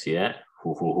 See that?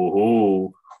 Hoo, hoo,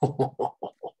 hoo,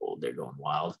 hoo. They're going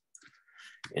wild.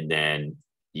 And then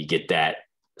you get that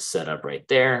set up right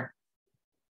there.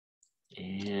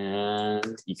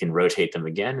 And you can rotate them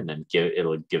again, and then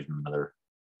it'll give them another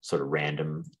sort of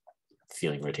random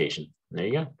feeling rotation. There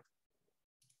you go.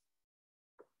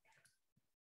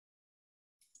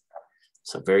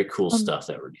 So very cool stuff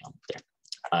that we're dealing with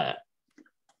there.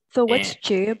 So what's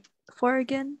J for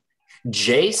again?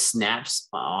 J snaps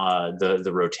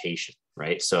the rotation,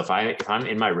 right? So if I'm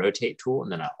in my rotate tool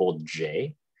and then I hold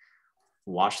J,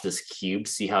 watch this cube,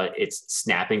 see how it's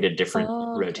snapping to different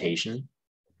rotation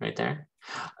right there.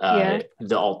 Yeah.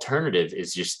 The alternative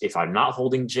is just if I'm not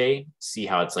holding J, see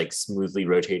how it's like smoothly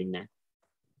rotating there?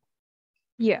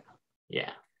 Yeah.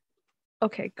 Yeah.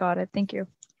 Okay, got it. Thank you.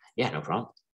 Yeah, no problem.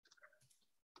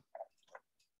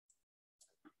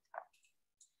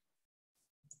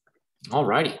 All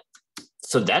righty.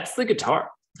 So that's the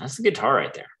guitar. That's the guitar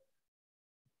right there.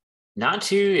 Not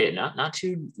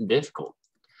too difficult.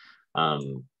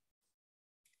 Of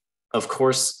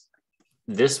course,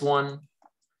 this one,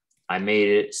 I made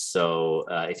it so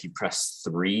if you press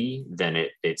 3, then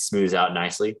it smooths out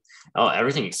nicely. Oh,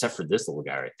 everything except for this little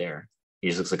guy right there. He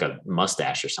just looks like a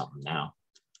mustache or something now.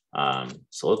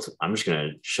 So I'm just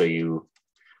gonna show you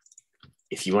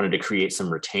if you wanted to create some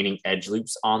retaining edge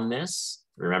loops on this.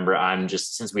 Remember,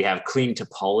 since we have clean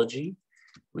topology,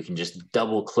 we can just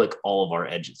double click all of our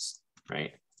edges,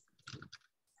 right?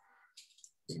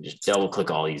 You can just double click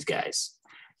all these guys.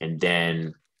 And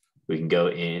then we can go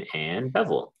in and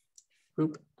bevel.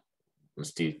 Boop.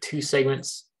 Let's do 2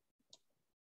 segments.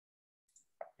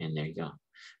 And there you go.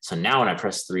 So now when I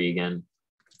press 3 again,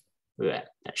 look at that.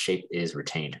 That shape is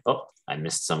retained. Oh, I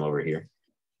missed some over here.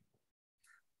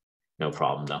 No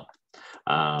problem though.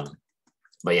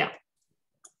 But yeah.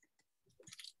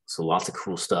 So lots of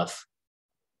cool stuff.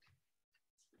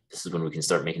 This is when we can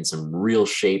start making some real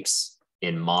shapes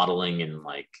in modeling and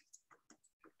like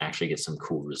actually get some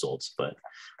cool results. But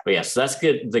yeah, so that's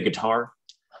good. The guitar.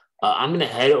 I'm gonna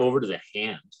head over to the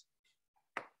hand.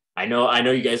 I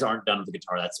know you guys aren't done with the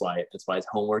guitar. That's why it's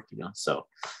homework, you know. So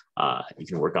you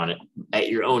can work on it at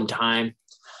your own time.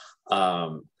 But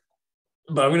I'm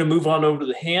gonna move on over to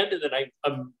the hand, and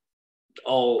then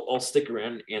I'll stick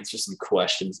around and answer some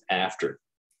questions after.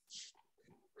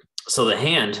 So the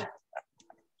hand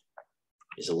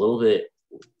is a little bit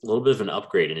of an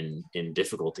upgrade in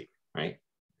difficulty, right?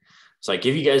 So I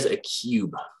give you guys a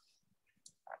cube,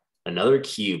 another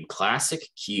cube, classic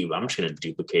cube. I'm just gonna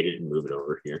duplicate it and move it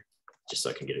over here just so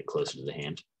I can get it closer to the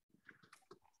hand.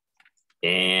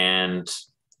 And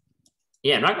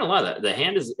yeah, I'm not gonna lie, the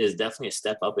hand is definitely a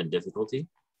step up in difficulty.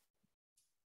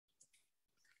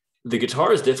 The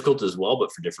guitar is difficult as well,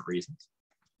 but for different reasons.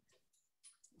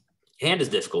 Hand is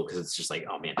difficult because it's just like,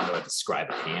 oh man, how do I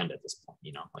describe a hand at this point?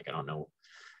 You know, like I don't know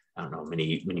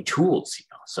many tools, you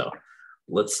know. So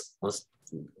let's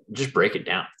just break it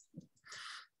down.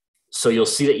 So you'll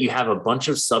see that you have a bunch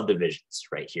of subdivisions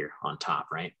right here on top,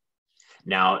 right?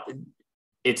 Now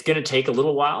it's gonna take a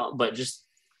little while, but just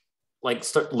like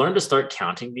learn to start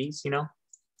counting these, you know.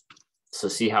 So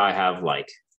see how I have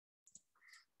like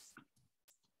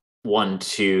 1,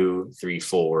 2, 3,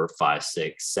 4, 5,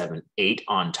 6, 7, 8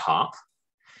 on top.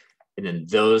 And then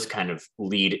those kind of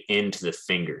lead into the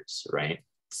fingers, right?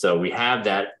 So we have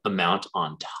that amount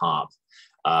on top.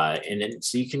 And then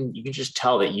so you can just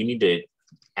tell that you need to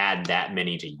add that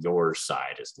many to your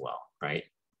side as well, right?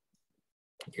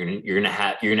 you're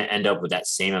gonna end up with that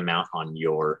same amount on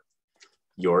your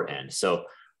end. So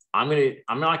I'm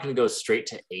not gonna go straight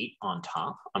to 8 on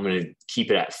top. I'm gonna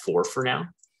keep it at 4 for now,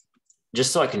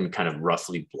 just so I can kind of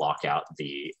roughly block out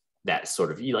that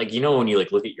sort of, like, when you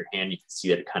like look at your hand, you can see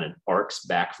that it kind of arcs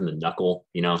back from the knuckle,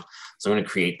 So I'm gonna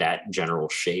create that general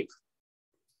shape.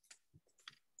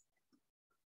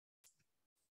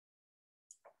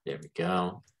 There we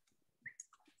go.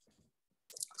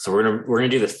 So we're gonna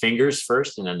do the fingers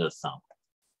first and then the thumb.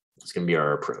 It's gonna be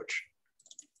our approach.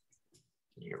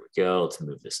 Here we go. Let's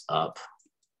move this up.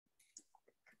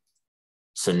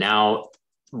 So now,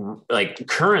 like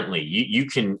currently, you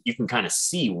can kind of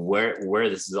see where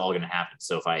this is all going to happen.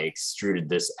 So if I extruded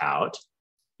this out,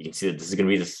 you can see that this is going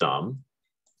to be the thumb.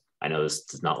 I know this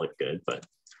does not look good, but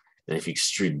then if you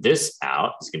extrude this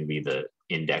out, it's going to be the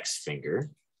index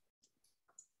finger.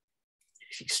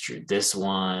 If you extrude this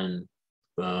one,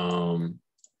 boom,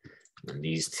 and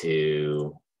these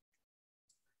two,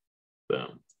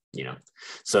 boom.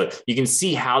 So you can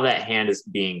see how that hand is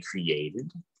being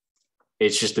created.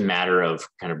 It's just a matter of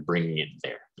kind of bringing it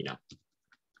there,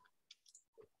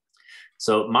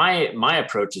 So my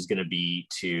approach is going to be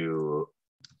to,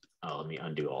 let me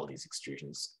undo all these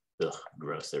extrusions. Ugh,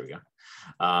 gross. There we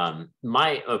go.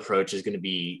 My approach is going to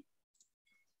be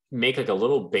make like a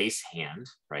little base hand,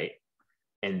 right,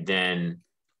 and then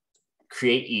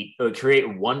create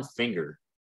one finger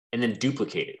and then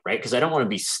duplicate it, right? Because I don't want to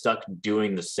be stuck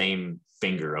doing the same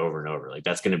finger over and over. Like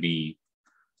it's going to be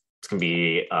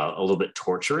a little bit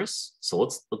torturous. So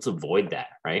let's avoid that,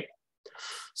 right?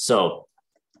 So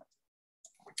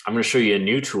I'm going to show you a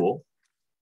new tool.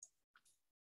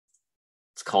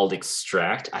 It's called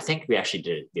Extract. I think we actually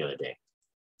did it the other day,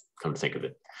 come to think of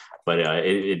it. But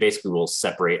it basically will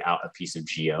separate out a piece of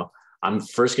geo. I'm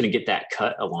first going to get that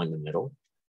cut along the middle.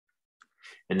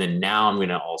 And then now I'm going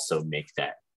to also make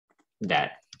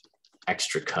that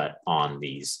extra cut on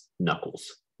these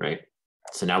knuckles, right?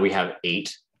 So now we have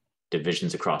 8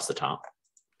 divisions across the top.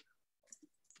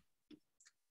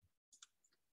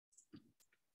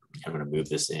 I'm going to move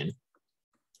this in,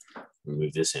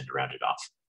 to round it off,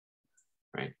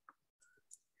 right?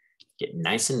 Get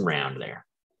nice and round there.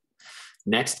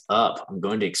 Next up, I'm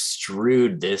going to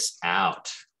extrude this out.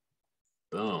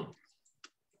 Boom.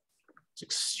 Let's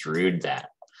extrude that.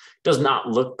 Does not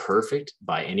look perfect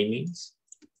by any means,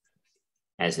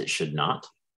 as it should not.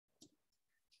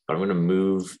 But I'm going to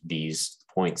move these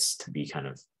points to be kind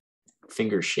of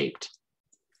finger shaped.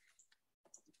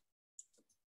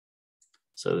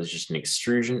 So there's just an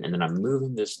extrusion, and then I'm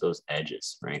moving those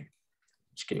edges, right?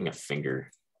 Just getting a finger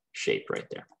shape right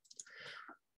there.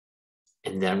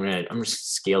 And then I'm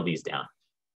just scale these down,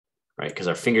 right? Because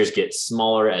our fingers get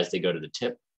smaller as they go to the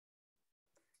tip.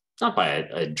 Not by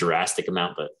a drastic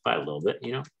amount, but by a little bit,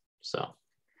 So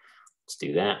let's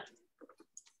do that.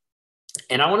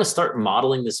 And I want to start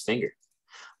modeling this finger,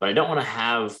 but I don't want to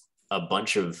have a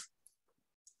bunch of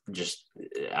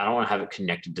I don't want to have it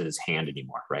connected to this hand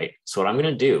anymore, right? So what I'm going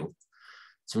to do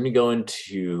is I'm going to go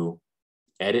into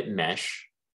Edit Mesh,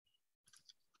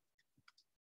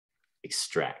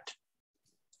 Extract.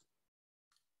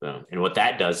 Boom. And what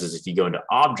that does is if you go into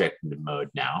object mode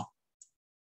now,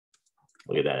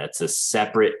 look at that. That's a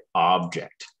separate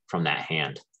object from that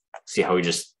hand. See how we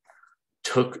just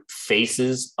took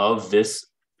faces of this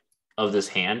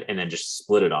hand and then just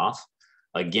split it off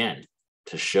again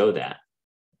to show that.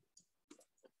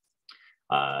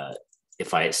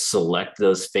 If I select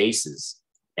those faces,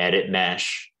 edit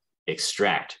mesh,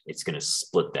 extract, it's going to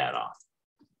split that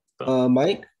off.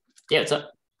 Mike? Yeah, it's up.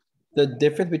 The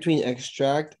difference between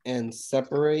extract and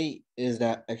separate is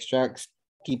that extract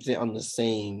keeps it on the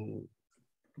same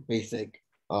basic,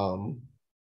 the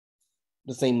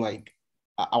same like,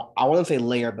 I want to say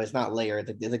layer, but it's not layer.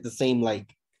 It's like the same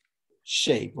like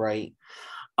shape, right?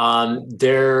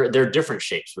 They're different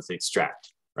shapes with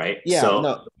extract, right? Yeah, so,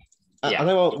 no. Yeah. I'm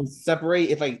talking about separate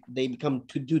if like they become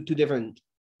two different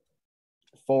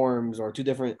forms or two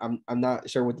different. I'm not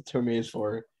sure what the term is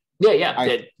for.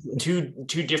 Yeah. Two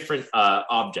different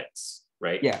objects,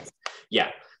 right?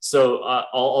 Yeah. So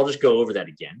I'll just go over that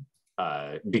again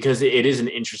because it is an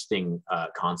interesting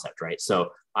concept, right?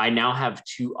 So I now have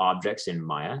 2 objects in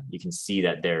Maya. You can see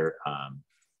that they're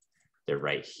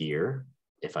right here.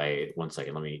 If I 1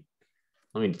 second, let me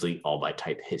delete all by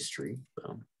type history.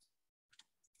 Boom.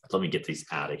 Let me get these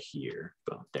out of here.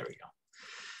 Boom, there we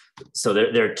go. So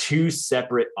there are 2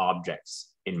 separate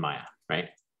objects in Maya, right?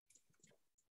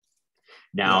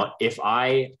 Now, if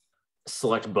I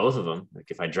select both of them,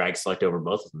 like if I drag select over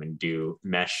both of them and do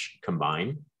mesh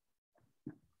combine,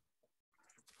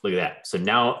 look at that. So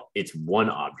now it's 1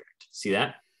 object. See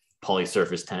that?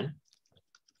 polysurface 10?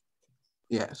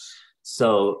 Yes.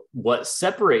 So what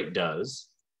separate does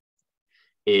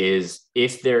is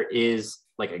if there is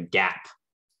like a gap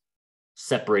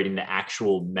separating the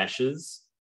actual meshes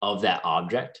of that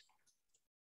object,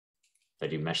 if I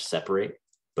do mesh separate,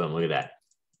 boom, look at that.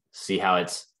 See how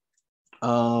it's,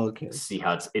 okay. See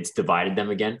how it's divided them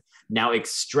again. Now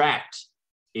extract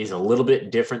is a little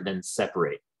bit different than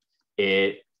separate.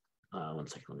 It, one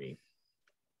second, let me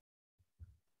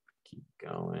keep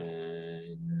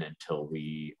going until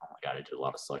we, oh my God, I did a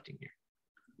lot of selecting here.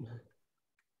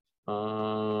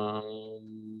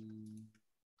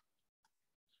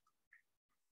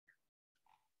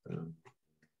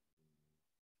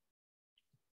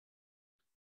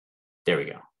 There we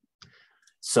go.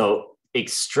 So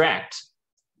extract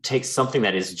takes something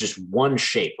that is just one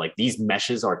shape. Like these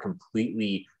meshes are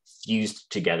completely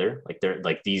fused together. Like they're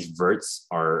like these verts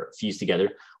are fused together.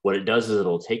 What it does is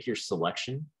it'll take your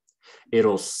selection,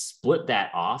 it'll split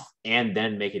that off, and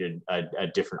then make it a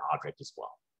different object as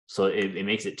well. So it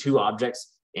makes it two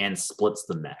objects and splits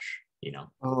the mesh, you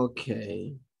know.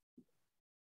 Okay.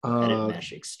 Edit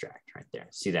mesh extract right there.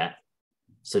 See that?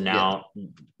 So now,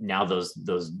 now those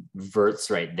verts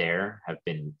right there have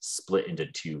been split into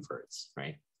two verts,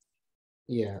 right?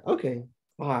 Yeah. Okay.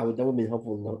 Wow, that would be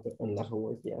helpful in that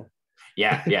work. Yeah.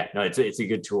 Yeah. Yeah. No, it's a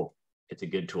good tool. It's a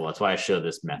good tool. That's why I show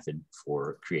this method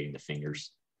for creating the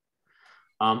fingers.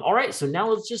 All right. So now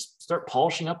let's just start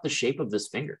polishing up the shape of this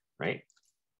finger, right?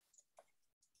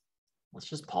 Let's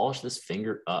just polish this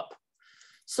finger up.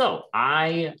 So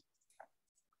I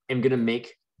am going to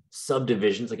make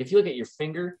subdivisions. Like if you look at your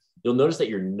finger, you'll notice that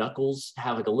your knuckles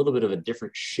have like a little bit of a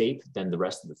different shape than the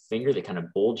rest of the finger. They kind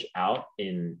of bulge out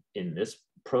in this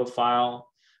profile,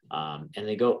 and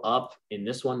they go up in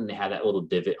this one, and they have that little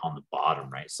divot on the bottom,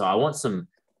 right? So I want some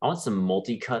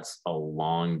multi-cuts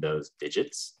along those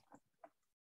digits.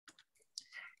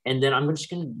 And then I'm just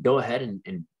going to go ahead and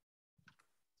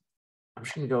I'm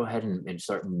just going to go ahead and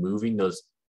start moving those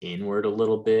inward a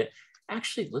little bit.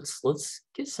 Actually, let's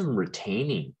get some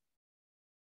retaining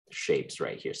shapes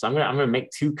right here. So I'm gonna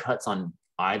make two cuts on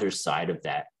either side of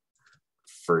that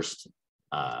first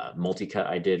multi-cut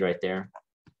I did right there.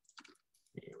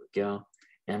 There we go.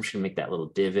 And I'm just gonna make that little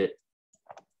divot.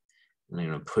 And I'm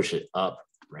gonna push it up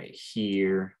right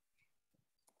here.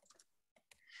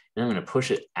 And I'm gonna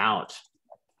push it out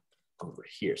over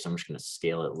here. So I'm just gonna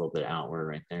scale it a little bit outward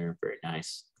right there. Very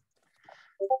nice.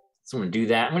 So I'm gonna do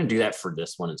that. I'm gonna do that for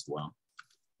this one as well.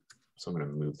 So I'm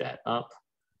gonna move that up.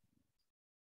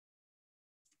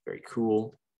 Very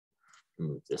cool.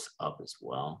 Move this up as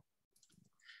well.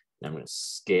 And I'm gonna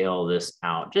scale this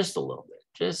out just a little bit,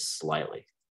 just slightly,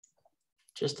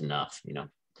 just enough, you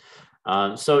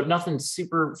know. So nothing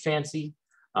super fancy.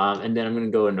 And then I'm gonna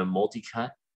go into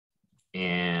multi-cut.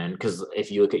 And because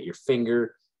if you look at your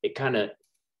finger, it kind of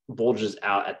bulges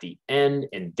out at the end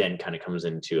and then kind of comes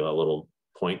into a little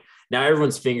point. Now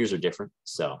everyone's fingers are different,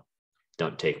 so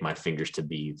don't take my fingers to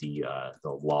be the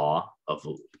law of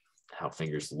how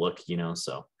fingers look, you know.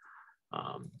 So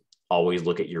always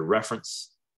look at your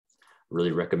reference.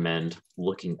 Really recommend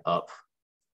looking up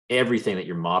everything that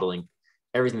you're modeling,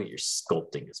 everything that you're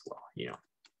sculpting as well, you know,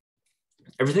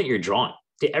 everything that you're drawing,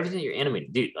 everything that you're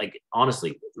animating. Dude, like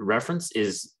honestly, reference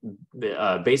is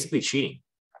basically cheating.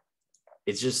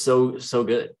 It's just so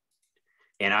good.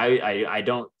 And I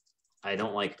don't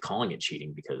like calling it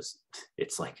cheating because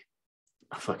it's like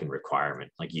a fucking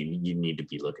requirement. Like you need to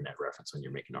be looking at reference when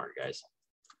you're making art, guys.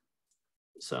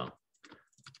 So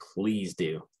please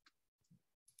do.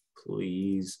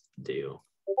 Please do.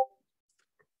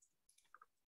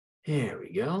 Here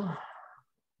we go.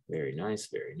 Very nice,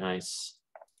 very nice.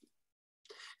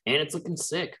 And it's looking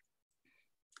sick.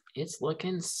 It's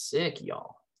looking sick,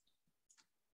 y'all.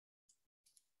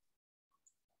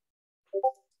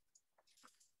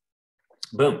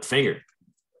 Boom, finger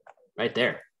right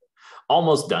there.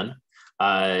 Almost done.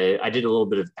 I did a little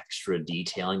bit of extra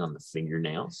detailing on the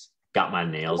fingernails. Got my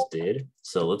nails did.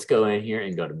 So let's go in here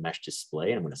and go to mesh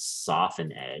display. I'm going to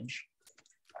soften edge.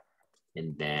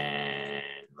 And then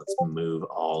let's move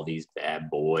all these bad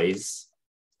boys.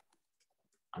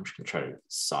 I'm just going to try to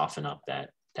soften up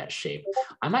that shape.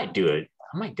 I might do it.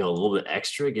 I might go a little bit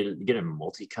extra, get a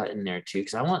multi-cut in there too,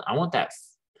 because I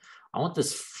want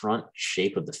this front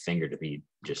shape of the finger to be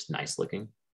just nice looking.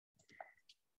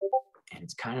 And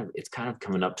it's kind of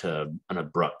coming up to an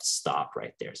abrupt stop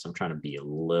right there. So I'm trying to be a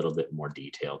little bit more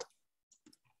detailed.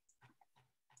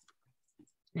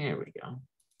 There we go.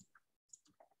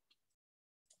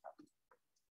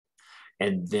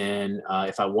 And then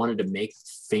if I wanted to make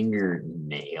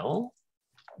fingernail,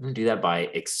 I'm gonna do that by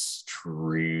extruding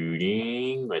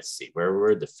let's see, where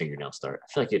would the fingernail start? I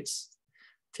feel like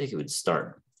it would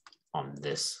start on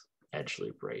this edge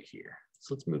loop right here.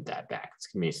 So let's move that back.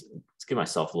 Let's give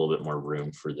myself a little bit more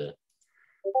room for the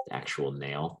actual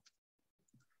nail.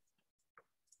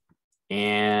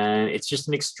 And it's just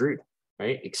an extrude,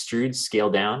 right? Extrude, scale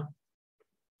down.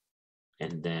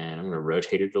 And then I'm going to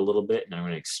rotate it a little bit, and I'm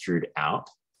going to extrude out.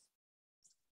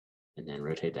 And then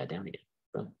rotate that down again.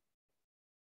 Boom.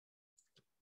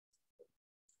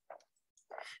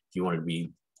 If you want to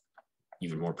be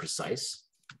even more precise,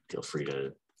 feel free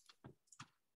to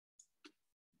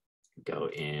go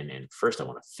in, and first I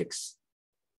want to fix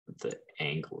the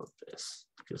angle of this.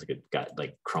 It feels like it got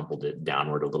like crumpled it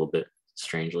downward a little bit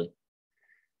strangely.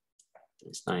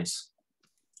 It's nice.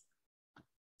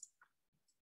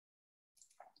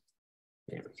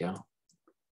 There we go.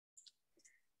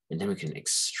 And then we can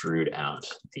extrude out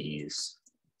these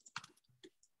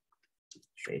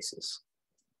faces.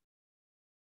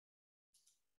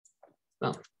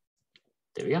 Oh,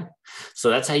 there we go. So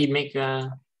that's how you make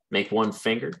one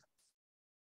finger.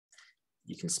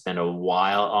 You can spend a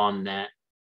while on that.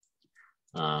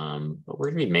 But we're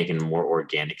gonna be making more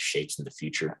organic shapes in the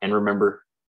future. And remember,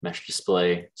 mesh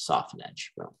display, soften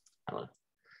edge. Well, I'll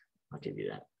give you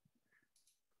that.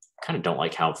 Kind of don't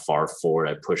like how far forward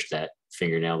I pushed that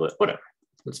fingernail, but whatever,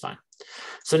 that's fine.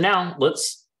 So now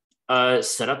let's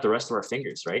set up the rest of our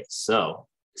fingers, right? So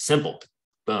simple,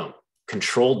 boom,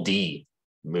 Control D,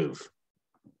 move.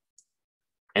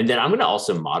 And then I'm gonna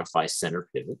also modify center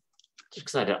pivot, just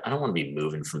because I don't want to be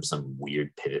moving from some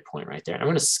weird pivot point right there. I'm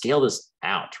gonna scale this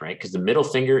out, right? Because the middle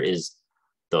finger is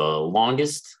the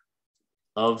longest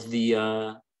of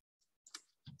the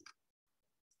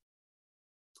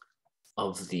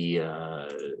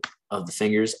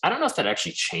fingers. I don't know if that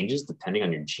actually changes depending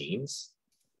on your genes.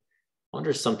 I wonder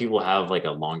if some people have like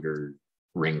a longer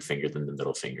ring finger than the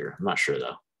middle finger. I'm not sure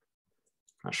though.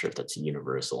 I'm not sure if that's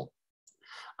universal.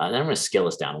 Then I'm going to scale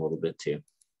this down a little bit too.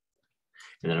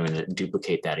 And then I'm going to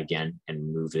duplicate that again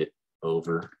and move it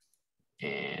over.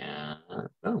 And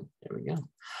oh, there we go.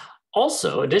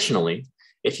 Also, additionally,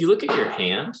 if you look at your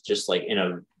hand, just like in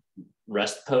a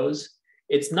rest pose,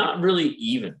 it's not really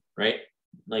even, right?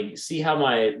 Like, see how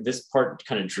this part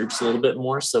kind of droops a little bit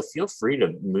more. So feel free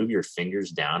to move your fingers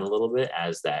down a little bit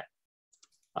as that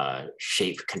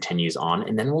shape continues on.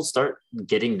 And then we'll start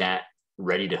getting that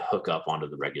ready to hook up onto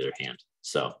the regular hand.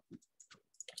 So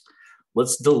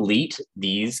let's delete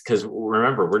these, because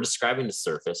remember, we're describing the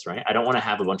surface, right? I don't want to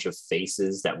have a bunch of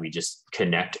faces that we just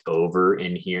connect over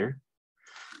in here.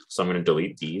 So I'm going to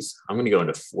delete these. I'm going to go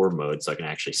into 4 mode so I can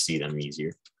actually see them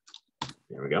easier.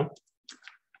 There we go.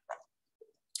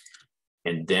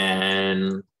 And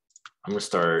then I'm going to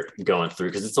start going through,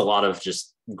 because it's a lot of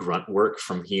just grunt work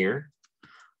from here.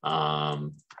 I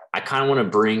kind of want to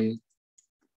bring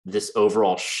this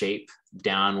overall shape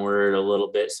downward a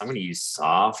little bit. So I'm going to use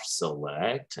soft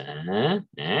select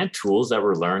and tools that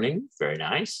we're learning. Very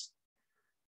nice.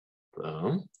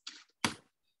 Boom.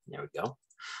 There we go.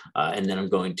 And then I'm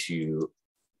going to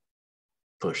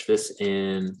push this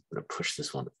in. I'm going to push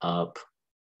this one up.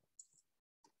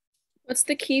 What's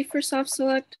the key for soft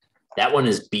select? That one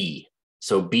is B.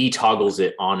 So B toggles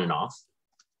it on and off.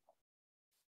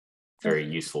 Very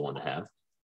useful one to have.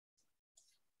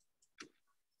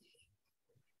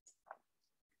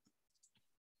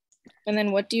 And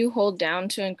then what do you hold down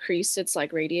to increase its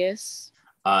like radius?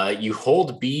 You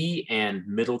hold B and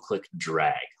middle click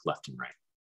drag left and right.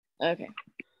 Okay.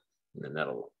 And then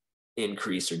that'll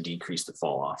increase or decrease the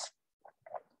fall off.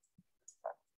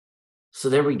 So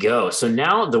there we go. So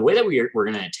now the way that we're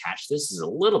going to attach this is a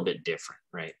little bit different,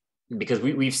 right? Because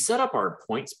we've set up our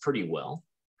points pretty well,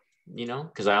 you know,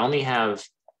 because I only have,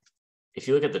 if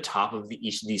you look at the top of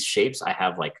each of these shapes, I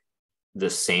have like the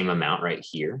same amount right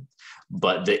here,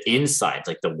 but the inside,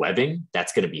 like the webbing,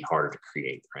 that's going to be harder to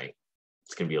create, right?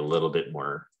 It's going to be a little bit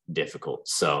more difficult.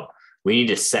 So we need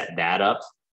to set that up,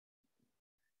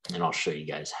 and I'll show you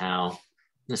guys how.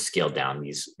 I'm going to scale down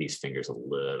these fingers a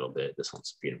little bit. This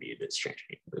one's going to be a bit strange.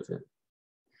 I can move it.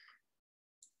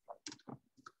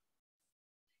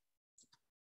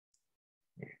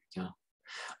 There we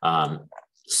go.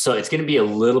 So it's going to be a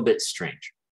little bit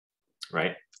strange,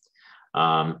 right?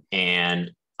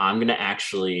 And I'm going to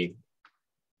actually,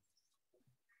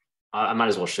 I might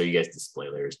as well show you guys display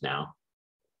layers now.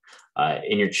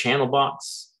 In your channel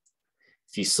box,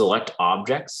 if you select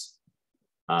objects,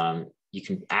 you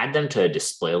can add them to a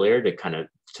display layer to kind of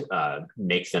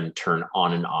make them turn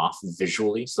on and off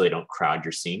visually so they don't crowd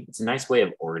your scene. It's a nice way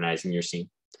of organizing your scene.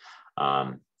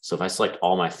 So if I select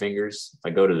all my fingers, if I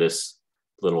go to this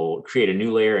little create a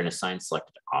new layer and assign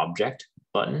selected object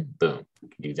button, boom, you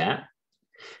can do that.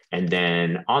 And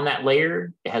then on that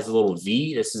layer, it has a little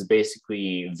V. This is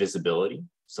basically visibility.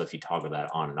 So if you toggle that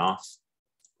on and off,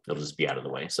 it'll just be out of the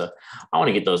way. So I want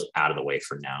to get those out of the way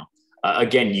for now.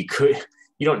 Again, you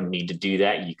don't need to do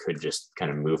that. You could just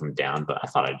kind of move them down, but I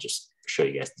thought I'd just show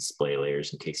you guys display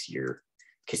layers in case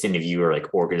any of you are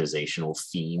like organizational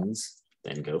fiends,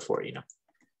 then go for it,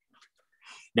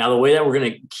 Now, the way that we're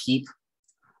going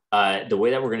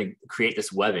to create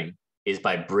this webbing is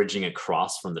by bridging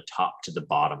across from the top to the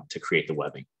bottom to create the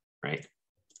webbing, right?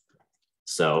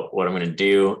 So what I'm going to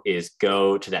do is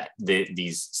go to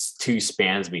these two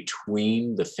spans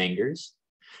between the fingers,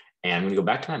 and I'm going to go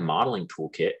back to my modeling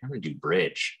toolkit. I'm going to do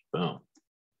bridge. Boom.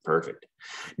 Perfect.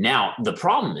 Now, the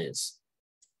problem is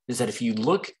that if you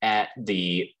look at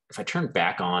if I turn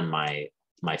back on my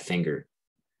finger,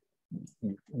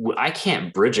 I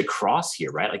can't bridge across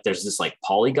here, right? Like there's this like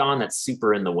polygon that's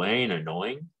super in the way and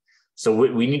annoying. So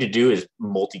what we need to do is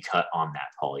multi-cut on that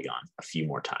polygon a few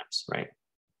more times, right?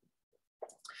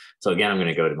 So again, I'm going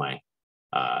to go to my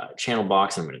channel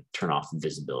box. I'm going to turn off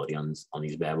visibility on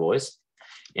these bad boys.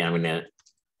 And I'm going to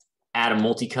add a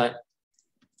multi-cut.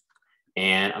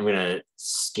 And I'm going to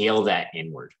scale that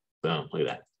inward. Boom, look at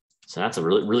that. So that's a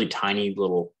really, really tiny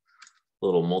little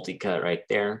multi-cut right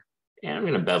there. And I'm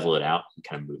going to bevel it out and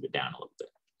kind of move it down a little bit.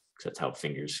 Because that's how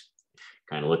fingers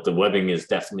kind of look. The webbing is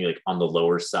definitely like on the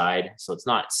lower side. So it's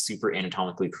not super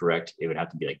anatomically correct. It would have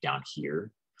to be like down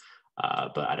here.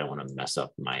 But I don't want to mess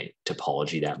up my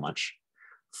topology that much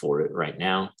for it right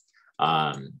now.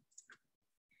 And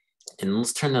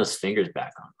let's turn those fingers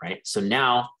back on, right? So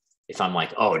now if I'm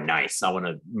like, oh, nice, I want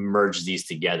to merge these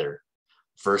together.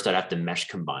 First, I'd have to mesh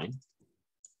combine.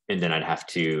 And then I'd have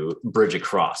to bridge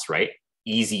across, right?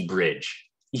 Easy bridge,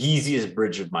 easiest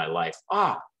bridge of my life.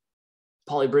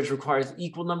 Poly bridge requires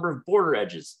equal number of border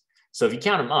edges. So if you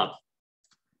count them up,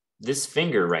 this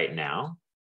finger right now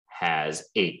has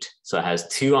 8. So it has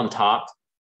 2 on top,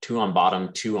 2 on bottom,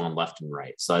 2 on left and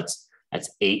right. So that's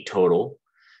 8 total.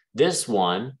 This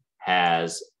one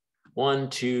has 1,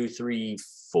 2, 3,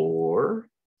 4,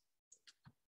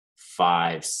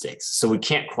 5, 6. So we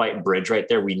can't quite bridge right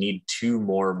there. We need 2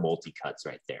 more multi-cuts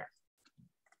right there.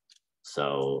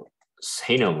 So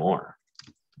say no more.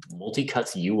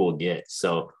 Multi-cuts you will get.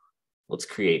 So let's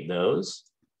create those.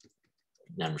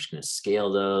 Now I'm just going to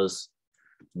scale those,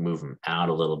 move them out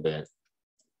a little bit.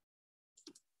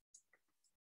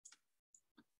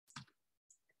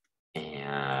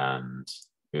 And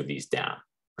move these down,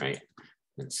 right?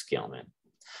 And scale them in.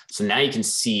 So now you can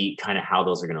see kind of how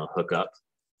those are going to hook up.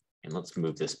 And let's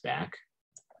move this back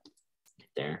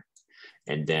there.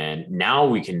 And then now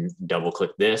we can double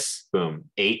click this, boom,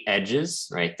 8 edges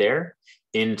right there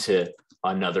into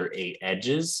another 8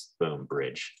 edges, boom,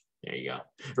 bridge. There you go.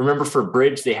 Remember, for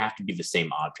bridge, they have to be the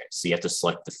same object. So you have to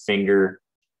select the finger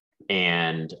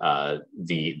and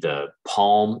the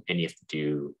palm, and you have to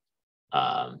do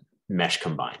mesh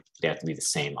combine. They have to be the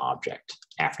same object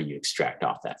after you extract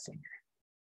off that finger.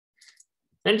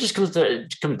 Then it just comes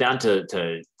down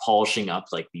to polishing up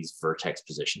like these vertex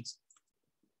positions.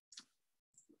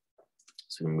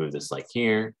 So we move this like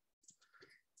here.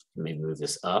 Maybe move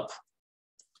this up.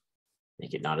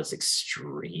 Make it not as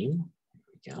extreme.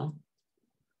 There we go.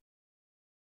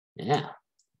 Yeah,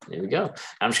 there we go.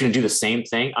 I'm just going to do the same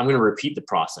thing. I'm going to repeat the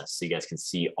process so you guys can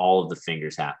see all of the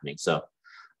fingers happening. So,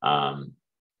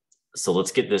 so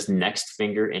let's get this next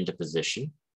finger into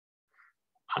position.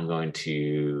 I'm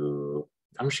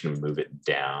just going to move it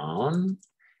down,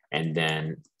 and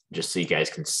then just so you guys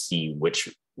can see which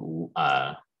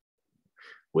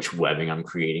webbing I'm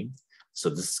creating. So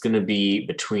this is going to be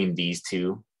between these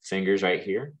 2 fingers right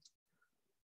here.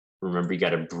 Remember, you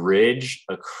got to bridge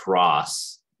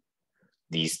across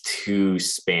these 2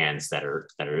 spans that are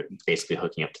basically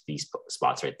hooking up to these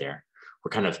spots right there.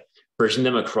 We're kind of bridging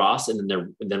them across, and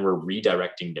then we're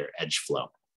redirecting their edge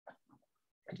flow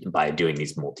by doing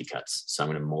these multi-cuts. So I'm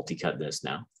going to multi-cut this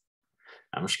now.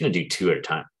 I'm just going to do 2 at a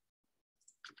time.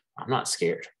 I'm not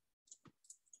scared.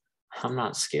 I'm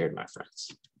not scared, my friends.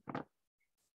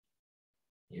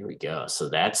 Here we go. So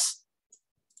that's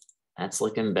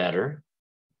looking better.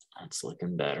 That's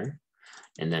looking better.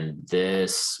 And then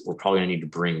this, we're probably gonna need to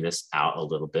bring this out a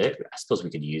little bit. I suppose we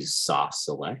could use soft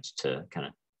select to kind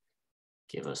of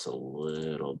give us a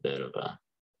little bit of a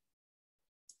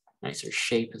nicer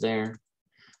shape there.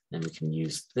 Then we can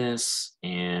use this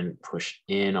and push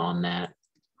in on that.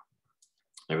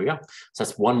 There we go. So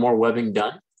that's one more webbing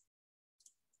done.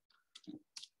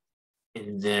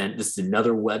 And then this is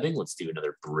another webbing. Let's do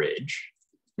another bridge.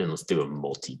 Then let's do a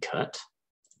multi-cut.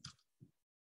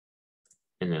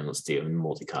 And then let's do a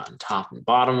multi-cut on top and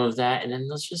bottom of that. And then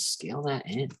let's just scale that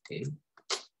in, dude.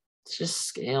 Let's just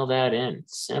scale that in,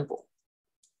 simple.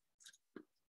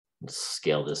 Let's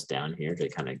scale this down here to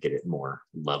kind of get it more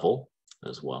level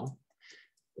as well.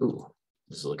 Ooh,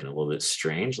 this is looking a little bit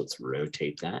strange. Let's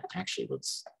rotate that. Actually,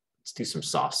 let's do some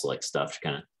soft select stuff to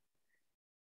kind of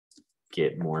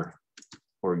get more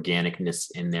organicness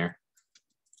in there.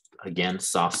 Again,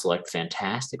 soft select,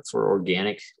 fantastic for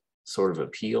organic sort of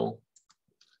appeal.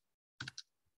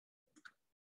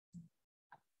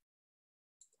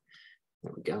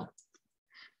 There we go.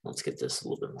 Let's get this a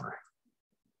little bit more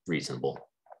reasonable.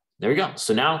 There we go.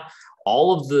 So now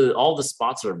all of the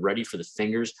spots are ready for the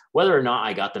fingers. Whether or not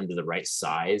I got them to the right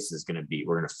size is going to be,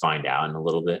 we're going to find out in a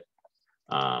little bit,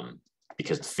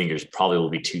 because the fingers probably will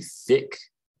be too thick.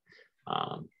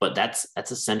 But that's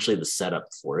essentially the setup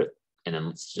for it. And then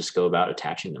let's just go about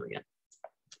attaching them again.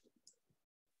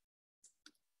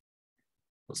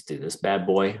 Let's do this bad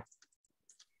boy,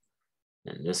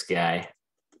 and this guy,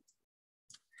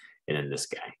 and then this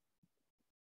guy.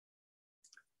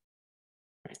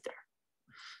 Right there.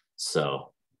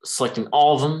 So selecting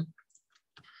all of them,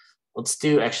 let's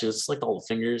select all the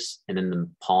fingers and then the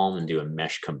palm and do a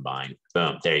mesh combine.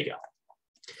 Boom, there you go.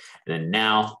 And then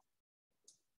now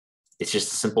it's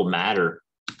just a simple matter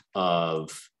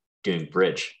of doing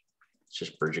bridge. It's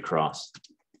just bridge across.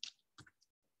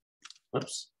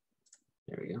 Whoops,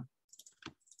 there we go.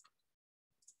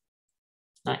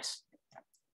 Nice.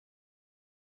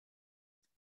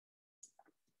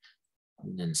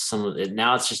 And then some of it,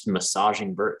 now it's just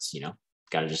massaging verts, you know,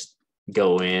 got to just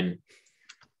go in,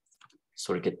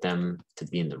 sort of get them to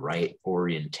be in the right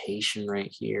orientation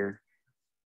right here.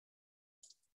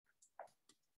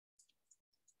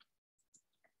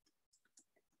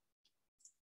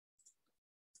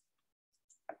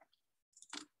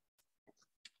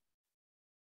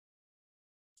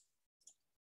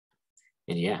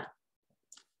 And yeah,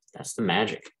 that's the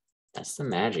magic. That's the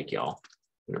magic, y'all.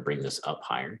 I'm gonna bring this up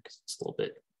higher because it's a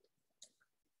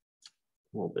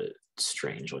little bit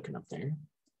strange looking up there.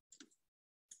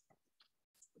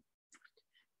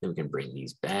 Then we can bring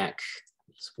these back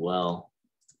as well.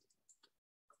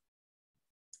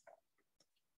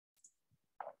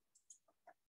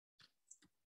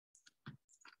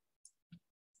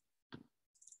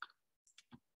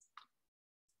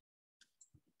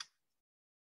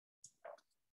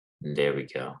 And there we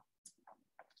go.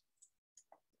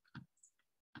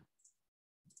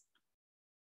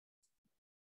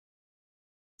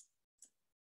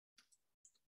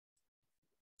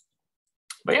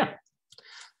 But yeah,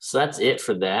 so that's it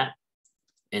for that.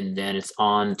 And then it's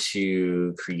on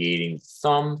to creating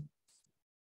thumb.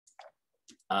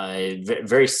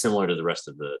 Very similar to the rest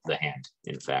of the hand,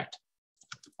 in fact.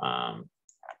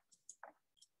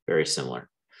 Very similar.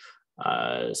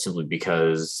 Simply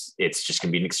because it's just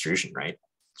gonna be an extrusion, right?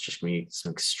 It's just gonna be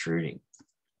some extruding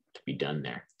to be done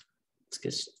there. Let's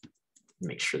just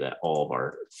make sure that all of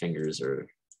our fingers are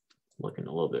looking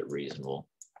a little bit reasonable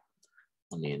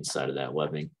on the inside of that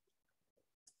webbing.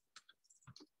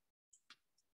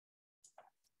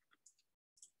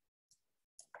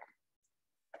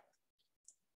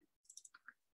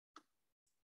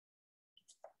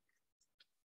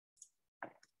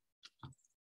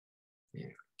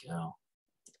 There we go.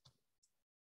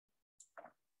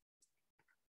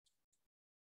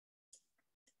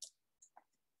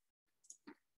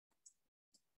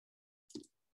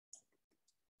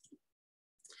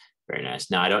 Very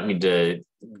nice. Now I don't need to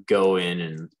go in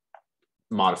and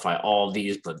modify all of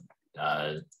these, but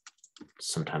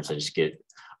sometimes I just get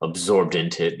absorbed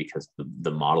into it because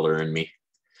the modeler in me.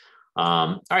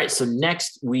 All right, so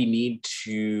next we need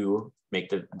to make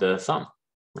the thumb,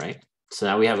 right? So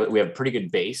now we have a pretty good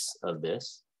base of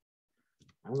this.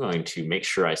 I'm going to make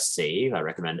sure I save. I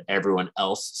recommend everyone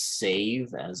else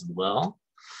save as well.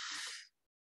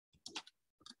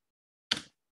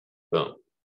 Boom.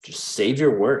 Just save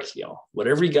your work, y'all.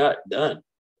 Whatever you got done.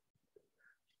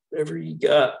 Whatever you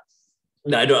got.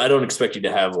 No, I don't expect you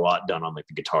to have a lot done on like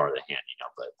the guitar or the hand, you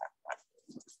know,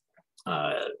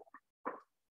 but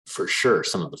for sure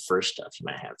some of the first stuff you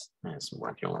might have some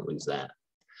work. You don't want to lose that.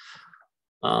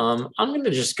 I'm going to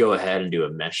just go ahead and do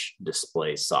a mesh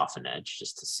display soften edge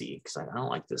just to see, because I don't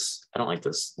like this. I don't like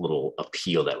this little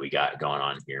appeal that we got going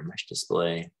on here. Mesh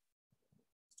display,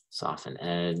 soften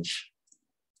edge.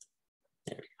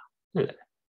 There we go. Look at that.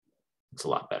 It's a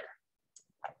lot better.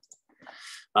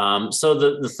 So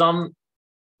the thumb,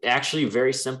 actually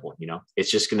very simple, you know, it's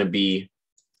just going to be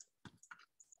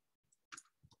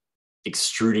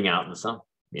extruding out the thumb,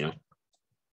 you know,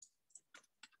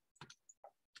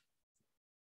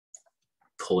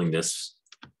 pulling this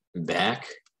back,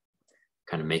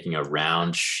 kind of making a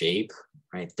round shape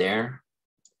right there.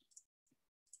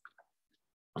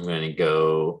 I'm going to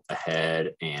go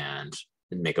ahead and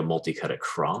make a multi-cut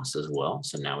across as well.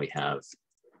 So now we have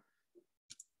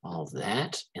all of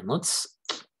that. And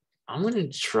I'm going to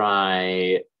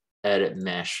try edit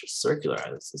mesh circular.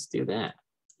 Let's do that,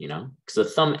 you know, because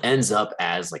the thumb ends up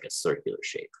as like a circular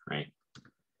shape, right?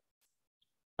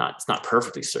 It's not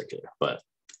perfectly circular, but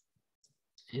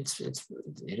it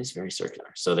is very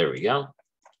circular. So there we go,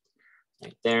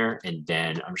 right there. And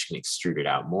then I'm just going to extrude it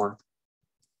out more.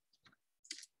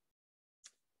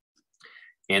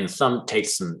 And the thumb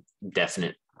takes some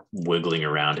definite wiggling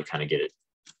around to kind of get it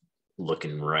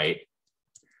looking right,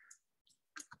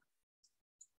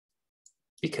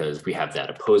 because we have that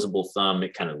opposable thumb.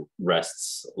 It kind of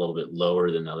rests a little bit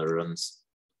lower than the other ones.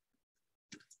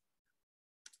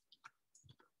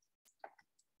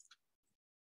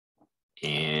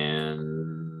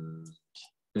 And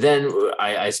then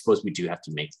I suppose we do have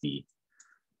to make the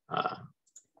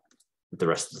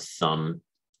rest of the thumb.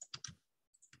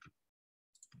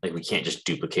 Like we can't just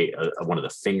duplicate one of the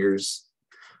fingers.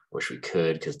 Wish we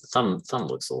could, because the thumb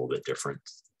looks a little bit different.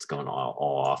 It's going all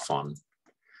off on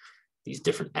these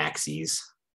different axes.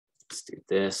 Let's do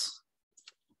this.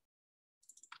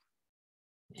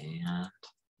 And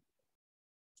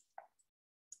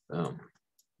boom.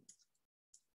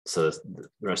 So the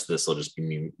rest of this will just be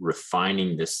me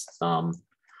refining this thumb.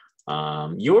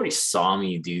 You already saw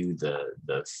me do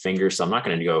the finger, so I'm not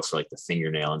going to go for like the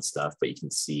fingernail and stuff, but you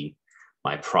can see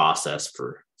my process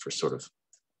for sort of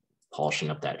polishing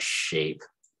up that shape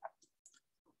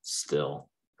still.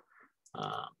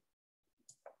 And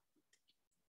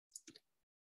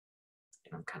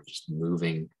I'm kind of just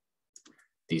moving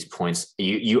these points.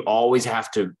 You always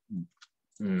have to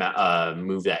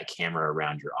move that camera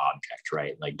around your object,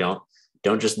 right? Like don't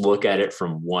just look at it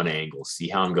from one angle. See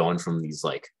how I'm going from these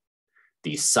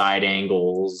side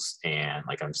angles, and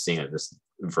like I'm seeing that this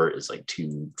vert is like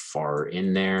too far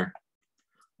in there.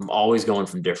 I'm always going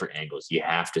from different angles. You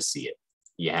have to see it.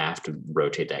 You have to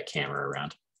rotate that camera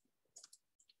around.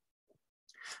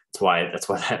 That's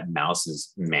why that mouse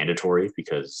is mandatory,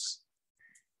 because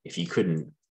if you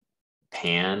couldn't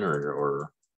pan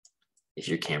or if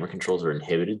your camera controls are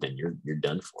inhibited, then you're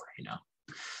done for, you know.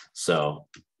 So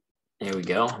there we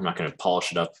go. I'm not going to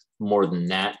polish it up more than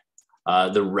that.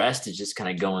 The rest is just kind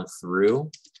of going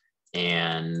through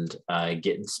and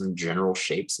getting some general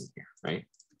shapes in here, right?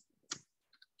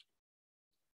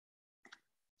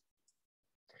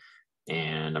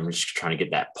 And I'm just trying to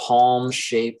get that palm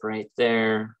shape right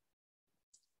there.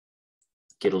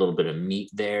 Get a little bit of meat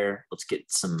there. Let's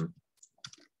get some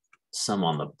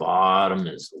on the bottom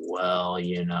as well,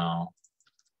 you know.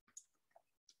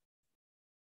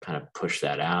 Kind of push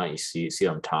that out. You see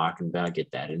what I'm talking about?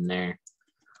 Get that in there.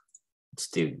 Let's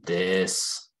do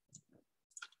this.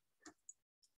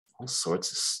 All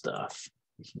sorts of stuff.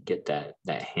 You can get that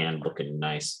hand looking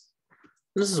nice.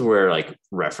 This is where like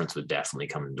reference would definitely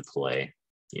come into play,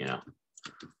 you know.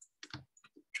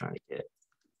 Trying to get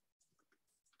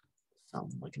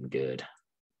something looking good.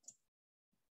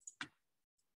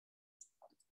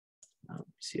 Oh,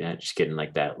 see that? Just getting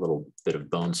like that little bit of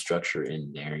bone structure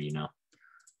in there, you know.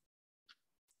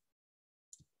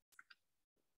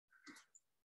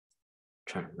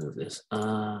 Trying to move this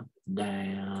up,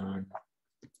 down.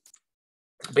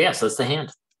 But yeah, so that's the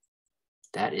hand.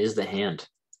 That is the hand.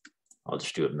 I'll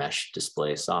just do a mesh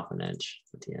display soften edge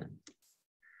at the end.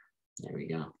 There we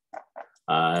go.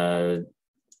 I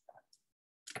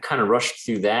kind of rushed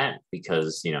through that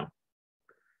because, you know,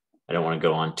 I don't want to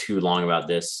go on too long about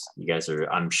this.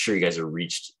 I'm sure you guys have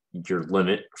reached your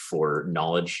limit for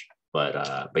knowledge,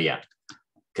 but yeah,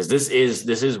 because this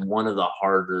is one of the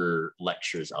harder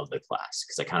lectures of the class,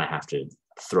 because I kind of have to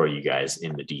throw you guys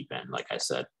in the deep end, like I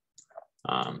said.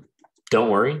 Don't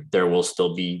worry, there will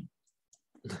still be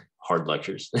hard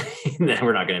lectures.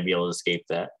 We're not going to be able to escape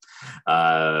that.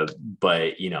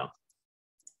 But you know,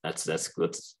 that's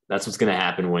what's going to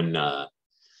happen when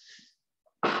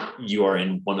you are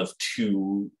in one of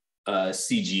two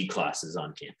CG classes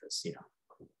on campus. You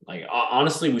know, like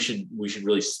honestly, we should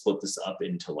really split this up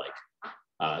into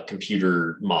like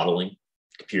computer modeling,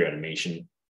 computer animation,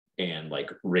 and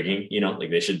like rigging. You know,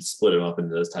 like they should split them up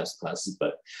into those types of classes.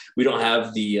 But we don't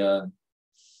have the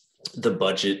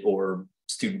budget or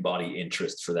student body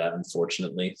interest for that,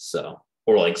 unfortunately. So,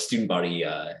 or like student body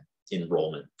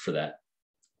enrollment for that,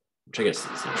 which I guess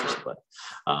is interesting, but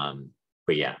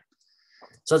yeah.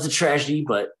 So that's a tragedy,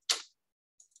 but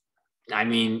I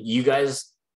mean, you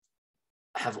guys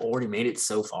have already made it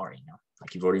so far, you know,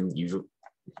 like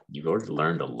you've already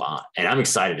learned a lot, and I'm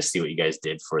excited to see what you guys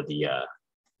did for the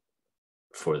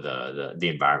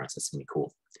environments. That's gonna be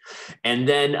cool. And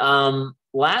then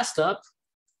last up,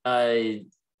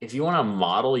 if you want to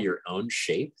model your own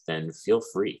shape, then feel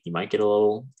free. You might get a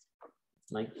little,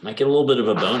 might get a little bit of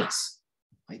a bonus.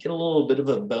 Might get a little bit of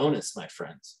a bonus, my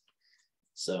friends.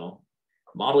 So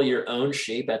model your own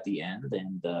shape at the end,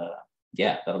 and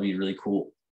yeah, that'll be really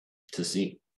cool to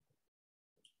see.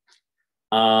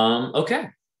 Okay,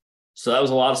 so that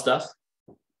was a lot of stuff.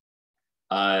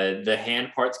 The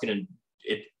hand part's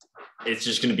it's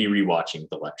just gonna be rewatching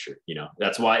the lecture. You know,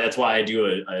 that's why I do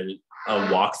a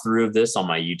walkthrough of this on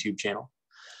my YouTube channel.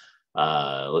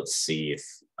 Let's see if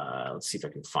I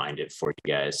can find it for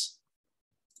you guys.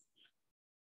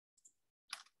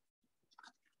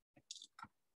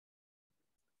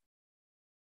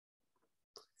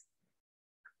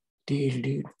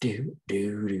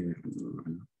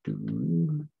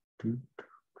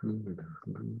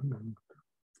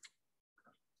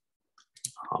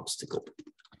 Obstacle.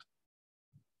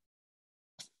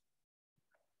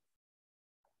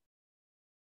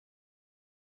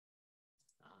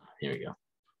 Here we go.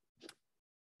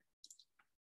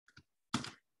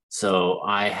 So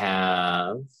I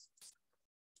have,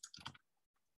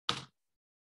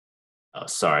 oh,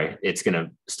 sorry, it's going to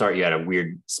start you at a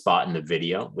weird spot in the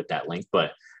video with that link,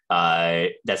 but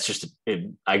that's just,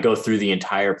 I go through the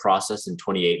entire process in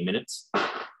 28 minutes.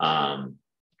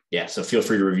 Yeah, so feel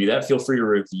free to review that. Feel free to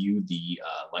review the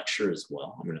lecture as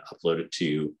well. I'm going to upload it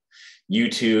to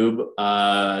YouTube.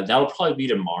 That'll probably be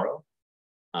tomorrow.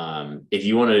 If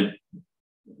you want to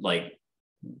like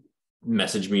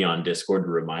message me on Discord to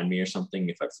remind me or something,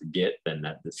 if I forget, then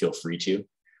feel free to,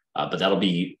 but that'll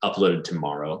be uploaded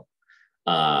tomorrow.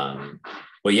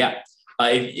 But yeah,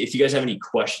 if you guys have any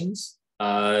questions,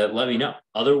 let me know.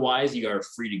 Otherwise, you are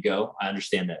free to go. I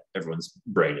understand that everyone's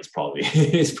brain is probably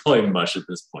mush at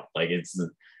this point. Like it's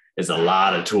a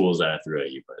lot of tools that I threw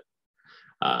at you,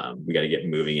 but we got to get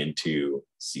moving into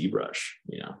ZBrush,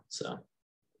 you know. So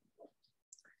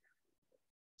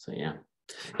yeah.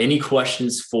 Any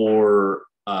questions for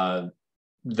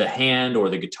the hand or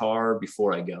the guitar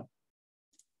before I go?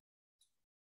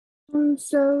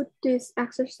 So this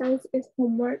exercise is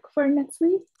homework for next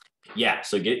week? Yeah,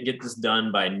 so get this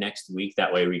done by next week.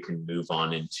 That way we can move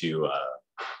on into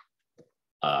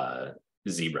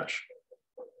ZBrush.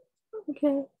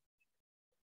 Okay.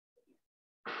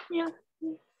 Yeah.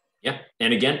 Yeah,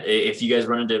 and again, if you guys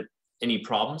run into any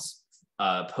problems,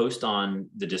 post on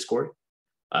the Discord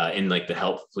in like the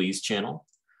Help Please channel,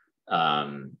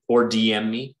 or DM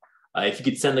me. If you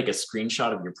could send like a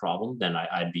screenshot of your problem, then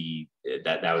that'd be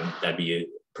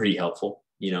pretty helpful,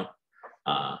 you know.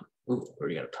 Ooh,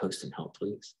 we got to post and Help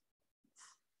Please.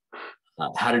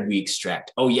 How did we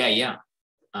extract? Oh yeah.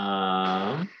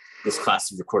 This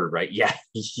class is recorded, right? Yeah,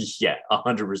 yeah,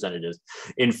 100% it is.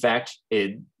 In fact,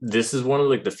 this is one of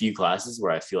like the few classes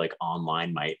where I feel like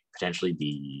online might potentially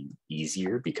be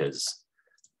easier because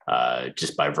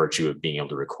just by virtue of being able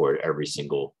to record every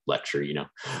single lecture, you know.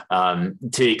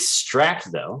 To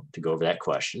extract though, to go over that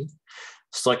question,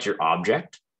 select your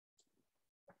object,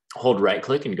 hold right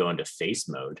click and go into face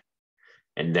mode,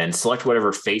 and then select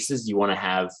whatever faces you want to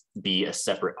have be a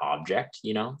separate object,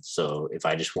 you know. So if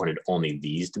I just wanted only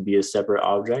these to be a separate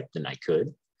object, then I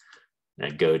could. And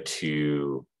I'd go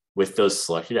to, with those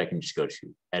selected, I can just go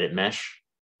to edit mesh,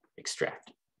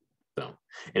 extract. Boom.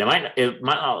 And it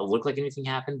might not look like anything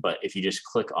happened, but if you just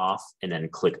click off and then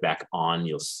click back on,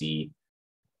 you'll see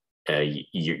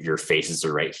your faces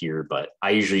are right here. But I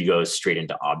usually go straight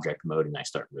into object mode and I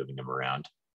start moving them around.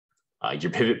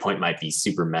 Your pivot point might be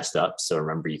super messed up. So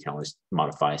remember, you can always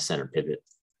modify center pivot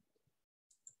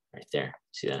right there.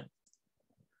 See that?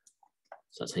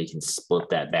 So that's how you can split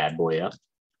that bad boy up.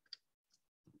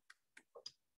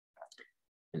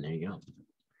 And there you go.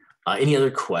 Any other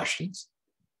questions?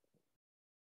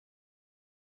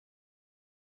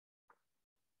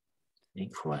 Any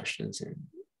questions?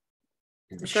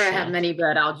 I'm sure I have many,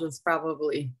 but I'll just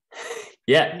probably.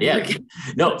 Yeah.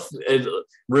 No,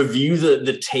 review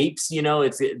the tapes. You know,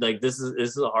 it's like this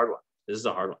is a hard one. This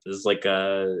is like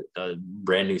a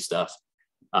brand new stuff.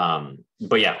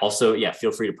 But yeah, also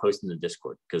feel free to post in the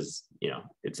Discord because you know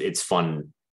it's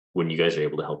fun when you guys are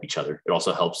able to help each other. It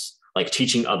also helps like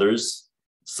teaching others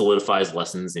solidifies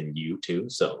lessons in you too.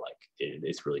 So like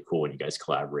it's really cool when you guys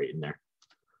collaborate in there.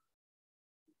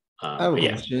 I have a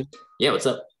question. Yeah, what's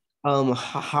up?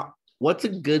 What's a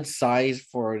good size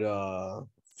for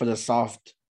the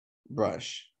soft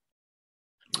brush?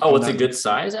 Oh, what's a good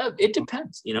size? It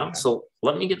depends, you know. Yeah. So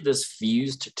let me get this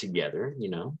fused together, you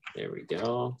know. There we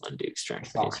go. Undo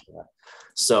extract.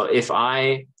 So if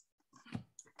I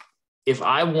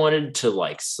wanted to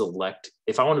like select,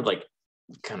 if I wanted like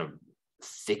kind of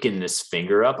thicken this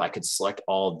finger up, I could select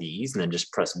all these and then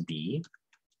just press B.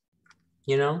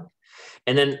 you know?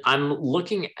 And then I'm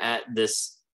looking at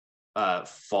this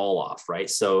fall off, right?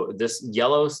 So the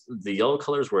yellow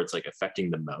color is where it's like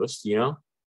affecting the most, you know?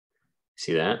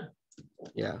 See that?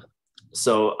 Yeah.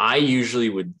 So I usually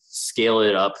would scale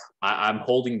it up. I'm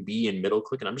holding B and middle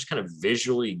click, and I'm just kind of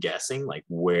visually guessing like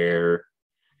where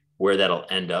that'll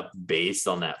end up based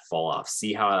on that fall off.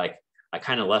 See how I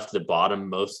kind of left the bottom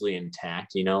mostly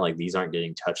intact, you know, like these aren't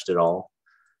getting touched at all.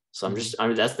 So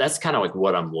that's kind of like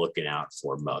what I'm looking out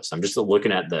for most. I'm just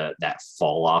looking at that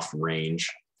fall off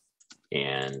range,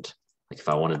 and like if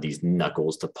I wanted these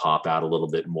knuckles to pop out a little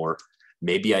bit more,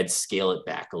 maybe I'd scale it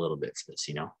back a little bit for this,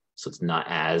 you know. So it's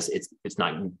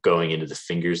not going into the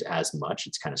fingers as much.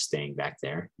 It's kind of staying back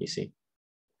there, you see.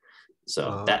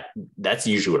 So that's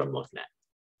usually what I'm looking at.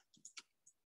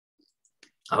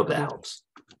 I hope that helps.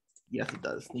 Yes, it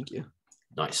does. Thank you.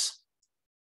 Nice.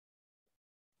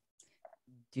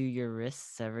 Do your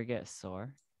wrists ever get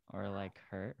sore or like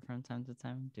hurt from time to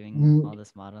time doing all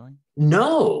this modeling?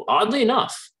 No, oddly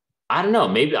enough. I don't know.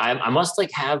 Maybe I must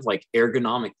like have like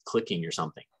ergonomic clicking or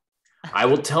something. I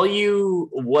will tell you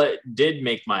what did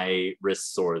make my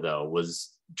wrists sore though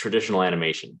was traditional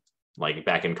animation. Like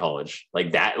back in college,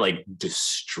 like that like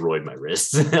destroyed my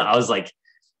wrists. I was like,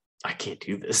 I can't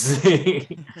do this.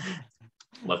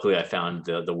 Luckily, I found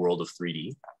the world of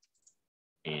 3D,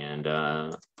 and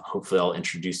hopefully, I'll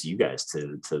introduce you guys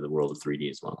to the world of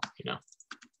 3D as well. You know.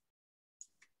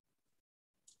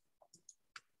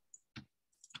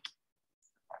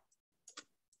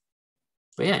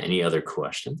 But yeah, any other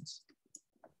questions?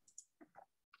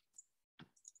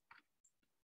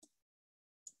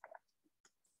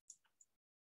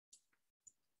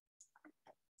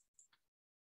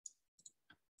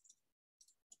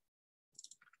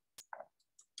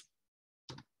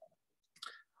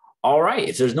 All right,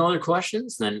 if there's no other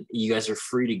questions, then you guys are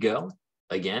free to go.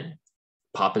 Again,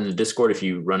 pop in the Discord if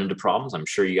you run into problems. I'm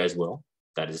sure you guys will.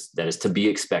 That is to be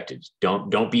expected.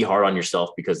 Don't be hard on yourself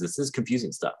because this is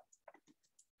confusing stuff.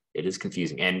 It is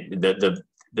confusing, and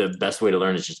the best way to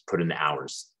learn is just put in the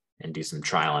hours and do some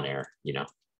trial and error. You know,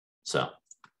 so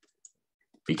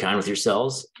be kind with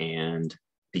yourselves and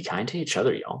be kind to each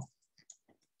other, y'all.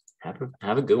 Have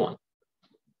a good one.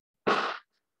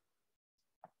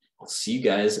 I'll see you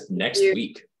guys next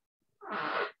week.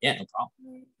 Yeah, no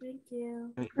problem. Thank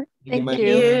you. Thank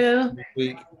you.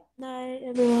 Week. Night,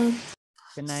 everyone.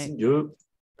 Good night. Yep.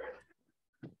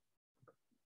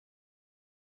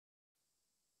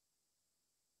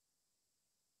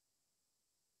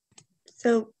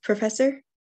 So, Professor?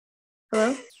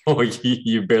 Hello? Oh,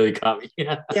 you barely caught me.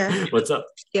 Yeah. What's up?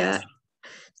 Yeah.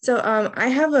 So I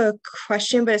have a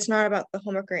question, but it's not about the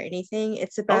homework or anything.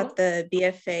 It's about the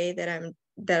BFA that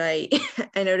I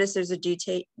I noticed there's a due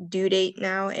date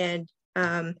now, and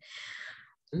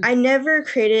I never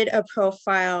created a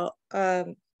profile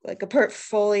like a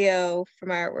portfolio for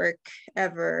my artwork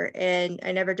ever, and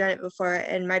I never done it before.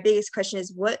 And my biggest question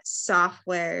is, what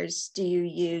softwares do you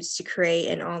use to create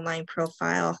an online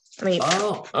profile? I mean,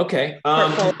 okay.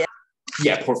 Portfolio.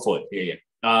 Yeah, portfolio.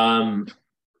 Yeah.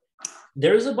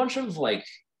 There's a bunch of like,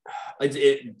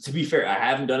 to be fair, I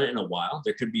haven't done it in a while.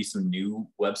 There could be some new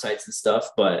websites and stuff,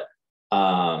 but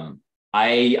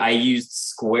I used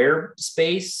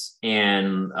Squarespace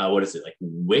and what is it, like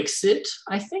Wixit,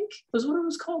 I think was what it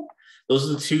was called. Those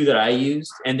are the two that I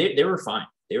used, and they were fine.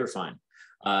 They were fine.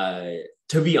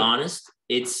 To be honest,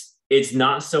 it's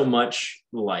not so much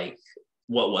like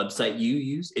what website you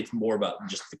use. It's more about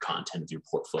just the content of your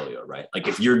portfolio, right? Like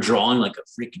if you're drawing like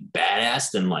a freaking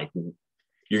badass, then like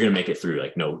you're gonna make it through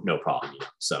like no problem. You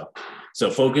know?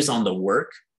 So focus on the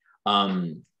work.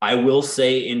 I will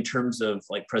say in terms of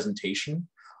like presentation,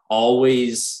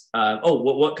 always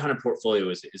what kind of portfolio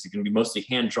is it? Is it going to be mostly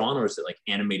hand drawn, or is it like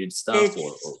animated stuff?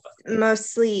 Or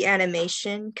mostly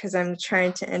animation, because I'm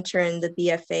trying to enter in the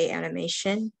BFA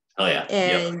animation. Oh yeah.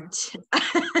 And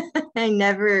yep. I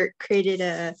never created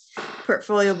a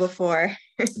portfolio before.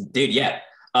 Dude, yeah.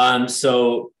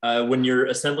 So when you're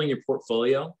assembling your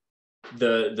portfolio,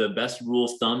 the best rule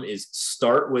of thumb is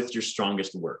start with your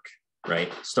strongest work,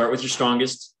 right? Start with your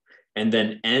strongest and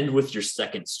then end with your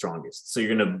second strongest. So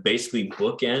you're going to basically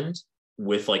bookend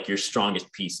with like your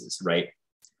strongest pieces, right?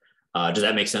 Does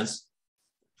that make sense?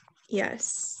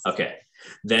 Yes. Okay.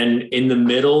 Then in the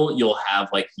middle, you'll have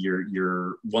like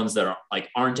your ones that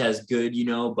aren't as good, you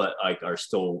know, but like are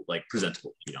still like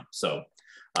presentable, you know. So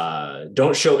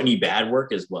don't show any bad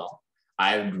work as well.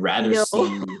 I'd rather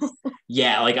see,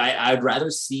 yeah, like I'd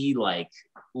rather see like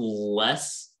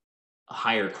less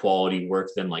higher quality work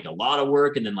than like a lot of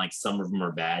work, and then like some of them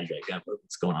are bad. You're like,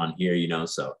 what's going on here, you know?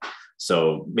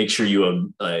 So make sure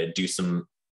you do some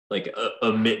like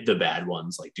omit the bad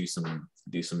ones, like do some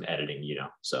editing,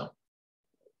 so.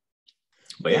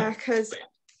 But yeah, because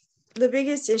the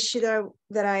biggest issue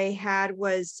that I had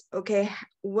was, okay,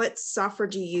 what software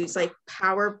do you use, like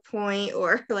PowerPoint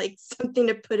or like something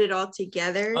to put it all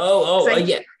together?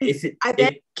 Yeah. I've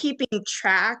been keeping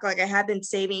track, like I have been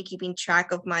saving and keeping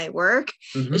track of my work.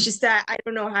 Mm-hmm. It's just that I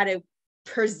don't know how to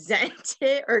present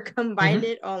it or combine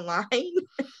it online.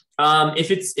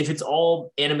 If it's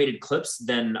all animated clips,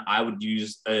 then I would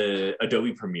use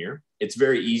Adobe Premiere. It's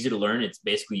very easy to learn. It's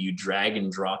basically you drag and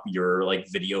drop your like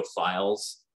video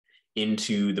files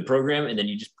into the program, and then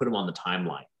you just put them on the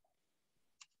timeline.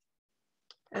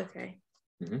 Okay.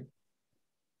 Mm-hmm.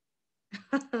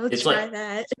 Let's try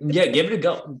that. Yeah, give it a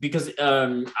go, because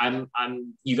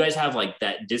you guys have like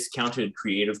that discounted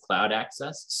Creative Cloud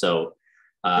access, so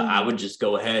I would just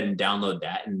go ahead and download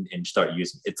that and start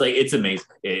using it. It's amazing.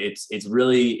 It's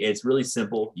really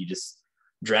simple. You just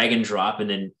drag and drop, and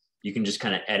then you can just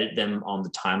kind of edit them on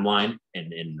the timeline,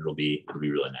 and it'll be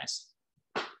really nice.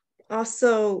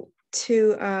 Also,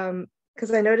 too,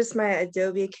 because I noticed my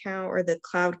Adobe account or the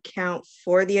cloud account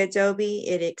for the Adobe,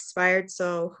 it expired.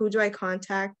 So who do I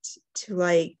contact to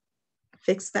like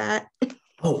fix that?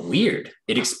 Oh, weird.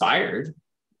 It expired.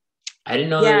 I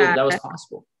didn't know that was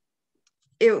possible.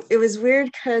 It was weird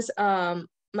because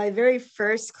my very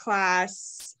first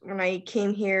class when I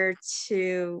came here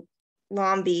to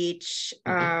Long Beach,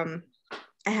 I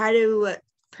had to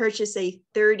purchase a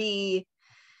 $30,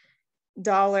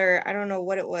 I don't know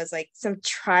what it was, like some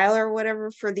trial or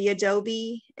whatever for the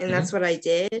Adobe, and that's what I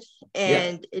did,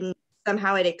 and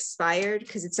somehow it expired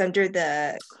because it's under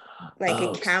the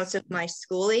accounts of my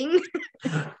schooling.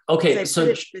 Okay,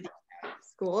 so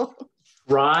school.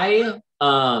 Try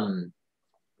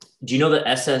do you know the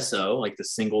SSO, like the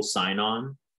single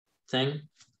sign-on thing?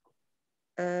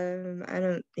 I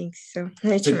don't think so.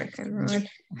 Let me turn my camera on.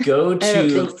 Go to, I don't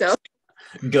think so.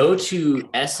 Go to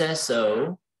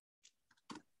SSO.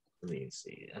 Let me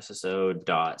see.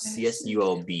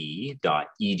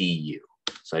 SSO.csulb.edu.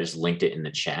 So I just linked it in the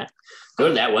chat. Go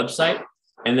to that website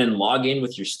and then log in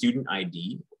with your student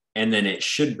ID. And then it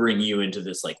should bring you into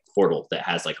this like portal that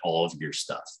has like all of your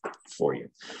stuff for you.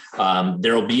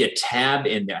 There will be a tab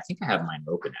in there. I think I have mine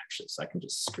open actually, so I can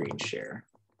just screen share.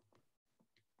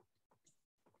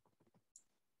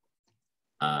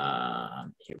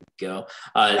 Here we go.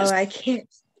 I can't.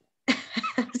 I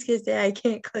was gonna say I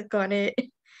can't click on it.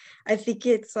 I think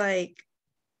it's like.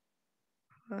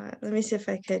 Let me see if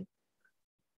I could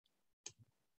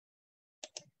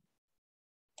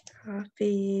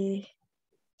copy.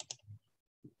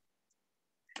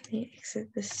 Let me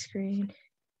exit the screen.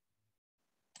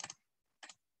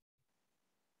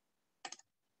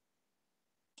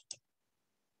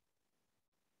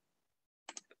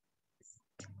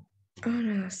 Oh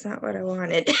no, that's not what I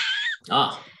wanted.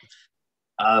 Well,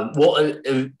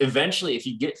 eventually, if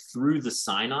you get through the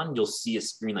sign-on, you'll see a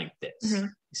screen like this. You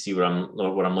see what I'm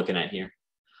looking at here,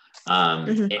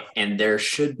 and there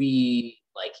should be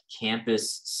like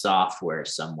campus software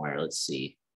somewhere. Let's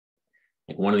see.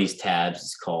 Like one of these tabs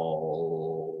is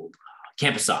called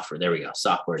campus software. There we go.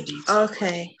 Software deeds.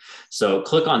 Okay. So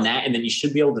click on that, and then you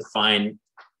should be able to find.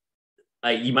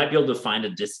 You might be able to find a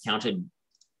discounted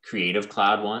Creative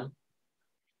Cloud one.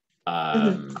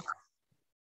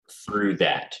 Through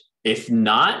that. If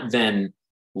not, then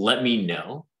let me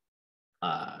know.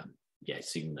 So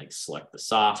you can like select the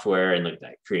software and look at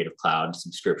that Creative Cloud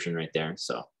subscription right there.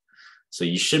 So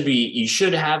you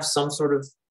should have some sort of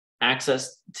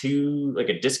access to like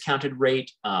a discounted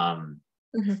rate. But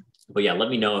yeah, let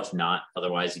me know if not.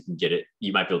 Otherwise, you can get it.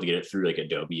 You might be able to get it through like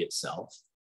Adobe itself.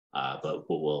 But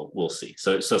we'll see.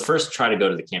 So first try to go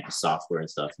to the campus software and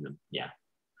stuff, and then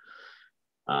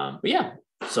but yeah.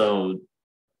 So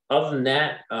other than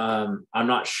that, I'm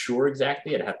not sure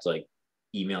exactly. I'd have to like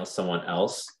email someone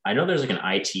else. I know there's like an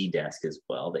IT desk as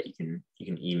well that you can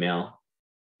email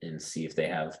and see if they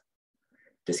have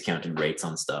discounted rates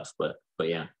on stuff. But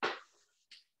yeah.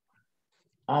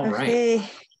 All right.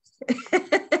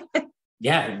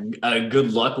 Yeah.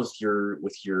 Good luck with your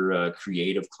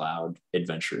Creative Cloud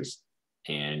adventures,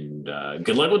 and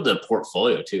good luck with the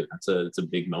portfolio too. It's a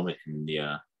big moment in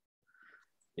the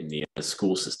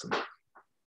school system.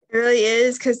 It really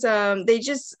is, because they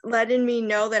just letting me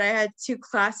know that I had 2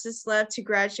 classes left to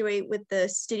graduate with the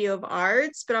Studio of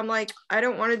Arts, but I'm like, I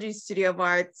don't want to do Studio of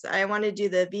Arts. I want to do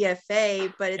the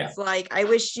BFA, but it's like, I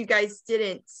wish you guys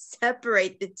didn't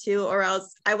separate the two, or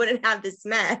else I wouldn't have this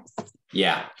mess.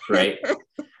 Yeah, right.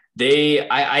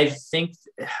 I think,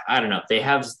 I don't know. They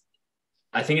have,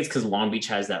 I think it's because Long Beach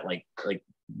has that like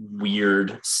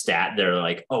weird stat. They're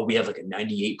like, oh, we have like a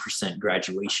 98%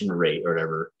 graduation rate or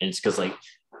whatever. And it's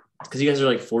because you guys are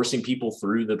like forcing people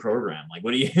through the program. Like,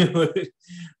 what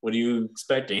are you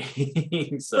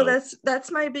expecting? So well,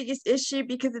 that's my biggest issue,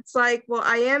 because it's like, well,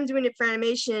 I am doing it for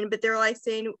animation, but they're like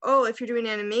saying, oh, if you're doing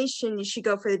animation, you should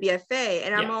go for the BFA.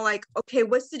 And I'm all like, okay,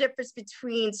 what's the difference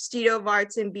between Studio of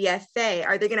Arts and BFA?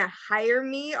 Are they going to hire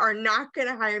me or not going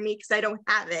to hire me because I don't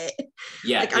have it?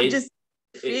 Yeah, like, I'm just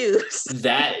confused.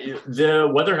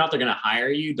 Whether or not they're going to hire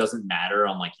you doesn't matter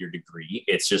on like your degree.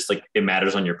 It's just like it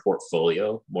matters on your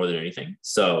portfolio more than anything.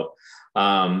 So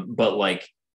but like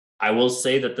I will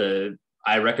say that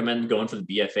I recommend going for the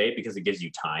BFA because it gives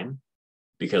you time,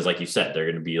 because like you said, they're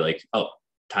going to be like, oh,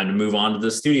 time to move on to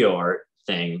the studio art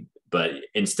thing, but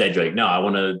instead you're like, no, I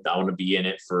want to be in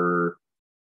it for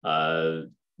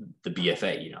the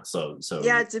BFA, you know. So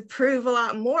yeah, to prove a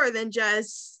lot more than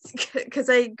just because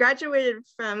I graduated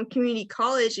from community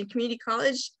college, and community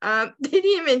college they didn't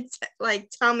even like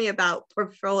tell me about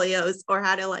portfolios or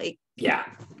how to like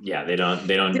they don't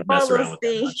mess around with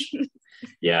that much.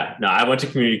 Yeah, no, I went to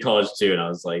community college too, and I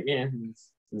was like, yeah,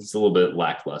 it's a little bit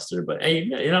lackluster, but hey,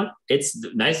 you know, it's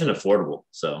nice and affordable,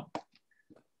 so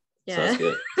yeah,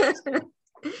 so that's good.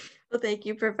 Well, thank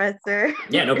you, Professor.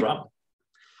 Yeah, no problem.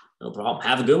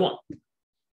 Have a good one.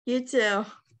 You too.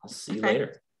 I'll see you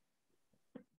later.